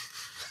them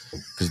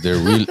because they're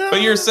really.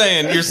 But you're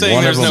saying One there's of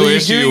them- no So you're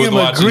issue giving with him a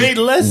watching. great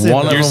lesson.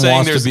 One of You're them saying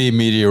wants to there's- be a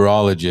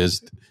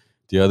meteorologist.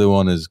 The other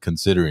one is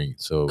considering.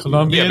 So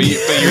Colombian but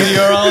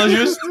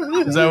meteorologist?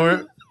 Is that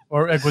where?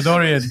 Or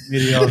Ecuadorian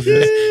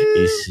meteorologist?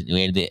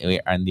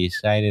 We're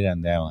undecided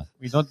on that one.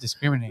 We don't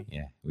discriminate.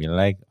 Yeah, we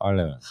like all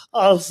of them.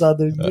 All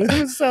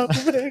Southern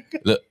South America.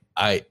 look,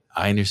 I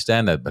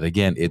understand that, but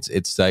again,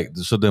 it's like,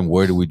 so then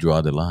where do we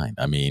draw the line?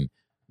 I mean,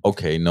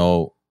 okay,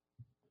 no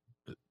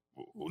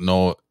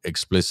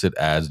explicit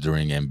ads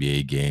during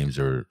NBA games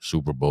or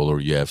Super Bowl or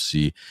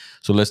UFC.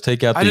 So let's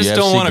take out the I just UFC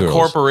don't want girls. a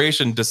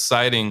corporation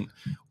deciding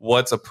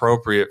what's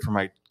appropriate for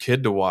my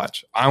kid to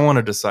watch. I want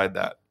to decide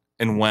that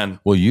and when.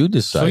 Well, you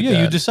decide. So yeah,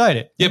 that. you decide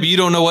it. Yeah, but you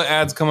don't know what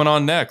ad's coming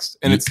on next.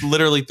 And it's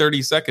literally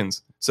 30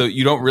 seconds. So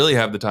you don't really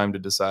have the time to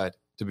decide,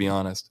 to be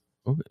honest.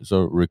 Okay,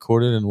 so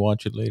record it and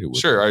watch it later.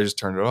 Sure, I just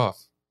turned it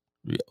off.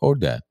 Or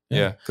that.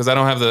 Yeah, because I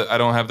don't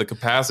have the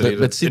capacity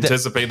But to see,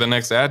 anticipate the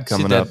next ad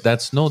coming See, up.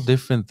 that's no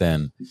different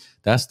than,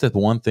 that's the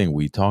one thing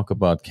we talk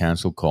about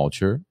cancel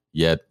culture,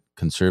 yet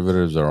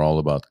conservatives are all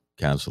about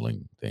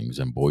canceling things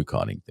and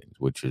boycotting things,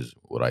 which is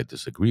what I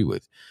disagree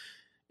with.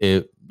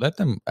 Let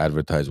them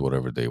advertise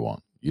whatever they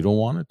want. You don't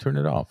want it, turn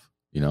it off.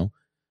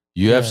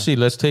 UFC,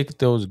 let's take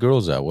those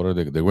girls out. What are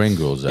the ring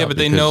girls out? Yeah, but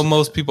they know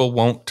most people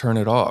won't turn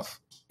it off.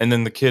 And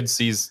then the kid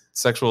sees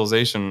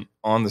sexualization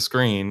on the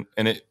screen,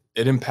 and it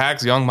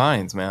impacts young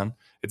minds, man.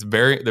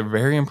 They're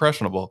very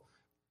impressionable.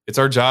 It's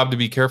our job to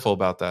be careful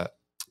about that.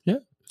 Yeah.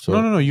 So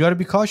No. You got to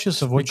be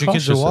cautious of what Be your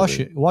kids are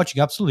cautious of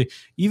watching. Absolutely.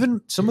 Even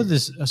some of the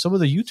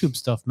YouTube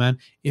stuff, man.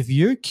 If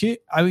your kid,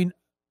 I mean,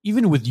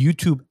 even with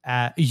YouTube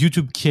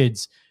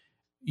kids,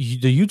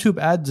 the YouTube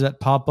ads that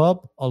pop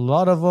up, a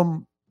lot of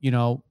them,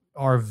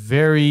 are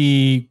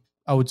very,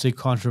 I would say,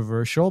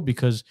 controversial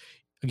because,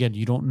 again,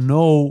 you don't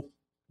know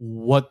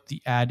what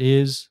the ad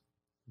is,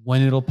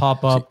 when it'll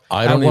pop up.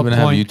 I don't even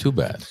have YouTube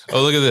ads.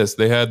 Oh, look at this.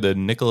 They had the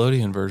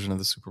Nickelodeon version of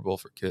the Super Bowl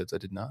for kids. I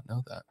did not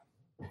know that.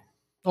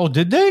 Oh,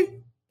 did they?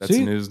 That's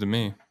news to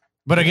me.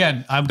 But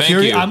again, I'm Thank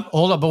curious. you.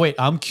 Hold up, but wait.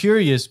 I'm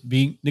curious.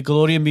 Being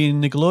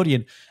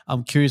Nickelodeon,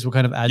 I'm curious what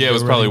kind of ads. Yeah, it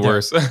was probably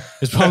worse.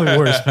 It's probably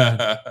worse,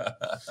 man.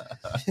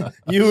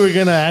 You were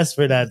gonna ask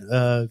for that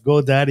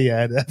GoDaddy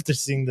ad after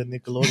seeing the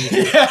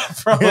Nickelodeon. Yeah,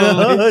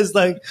 probably. It's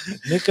like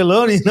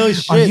Nickelodeon. No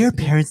shit. Are your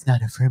parents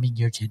not affirming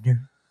your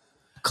gender?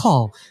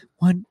 Call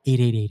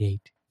 1-8888.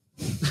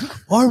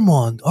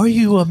 Armand, are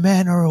you a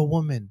man or a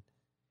woman?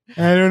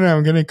 I don't know.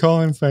 I'm gonna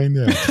call and find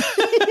out.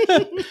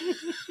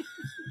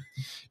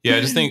 Yeah,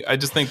 I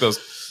just think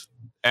those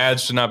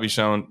ads should not be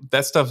shown.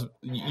 That stuff,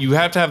 you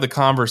have to have the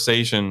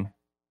conversation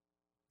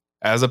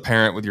as a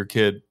parent with your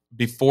kid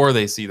before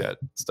they see that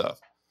stuff.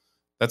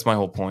 That's my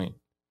whole point.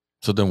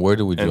 So then where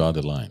do we draw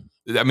the line?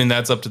 I mean,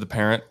 that's up to the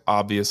parent,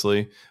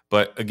 obviously.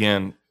 But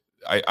again,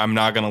 I'm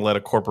not going to let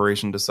a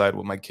corporation decide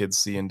what my kids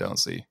see and don't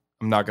see.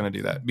 I'm not going to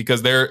do that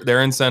because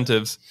their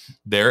incentives,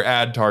 their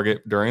ad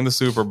target during the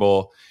Super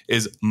Bowl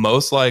is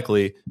most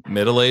likely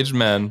middle-aged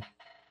men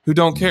who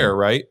don't care,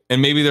 right?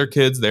 And maybe their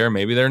kids there,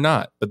 maybe they're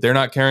not, but they're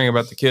not caring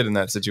about the kid in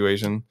that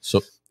situation.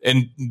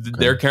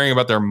 They're caring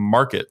about their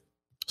market.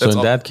 That's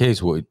that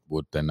case, what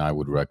then I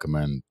would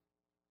recommend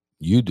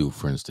you do,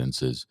 for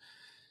instance, is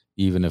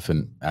even if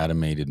an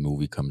animated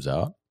movie comes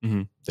out,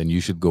 then you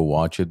should go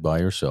watch it by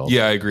yourself.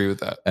 Yeah, I agree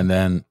with that. And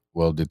then,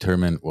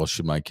 determine,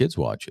 should my kids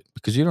watch it?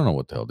 Because you don't know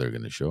what the hell they're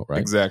going to show,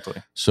 right?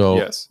 Exactly. So,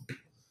 yes.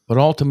 But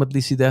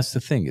ultimately, see, that's the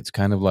thing. It's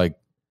kind of like,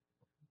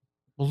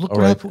 well,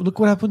 look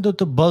what happened to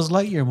the Buzz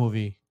Lightyear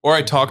movie. Or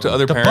I talk to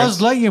other the parents.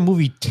 Buzz Lightyear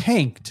movie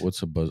tanked.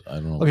 What's a Buzz? I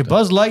don't know. Okay,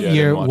 Buzz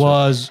Lightyear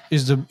watch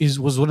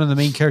was one of the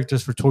main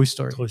characters for Toy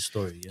Story. Toy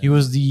Story. Yeah. He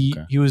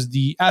was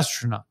the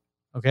astronaut.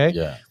 Okay.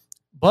 Yeah.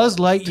 Buzz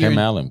Lightyear. Tim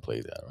Allen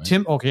played that,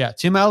 right?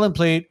 Tim Allen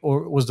played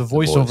or was the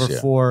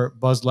voiceover for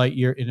Buzz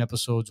Lightyear in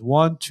episodes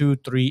 1, 2,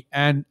 3,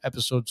 and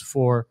episodes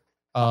 4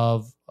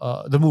 of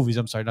the movies.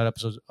 I'm sorry, not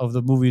episodes of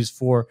the movies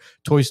for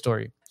Toy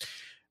Story.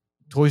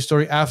 Toy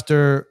Story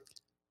after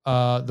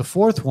the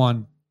fourth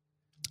one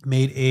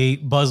made a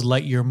Buzz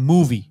Lightyear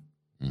movie.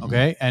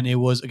 Okay. And it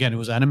was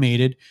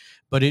animated,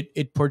 but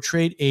it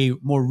portrayed a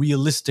more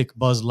realistic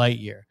Buzz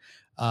Lightyear.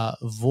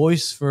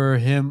 Voice for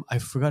him, I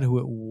forgot who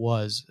it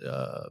was.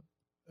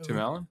 Tim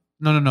Allen?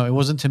 No. It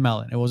wasn't Tim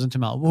Allen.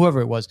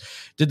 Whoever it was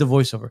did the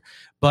voiceover.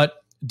 But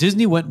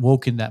Disney went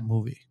woke in that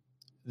movie.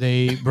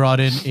 They brought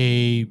in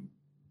a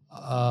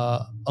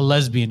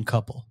lesbian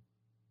couple.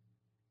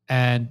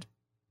 And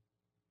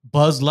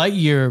Buzz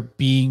Lightyear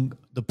being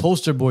the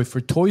poster boy for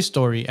Toy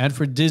Story and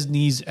for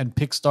Disney's and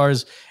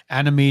Pixar's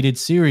animated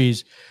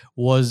series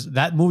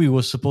that movie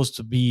was supposed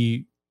to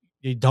be,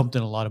 they dumped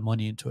in a lot of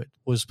money into it.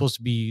 It was supposed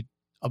to be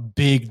a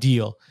big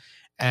deal.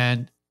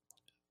 And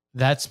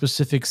that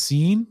specific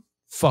scene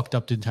fucked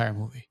up the entire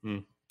movie.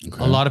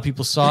 Okay. A lot of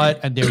people saw it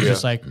and they were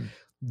just like,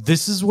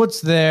 this is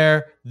what's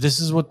there. This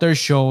is what they're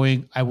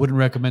showing. I wouldn't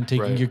recommend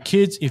taking your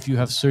kids if you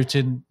have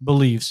certain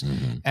beliefs.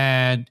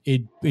 And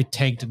it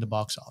tanked in the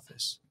box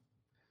office.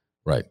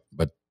 Right.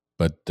 But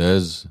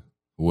does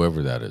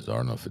whoever that is, I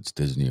don't know if it's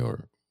Disney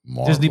or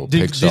Marvel,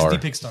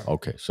 Pixar.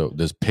 Okay. So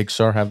does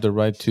Pixar have the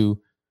right to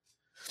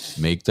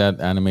make that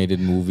animated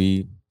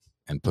movie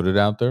and put it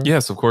out there?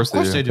 Yes, of course, Of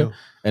course they do.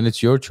 And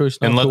it's your choice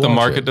not And let to the watch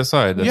market it.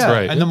 decide. That's yeah,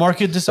 right. and the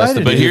market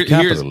decided. But beauty of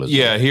here's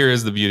capitalism. here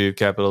is the beauty of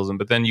capitalism.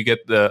 But then you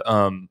get the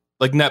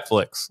like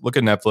Netflix. Look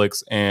at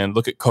Netflix and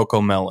look at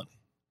Coco Melon.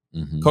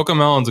 Mhm. Coco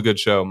Melon's a good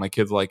show. My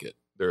kids like it.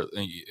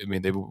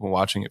 They've been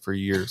watching it for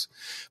years.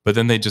 But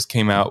then they just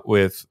came out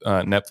with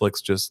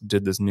Netflix just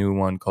did this new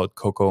one called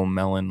Coco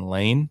Melon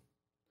Lane,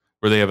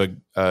 where they have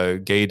a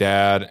gay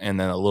dad and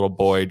then a little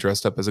boy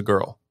dressed up as a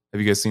girl. Have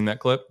you guys seen that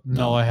clip?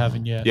 No, I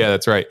haven't yet. Yeah,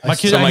 that's right. My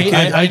kid, So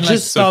I like-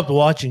 just stopped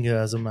watching it,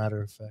 as a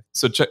matter of fact,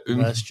 So check.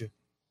 last year.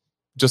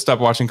 Just stop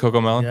watching Coco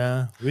Melon.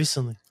 Yeah,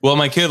 recently. Well,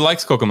 my kid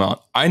likes Coco Melon.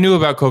 I knew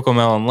about Coco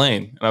Melon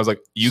Lane, and I was like,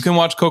 "You can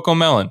watch Coco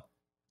Melon.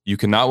 You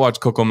cannot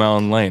watch Coco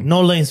Melon Lane."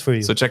 No lanes for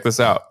you. So check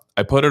this out.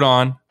 I put it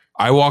on.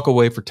 I walk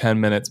away for 10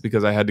 minutes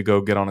because I had to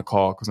go get on a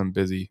call because I'm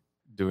busy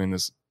doing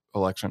this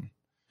election.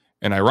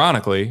 And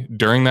ironically,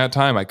 during that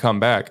time, I come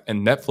back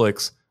and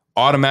Netflix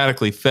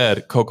automatically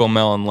fed Coco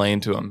Melon Lane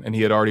to him, and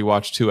he had already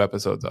watched 2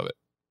 episodes of it.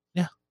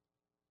 Yeah.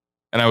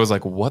 And I was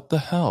like, "What the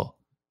hell?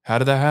 How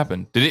did that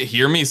happen? Did it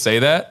hear me say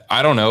that?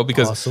 I don't know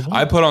because Possible.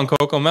 I put on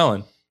Coco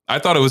Melon. I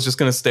thought it was just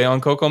going to stay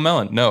on Coco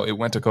Melon. No, it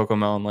went to Coco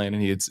Melon Lane,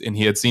 and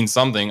he had seen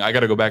something. I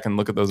got to go back and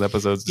look at those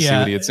episodes to see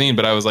what he had seen.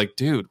 But I was like,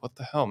 dude, what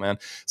the hell, man?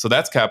 So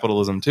that's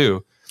capitalism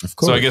too. Of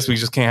course. So I guess we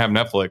just can't have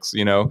Netflix.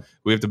 You know,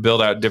 we have to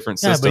build out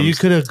different yeah, systems. but you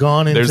could have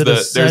gone into the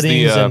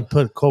settings and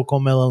put Coco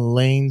Melon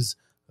Lanes.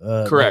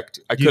 Correct.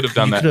 I could have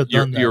done that.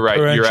 You're right.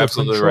 You're Parental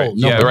absolutely control. right.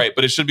 No, yeah, but- right.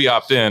 But it should be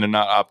opt in and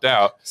not opt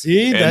out.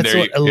 See, And that's there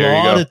what you- a there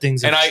you lot go. of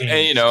things have And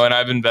changed. and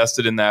I've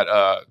invested in that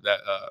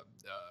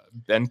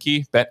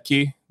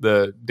Bentkey,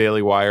 the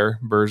Daily Wire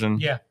version.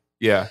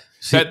 Yeah.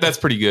 See, That's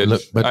pretty good.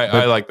 look, but-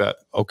 I like that.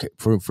 okay,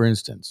 for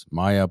instance,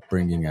 my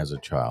upbringing as a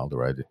child,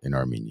 right, in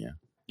Armenia.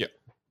 Yeah.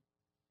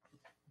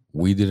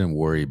 We didn't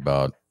worry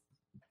about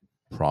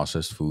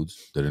processed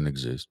foods, didn't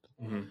exist.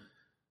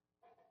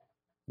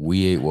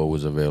 We ate what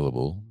was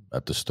available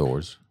at the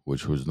stores,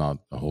 which was not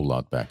a whole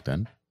lot back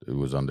then. It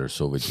was under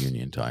Soviet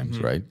Union times,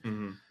 right?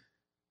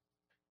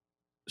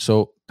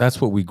 So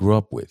that's what we grew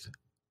up with.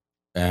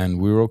 And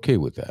we were okay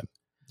with that.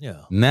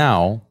 yeah.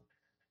 Now,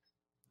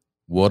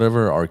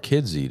 whatever our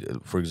kids eat,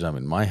 for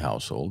example, in my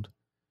household,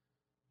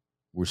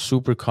 we're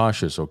super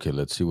cautious. Okay,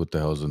 let's see what the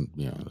hell's in,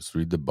 let's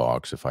read the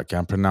box. If I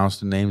can't pronounce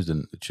the names,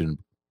 then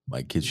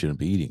my kids shouldn't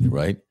be eating it,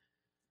 right?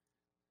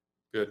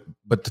 Good.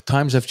 But the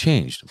times have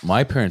changed.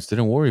 My parents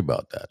didn't worry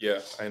about that.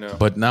 Yeah, I know.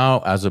 But now,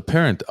 as a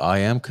parent, I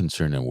am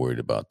concerned and worried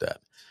about that.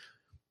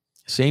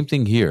 Same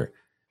thing here.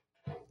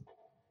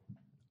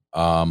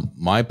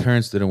 My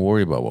parents didn't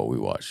worry about what we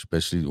watched,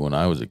 especially when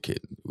I was a kid.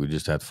 We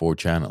just had 4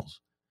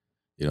 channels,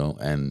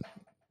 and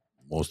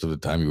most of the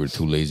time you were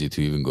too lazy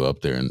to even go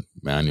up there and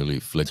manually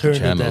flick Turn the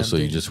the damn channel, so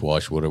you thing. just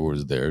watched whatever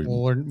was there.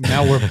 Well,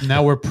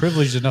 now we're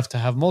privileged enough to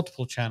have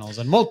multiple channels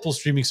and multiple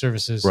streaming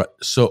services. Right.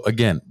 So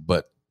again,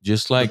 but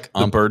just like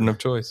the burden of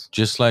choice.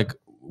 just like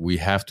we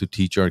have to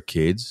teach our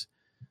kids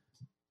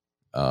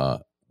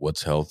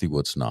what's healthy,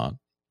 what's not.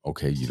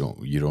 Okay, you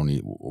don't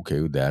eat.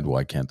 Okay, Dad,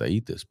 why can't I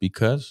eat this?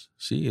 Because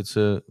see, it's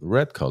a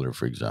red color,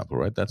 for example,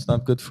 right? That's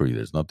not good for you.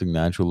 There's nothing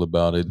natural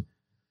about it.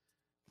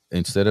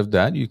 Instead of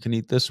that, you can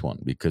eat this one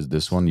because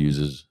this one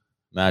uses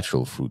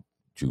natural fruit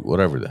juice,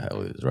 whatever the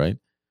hell it is, right?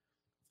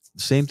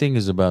 The same thing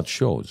is about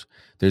shows.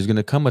 There's going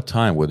to come a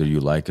time, whether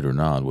you like it or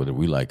not, whether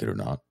we like it or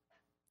not,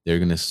 they're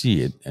going to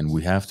see it, and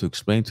we have to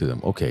explain to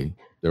them, okay,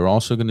 they're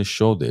also going to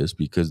show this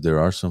because there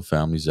are some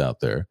families out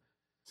there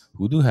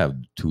who do have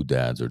 2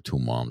 dads or 2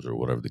 moms or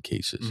whatever the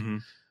case is.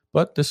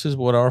 But this is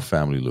what our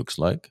family looks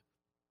like.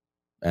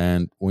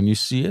 And when you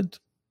see it,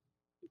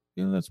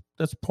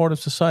 that's part of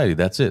society.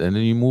 That's it. And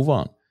then you move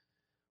on.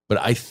 But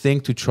I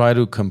think to try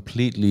to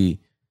completely,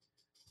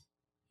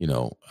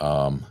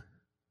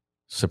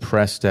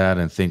 suppress that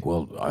and think,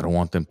 well, I don't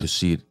want them to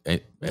see it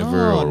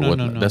ever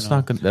that's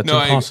not going. That's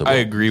impossible. I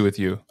agree with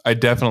you. I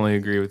definitely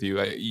agree with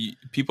you.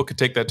 People could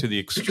take that to the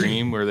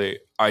extreme where they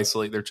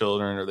isolate their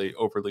children or they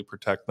overly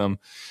protect them,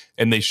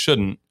 and they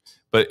shouldn't.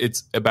 But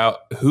it's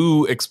about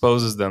who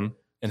exposes them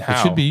and how.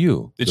 It should be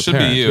you. It the should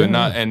parent. be you,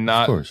 Yeah,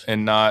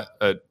 and not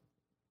a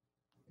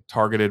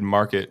targeted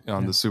market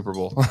on the Super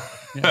Bowl.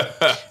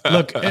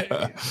 Look,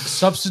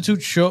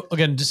 substitute show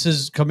again. This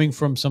is coming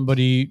from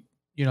somebody,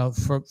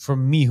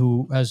 from me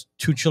who has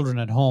 2 children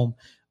at home.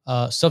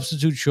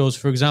 Substitute shows,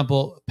 for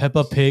example,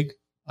 Peppa Pig.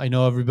 I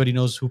know everybody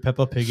knows who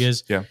Peppa Pig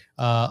is. Yeah.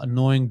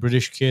 Annoying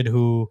British kid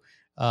who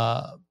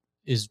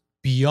is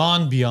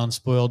beyond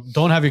spoiled.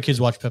 Don't have your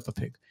kids watch Peppa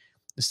Pig.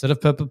 Instead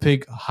of Peppa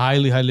Pig,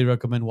 highly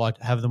recommend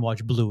have them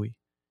watch Bluey.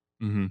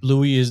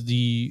 Bluey is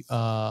the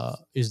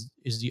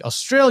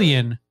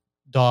Australian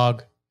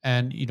dog,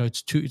 and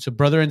it's a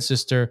brother and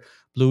sister,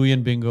 Bluey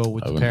and Bingo,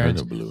 with the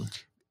parents.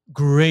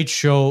 Great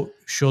show,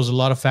 shows a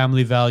lot of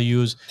family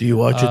values. Do you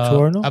watch it too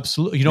or no?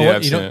 Absolutely. You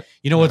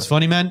know what's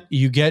funny, man?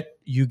 You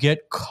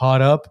get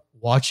caught up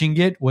watching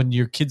it when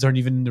your kids aren't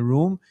even in the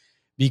room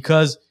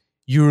because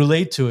you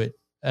relate to it.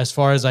 as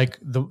far as like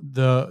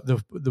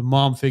the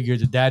mom figure,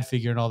 the dad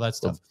figure, and all that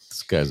stuff.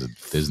 This guy's a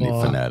Disney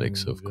fanatic,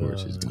 so of God.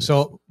 course he's gonna.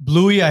 So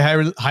Bluey, I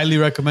highly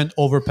recommend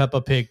over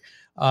Peppa Pig.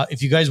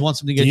 If you guys want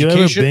something Do you ever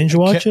educational, binge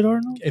watch it,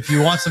 Arnold? if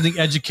you want something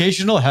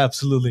educational,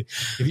 absolutely.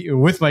 If you're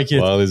with my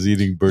kids, While he's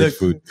eating bird Look,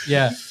 food.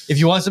 yeah. If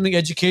you want something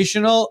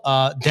educational,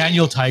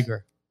 Daniel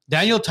Tiger.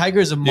 Daniel Tiger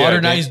is a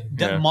modernized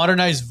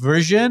modernized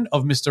version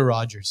of Mr.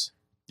 Rogers.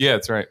 Yeah,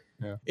 that's right.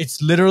 Yeah.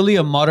 It's literally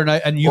a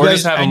modernized, and you Or guys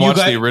just have him and you watch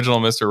guys- the original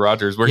Mr.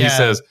 Rogers, where he Yeah.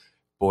 says,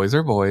 "Boys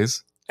are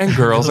boys and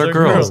girls are They're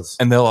girls, girls.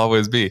 and they'll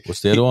always be."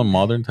 What's the other one?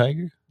 Modern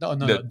Tiger? No,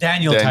 The-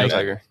 Daniel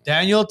Tiger.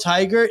 Daniel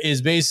Tiger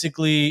is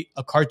basically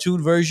a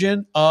cartoon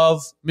version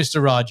of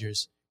Mr.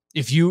 Rogers.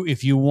 If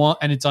you want,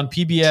 and it's on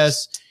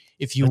PBS.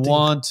 If you I think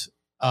want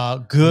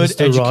good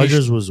Mr. education,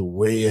 Rogers was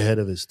way ahead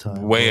of his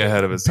time. Way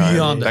ahead of his time.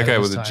 Beyond That ahead guy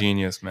of was his a time.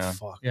 genius, man.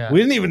 Fuck. Yeah. We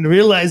didn't even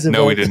realize it.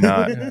 No, we back did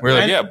then. not. We're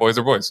like, yeah, boys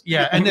are boys.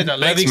 yeah, and then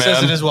Thanks, Levick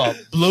says man. it as well.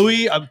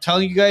 Bluey, I'm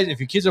telling you guys, if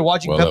your kids are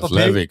watching Well, Peppa if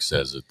Pig, Levick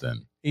says it,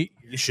 then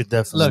You should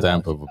definitely. Look,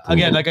 stamp of approval.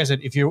 again, like I said,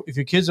 if your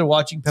kids are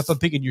watching Peppa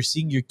Pig and you're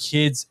seeing your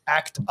kids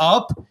act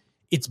up,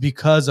 it's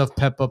because of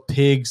Peppa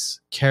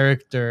Pig's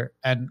character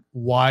and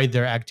why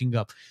they're acting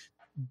up.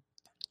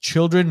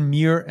 Children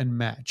mirror and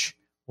match.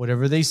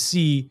 Whatever they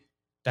see,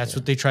 that's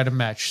what they try to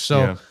match.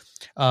 So,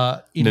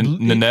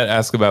 Nanette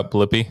asked about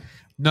Blippi.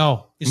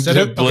 no, instead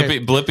of okay,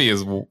 Blippi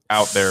is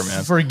out there,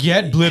 man.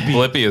 forget Blippi.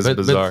 Blippi is But-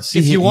 bizarre. see,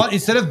 If you he- want,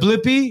 instead of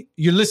Blippi,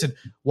 you listen.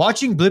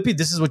 Watching Blippi,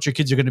 this is what your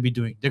kids are going to be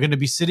doing. They're going to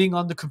be sitting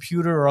on the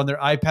computer or on their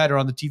iPad or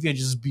on the TV and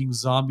just being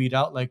zombied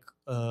out. Like,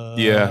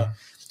 Yeah.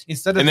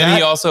 Instead of And then that,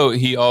 he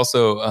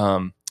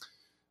also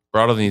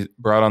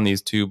brought on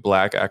these two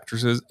black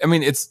actresses. I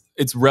mean, it's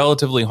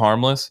relatively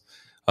harmless.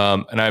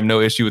 And I have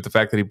no issue with the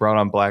fact that he brought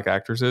on black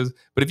actresses.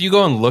 But if you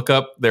go and look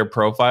up their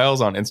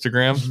profiles on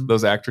Instagram, Mhm.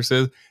 those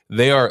actresses,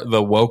 they are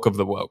the woke of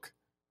the woke.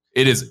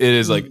 It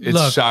is like it's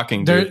Look,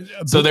 shocking, they're-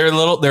 dude. So there are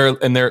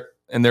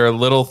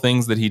little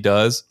things that he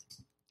does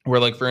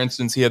where, like, for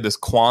instance, he had this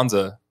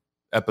Kwanzaa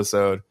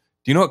episode.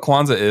 Do you know what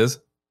Kwanzaa is?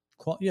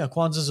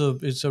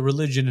 Kwanzaa's it's a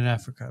religion in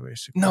Africa,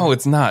 basically. No,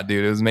 it's not,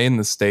 dude. It was made in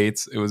the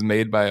States. It was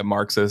made by a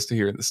Marxist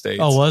here in the States.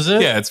 Oh, was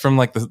it? Yeah, it's from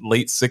like the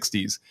late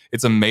 60s.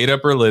 It's a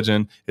made-up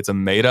religion. It's a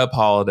made-up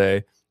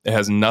holiday. It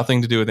has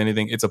nothing to do with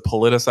anything. It's a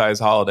politicized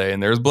holiday.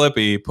 And there's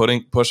Blippi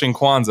pushing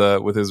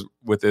Kwanzaa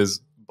with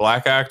his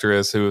black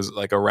actress who is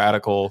like a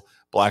radical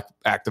black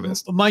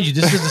activist. Mind you,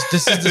 this is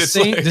the It's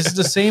same. like- This is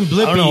the same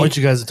Blippi. I don't know what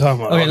you guys are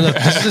talking about. Okay, look,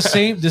 this is the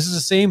same. This is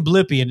the same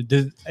Blippi,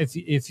 and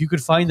if you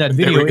could find that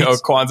There video, we go.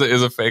 it's- Kwanzaa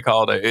is a fake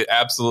holiday. It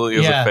absolutely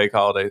is Yeah. a fake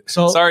holiday.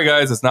 So- sorry,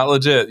 guys, it's not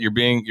legit. You're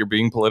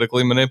being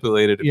politically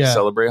manipulated if you Yeah.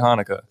 celebrate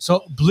Hanukkah.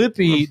 So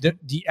Blippi,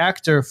 the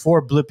actor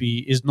for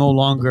Blippi, is no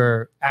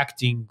longer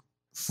acting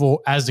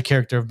as the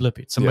character of Blippi.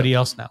 It's somebody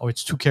else now, or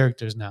it's two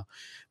characters now.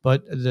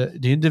 But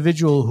the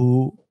individual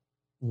who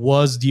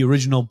was the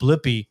original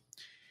Blippi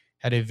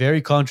had a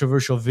very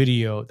controversial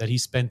video that he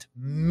spent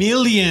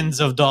millions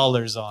of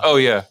dollars on. Oh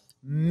yeah.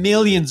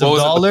 Millions What of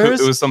was it?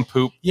 dollars. It was some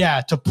poop.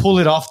 Yeah, to pull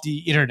it off the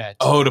internet.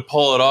 Oh, to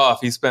pull it off.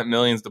 He spent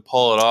millions to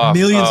pull it off.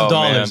 Millions Oh, of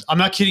dollars. man. I'm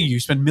not kidding you. You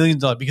spent millions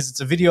of dollars because it's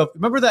a video.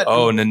 Remember that?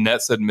 Oh,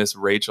 Nanette said Miss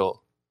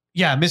Rachel.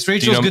 Yeah, Miss Do you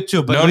Rachel's know- good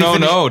too. But no, let me no,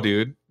 finish. no,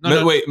 dude.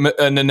 No. Wait,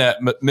 Nanette.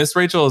 Miss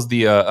Rachel is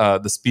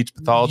the speech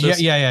pathologist.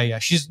 Yeah.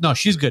 She's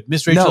good.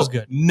 Miss Rachel's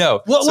good.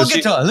 No. We'll So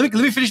get to her. Let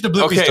me finish the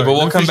Blippi Okay, story. but we'll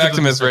Let me come finish back the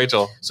to Blippi Miss story.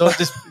 Rachel. So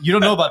this, you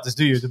don't know about this,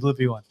 do you? The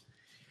Blippi one.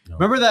 No.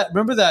 Remember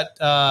that.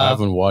 I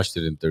haven't watched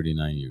it in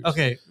 39 years.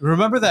 Okay,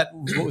 remember that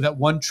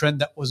one trend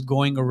that was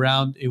going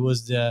around. It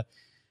was it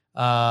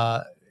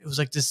was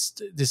like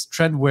this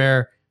trend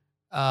where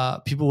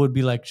people would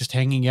be like just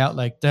hanging out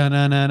like da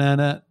na na na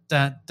na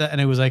da da,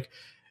 and it was like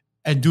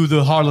and do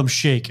the Harlem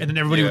Shake, and then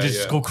everybody would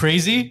just go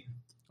crazy.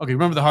 Okay,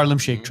 remember the Harlem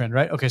Shake trend,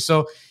 right? Okay,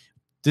 so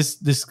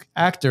this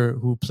actor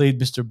who played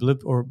Mr.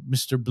 Blip or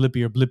Mr.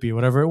 Blippi or Blippy or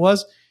whatever it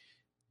was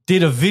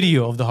did a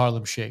video of the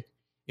Harlem Shake.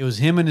 It was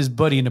him and his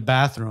buddy in the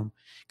bathroom,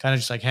 kind of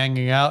just like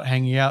hanging out.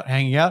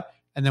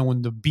 And then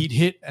when the beat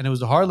hit and it was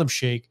the Harlem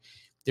Shake,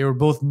 they were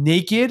both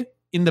naked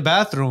in the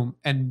bathroom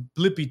and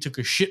Blippi took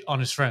a shit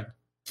on his friend.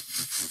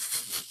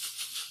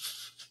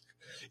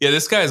 Yeah,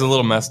 this guy's a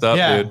little messed up,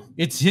 dude.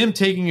 It's him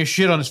taking a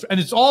shit on his friend. And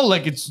it's all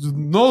like, it's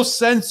no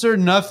censor,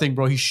 nothing,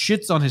 bro. He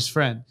shits on his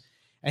friend.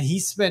 And he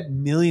spent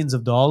millions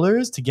of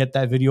dollars to get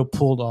that video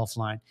pulled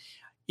offline.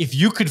 If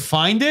you could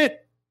find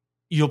it,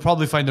 you'll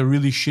probably find a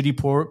really shitty,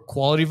 poor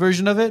quality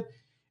version of it.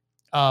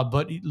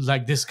 But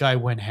like this guy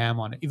went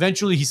ham on it.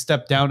 Eventually, he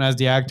stepped down as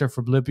the actor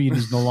for Blippi, and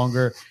he's no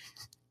longer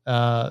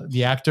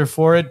the actor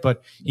for it.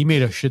 But he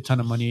made a shit ton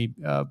of money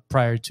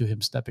prior to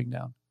him stepping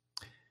down.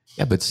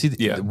 Yeah, but see,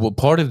 well,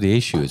 part of the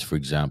issue is, for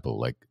example,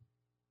 like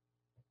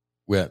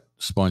we had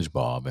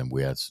SpongeBob and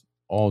we had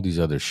all these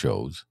other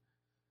shows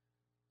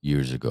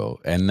years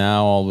ago, and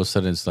now all of a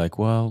sudden it's like,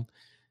 well,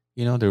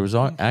 you know, there was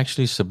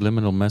actually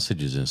subliminal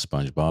messages in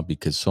SpongeBob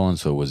because so and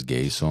so was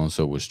gay, so and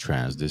so was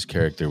trans. This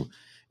character,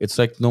 it's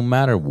like no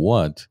matter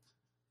what,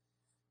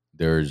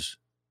 there's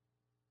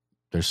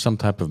there's some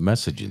type of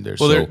message in there.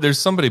 Well, so, there's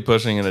somebody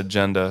pushing an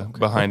agenda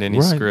behind any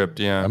Right. script.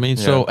 Yeah. I mean,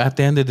 Yeah. so at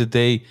the end of the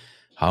day,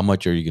 how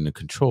much are you going to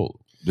control?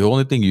 The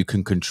only thing you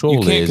can control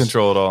you can't is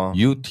control it all.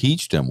 you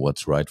teach them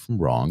what's right from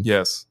wrong.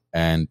 Yes.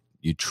 And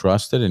you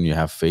trust it and you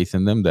have faith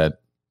in them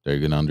that they're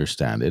going to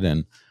understand it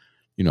and,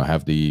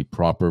 have the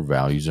proper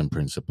values and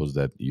principles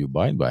that you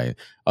abide by.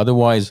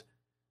 Otherwise,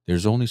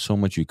 there's only so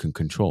much you can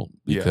control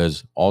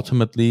because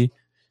ultimately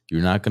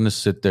you're not going to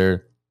sit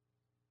there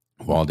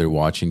while they're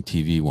watching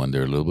TV when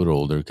they're a little bit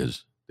older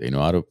because they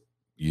know how to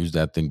use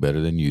that thing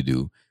better than you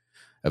do.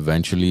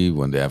 Eventually,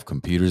 when they have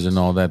computers and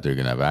all that, they're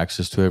going to have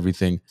access to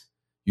everything.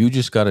 You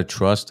just got to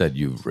trust that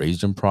you've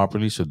raised them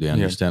properly so they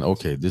understand,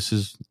 okay, this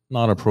is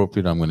not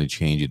appropriate. I'm going to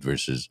change it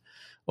versus,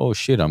 oh,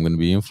 shit, I'm going to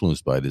be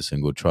influenced by this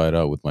and go try it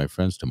out with my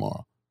friends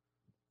tomorrow.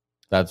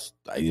 That's,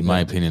 in my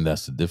opinion,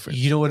 that's the difference.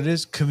 You know what it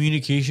is?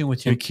 Communication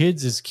with your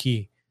kids is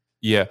key.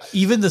 Yeah.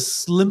 Even the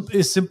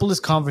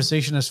simplest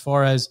conversation as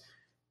far as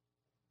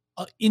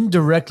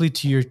indirectly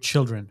to your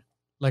children.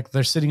 Like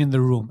they're sitting in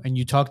the room and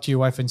you talk to your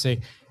wife and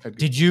say,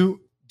 did you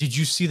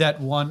see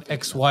that one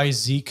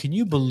XYZ? Can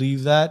you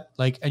believe that?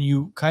 Like, and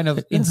you kind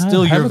of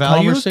instill have your a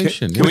values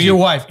conversation. with your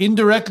wife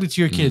indirectly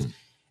to your kids.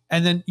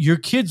 And then your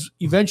kids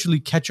eventually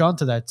catch on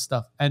to that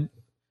stuff. And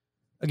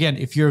again,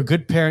 if you're a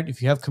good parent,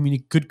 if you have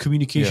good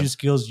communication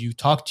skills, you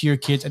talk to your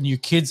kids and your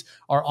kids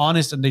are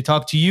honest and they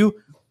talk to you,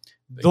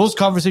 those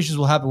conversations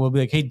will happen. We'll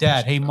be like, hey,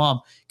 dad, hey, mom,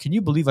 can you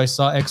believe I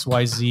saw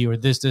XYZ or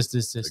this?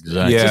 Exactly.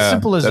 Yeah, it's as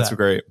simple as that's that.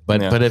 great.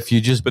 But if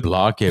you just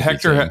block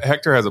everything.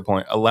 Hector has a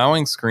point.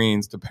 Allowing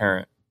screens to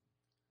parent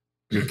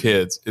your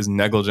kids is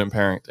negligent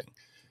parenting.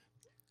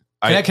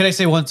 Can I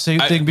say one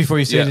thing before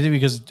you say anything?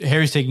 Because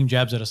Harry's taking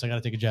jabs at us. I got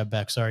to take a jab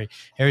back. Sorry.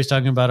 Harry's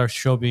talking about our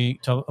show being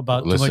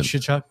about too much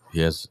shit talk.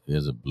 He has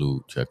a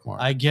blue check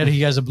mark. I get it.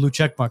 He has a blue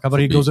check mark. How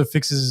about he goes and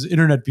fixes his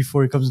internet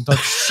before he comes and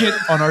talks shit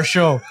on our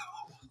show?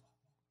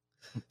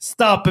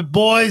 Stop it,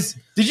 boys.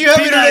 Did you have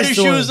Be internet nice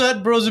to issues him.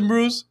 at Bros and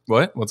Brews?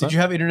 What? What's Did that? you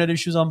have internet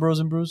issues on Bros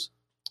and Brews?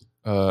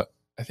 I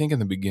think in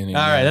the beginning.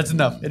 All right, that's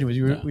enough. Anyways,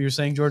 you were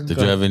saying, Jordan? Did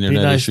Go you ahead. have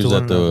internet nice to issues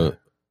one at the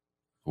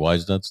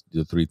Wise Nuts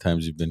the 3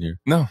 times you've been here?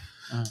 No.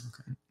 Oh,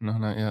 okay. No,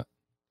 not yet.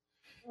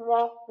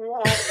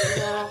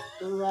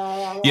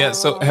 Yeah,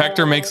 so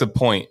Hector makes a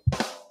point,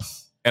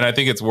 and I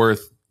think it's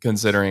worth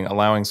considering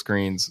allowing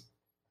screens.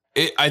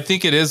 I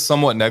think it is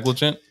somewhat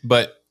negligent,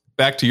 but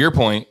back to your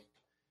point,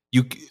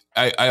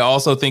 I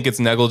also think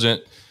it's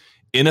negligent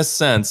in a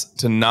sense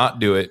to not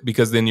do it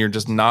because then you're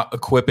just not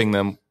equipping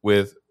them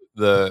with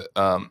the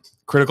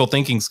critical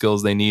thinking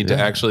skills they need to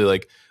actually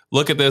like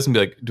look at this and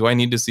be like, do I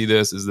need to see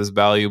this? Is this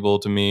valuable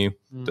to me?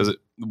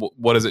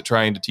 What is it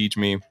trying to teach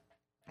me?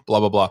 Blah,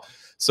 blah, blah.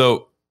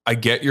 So I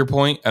get your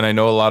point, and I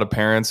know a lot of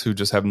parents who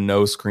just have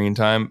no screen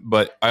time,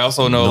 but I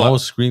also know no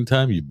screen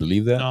time. You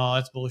believe that? No,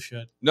 that's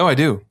bullshit. No, I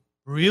do.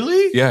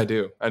 Really? Yeah, I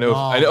do. I know.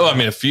 I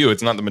mean, a few.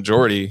 It's not the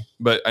majority,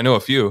 but I know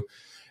a few.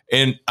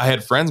 And I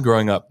had friends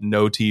growing up,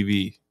 no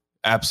TV,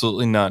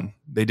 absolutely none.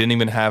 They didn't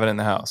even have it in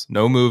the house.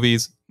 No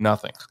movies,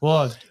 nothing.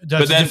 Well,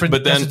 that's a different time, though.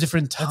 But that's a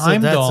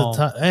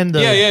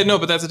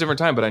different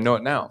time. But I know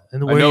it now.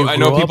 And the I way you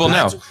know grew people up,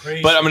 now. that's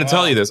crazy. But I'm going to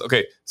tell you this.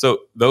 Okay,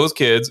 so those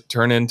kids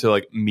turn into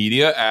like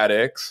media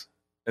addicts,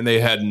 and they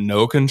had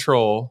no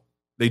control.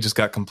 They just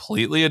got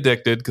completely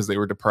addicted because they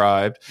were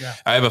deprived. Yeah.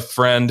 I have a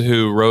friend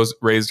who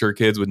raised her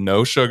kids with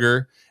no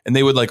sugar, and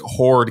they would like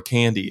hoard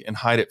candy and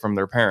hide it from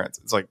their parents.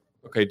 It's like,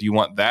 okay, do you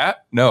want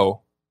that?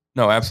 No,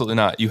 absolutely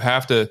not. You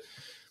have to,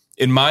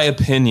 in my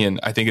opinion,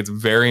 I think it's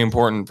very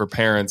important for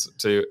parents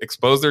to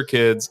expose their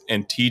kids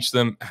and teach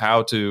them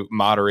how to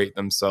moderate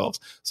themselves.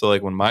 So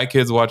like when my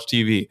kids watch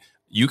TV,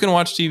 you can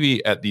watch TV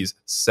at these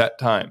set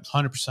times.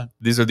 100%.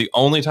 These are the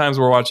only times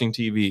we're watching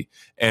TV,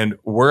 and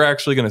we're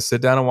actually going to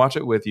sit down and watch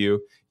it with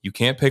you. You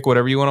can't pick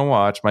whatever you want to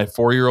watch. My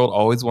 4-year-old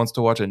always wants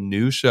to watch a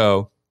new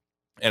show.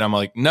 And I'm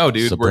like, no,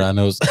 dude.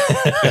 Sopranos.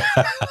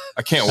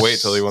 I can't wait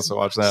till he wants to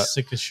watch that.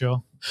 Sickest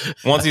show.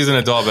 Once he's an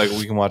adult, like,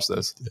 we can watch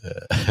this.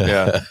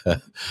 Yeah.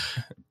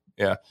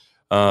 Yeah.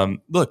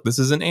 Look, this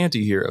is an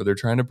anti-hero. They're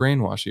trying to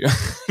brainwash you.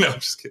 No, I'm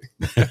just kidding.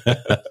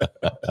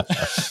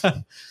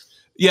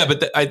 Yeah,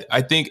 but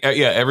I think,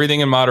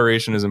 everything in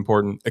moderation is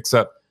important,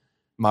 except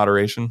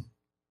moderation.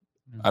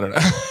 I don't know.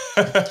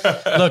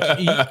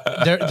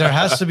 Look, there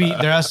has to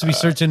be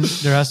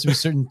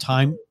certain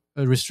time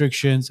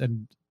restrictions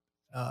and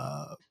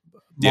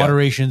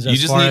moderations.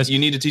 You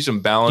need to teach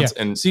them balance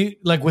and see,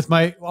 like with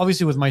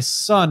my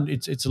son,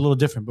 it's a little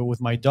different. But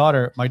with my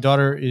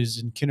daughter is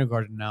in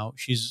kindergarten now.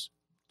 She's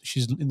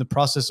in the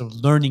process of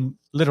learning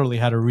literally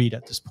how to read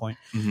at this point.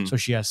 Mm-hmm. So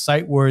she has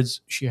sight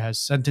words, she has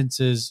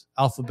sentences,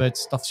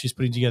 alphabets, stuff she's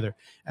putting together.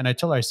 And I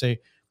tell her, I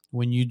say,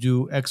 when you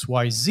do X,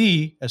 Y,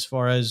 Z, as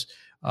far as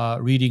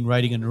reading,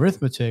 writing, and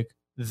arithmetic,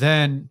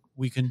 then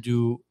we can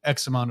do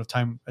X amount of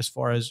time as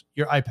far as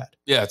your iPad.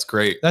 Yeah, it's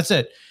great. That's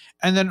it.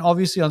 And then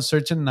obviously on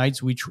certain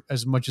nights,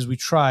 as much as we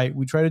try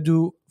to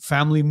do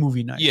family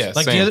movie nights. Yeah,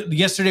 like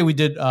yesterday we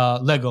did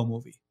Lego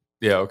movie.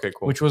 Yeah. Okay.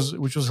 Cool. which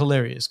was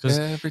hilarious because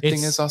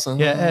Everything is awesome.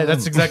 Yeah,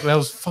 that's exactly. I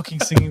was fucking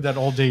singing that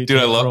all day, Dude,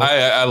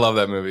 I love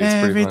that movie. It's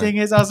pretty Everything funny.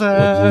 is awesome.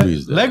 What movie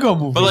is that? Lego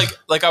movie. But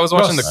like I was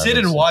watching Bro, sit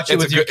and watch it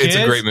with your kids.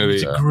 It's a great movie.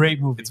 It's a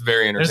great movie. It's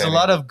very entertaining. There's a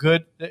lot of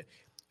good.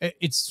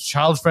 It's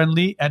child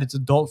friendly and it's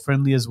adult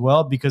friendly as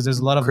well because there's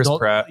a lot of Chris adult.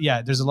 Pratt.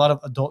 Yeah, there's a lot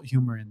of adult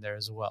humor in there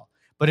as well.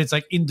 But it's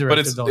like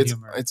indirect adult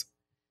humor.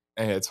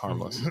 It's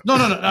harmless. No.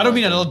 I don't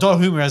mean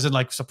adult humor as in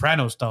like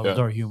Soprano style Yeah.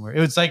 adult humor.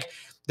 It's like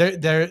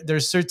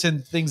there's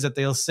certain things that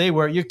they'll say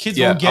where your kids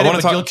won't get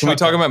it. But you'll can we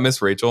talk about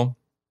Miss Rachel?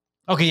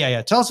 Okay,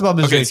 yeah. Tell us about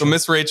Miss Rachel. Okay, so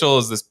Miss Rachel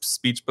is this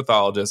speech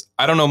pathologist.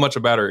 I don't know much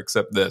about her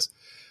except this.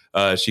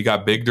 She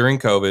got big during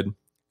COVID,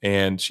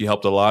 and she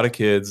helped a lot of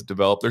kids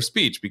develop their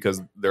speech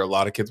because there are a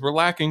lot of kids were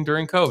lacking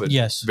during COVID.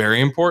 Yes. Very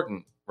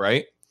important,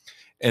 right?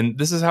 And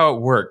this is how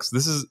it works.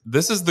 This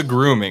is the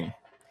grooming.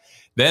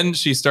 Then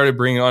she started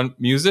bringing on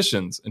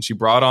musicians, and she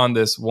brought on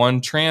this one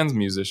trans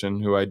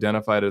musician who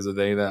identified as a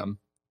they, them.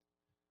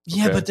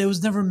 Yeah, Okay. but it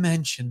was never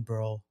mentioned,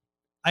 bro.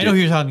 I know who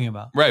you're talking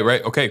about.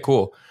 Right. Okay,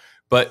 cool.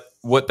 But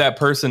what that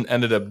person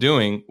ended up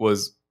doing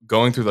was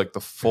going through like the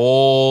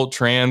full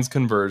trans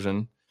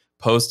conversion,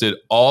 posted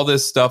all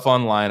this stuff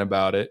online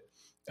about it,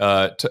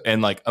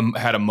 and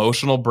had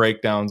emotional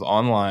breakdowns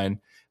online,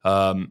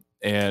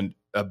 and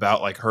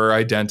about like her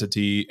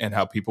identity and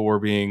how people were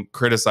being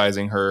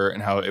criticizing her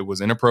and how it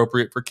was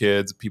inappropriate for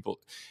kids.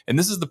 And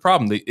this is the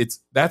problem.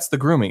 That's the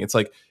grooming. It's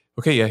like,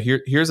 okay, yeah,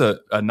 here's a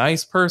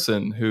nice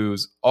person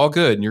who's all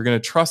good and you're going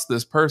to trust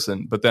this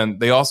person. But then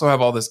they also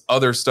have all this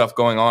other stuff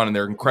going on and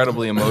they're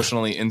incredibly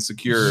emotionally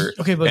insecure.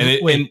 Okay, but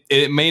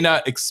it may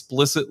not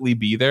explicitly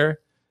be there.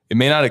 It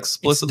may not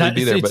explicitly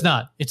be there. It's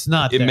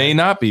not. It there. may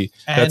not be.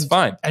 That's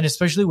fine. And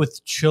especially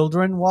with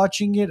children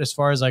watching it, as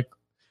far as like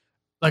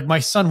my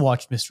son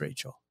watched Miss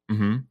Rachel,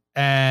 Mm-hmm.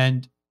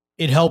 and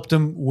it helped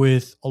him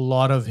with a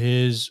lot of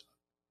his,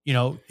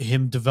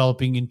 him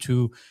developing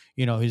into,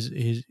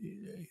 his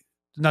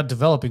not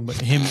developing, but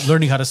him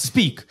learning how to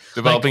speak.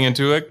 Developing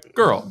into a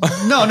girl.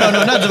 No,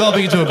 not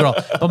developing into a girl.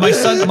 But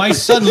my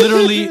son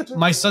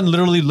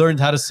literally learned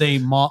how to say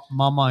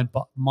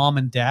mom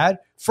and dad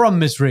from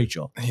Miss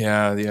Rachel.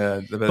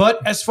 Yeah.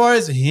 But as far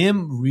as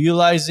him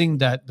realizing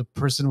that the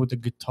person with the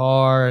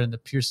guitar and the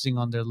piercing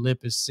on their lip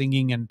is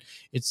singing, and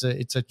it's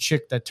a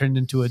chick that turned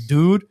into a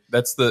dude,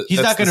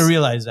 he's not going to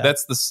realize that.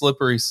 That's the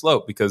slippery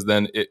slope, because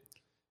then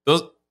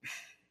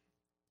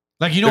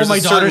like, what my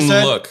daughter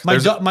said? My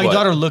what?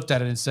 daughter looked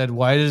at it and said,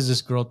 "Why does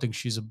this girl think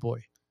she's a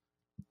boy?"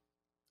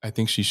 I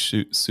think she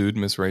sued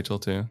Miss Rachel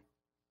too.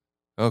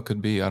 Oh, it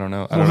could be. I don't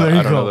know. I Well, don't there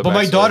you know go. the But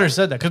my backstory. daughter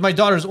said that because my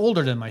daughter's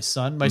older than my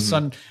son. My Mhm.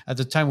 son, at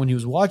the time when he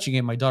was watching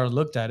it, my daughter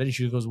looked at it and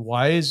she goes,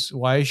 "Why is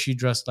she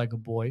dressed like a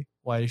boy?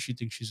 Why does she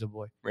think she's a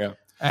boy?" Yeah.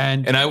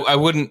 And I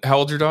wouldn't. How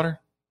old's your daughter?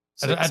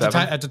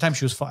 at the time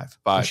she was 5.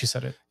 When 5. she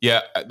said it. Yeah,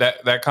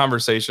 that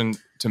conversation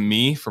to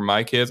me, for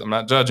my kids, I'm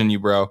not judging you,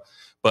 bro,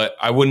 but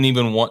I wouldn't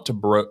even want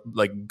to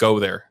go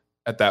there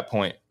at that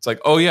point. It's like,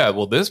 oh yeah,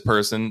 well, this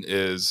person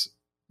is.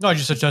 No, I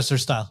just adjust their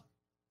style.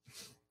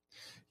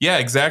 Yeah,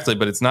 exactly.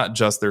 But it's not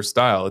just their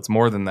style. It's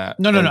more than that.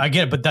 No, I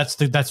get it. But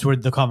that's where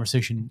the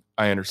conversation.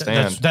 I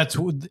understand. That's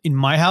in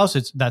my house.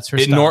 That's her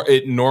style.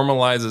 It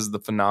normalizes the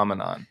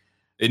phenomenon.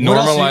 It What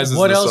else normalizes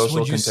what the else social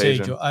would you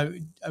contagion. say,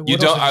 Joe? You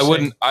don't. I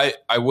wouldn't.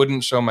 I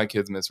wouldn't show my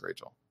kids Miss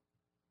Rachel.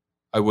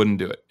 I wouldn't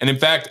do it. And in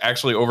fact,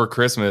 actually, over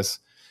Christmas,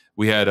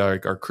 we had our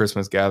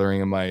Christmas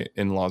gathering, and my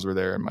in-laws were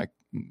there, and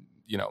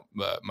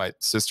my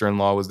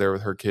sister-in-law was there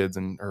with her kids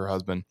and her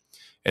husband,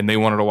 and they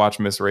wanted to watch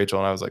Miss Rachel,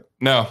 and I was like,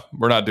 no,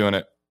 we're not doing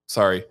it.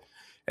 Sorry.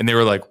 And they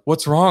were like,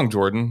 what's wrong,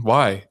 Jordan?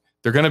 Why?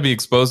 They're going to be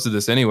exposed to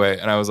this anyway.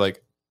 And I was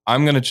like,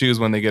 I'm going to choose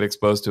when they get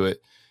exposed to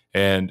it.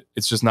 And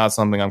it's just not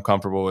something I'm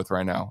comfortable with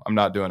right now. I'm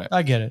not doing it.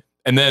 I get it.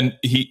 And then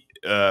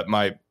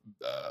my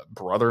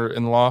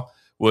brother-in-law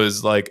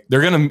was like,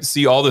 they're going to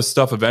see all this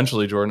stuff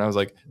eventually, Jordan. I was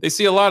like, they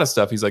see a lot of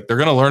stuff. He's like, they're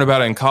going to learn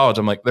about it in college.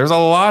 I'm like, there's a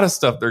lot of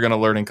stuff they're going to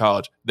learn in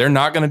college. They're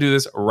not going to do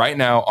this right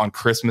now on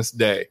Christmas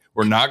Day.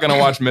 We're not going to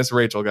watch Miss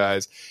Rachel,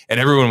 guys.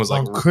 And everyone was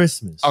like,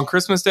 on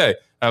Christmas Day. And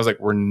I was like,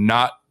 we're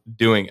not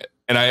doing it.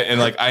 And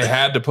I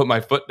had to put my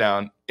foot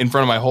down in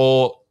front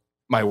of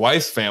my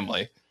wife's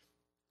family.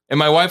 And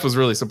my wife was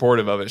really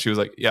supportive of it. She was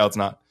like, yeah, it's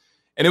not.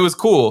 And it was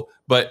cool,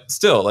 but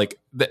still, like,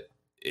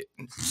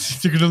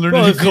 you're gonna learn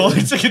it in college.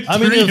 It's like a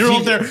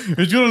 3-year-old there.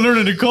 He's gonna learn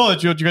it in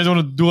college. You guys want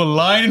to do a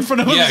line in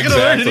front of him? Yeah, He's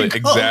gonna learn it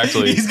in college.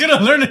 exactly. He's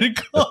gonna learn it in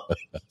college.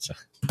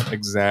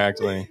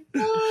 Exactly.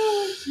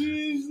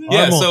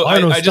 Yeah, so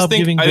I just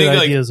think like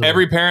away.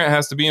 every parent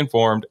has to be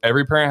informed.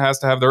 Every parent has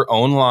to have their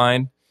own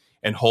line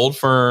and hold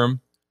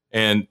firm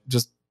and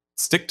just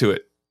stick to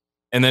it.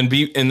 And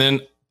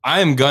then I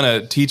am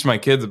gonna teach my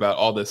kids about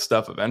all this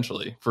stuff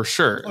eventually, for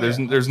sure.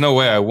 There's no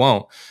way I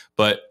won't.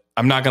 But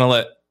I'm not gonna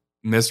let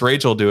Miss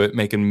Rachel do it,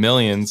 making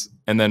millions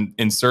and then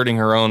inserting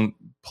her own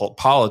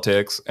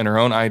politics and her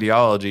own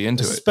ideology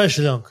into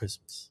especially on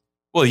Christmas.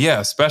 Well, yeah,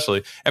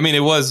 especially. I mean,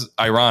 it was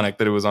ironic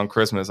that it was on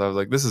Christmas. I was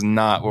like, this is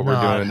not what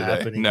we're doing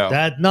today. No.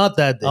 Not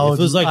that day. If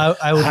it was like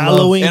I would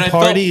Halloween And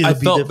party, I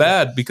felt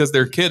bad because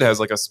their kid has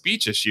like a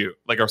speech issue,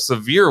 like a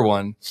severe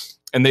one.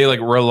 And they like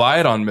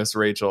relied on Miss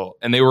Rachel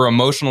and they were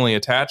emotionally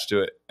attached to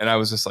it. And I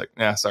was just like,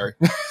 yeah, sorry.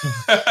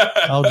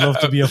 I would love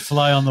to be a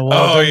fly on the wall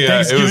Oh, during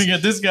yeah, Thanksgiving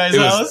at this guy's It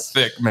house. was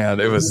thick,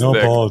 man. It was No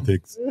thick.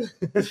 politics.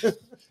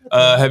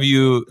 Have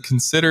you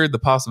considered the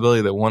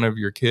possibility that one of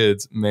your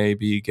kids may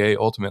be gay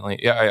ultimately?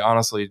 Yeah, I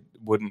honestly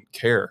wouldn't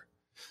care.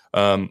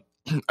 I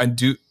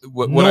do.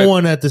 No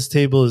one at this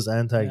table is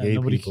anti-gay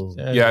nobody- people.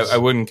 Yeah, I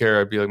wouldn't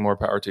care. I'd be like, more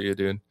power to you,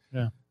 dude.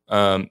 Yeah.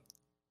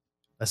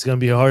 That's gonna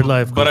be a hard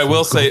life. But I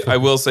will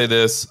say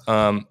this.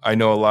 I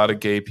know a lot of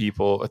gay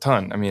people, a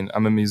ton. I mean,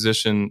 I'm a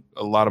musician.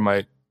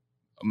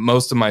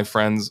 Most of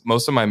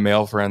my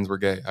male friends were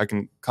gay. I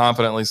can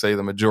confidently say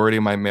the majority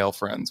of my male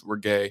friends were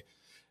gay.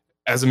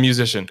 As a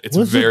musician, it's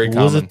very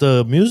common. Was it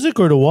the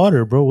music or the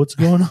water, bro? What's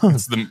going on?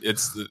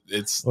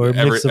 it's Or a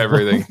mix of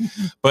everything.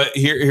 But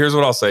here's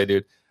what I'll say,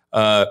 dude.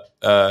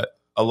 A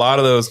lot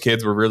of those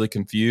kids were really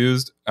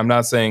confused. I'm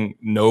not saying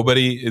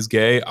nobody is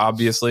gay.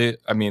 Obviously,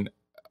 I mean,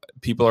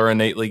 people are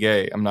innately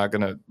gay. I'm not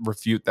going to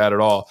refute that at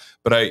all.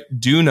 But I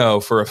do know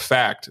for a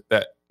fact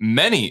that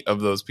many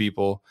of those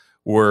people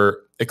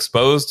were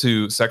exposed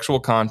to sexual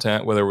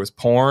content, whether it was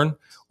porn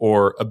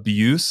or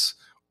abuse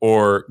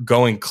or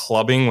going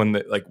clubbing when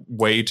they, like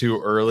way too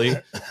early,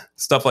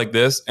 stuff like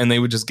this. And they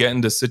would just get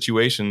into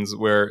situations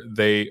where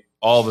they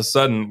all of a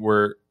sudden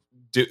were,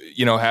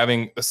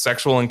 having a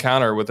sexual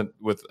encounter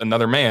with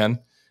another man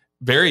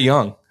very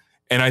young.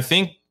 And I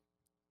think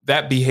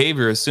that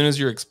behavior, as soon as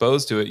you're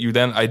exposed to it, you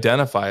then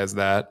identify as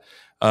that.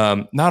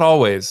 Not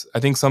always. I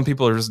think some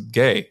people are just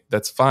gay.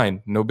 That's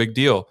fine. No big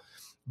deal.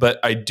 But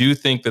I do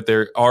think that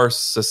there are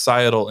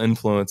societal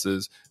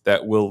influences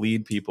that will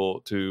lead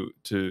people to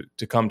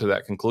come to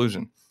that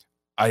conclusion.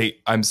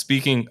 I'm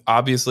speaking,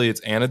 obviously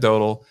it's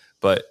anecdotal,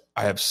 but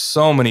I have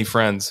so many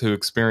friends who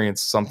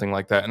experience something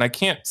like that. And I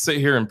can't sit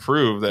here and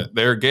prove that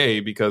they're gay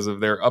because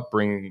of their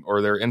upbringing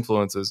or their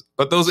influences.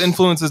 But those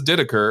influences did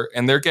occur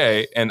and they're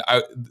gay. And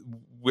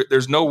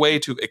there's no way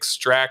to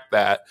extract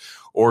that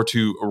or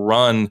to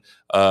run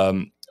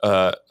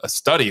a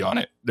study on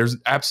it. There's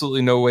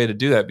absolutely no way to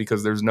do that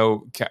because there's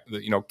no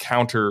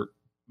counter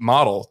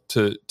model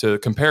to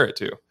compare it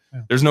to.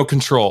 Yeah. There's no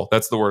control.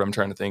 That's the word I'm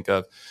trying to think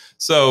of.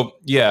 So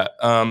yeah,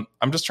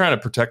 I'm just trying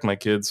to protect my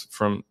kids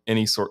from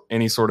any sort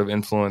of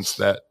influence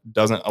that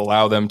doesn't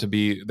allow them to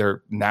be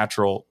their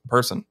natural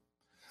person.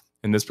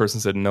 And this person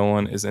said no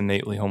one is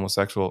innately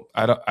homosexual.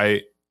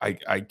 I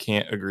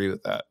can't agree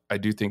with that. I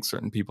do think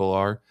certain people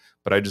are,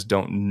 but I just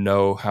don't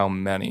know how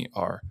many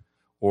are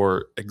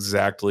or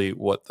exactly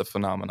what the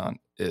phenomenon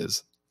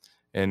is.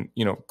 And,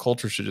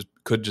 culture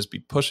could just be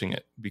pushing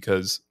it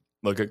because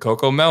look at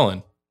Coco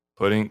Melon,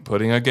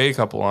 putting a gay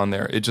couple on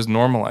there. It just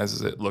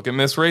normalizes it. Look at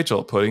Miss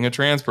Rachel, putting a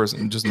trans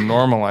person, just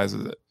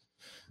normalizes it.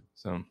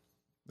 So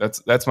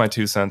that's my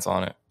 2 cents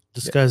on it.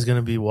 This guy's going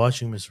to be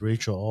watching Miss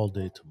Rachel all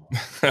day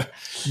tomorrow.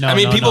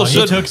 People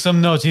should. He took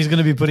some notes. He's going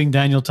to be putting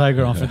Daniel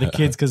Tiger on for the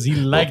kids because he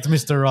liked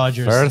Mr.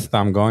 Rogers. First,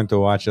 I'm going to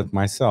watch it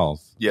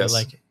myself. Yes.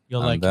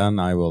 You'll like it. Then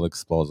I will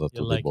expose it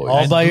to the boys.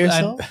 All by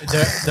yourself?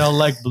 They'll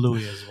like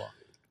Bluey as well.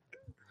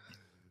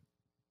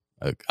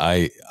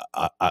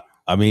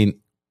 I mean,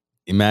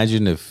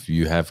 imagine if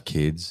you have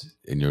kids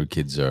and your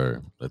kids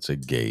are, let's say,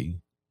 gay,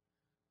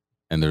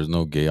 and there's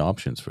no gay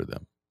options for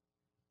them.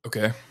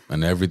 Okay.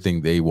 And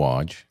everything they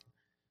watch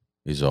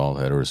is all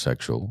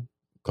heterosexual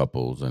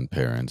couples and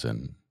parents,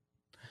 and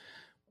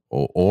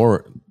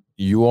or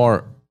you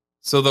are.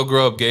 So they'll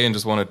grow up gay and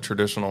just want a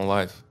traditional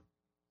life.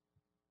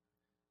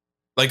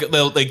 They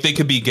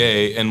could be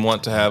gay and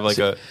want to have like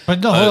a. But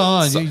no,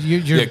 hold on.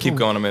 You're, keep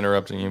going. I'm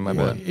interrupting you. My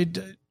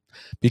bad.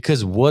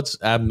 Because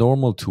what's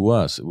abnormal to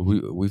us,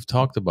 we've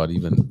talked about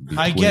even.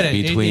 I get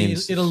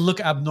it. It'll look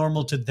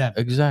abnormal to them.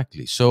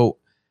 Exactly. So,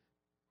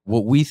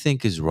 what we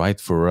think is right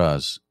for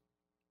us,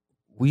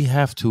 we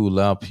have to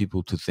allow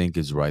people to think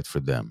is right for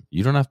them.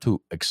 You don't have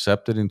to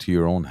accept it into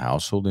your own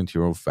household, into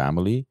your own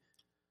family,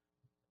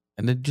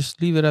 and then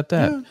just leave it at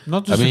that. Yeah,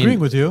 not disagreeing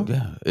with you.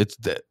 Yeah, it's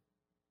that.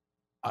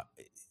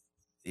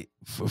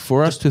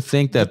 For us to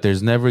think that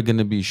there's never going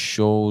to be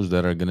shows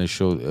that are going to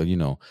show,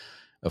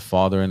 a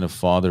father and a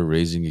father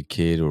raising a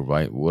kid, or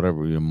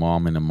whatever, your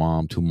mom and a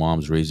mom, two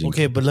moms raising.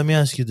 Okay, but let me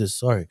ask you this.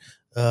 Sorry,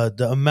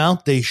 the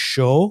amount they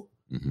show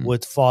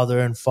with father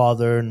and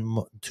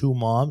two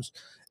moms,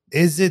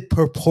 is it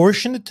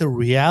proportionate to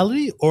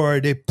reality, or are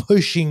they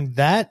pushing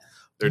that?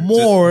 They're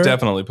more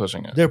definitely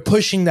pushing it. They're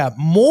pushing that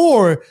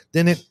more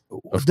than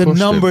the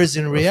numbers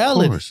in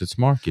reality. Of course, it's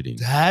marketing.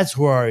 That's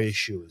where our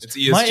issue is. It's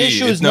ESG. My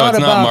issue is it's not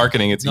not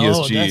marketing. It's no,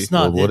 ESG. That's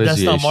not. What is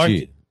that's ESG? not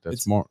marketing.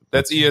 That's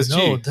ESG.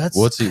 No, that's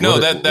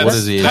what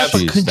is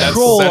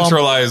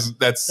ESG?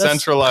 That's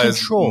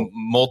centralized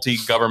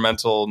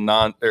multi-governmental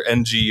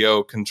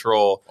NGO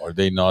control. Are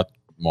they not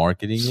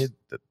marketing it?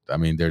 I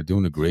mean, they're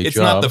doing a great job. It's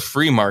not the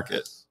free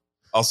market.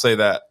 I'll say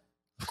that.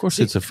 Of course,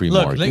 it's a free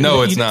Look, market. like,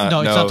 No, it's not.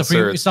 No, it's No, not the free.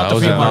 sir, It's not that the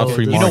was free not market.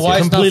 free You know market. why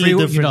it's not Completely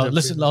free? different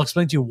Listen, I'll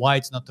explain to you why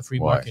it's not the free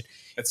Why? market.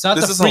 It's not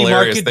this the is free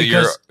hilarious market that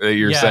because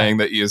you're yeah. saying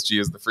that ESG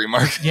is the free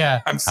market.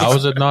 Yeah. I'm so How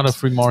is it not a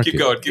free market? Keep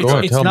going, keep Go going.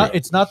 ahead, It's tell not. me.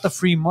 It's not the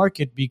free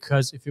market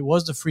because if it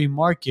was the free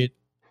market,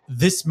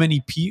 this many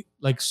people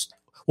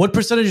what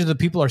percentage of the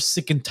people are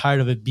sick and tired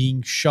of it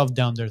being shoved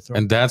down their throat?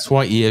 And that's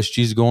why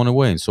ESG is going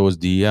away, and so is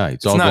DEI.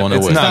 It's all not, going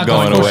it's away. not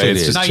going Of course away. it It's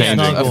is. just Not yet. changing.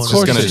 Not It's going just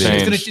going away.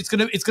 to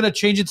change. it's gonna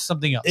change into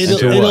something else.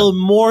 Into what? It'll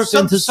morph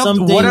into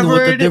something with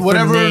a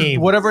different name.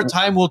 Whatever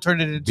time we'll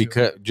turn it into.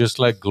 Because just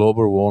like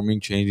global warming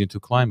changed into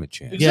climate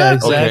change. Yeah,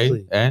 Exactly. exactly.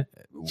 Okay.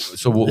 And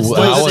so It's how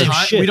still the is- same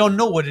shit. We don't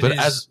know what it but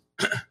is.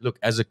 look,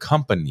 as a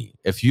company,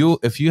 if you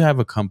have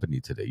a company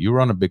today, you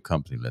run a big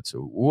company, let's say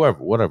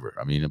whatever.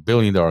 I mean, $1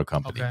 billion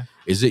company. Okay.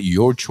 Is it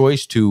your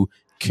choice to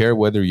care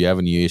whether you have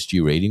an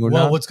ESG rating or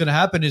Well, not? what's going to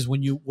happen is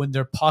when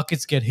their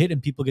pockets get hit and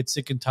people get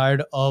sick and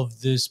tired of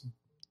this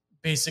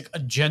basic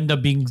agenda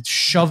being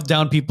shoved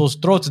down people's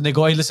throats, and they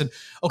go, "Hey, listen,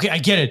 okay, I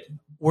get it.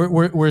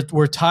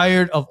 We're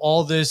tired of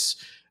all this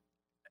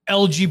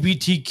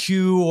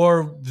LGBTQ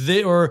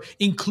or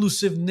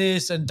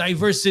inclusiveness and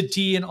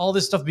diversity and all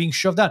this stuff being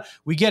shoved down.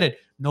 We get it.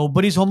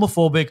 Nobody's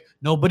homophobic.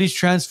 Nobody's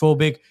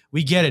transphobic.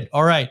 We get it.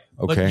 All right.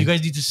 But Okay. you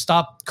guys need to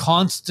stop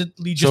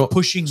constantly just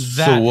pushing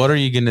that. So what are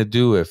you going to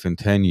do if in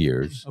 10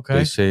 years Okay.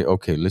 they say,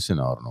 okay, listen,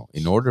 I don't know,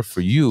 in order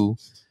for you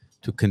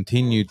to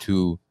continue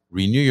to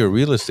renew your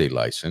real estate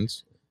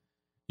license,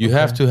 you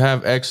have to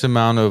have X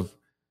amount of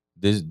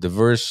this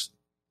diverse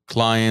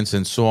clients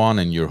and so on,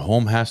 and your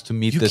home has to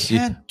meet You this.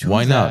 can't do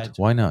Why that. not?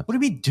 Why not? What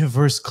do you mean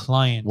diverse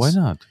clients? Why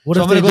not? What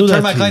So if I'm they gonna go do turn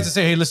that my to clients you? and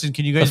say, "Hey, listen,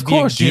 can you guys Of be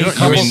course, a gay you're-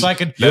 couple you're- so I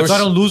can you're- so I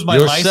don't lose my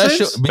you're license?"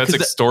 sexual- because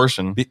That's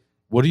extortion.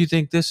 What do you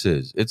think this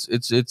is?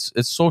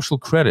 It's social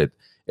credit.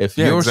 If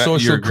Yeah, your exactly.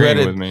 social You're agreeing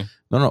credit, with me.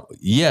 no,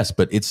 yes,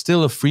 but it's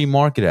still a free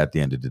market at the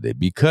end of the day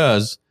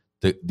because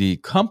the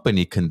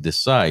company can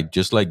decide,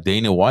 just like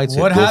Dana White said,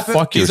 What go happened?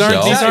 fuck These aren't-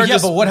 yourself. these aren't yeah,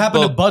 just- but what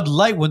happened to well- Bud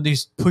Light when they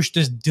pushed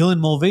this Dylan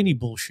Mulvaney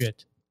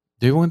bullshit?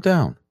 They went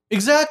down.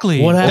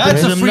 Exactly. What happened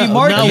That's to a them free now?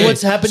 market. Now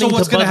what's happening So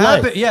what's to going to Bud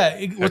happen? Light?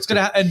 Yeah, what's going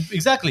to happen?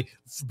 Exactly.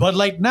 Bud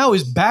Light now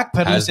is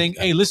backpedaling, Has- saying,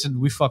 "Hey, listen,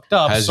 we fucked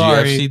up. Has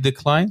Sorry." UFC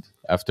declined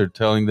after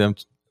telling them?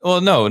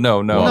 Well, no. No,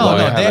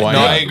 Why-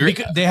 I agree.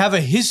 because they have a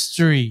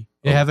history.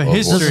 They have a Of-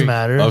 history. Doesn't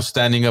matter. Of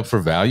standing up for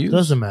values?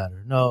 Doesn't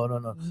matter. No.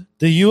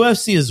 The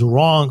UFC is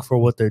wrong for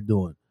what they're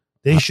doing.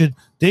 They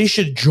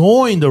should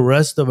join the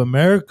rest of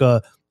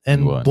America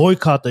and What?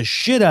 boycott the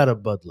shit out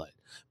of Bud Light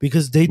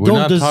because they We're don't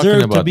not talking deserve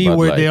to about be Bud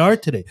where Light. they are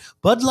today.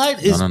 Bud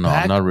Light is no,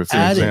 back I'm not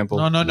referring at to it. example.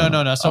 No,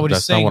 that's not what he's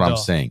That's saying. not what though.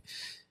 I'm saying.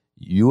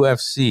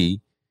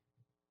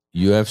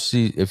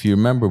 UFC, if you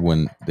remember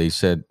when they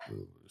said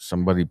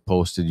somebody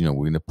posted, we're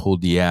going to pull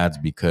the ads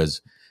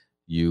because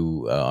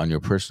you on your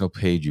personal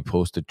page you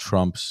posted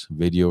Trump's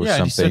video or Yeah,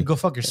 and he something. said, "Go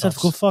fuck I said,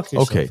 yourself." go fuck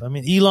yourself. Okay. I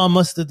mean, Elon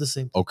Musk did the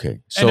same thing. Okay,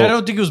 And so I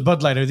don't think it was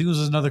Bud Light. I think it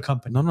was another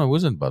company. no, it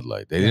wasn't Bud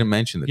Light. They didn't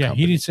mention the Yeah, he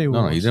company. didn't say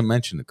what No, it he was. didn't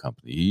mention the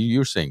company.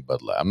 You're saying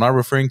Bud Light. I'm not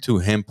referring to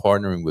him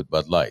partnering with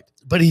Bud Light.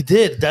 But he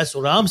did. That's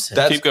what I'm saying.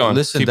 That's, Keep going.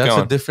 Listen, Keep that's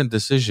going. a different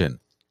decision.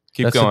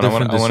 Keep That's a going. I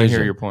different want to hear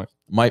decision. your point.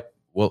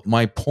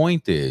 My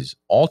point is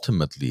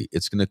ultimately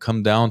it's going to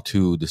come down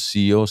to the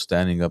CEO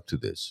standing up to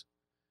this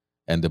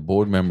and the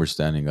board members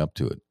standing up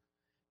to it.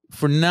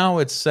 For now,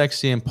 it's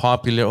sexy and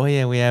popular. Oh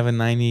yeah, we have a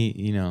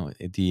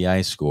 90,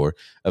 DEI score.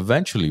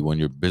 Eventually, when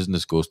your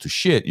business goes to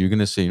shit, you're going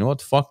to say, you know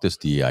what? Fuck this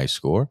DEI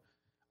score.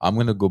 I'm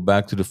going to go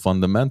back to the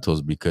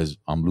fundamentals because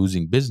I'm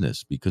losing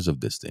business because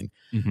of this thing.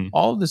 Mhm.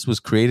 All of this was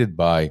created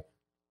by,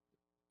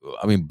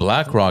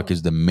 BlackRock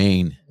is the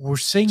main. We're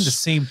saying the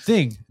same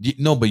thing.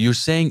 No, but you're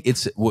saying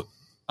it's.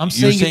 I'm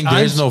You're saying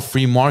there is I'm- no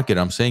free market.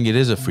 I'm saying it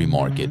is a free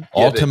market.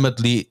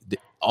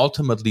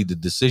 Ultimately, the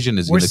decision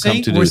is we're going to come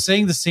saying to we're the.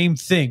 saying the same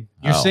thing.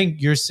 You're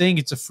How? saying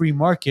it's a free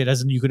market,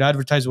 as in you could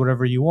advertise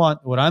whatever you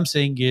want. What I'm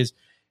saying is,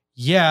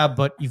 yeah,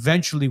 but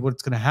eventually,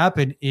 what's going to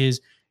happen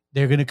is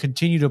they're going to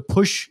continue to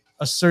push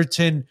a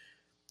certain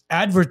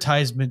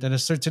advertisement and a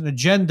certain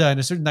agenda and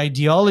a certain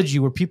ideology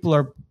where people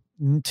are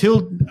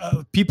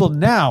people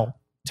now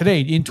today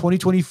in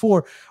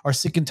 2024 are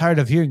sick and tired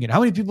of hearing it. How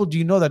many people do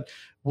you know that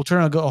will turn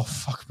around and go, "Oh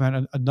fuck,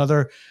 man,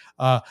 another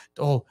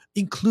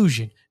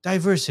inclusion,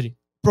 diversity."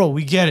 Bro,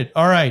 we get it.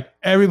 All right.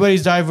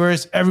 Everybody's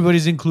diverse.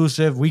 Everybody's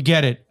inclusive. We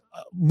get it.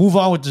 Move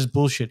on with this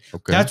bullshit.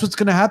 Okay. That's what's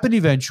going to happen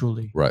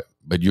eventually. Right,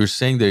 but you're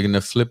saying they're going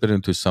to flip it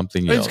into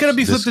something else. It's gonna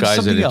be flipped into Disguise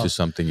something it into else.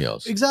 something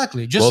else.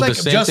 Exactly. The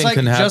same thing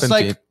can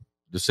happen.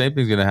 The same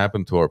thing's going to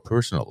happen to our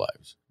personal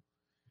lives.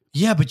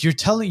 Yeah, but you're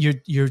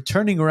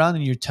turning around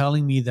and you're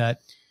telling me that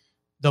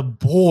the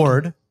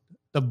board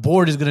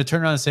is going to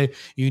turn around and say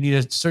you need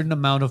a certain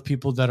amount of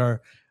people that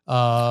are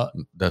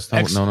That's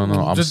not.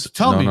 No. Just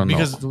tell me,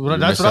 because You're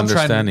that's what I'm trying to-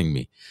 misunderstanding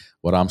me.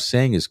 What I'm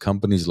saying is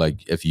companies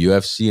like if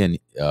UFC and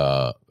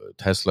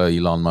Tesla,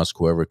 Elon Musk,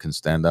 whoever can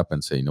stand up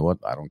and say, you know what,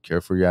 I don't care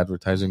for your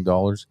advertising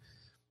dollars.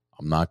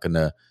 I'm not going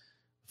to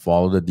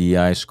follow the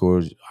DEI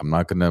scores. I'm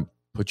not going to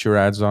put your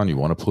ads on. You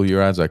want to pull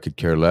your ads? I could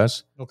care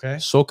less. Okay.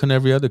 So can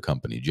every other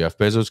company. Jeff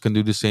Bezos can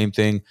do the same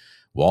thing.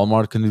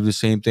 Walmart can do the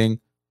same thing.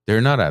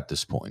 They're not at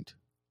this point,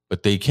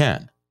 but they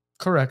can.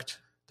 Correct.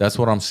 That's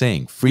what I'm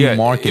saying. Free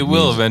market. It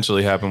will means-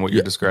 eventually happen. What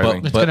you're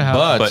describing. It's gonna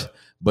happen.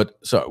 But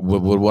so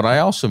what I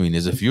also mean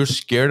is, if you're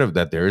scared of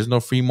that, there is no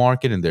free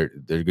market, and they're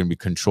going to be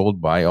controlled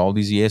by all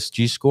these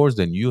ESG scores,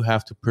 then you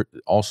have to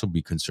also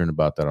be concerned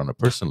about that on a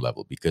personal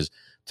level, because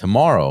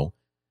tomorrow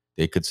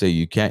they could say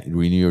you can't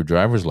renew your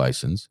driver's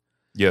license,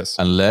 yes,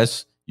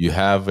 unless you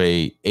have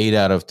a 8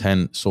 out of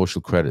 10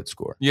 social credit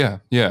score. Yeah.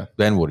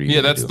 Then what are you?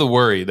 Yeah, that's the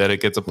worry that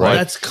it gets applied.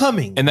 That's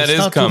coming. And that It's is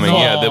not too coming. far.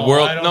 Yeah,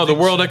 the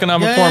World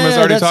Economic Yeah, Forum is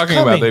already that's talking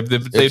coming.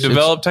 about. They've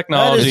developed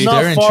technology. It's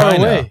not there in far China.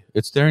 away.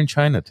 It's there in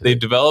China today. They've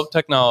developed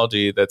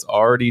technology that's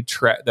already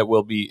that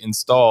will be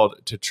installed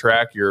to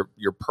track your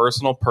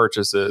personal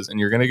purchases, and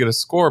you're going to get a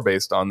score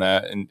based on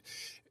that. And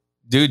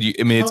dude,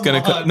 it's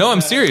going to. No,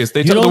 I'm serious.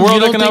 The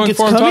World Economic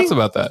Forum talks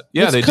about that.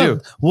 Yeah, they do.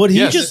 What he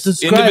Yes. just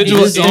described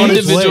is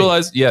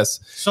Individualized. Yes.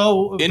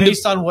 So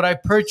based on what I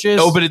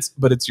purchased. Oh,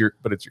 but it's your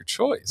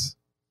choice.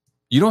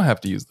 You don't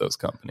have to use those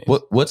companies.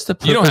 What's the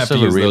You don't have purpose to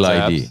of a use real those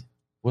ID? apps.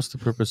 What's the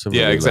purpose of a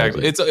Yeah, real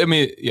exactly.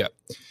 ID?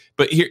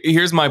 But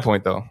here's my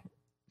point, though.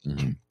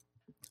 Mhm.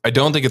 I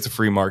don't think it's a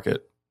free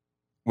market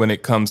when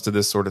it comes to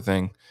this sort of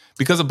thing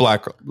because of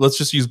BlackRock. Let's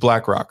just use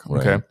BlackRock.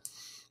 Right. Okay.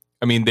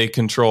 I mean, they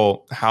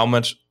control how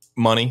much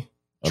money?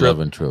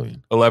 11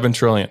 trillion. 11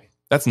 trillion.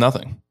 That's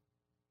nothing.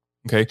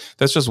 Okay.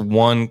 That's just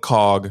one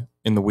cog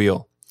in the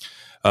wheel.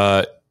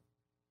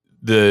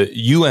 The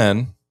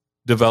UN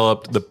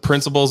developed the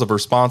principles of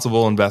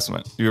responsible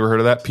investment. You ever heard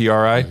of that?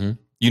 PRI? Mhm.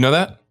 You know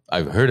that?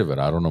 I've heard of it.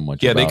 I don't know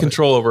much Yeah, about they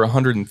control over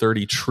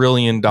 $130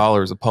 trillion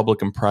of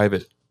public and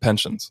private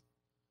pensions.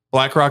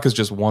 BlackRock is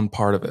just one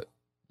part of it.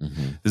 it.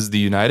 Mhm. This is the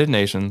United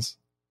Nations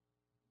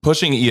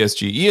pushing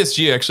ESG.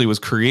 ESG actually was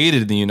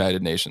created in the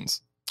United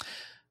Nations.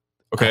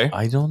 Okay?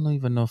 I don't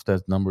even know if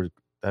that number,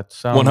 that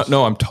sounds...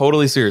 No, I'm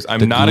totally serious.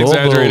 I'm The not global-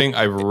 exaggerating.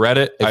 I've read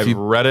it. If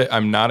you-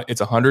 I'm not.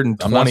 It's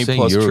 120 I'm not saying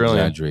plus you're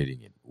trillion.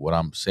 exaggerating it. What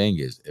I'm saying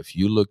is, if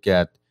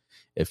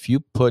you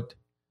put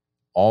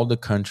all the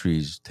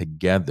countries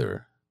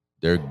together,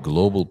 their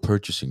global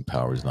purchasing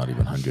power is not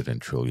even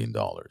 $100 trillion.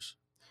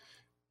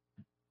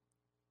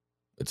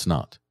 It's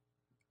not.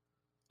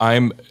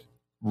 I'm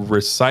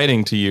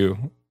reciting to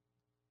you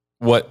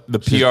what the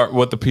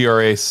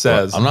PRA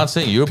says. Well, I'm not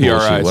saying you're PRI,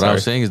 bullshit. What I'm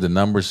sorry. saying is the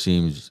number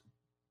seems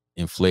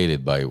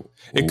inflated by...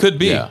 It could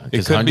be. Yeah, It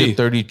it's could be.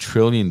 $130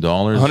 trillion.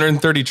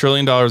 $130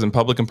 trillion in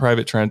public and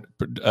private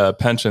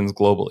pensions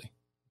globally.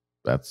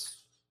 That's...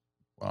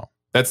 Wow.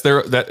 That's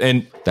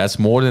and That's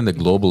more than the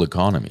global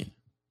economy.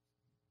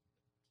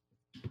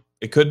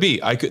 it could be.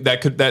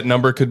 That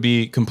number could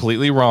be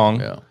completely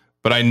wrong. Yeah.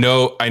 But I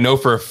know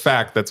for a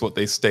fact that's what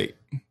they state.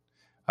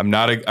 I'm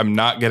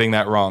not getting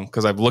that wrong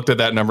because I've looked at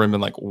that number and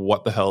been like,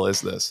 what the hell is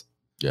this?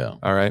 Yeah.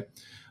 All right.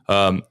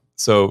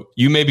 So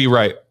you may be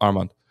right,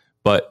 Armand,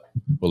 but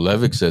Well,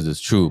 Levick says it's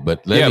true,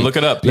 but Levick, yeah, look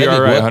it up. Levick, PRI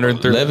what-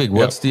 130. Levick,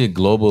 what's the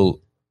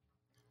global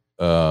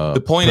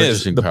The point is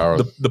purchasing power?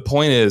 the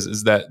point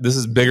is that this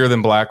is bigger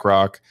than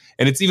BlackRock,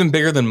 and it's even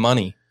bigger than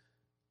money.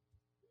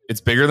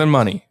 It's bigger than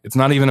money. It's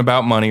not even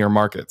about money or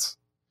markets.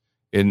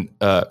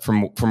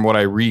 From what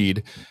I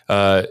read,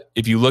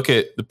 if you look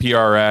at the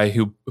PRI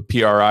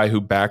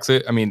who backs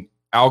it, I mean,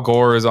 Al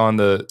Gore is on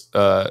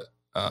the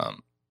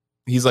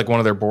he's like one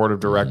of their board of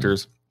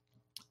directors.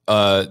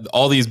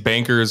 All these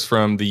bankers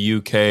from the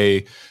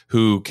UK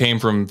who came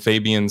from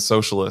Fabian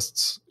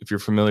socialists, if you're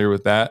familiar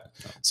with that.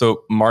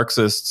 So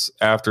Marxists,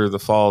 after the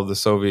fall of the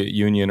Soviet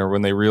Union, or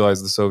when they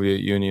realized the Soviet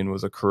Union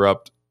was a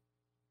corrupt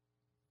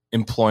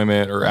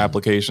employment or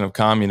application of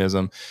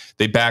communism,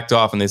 they backed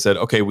off and they said,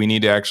 okay, we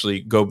need to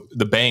actually go.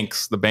 The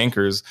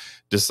bankers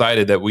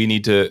decided that we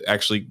need to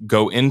actually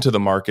go into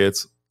the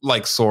markets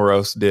like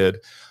Soros did,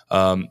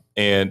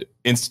 and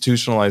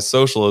institutionalize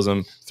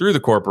socialism through the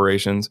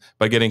corporations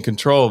by getting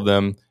control of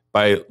them,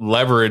 by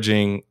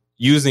leveraging,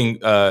 using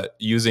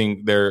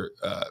their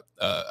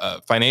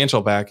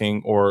financial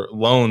backing or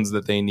loans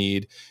that they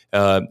need,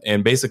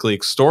 and basically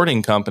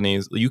extorting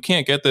companies. You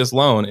can't get this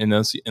loan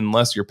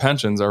unless your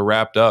pensions are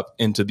wrapped up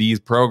into these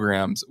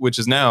programs, which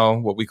is now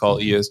what we call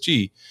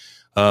ESG.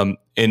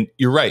 And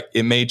you're right,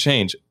 it may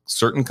change.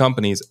 Certain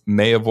companies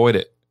may avoid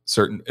it.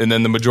 And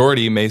then the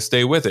majority may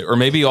stay with it, or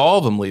maybe all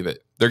of them leave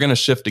it. They're going to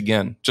shift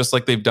again, just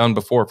like they've done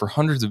before for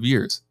hundreds of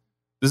years.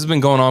 This has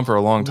been going on for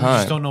a long We time.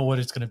 just don't know what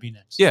it's going to be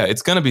next. Yeah,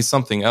 it's going to be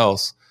something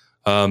else.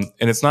 And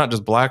it's not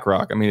just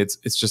BlackRock. I mean, it's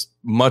just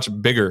much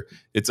bigger.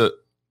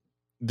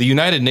 The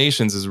United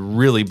Nations is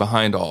really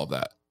behind all of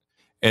that.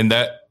 And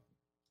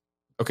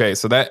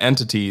so that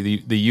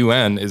entity, the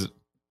UN,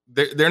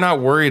 they're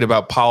not worried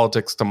about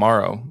politics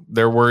tomorrow.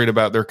 They're worried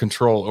about their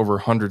control over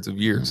hundreds of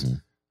years.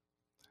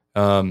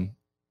 Mm-hmm.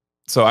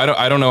 So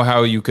I don't know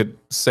how you could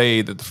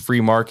say that the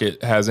free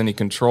market has any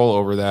control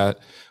over that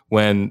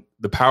when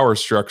the power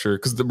structure,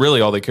 because really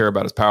all they care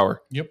about is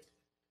power. Yep.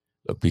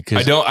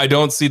 Because I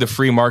don't see the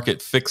free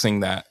market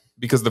fixing that,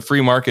 because the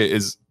free market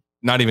is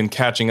not even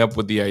catching up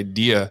with the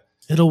idea.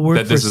 It'll work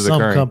that for this is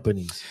some occurring.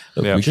 companies.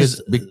 Yeah.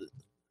 because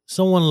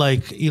Someone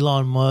like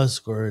Elon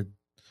Musk or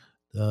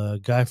the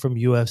guy from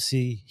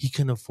UFC, he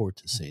can afford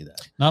to say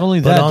that. Not only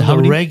But that, on how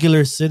the many,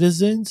 regular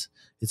citizens,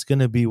 it's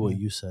gonna be what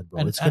you said, bro.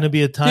 And- It's gonna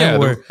be a time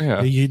where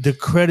the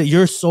credit,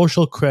 your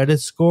social credit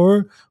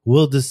score,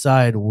 will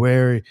decide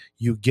where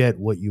you get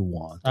what you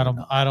want. I don't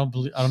know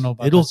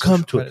about It'll that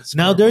come social to credit it. score.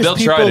 Now there's They'll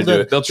people try to do that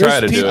it. They'll try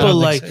there's to do it. people I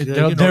don't like think so.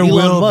 you know, There Elon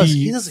will Musk.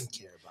 be- He doesn't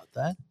care about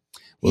that.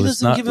 Well, He it's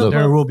doesn't not- give look, a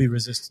there fuck. will be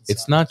resistance.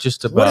 It's on not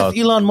just What about.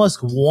 if Elon Musk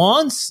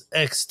wants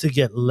X to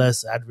get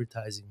less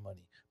advertising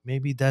money?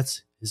 Maybe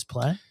that's his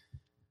plan.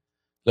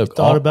 Look,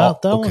 thought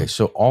about that okay, one?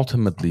 so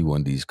ultimately,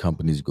 when these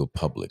companies go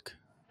public,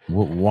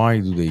 why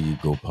do they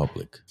go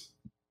public?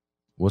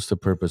 What's the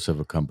purpose of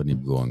a company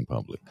going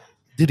public?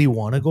 Did he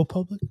want to go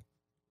public?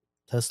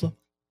 Tesla?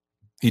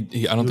 I don't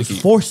He think was he.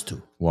 forced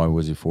to. Why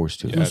was he forced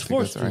to? Yeah, He I was think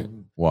forced that's to.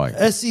 right. Why?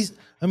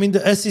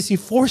 The SEC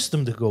forced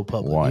him to go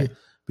public. Why?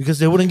 Because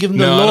they wouldn't give him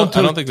the No, loan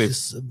I don't think they- to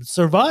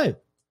survive.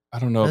 I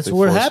don't know. That's if they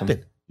what forced him.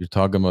 happened. You're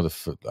talking about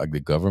the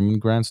government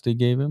grants they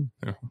gave him?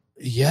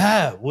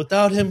 Yeah,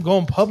 without him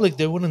going public,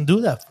 they wouldn't do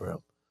that for him.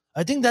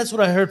 I think that's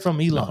what I heard from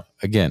Elon. No.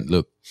 Again,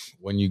 look,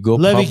 when you go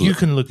Levy, public, you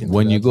can look into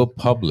when that. you go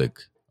public,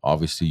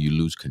 obviously you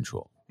lose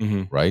control,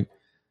 Mhm. right?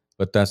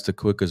 But that's the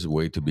quickest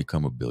way to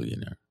become a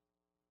billionaire.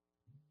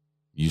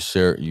 You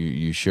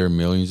share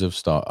millions of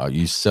stock.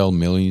 You sell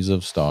millions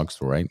of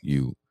stocks, right?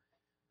 You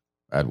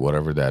at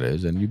whatever that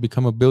is, and you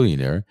become a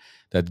billionaire.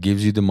 That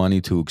gives you the money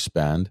to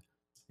expand.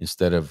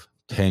 Instead of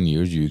 10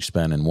 years, you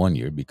expand in 1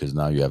 year because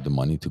now you have the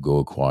money to go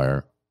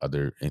acquire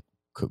other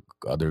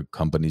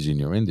companies in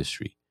your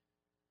industry.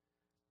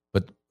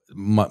 But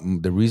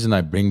the reason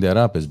I bring that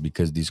up is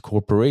because these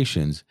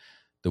corporations,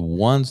 the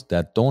ones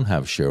that don't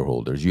have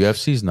shareholders,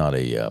 UFC is not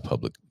a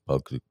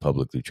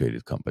publicly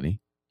traded company.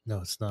 No,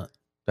 it's not.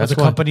 But That's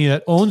the why company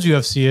that owns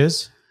UFC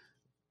is.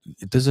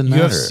 it doesn't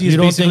matter. UFC is You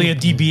don't basically think-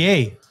 a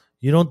DBA.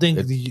 You don't think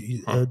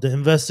the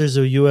investors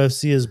of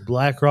UFC is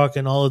BlackRock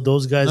and all of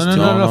those guys No, no, too?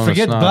 no, No, no. it's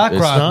Forget not. It's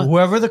BlackRock. not?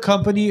 Whoever the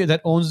company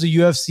that owns the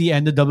UFC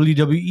and the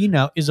WWE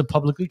now is a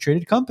publicly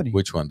traded company.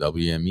 Which one?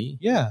 WME?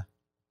 Yeah.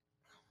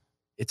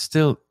 It's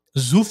still.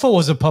 Zuffa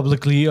was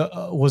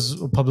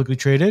publicly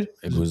traded.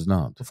 It was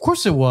not. Of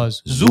course it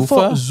was.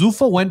 Zuffa?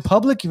 Zuffa went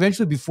public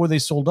eventually before they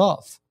sold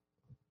off.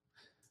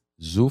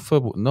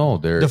 Zuffa. No,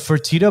 The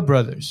Fertitta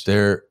brothers.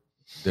 their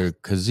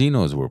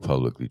casinos were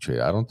publicly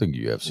traded. I don't think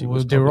UFC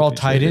was. They were all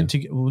publicly tied traded.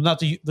 into. Well, not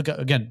the look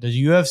again.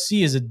 The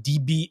UFC is a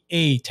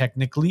DBA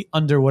technically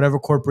under whatever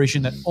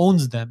corporation that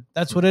owns them.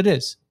 That's what it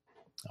is.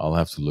 I'll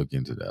have to look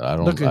into that. I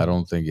Look at-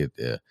 don't think it.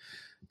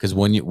 Because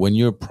when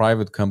you're a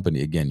private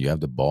company, again, you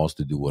have the balls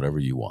to do whatever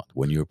you want.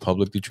 When you're a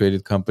publicly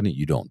traded company,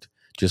 you don't.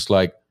 Just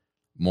like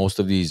most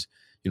of these,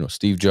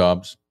 Steve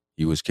Jobs,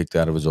 he was kicked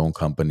out of his own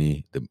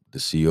company. The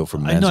CEO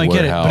from I Men's know, I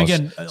get it, Warehouse, but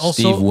again, also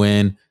Steve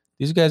Wynn.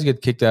 These guys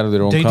get kicked out of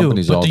their own They do,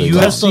 companies but all the day UFC.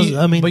 long. Tesla's-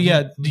 I mean, But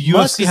yeah, the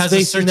Musk UFC is has a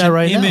facing that certain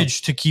right now.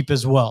 image to keep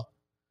as well.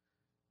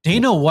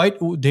 Dana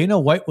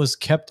White was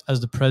kept as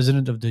the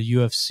president of the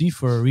UFC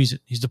for a reason.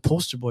 He's the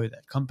poster boy of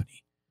that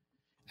company,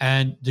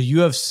 and the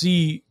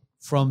UFC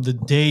from the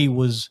day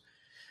was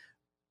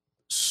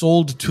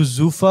sold to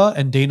Zuffa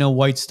and Dana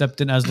White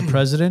stepped in as the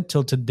president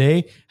till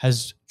today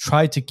has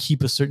tried to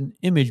keep a certain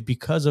image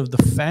because of the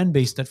fan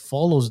base that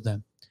follows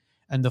them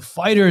and the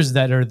fighters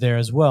that are there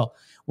as well.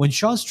 When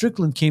Sean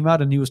Strickland came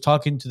out and he was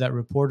talking to that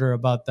reporter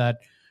about that,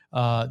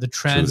 the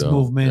trans Trudeau,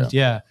 movement,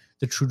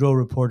 the Trudeau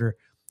reporter,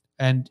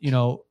 and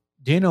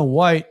Dana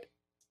White,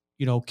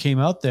 came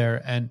out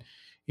there and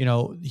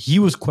he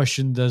was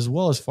questioned as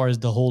well as far as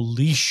the whole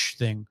leash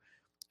thing,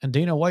 and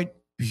Dana White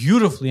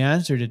beautifully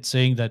answered it,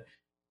 saying that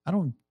I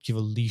don't give a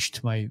leash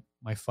to my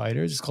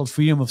fighters. It's called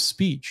freedom of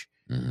speech,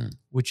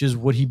 which is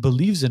what he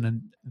believes in,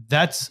 and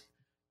that's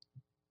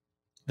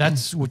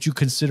what you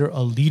consider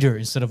a leader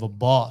instead of a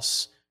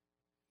boss.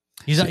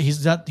 He's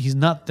not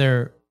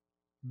their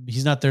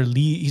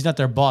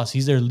boss.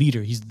 He's their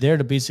leader. He's there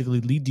to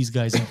basically lead these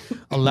guys and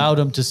allow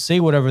them to say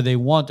whatever they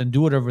want and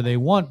do whatever they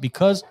want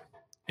because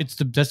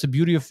that's the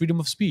beauty of freedom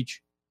of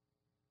speech.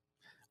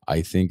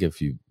 I think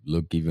if you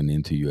look even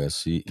into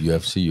UFC,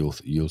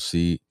 you'll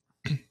see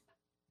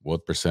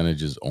what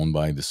percentage is owned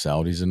by the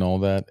Saudis and all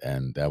that,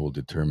 and that will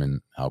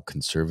determine how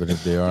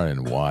conservative they are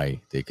and why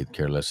they could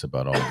care less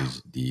about all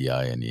these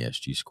DEI and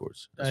ESG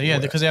scores.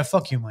 Because they have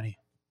fuck you money.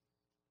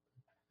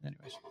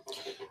 Anyways,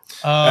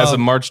 As of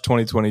March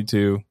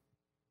 2022,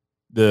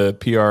 the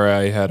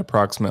PRI had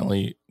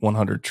approximately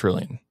 100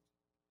 trillion.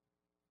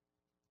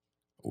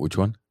 Which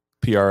one?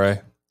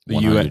 PRI, the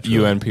 100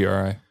 trillion. UN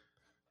PRI.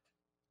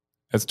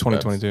 That's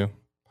 2022.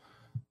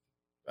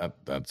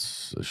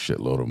 That's a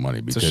shitload of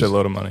money. It's a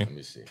shitload of money. Let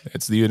me see.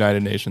 It's the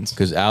United Nations.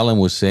 Because Alan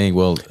was saying,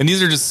 well, And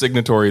these are just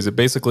signatories. It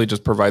basically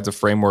just provides a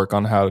framework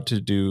on how to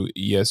do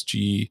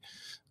ESG,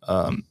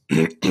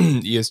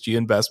 ESG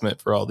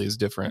investment for all these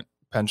different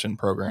pension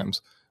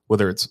programs,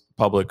 whether it's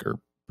public or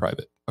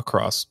private,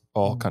 across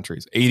all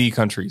countries. 80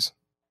 countries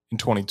in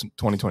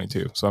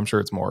 2022. So I'm sure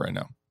it's more right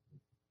now.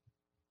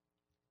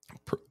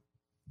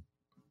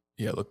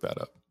 Yeah, look that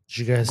up. Did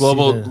you guys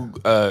Global.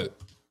 Did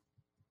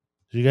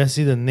you guys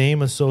see the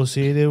name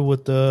associated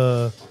with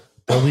the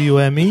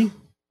WME?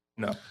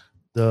 No.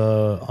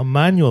 The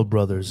Emanuel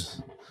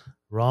brothers.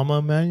 Rama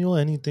Emanuel,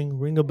 anything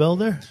ring a bell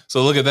there?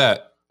 So look at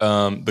that.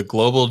 The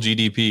global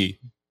GDP.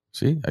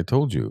 See, I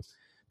told you.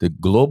 The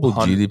global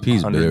 100 GDP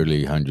is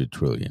barely 100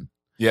 trillion.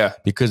 Yeah.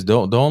 Because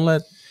don't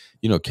let,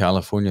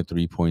 California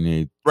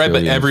 3.8. Right,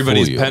 but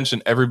everybody's fool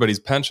you. everybody's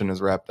pension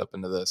is wrapped up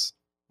into this.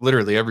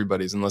 Literally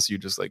everybody's, unless you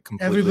just like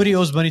completely. Everybody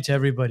owes money to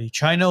everybody.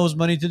 China owes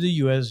money to the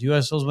U.S.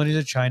 U.S. owes money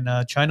to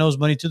China. China owes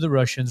money to the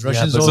Russians.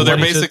 Russians owe So they're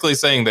money basically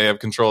saying they have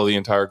control of the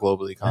entire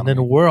global economy. And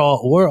then we're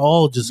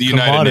all just The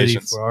United commodity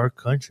Nations. for our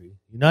country.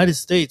 United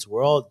States,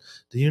 the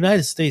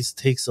United States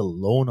takes a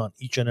loan on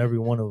each and every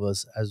one of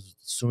us as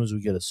soon as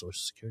we get a Social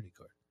Security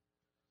card.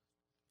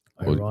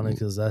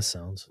 Ironic as that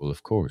sounds. Well,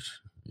 of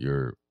course.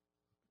 You're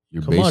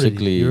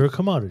Commodity. You're a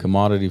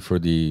commodity for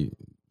the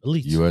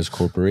elite U.S.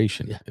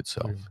 corporation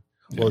itself.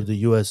 Well, the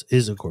U.S.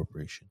 is a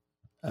corporation.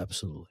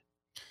 Absolutely.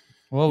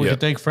 Well, we Yep. can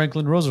thank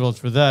Franklin Roosevelt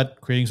for that,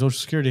 creating Social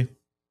Security.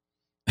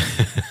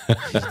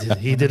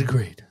 He did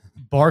great.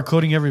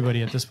 Barcoding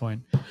everybody at this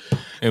point.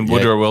 And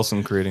Woodrow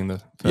Wilson creating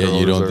the Federal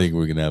You don't Reserve. think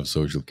we're going to have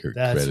social credit.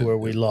 That's where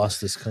we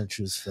lost this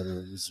country's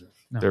Federal Reserve.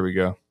 There we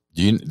go.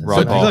 Do you,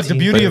 Ron Paul. Look, the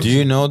beauty of do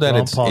you know that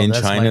Ron it's Paul, in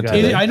that's my China guy.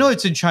 today? I know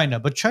it's in China,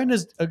 but China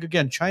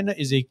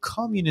is a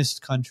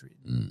communist country.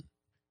 Mm.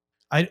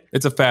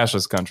 It's a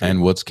fascist country.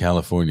 And what's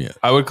California?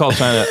 I would call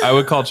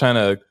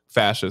China a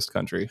fascist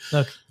country.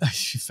 Look,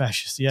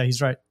 fascist. Yeah,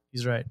 he's right.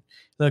 He's right.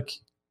 Look,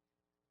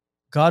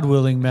 God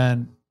willing,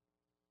 man,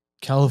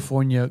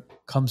 California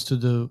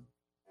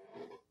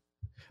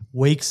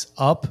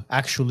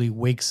actually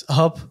wakes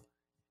up,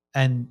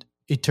 and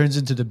it turns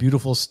into the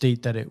beautiful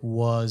state that it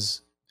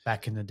was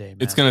back in the day, man.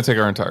 It's going to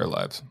take our entire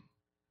lives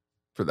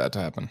for that to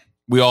happen.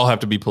 We all have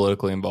to be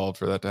politically involved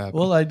for that to happen.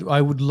 Well,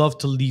 I would love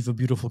to leave a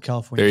beautiful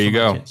California. There you for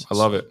my go. kids. I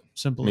love it.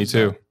 Simple. Me as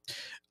too.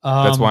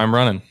 that. That's why I'm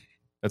running.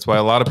 That's why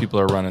a lot of people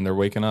are running. They're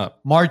waking up.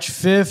 March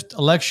 5th,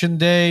 election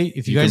day.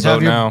 If you guys can have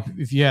vote your, now.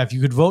 if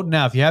you could vote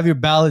now, if you have your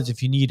ballots,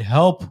 if you need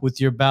help with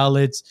your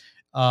ballots,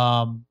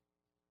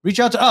 reach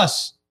out to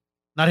us,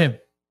 not him.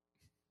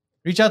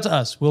 Reach out to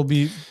us. We'll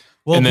be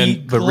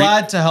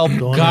glad to help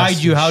Don't guide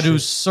ask you me how to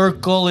shit.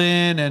 circle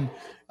in and,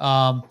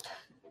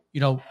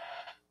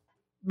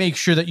 make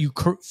sure that you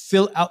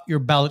fill out your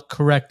ballot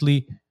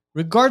correctly,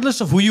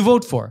 regardless of who you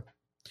vote for.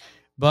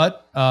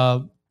 But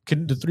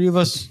can the three of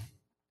us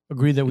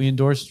agree that we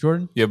endorse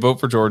Jordan? Yeah, vote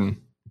for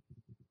Jordan.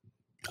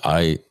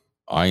 I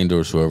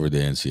endorse whoever the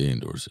NCA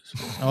endorses,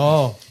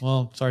 Oh,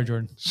 well, sorry,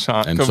 Jordan.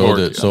 Sean and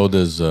Kavorkia. so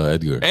does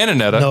Edgar. and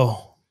Aneta.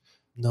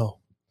 No.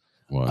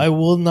 What? I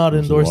will not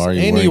endorse Why are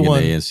you anyone.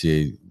 wearing an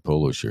ANCA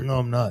polo shirt? No,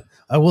 I'm not.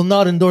 I will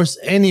not endorse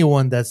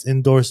anyone that's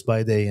endorsed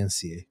by the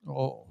ANCA.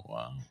 Oh,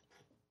 Wow.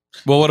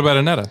 Well, what about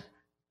Aneta?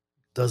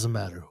 Doesn't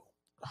matter.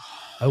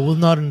 I will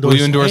not endorse. Will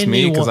you endorse me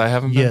anyone- because I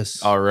haven't been?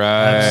 Yes. All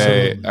right.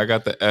 Absolutely. I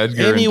got the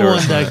Edgar Anyone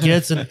endorsement. that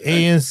gets an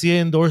ANCA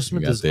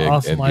endorsement You got is the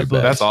off Edgar my back.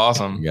 book. That's You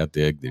awesome. got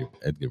the Edgar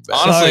back.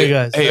 Honestly, Sorry,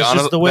 guys. hey, That's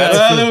honest- just the way I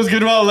that's- feel. was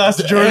good about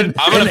last Jordan.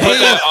 I'm gonna put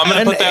that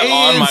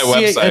on my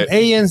website. An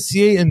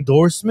ANCA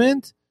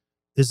endorsement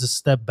is a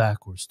step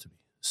backwards to me.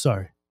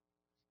 Sorry.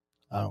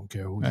 I don't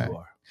care who Right. you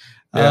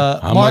are.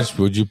 How much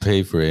would you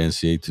pay for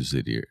NCA to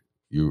sit here?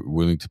 You're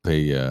willing to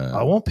pay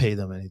I won't pay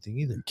them anything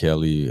either.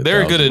 Kelly? There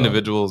are good $1,000?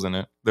 individuals in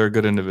it. There are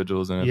good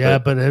individuals in it. Yeah,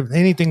 but if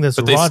anything that's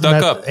but they rotten stuck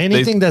at, up.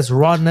 anything that's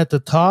rotten at the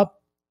top,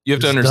 you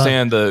have to it's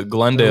understand the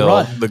Glendale,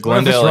 rotten. the What if it's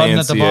Glendale rotten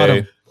at the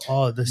ANCA,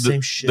 bottom? the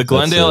same shit. the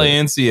Glendale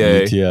That's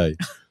ANCA UTI.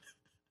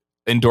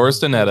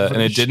 endorsed Aneta,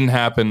 and it didn't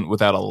happen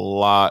without a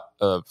lot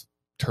of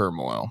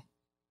turmoil.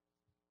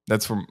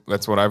 That's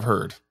what I've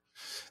heard.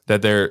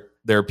 That there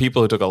are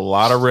people who took a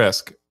lot of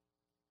risk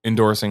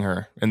endorsing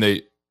her, and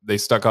they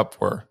stuck up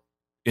for her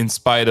in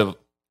spite of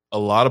a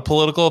lot of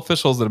political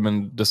officials that have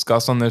been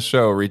discussed on this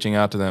show reaching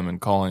out to them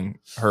and calling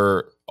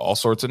her all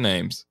sorts of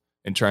names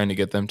and trying to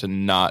get them to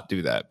not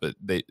do that. But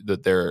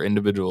there are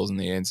individuals in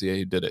the ANCA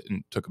who did it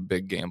and took a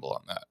big gamble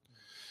on that.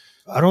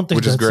 I don't think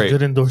which is that's great. a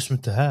good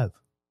endorsement to have.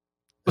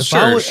 Well, If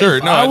I sure.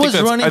 if No, I I was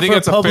think running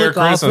that's for a fair public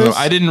criticism. office-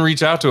 I didn't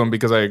reach out to him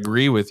because I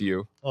agree with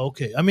you.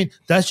 Okay. I mean,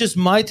 that's just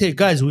my take.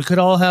 Guys, we could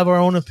all have our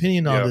own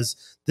opinion on Yeah. this.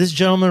 This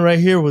gentleman right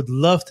here would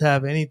love to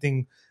have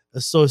anything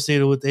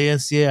associated with the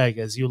ANCA, I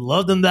guess. You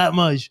love them that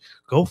much.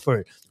 Go for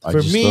it. I For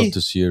just me, love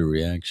to see a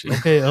reaction.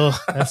 okay,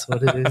 that's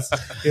what it is.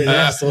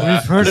 So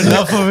we've heard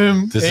enough of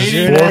him. This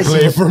hating is us.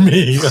 foreplay for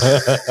me.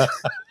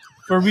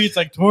 For me, it's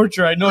like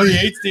torture. I know he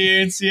hates the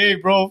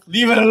ANCA, bro.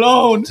 Leave it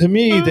alone. To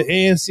me, the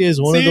ANC is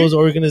one of See? those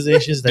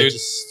organizations that Dude,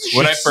 just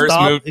when should I first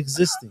stop moved-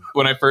 existing.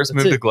 When I first That's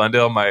moved it. to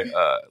Glendale, my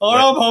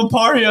Oh, no,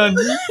 Parian.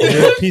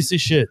 You're a piece of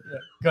shit.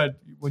 Good.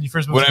 When you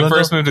first moved when to I Glendale?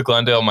 first moved to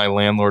Glendale, my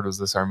landlord was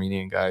this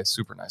Armenian guy,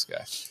 super nice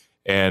guy.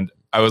 And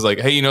I was like,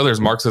 hey,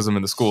 there's Marxism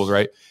in the schools,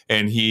 right?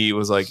 And he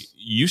was like,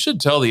 you should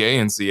tell the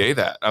ANCA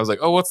that. I was like,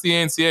 oh, what's the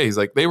ANCA? He's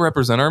like, they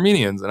represent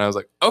Armenians. And I was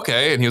like,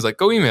 okay. And he was like,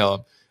 go email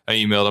him. I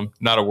emailed him,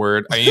 not a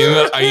word. I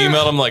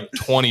emailed him like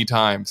 20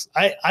 times.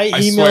 I I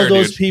email swear,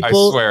 those dude. I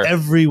people swear.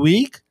 every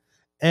week,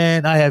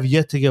 and I have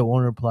yet to get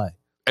one reply.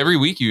 Every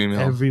week you email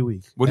him. Every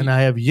week. What do And you-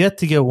 I have yet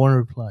to get one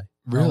reply.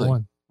 Not Really?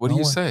 one. What do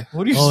you say?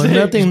 What do you Oh, say?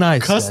 nothing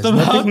nice. Custom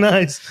guys. out? Nothing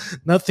nice.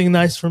 Nothing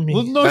nice from me.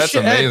 Well, no That's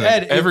shit, amazing.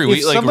 Ed, every if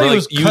week, like, somebody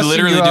was you cussing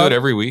literally you do out- it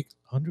every week.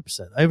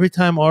 100%. Every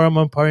time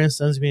RM Parent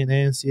sends me an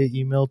ANCA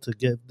email to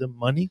get them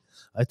money,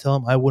 I tell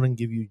them I wouldn't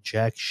give you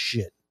jack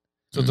shit.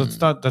 So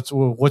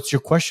what's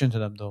your question to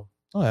them though?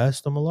 Oh, I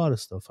asked them a lot of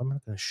stuff. I'm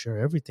not going to share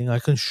everything. I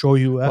can show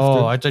you after.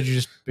 Oh, I thought you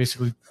just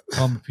basically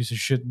call him a piece of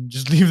shit and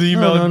just leave the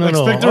email and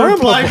expect a RM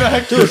reply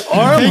back. Dude,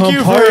 Thank you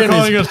for Parent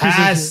calling is us piece of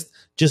past shit.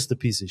 just a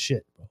piece of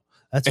shit, bro.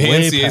 That's way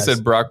ANCA past.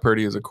 said Brock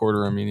Purdy is a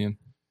quarter Armenian.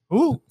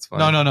 Ooh, It's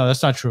fine. no,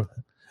 that's not true.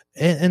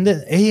 And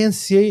then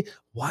ANCA,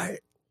 why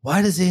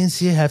does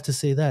ANCA have to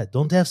say that?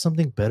 Don't they have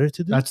something better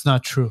to do? That's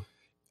not true.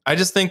 I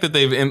just think that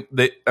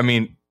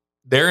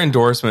their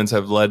endorsements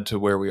have led to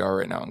where we are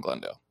right now in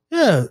Glendale.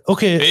 yeah,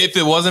 okay. If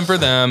it wasn't for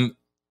them,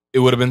 it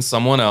would have been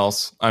someone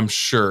else, I'm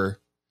sure.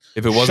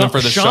 If it wasn't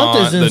for the Shant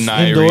Sean, is the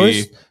Nairi,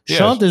 endorsed.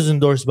 Shant is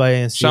endorsed by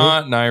ANCA.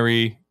 Sean,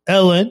 Nairi,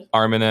 Ellen.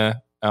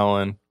 Armina,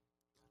 Ellen.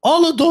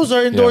 All of those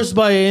are endorsed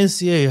by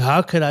ANCA.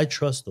 How could I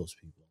trust those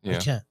people? I Yeah.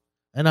 can't.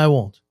 And I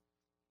won't.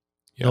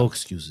 Yeah. No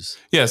excuses.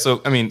 Yeah,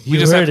 so I mean, we You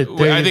just heard have. it.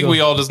 There I you think go. we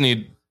all just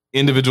need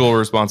individual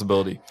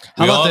responsibility.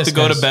 How We about all have this, to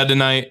go guys? to bed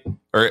tonight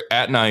or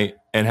at night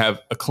and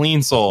have a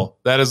clean soul.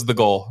 That is the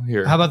goal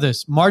here. How about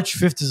this? March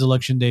 5th is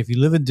election day. If you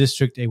live in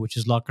District A, which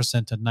is La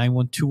Crescenta,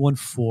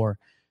 91214,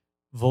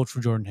 vote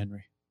for Jordan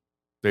Henry.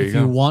 there you If go.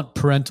 you want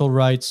parental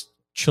rights,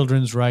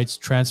 children's rights,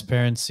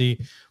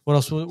 transparency. What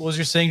else was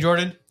you saying,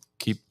 Jordan?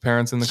 Keep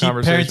parents in the Keep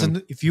parents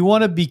conversation. if you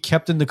want to be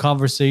kept in the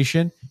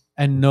conversation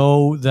and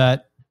know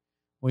that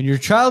when your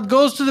child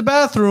goes to the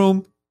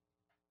bathroom,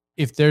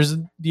 if there's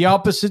the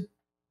opposite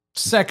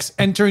sex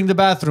entering the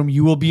bathroom,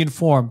 you will be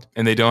informed.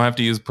 And they don't have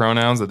to use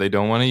pronouns that they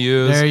don't want to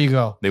use. There you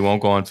go. They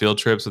won't go on field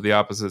trips with the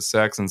opposite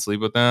sex and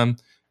sleep with them.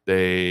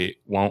 They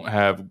won't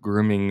have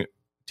grooming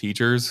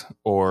teachers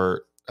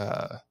or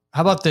How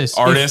about this?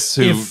 artists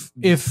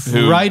if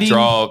who writing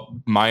draw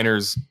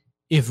minors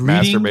if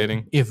reading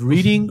masturbating. if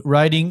reading,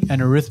 writing,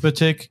 and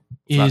arithmetic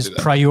not is do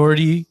that.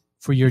 priority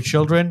for your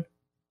children,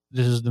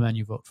 this is the man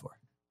you vote for.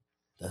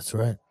 That's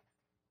right.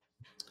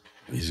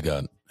 He's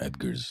got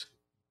Edgar's.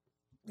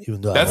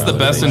 Even though That's I the don't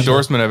best really-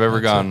 endorsement I've ever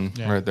That's it. gotten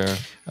Yeah. right there.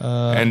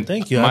 And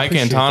Thank you. I Mike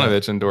appreciate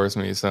Antonovich endorsed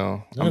me.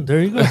 So Oh,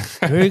 there you go.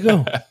 There you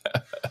go.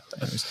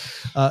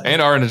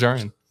 and Ara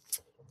Najarian.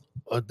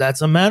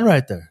 That's a man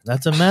right there.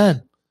 That's a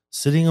man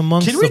sitting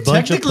amongst can we a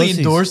bunch of technically pussies.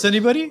 endorse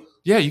anybody?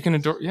 Yeah, you can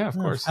endorse. Yeah, of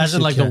course. As in,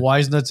 you like the can.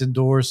 Wise Nuts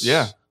endorse?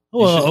 Yeah,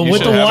 Well, You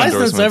with should the have wiseness,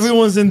 endorsements.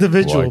 everyone's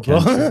individual, Why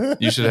bro.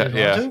 can't you should have. You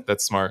Yeah, want to?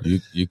 that's smart.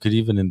 You could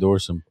even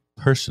endorse him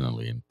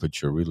personally and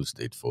put your real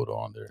estate photo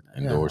on there.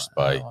 Endorsed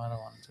by I don't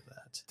want to do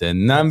that. the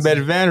number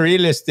one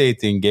real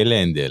estate in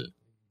Glendale.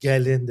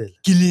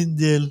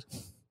 Galindel.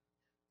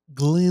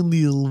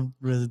 Glendale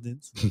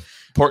residents.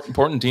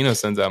 Portantino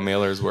sends out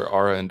mailers where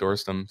Ara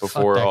endorsed him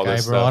before Fuck that all guy,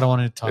 this bro. I stuff. don't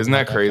want to talk. Isn't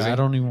about that crazy? guy. I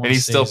don't even want And he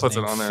to say still his puts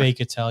it name. on there. Fake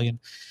Italian.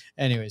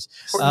 Anyways,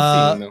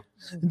 Portantino.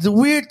 The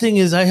weird thing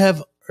is, I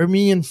have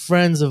Armenian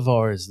friends of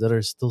ours that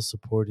are still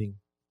supporting.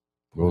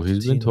 Well,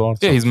 he's been to Portantino. our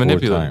Yeah, he's 4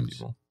 manipulating times.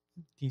 people.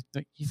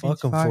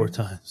 Fuck him 4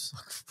 times.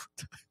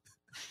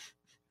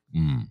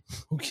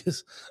 Who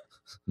gives?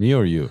 Me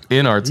or you?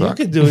 In our You talk.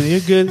 could do it. You're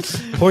good.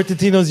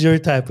 Portantino's your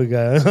type of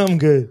guy. I'm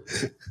good.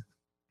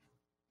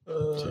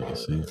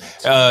 JC.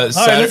 let's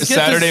get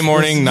Saturday this-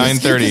 morning, let's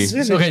get 9:30. this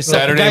finished, Okay, bro. so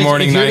Saturday guys,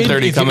 morning, if you're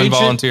 9:30, if come you're and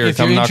volunteer, if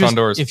come you're knock on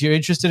doors. If you're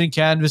interested in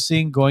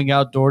canvassing, going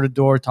out door to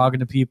door, talking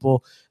to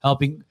people,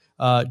 helping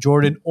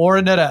Jordan or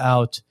Anetta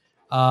out,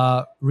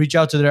 reach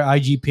out to their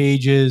IG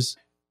pages,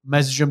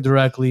 message them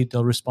directly.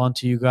 They'll respond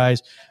to you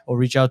guys, or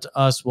reach out to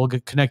us. We'll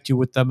connect you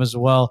with them as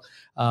well.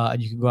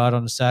 And you can go out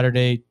on a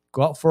Saturday,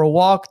 go out for a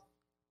walk,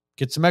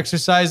 get some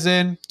exercise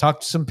in, talk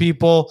to some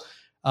people,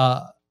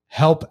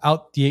 help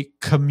out the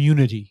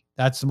community.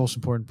 That's the most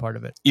important part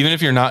of it. Even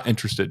if you're not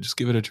interested, just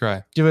give it a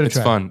try. Give it a It's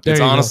try. fun. There It's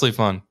you go. honestly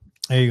fun.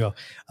 There you go.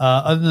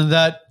 Other than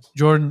that,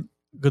 Jordan,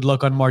 good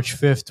luck on March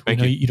 5th. We Thank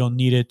know you. you don't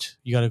need it.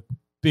 You got a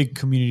big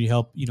community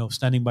help,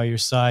 standing by your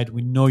side.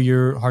 We know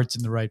your heart's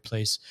in the right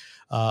place.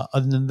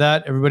 Other than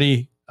that,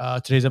 everybody,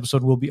 today's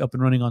episode will be up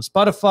and running on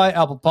Spotify,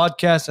 Apple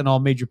Podcasts, and all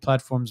major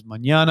platforms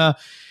mañana.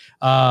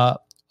 Our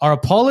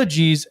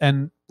apologies,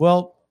 and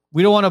well,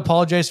 we don't want to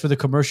apologize for the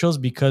commercials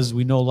because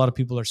we know a lot of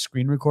people are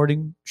screen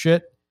recording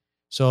shit.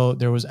 So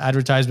there was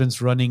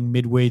advertisements running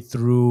midway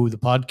through the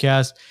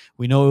podcast.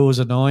 We know it was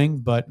annoying,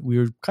 but we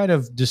were kind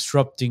of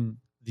disrupting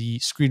the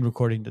screen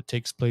recording that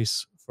takes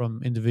place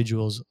from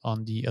individuals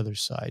on the other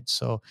side.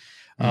 So,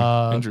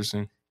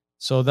 Interesting.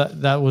 so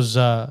that was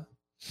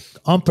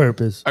On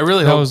purpose. I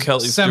really that hope was Kelly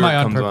Stewart semi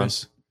on comes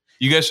purpose. on.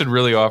 You guys should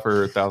really offer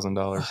her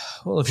 $1,000.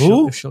 Well, if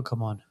Who? she'll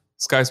come on.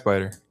 Sky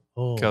Spider,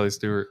 Oh. Kelly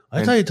Stewart. I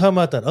And thought you were talking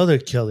about that other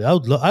Kelly. I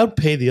would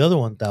pay the other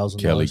 $1,000.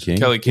 Kelly King.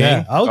 Kelly King.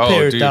 Yeah, I would pay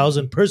her dude.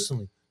 1,000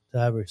 personally to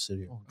have her sit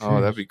here.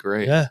 Oh, that'd be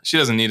great. Yeah. She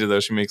doesn't need it though.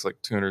 She makes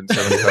like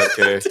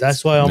 $275K.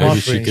 That's why I'm Maybe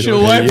she offering. could-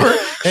 She'll wipe her.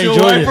 Hey, She'll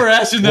Jordan, wipe her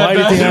ass in that Why do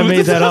you think I bathroom.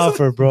 made that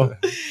offer, bro?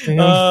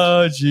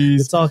 Oh, jeez.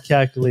 It's all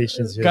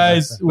calculations here.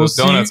 Guys, we'll Those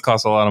see. donuts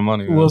cost a lot of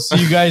money. Man. We'll see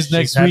you guys She's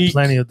next had week.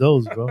 plenty of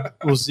those, bro.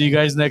 We'll see you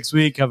guys next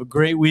week. Have a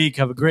great week.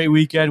 Have a great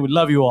weekend. We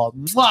love you all.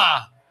 Mwah!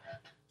 Ta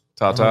I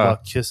don't know ta.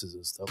 about kisses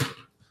and stuff.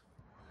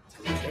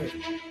 Take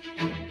care.